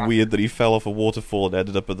said it's weird that he fell off a waterfall and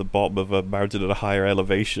ended up at the bottom of a mountain at a higher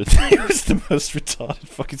elevation. It was the most retarded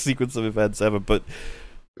fucking sequence of events ever, but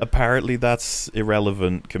apparently that's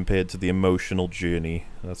irrelevant compared to the emotional journey.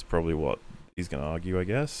 That's probably what he's going to argue, I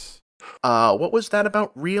guess. What was that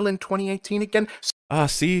about real in 2018 again?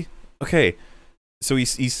 See? Okay. So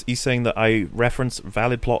he's saying that I reference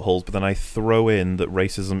valid plot holes, but then I throw in that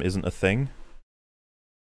racism isn't a thing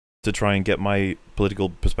to try and get my political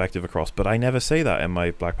perspective across. But I never say that in my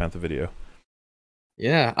Black Panther video.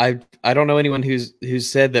 Yeah, I don't know anyone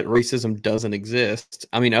who's said that racism doesn't exist.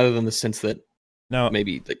 I mean, other than the sense that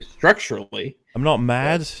maybe structurally. I'm not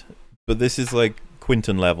mad, but this is like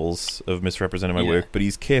Quinton levels of misrepresenting my work, but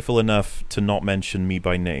he's careful enough to not mention me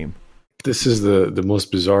by name. This is the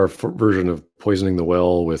most bizarre version of poisoning the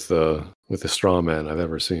well with a straw man I've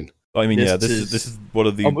ever seen. I mean, this is one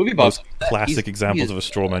of the most classic examples of a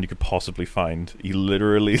straw man you could possibly find. He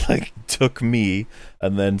literally took me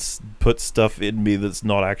and then put stuff in me that's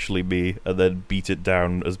not actually me, and then beat it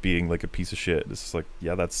down as being like a piece of shit. It's like,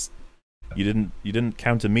 that's you didn't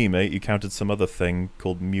counter me, mate. You counted some other thing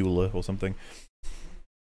called Mueller or something.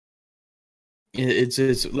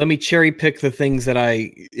 It's let me cherry pick the things that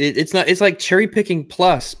it's like cherry picking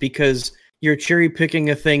plus, because you're cherry picking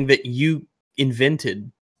a thing that you invented.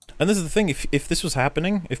 And this is the thing, if this was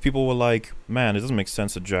happening, if people were like, man, it doesn't make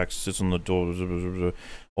sense that Jack sits on the door,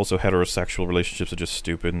 also heterosexual relationships are just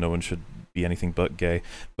stupid, no one should be anything but gay.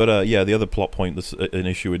 But yeah, the other plot point that's an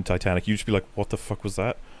issue in Titanic, you'd just be like, what the fuck was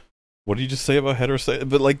that? What did you just say about heterosexual?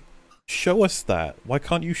 But like, show us that. Why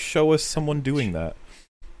can't you show us someone doing that?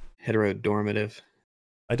 Heteronormative.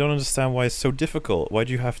 I don't understand why it's so difficult. Why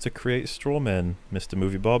do you have to create straw men, Mr.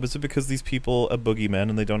 MovieBob? Is it because these people are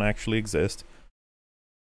boogeymen and they don't actually exist?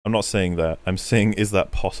 I'm not saying that. I'm saying, is that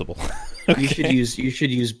possible? Okay. You should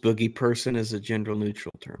use boogie person as a gender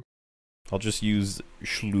neutral term. I'll just use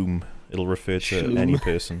shloom. It'll refer to any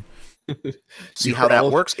person. See how that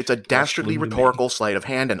works? It's a dastardly rhetorical sleight of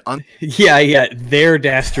hand and Yeah, they're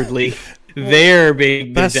dastardly. They're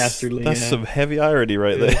big dastardly. That's some heavy irony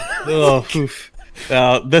right there. Oh,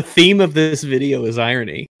 the theme of this video is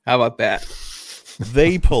irony. How about that?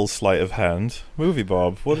 They pull sleight of hand.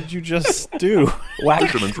 MovieBob, what did you just do?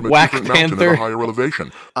 Whack Panther. Higher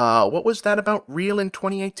elevation. What was that about real in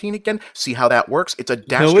 2018 again? See how that works? It's a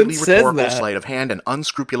dastardly rhetorical sleight of hand, and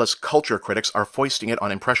unscrupulous culture critics are foisting it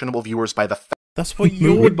on impressionable viewers by the. That's what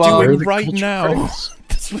you're doing right now.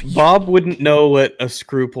 Bob wouldn't know what a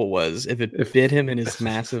scruple was if it bit him in his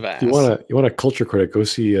massive ass. You want a culture critic? Go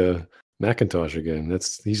see Macintosh again.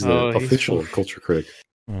 He's the official culture critic.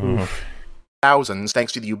 Thousands,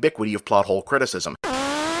 thanks to the ubiquity of plot hole criticism.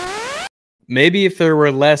 Maybe if there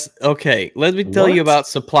were less... Okay, let me tell you about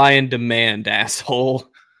supply and demand, asshole.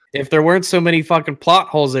 If there weren't so many fucking plot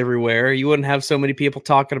holes everywhere, you wouldn't have so many people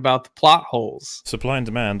talking about the plot holes. Supply and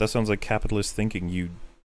demand, that sounds like capitalist thinking, you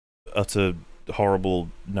utter horrible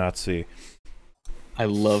Nazi. I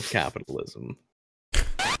love capitalism.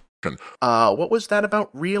 What was that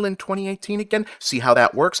about real in 2018 again? See how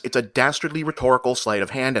that works? It's a dastardly rhetorical sleight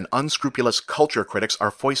of hand, and unscrupulous culture critics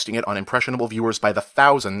are foisting it on impressionable viewers by the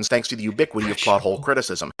thousands thanks to the ubiquity of plot hole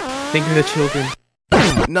criticism. Think of the children.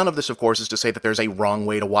 None of this, of course, is to say that there's a wrong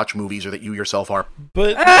way to watch movies or that you yourself are... But...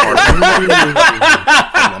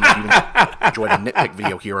 enjoyed a nitpick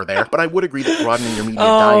video here or there, but I would agree that broadening your media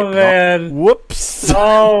diet... Oh, man. Whoops.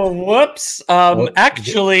 Oh, whoops.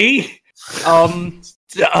 Actually...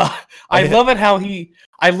 I love it how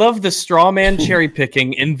I love the straw man cherry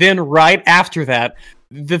picking, and then right after that,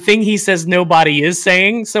 the thing he says nobody is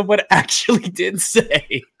saying, someone actually did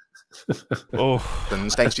say.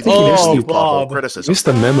 Thanks to the plot hole criticism. Missed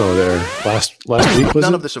the memo there last week.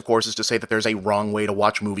 None of this, of course, is to say that there's a wrong way to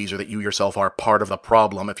watch movies or that you yourself are part of the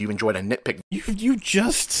problem. If you enjoyed a nitpick, you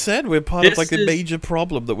just said we're part of like the major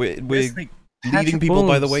problem that we're leading people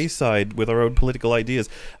by the wayside with our own political ideas,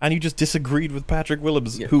 and you just disagreed with Patrick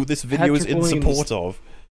Willems, who this video is in support of.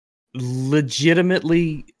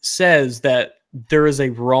 Legitimately says that there is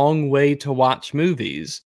a wrong way to watch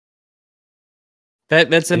movies.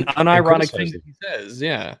 That's an unironic thing he says,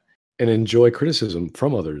 yeah. And enjoy criticism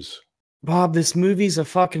from others. Bob, this movie's a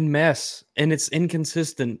fucking mess, and it's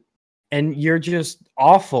inconsistent, and you're just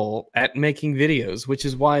awful at making videos, which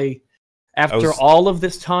is why... After all of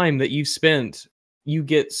this time that you've spent, you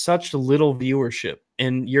get such little viewership,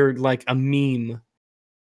 and you're like a meme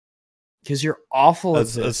because you're awful at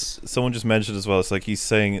this. As someone just mentioned as well, it's like he's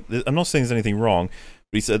saying, I'm not saying there's anything wrong,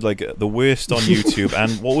 but he said like the worst on YouTube,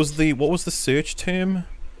 and what was the search term?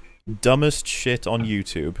 Dumbest shit on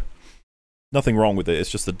YouTube. Nothing wrong with it. It's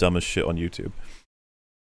just the dumbest shit on YouTube.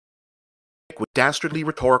 With dastardly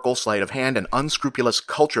rhetorical sleight of hand, and unscrupulous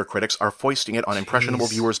culture critics are foisting it on impressionable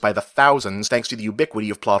viewers by the thousands thanks to the ubiquity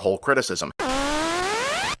of plot hole criticism.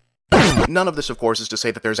 None of this, of course, is to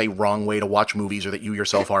say that there's a wrong way to watch movies or that you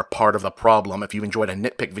yourself are part of the problem if you enjoyed a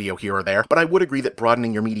nitpick video here or there, but I would agree that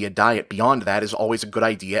broadening your media diet beyond that is always a good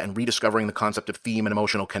idea, and rediscovering the concept of theme and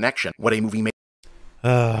emotional connection. What a movie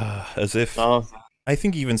as if... I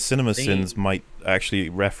think even CinemaSins might actually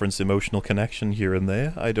reference emotional connection here and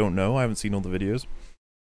there. I don't know. I haven't seen all the videos.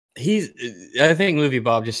 I think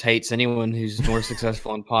MovieBob just hates anyone who's more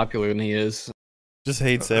successful and popular than he is. Just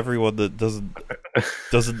hates everyone that doesn't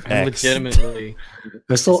X. Legitimately.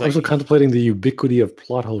 I'm still contemplating the ubiquity of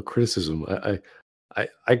plot hole criticism.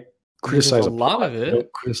 I criticize a lot of it. I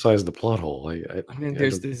don't criticize the plot hole. I mean,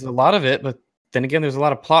 there's a lot of it, but then again, there's a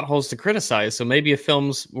lot of plot holes to criticize. So maybe if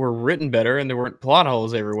films were written better and there weren't plot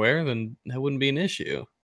holes everywhere, then that wouldn't be an issue.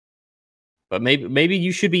 But maybe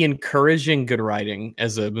you should be encouraging good writing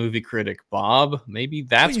as a movie critic, Bob. Maybe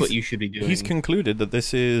that's what you should be doing. He's concluded that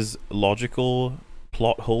this is logical,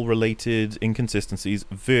 plot hole related inconsistencies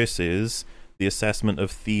versus the assessment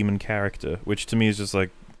of theme and character, which to me is just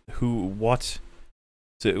like,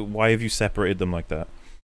 why have you separated them like that?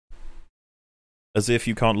 As if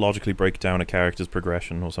you can't logically break down a character's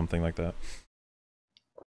progression or something like that.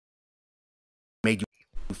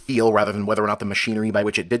 feel rather than whether or not the machinery by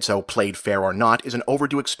which it did so played fair or not is an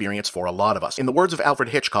overdue experience for a lot of us. In the words of Alfred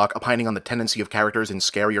Hitchcock, opining on the tendency of characters in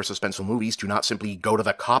scary or suspenseful movies to not simply go to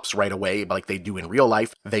the cops right away like they do in real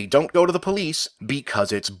life, they don't go to the police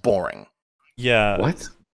because it's boring. Yeah. What?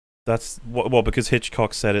 That's well, because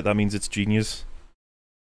Hitchcock said it, that means it's genius.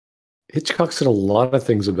 Hitchcock said a lot of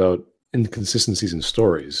things about inconsistencies in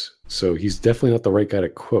stories, so he's definitely not the right guy to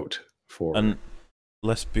quote for. And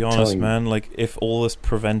let's be honest, man, like, if all this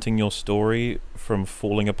preventing your story from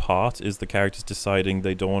falling apart is the characters deciding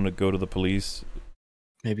they don't want to go to the police,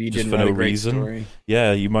 maybe you just didn't for write no a great reason, story.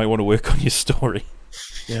 Yeah, you might want to work on your story.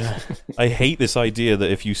 Yeah. I hate this idea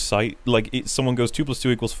that if you cite, like, someone goes 2 +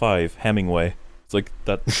 2 = 5, Hemingway. It's like,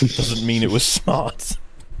 that doesn't mean it was smart.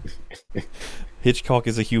 Hitchcock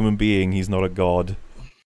is a human being, he's not a god.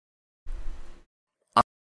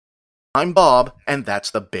 I'm Bob, and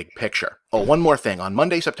that's the big picture. Oh, one more thing. On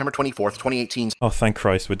Monday, September 24th, 2018... Oh, thank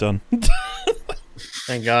Christ, we're done.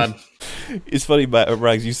 Thank God. It's funny,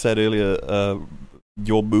 Rags, you said earlier,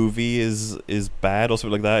 your movie is bad or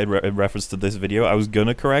something like that in reference to this video. I was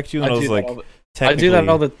gonna correct you, and I was like, I do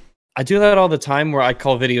that all the time where I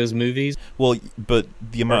call videos movies. Well, but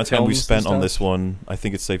the amount of time we spent on this one, I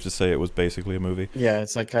think it's safe to say it was basically a movie. Yeah,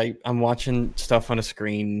 it's like I'm watching stuff on a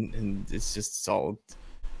screen, and it's all.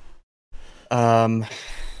 That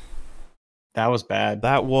was bad.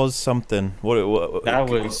 That was something. What that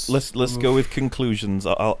was. Let's go with conclusions.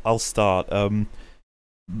 I'll start.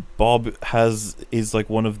 Bob is like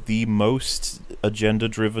one of the most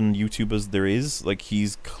agenda-driven YouTubers there is. Like,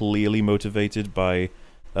 he's clearly motivated by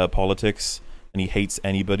politics, and he hates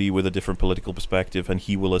anybody with a different political perspective, and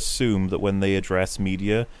he will assume that when they address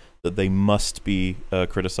media that they must be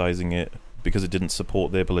criticizing it because it didn't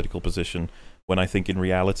support their political position, when I think in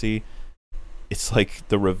reality it's like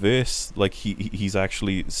the reverse. Like, he's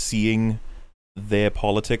actually seeing their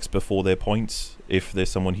politics before their points if there's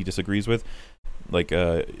someone he disagrees with. Like,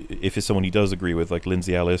 if it's someone he does agree with, like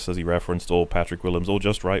Lindsay Ellis, as he referenced, or Patrick Willems, or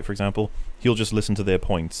Just Right, for example, he'll just listen to their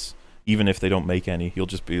points. Even if they don't make any, he'll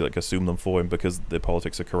just be like, assume them for him because their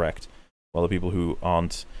politics are correct. While the people who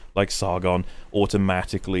aren't, like Sargon,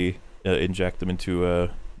 automatically inject them into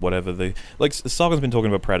whatever they... Like, Sargon's been talking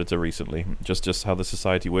about Predator recently, just how the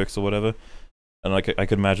society works or whatever. And I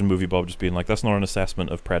could imagine MovieBob just being like, that's not an assessment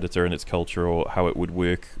of Predator and its culture or how it would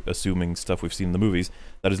work, assuming stuff we've seen in the movies.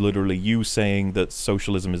 That is literally you saying that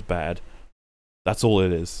socialism is bad. That's all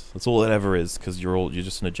it is. That's all it ever is, because you're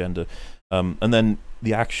just an agenda. And then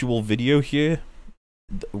the actual video here,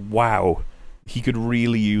 wow, he could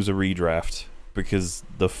really use a redraft because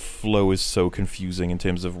the flow is so confusing in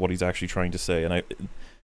terms of what he's actually trying to say. And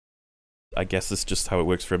I guess that's just how it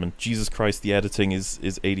works for him. And Jesus Christ, the editing is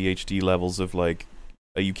ADHD levels of, like,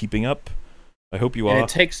 are you keeping up? I hope you are. And it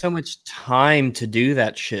takes so much time to do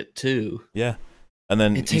that shit too. Yeah. And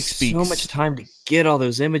then it takes so much time to get all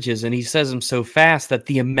those images, and he says them so fast that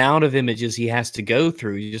the amount of images he has to go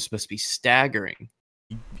through just must be staggering.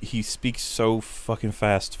 He speaks so fucking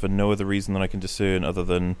fast for no other reason than I can discern, other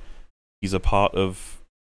than he's a part of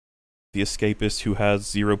the escapist who has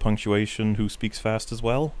 0 punctuation, who speaks fast as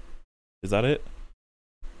well. Is that it?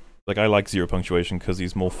 Like, I like 0 punctuation because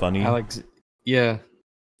he's more funny. Yeah.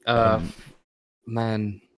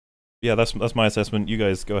 Man. Yeah, that's my assessment. You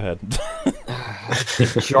guys go ahead.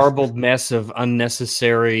 Jarbled mess of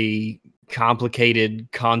unnecessary,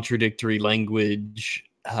 complicated, contradictory language.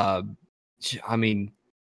 I mean,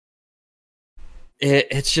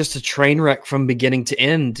 it's just a train wreck from beginning to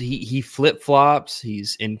end. He flip-flops.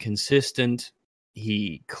 He's inconsistent.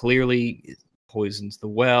 He clearly poisons the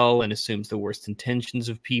well and assumes the worst intentions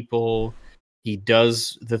of people. He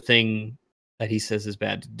does the thing that he says is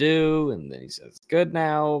bad to do, and then he says it's good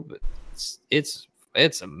now, but it's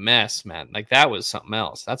a mess, man. Like, that was something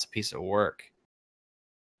else. That's a piece of work.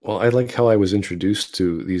 Well, I like how I was introduced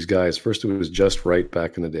to these guys. First, it was Just Right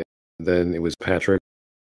back in the day. Then it was Patrick,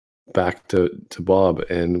 back to Bob.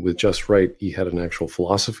 And with Just Right, he had an actual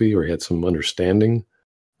philosophy, or he had some understanding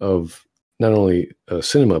of not only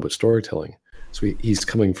cinema, but storytelling. So he's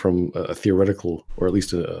coming from a theoretical, or at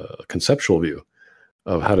least a conceptual view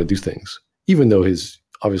of how to do things, even though he's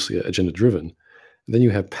obviously agenda-driven. Then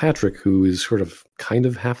you have Patrick, who is sort of kind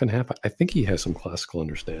of half and half. I think he has some classical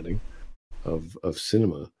understanding of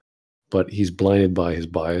cinema, but he's blinded by his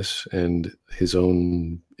bias and his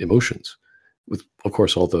own emotions, with, of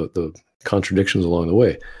course, all the contradictions along the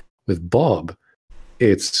way. With Bob,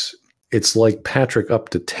 it's like Patrick up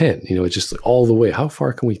to 10. You know, it's just all the way. How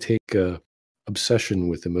far can we take obsession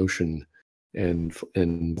with emotion and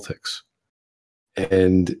politics?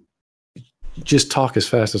 And just talk as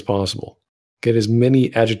fast as possible. Get as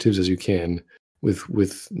many adjectives as you can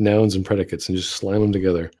with nouns and predicates and just slam them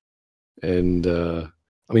together. And I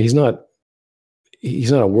mean, he's not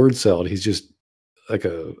a word salad. He's just like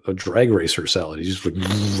a drag racer salad. He's just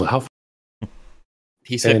like how.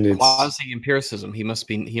 He said quasi-empiricism. He must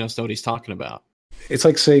know what he's talking about. It's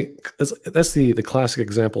like that's the classic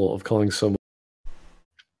example of calling someone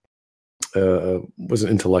was an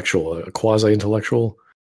intellectual, a quasi-intellectual,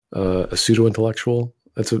 a pseudo-intellectual.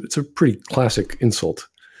 It's a pretty classic insult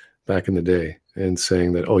back in the day, and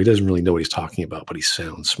saying that, oh, he doesn't really know what he's talking about, but he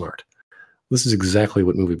sounds smart. This is exactly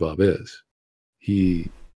what MovieBob is. He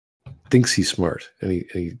thinks he's smart, and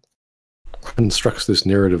he constructs this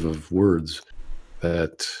narrative of words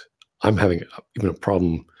that I'm having even a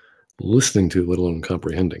problem listening to, let alone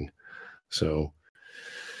comprehending. So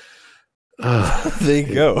there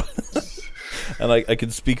you go. And I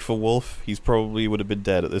can speak for Wolf. He's probably would have been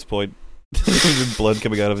dead at this point, with blood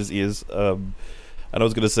coming out of his ears. And I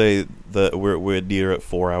was going to say that we're near at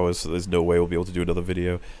 4 hours, so there's no way we'll be able to do another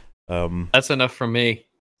video. That's enough for me.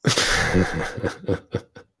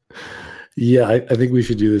 Yeah, I think we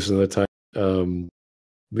should do this another time.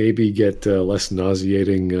 Maybe get less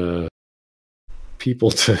nauseating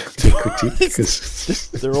people to critique, because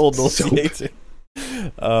they're all nauseating.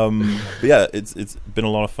 But yeah, it's been a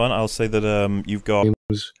lot of fun. I'll say that you've got,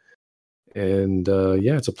 and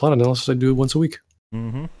yeah, it's a plot analysis I do once a week.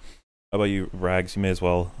 Mm-hmm. How about you, Rags? You may as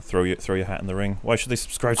well throw your hat in the ring. Why should they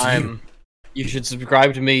subscribe to you? You should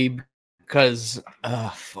subscribe to me because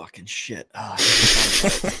fucking shit.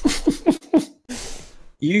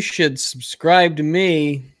 You should subscribe to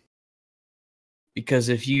me because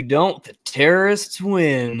if you don't, the terrorists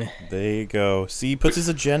win. There you go. See, he puts his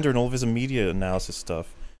agenda and all of his media analysis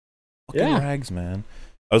stuff. Fucking Rags, man.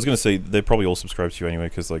 I was gonna say they probably all subscribe to you anyway,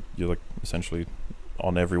 because like you're like essentially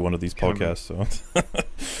on every one of these podcasts. So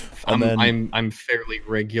I'm fairly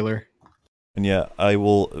regular. And yeah, I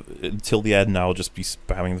will until the end. Now I'll just be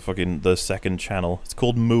spamming the second channel. It's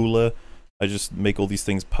called Moolah. I just make all these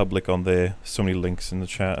things public on there. So many links in the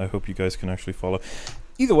chat. I hope you guys can actually follow.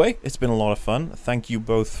 Either way, it's been a lot of fun. Thank you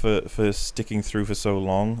both for sticking through for so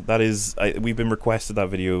long. That is, we've been requested that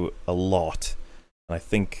video a lot, and I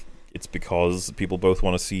think it's because people both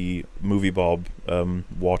want to see MovieBob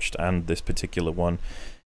watched, and this particular one.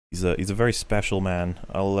 He's a very special man.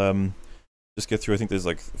 I'll just get through. I think there's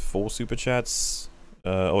like 4 super chats.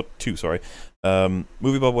 Or 2, sorry.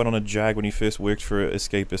 MovieBob went on a jag when he first worked for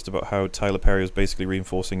Escapist about how Tyler Perry was basically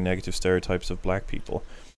reinforcing negative stereotypes of black people.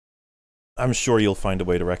 I'm sure you'll find a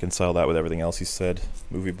way to reconcile that with everything else he said.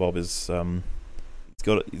 MovieBob is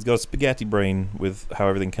he's got a spaghetti brain with how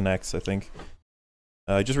everything connects, I think.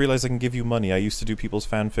 I just realized I can give you money. I used to do people's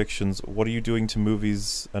fan fictions. What are you doing to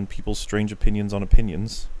movies and people's strange opinions on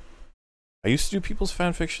opinions? I used to do people's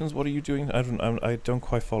fan fictions. What are you doing? I don't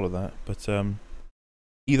quite follow that, but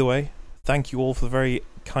either way, thank you all for the very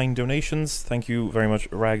kind donations. Thank you very much,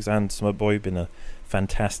 Rags and Smudboy. Been a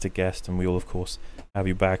fantastic guest, and we will, of course, have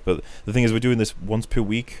you back. But the thing is, we're doing this once per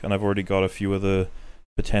week, and I've already got a few other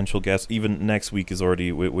potential guests. Even next week is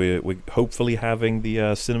already... We're hopefully having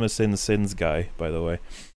the Cinema Sins guy, by the way.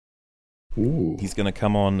 Ooh. He's going to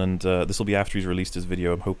come on, and this will be after he's released his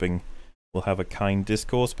video. I'm hoping we'll have a kind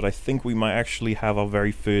discourse, but I think we might actually have our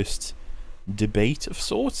very first debate of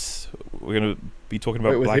sorts. We're going to be talking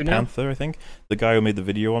about Black Panther, I think. The guy who made the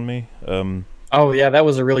video on me. Oh, yeah, that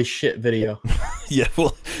was a really shit video. Yeah,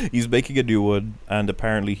 well, he's making a new one, and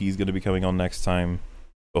apparently he's going to be coming on next time,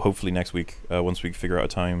 or hopefully next week, once we figure out a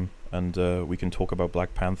time, and we can talk about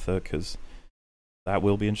Black Panther, because that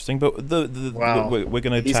will be interesting. But wow. we're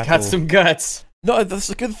going to He's got some guts. No, that's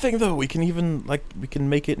a good thing, though. We can even, we can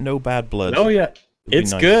make it no bad blood. Oh, yeah.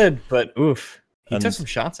 It's nice. Good, but oof. He took some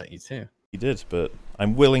shots at you, too. He did, but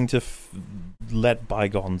I'm willing to let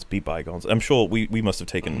bygones be bygones. I'm sure we must have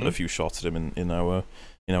taken a few shots at him in our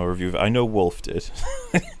review. I know Wolf did.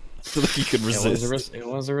 So that he could resist. It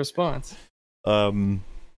was a response. But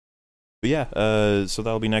yeah, so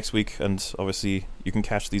that'll be next week, and obviously you can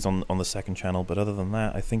catch these on the second channel. But other than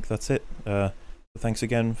that, I think that's it. Thanks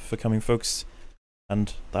again for coming, folks,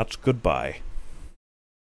 and that's goodbye.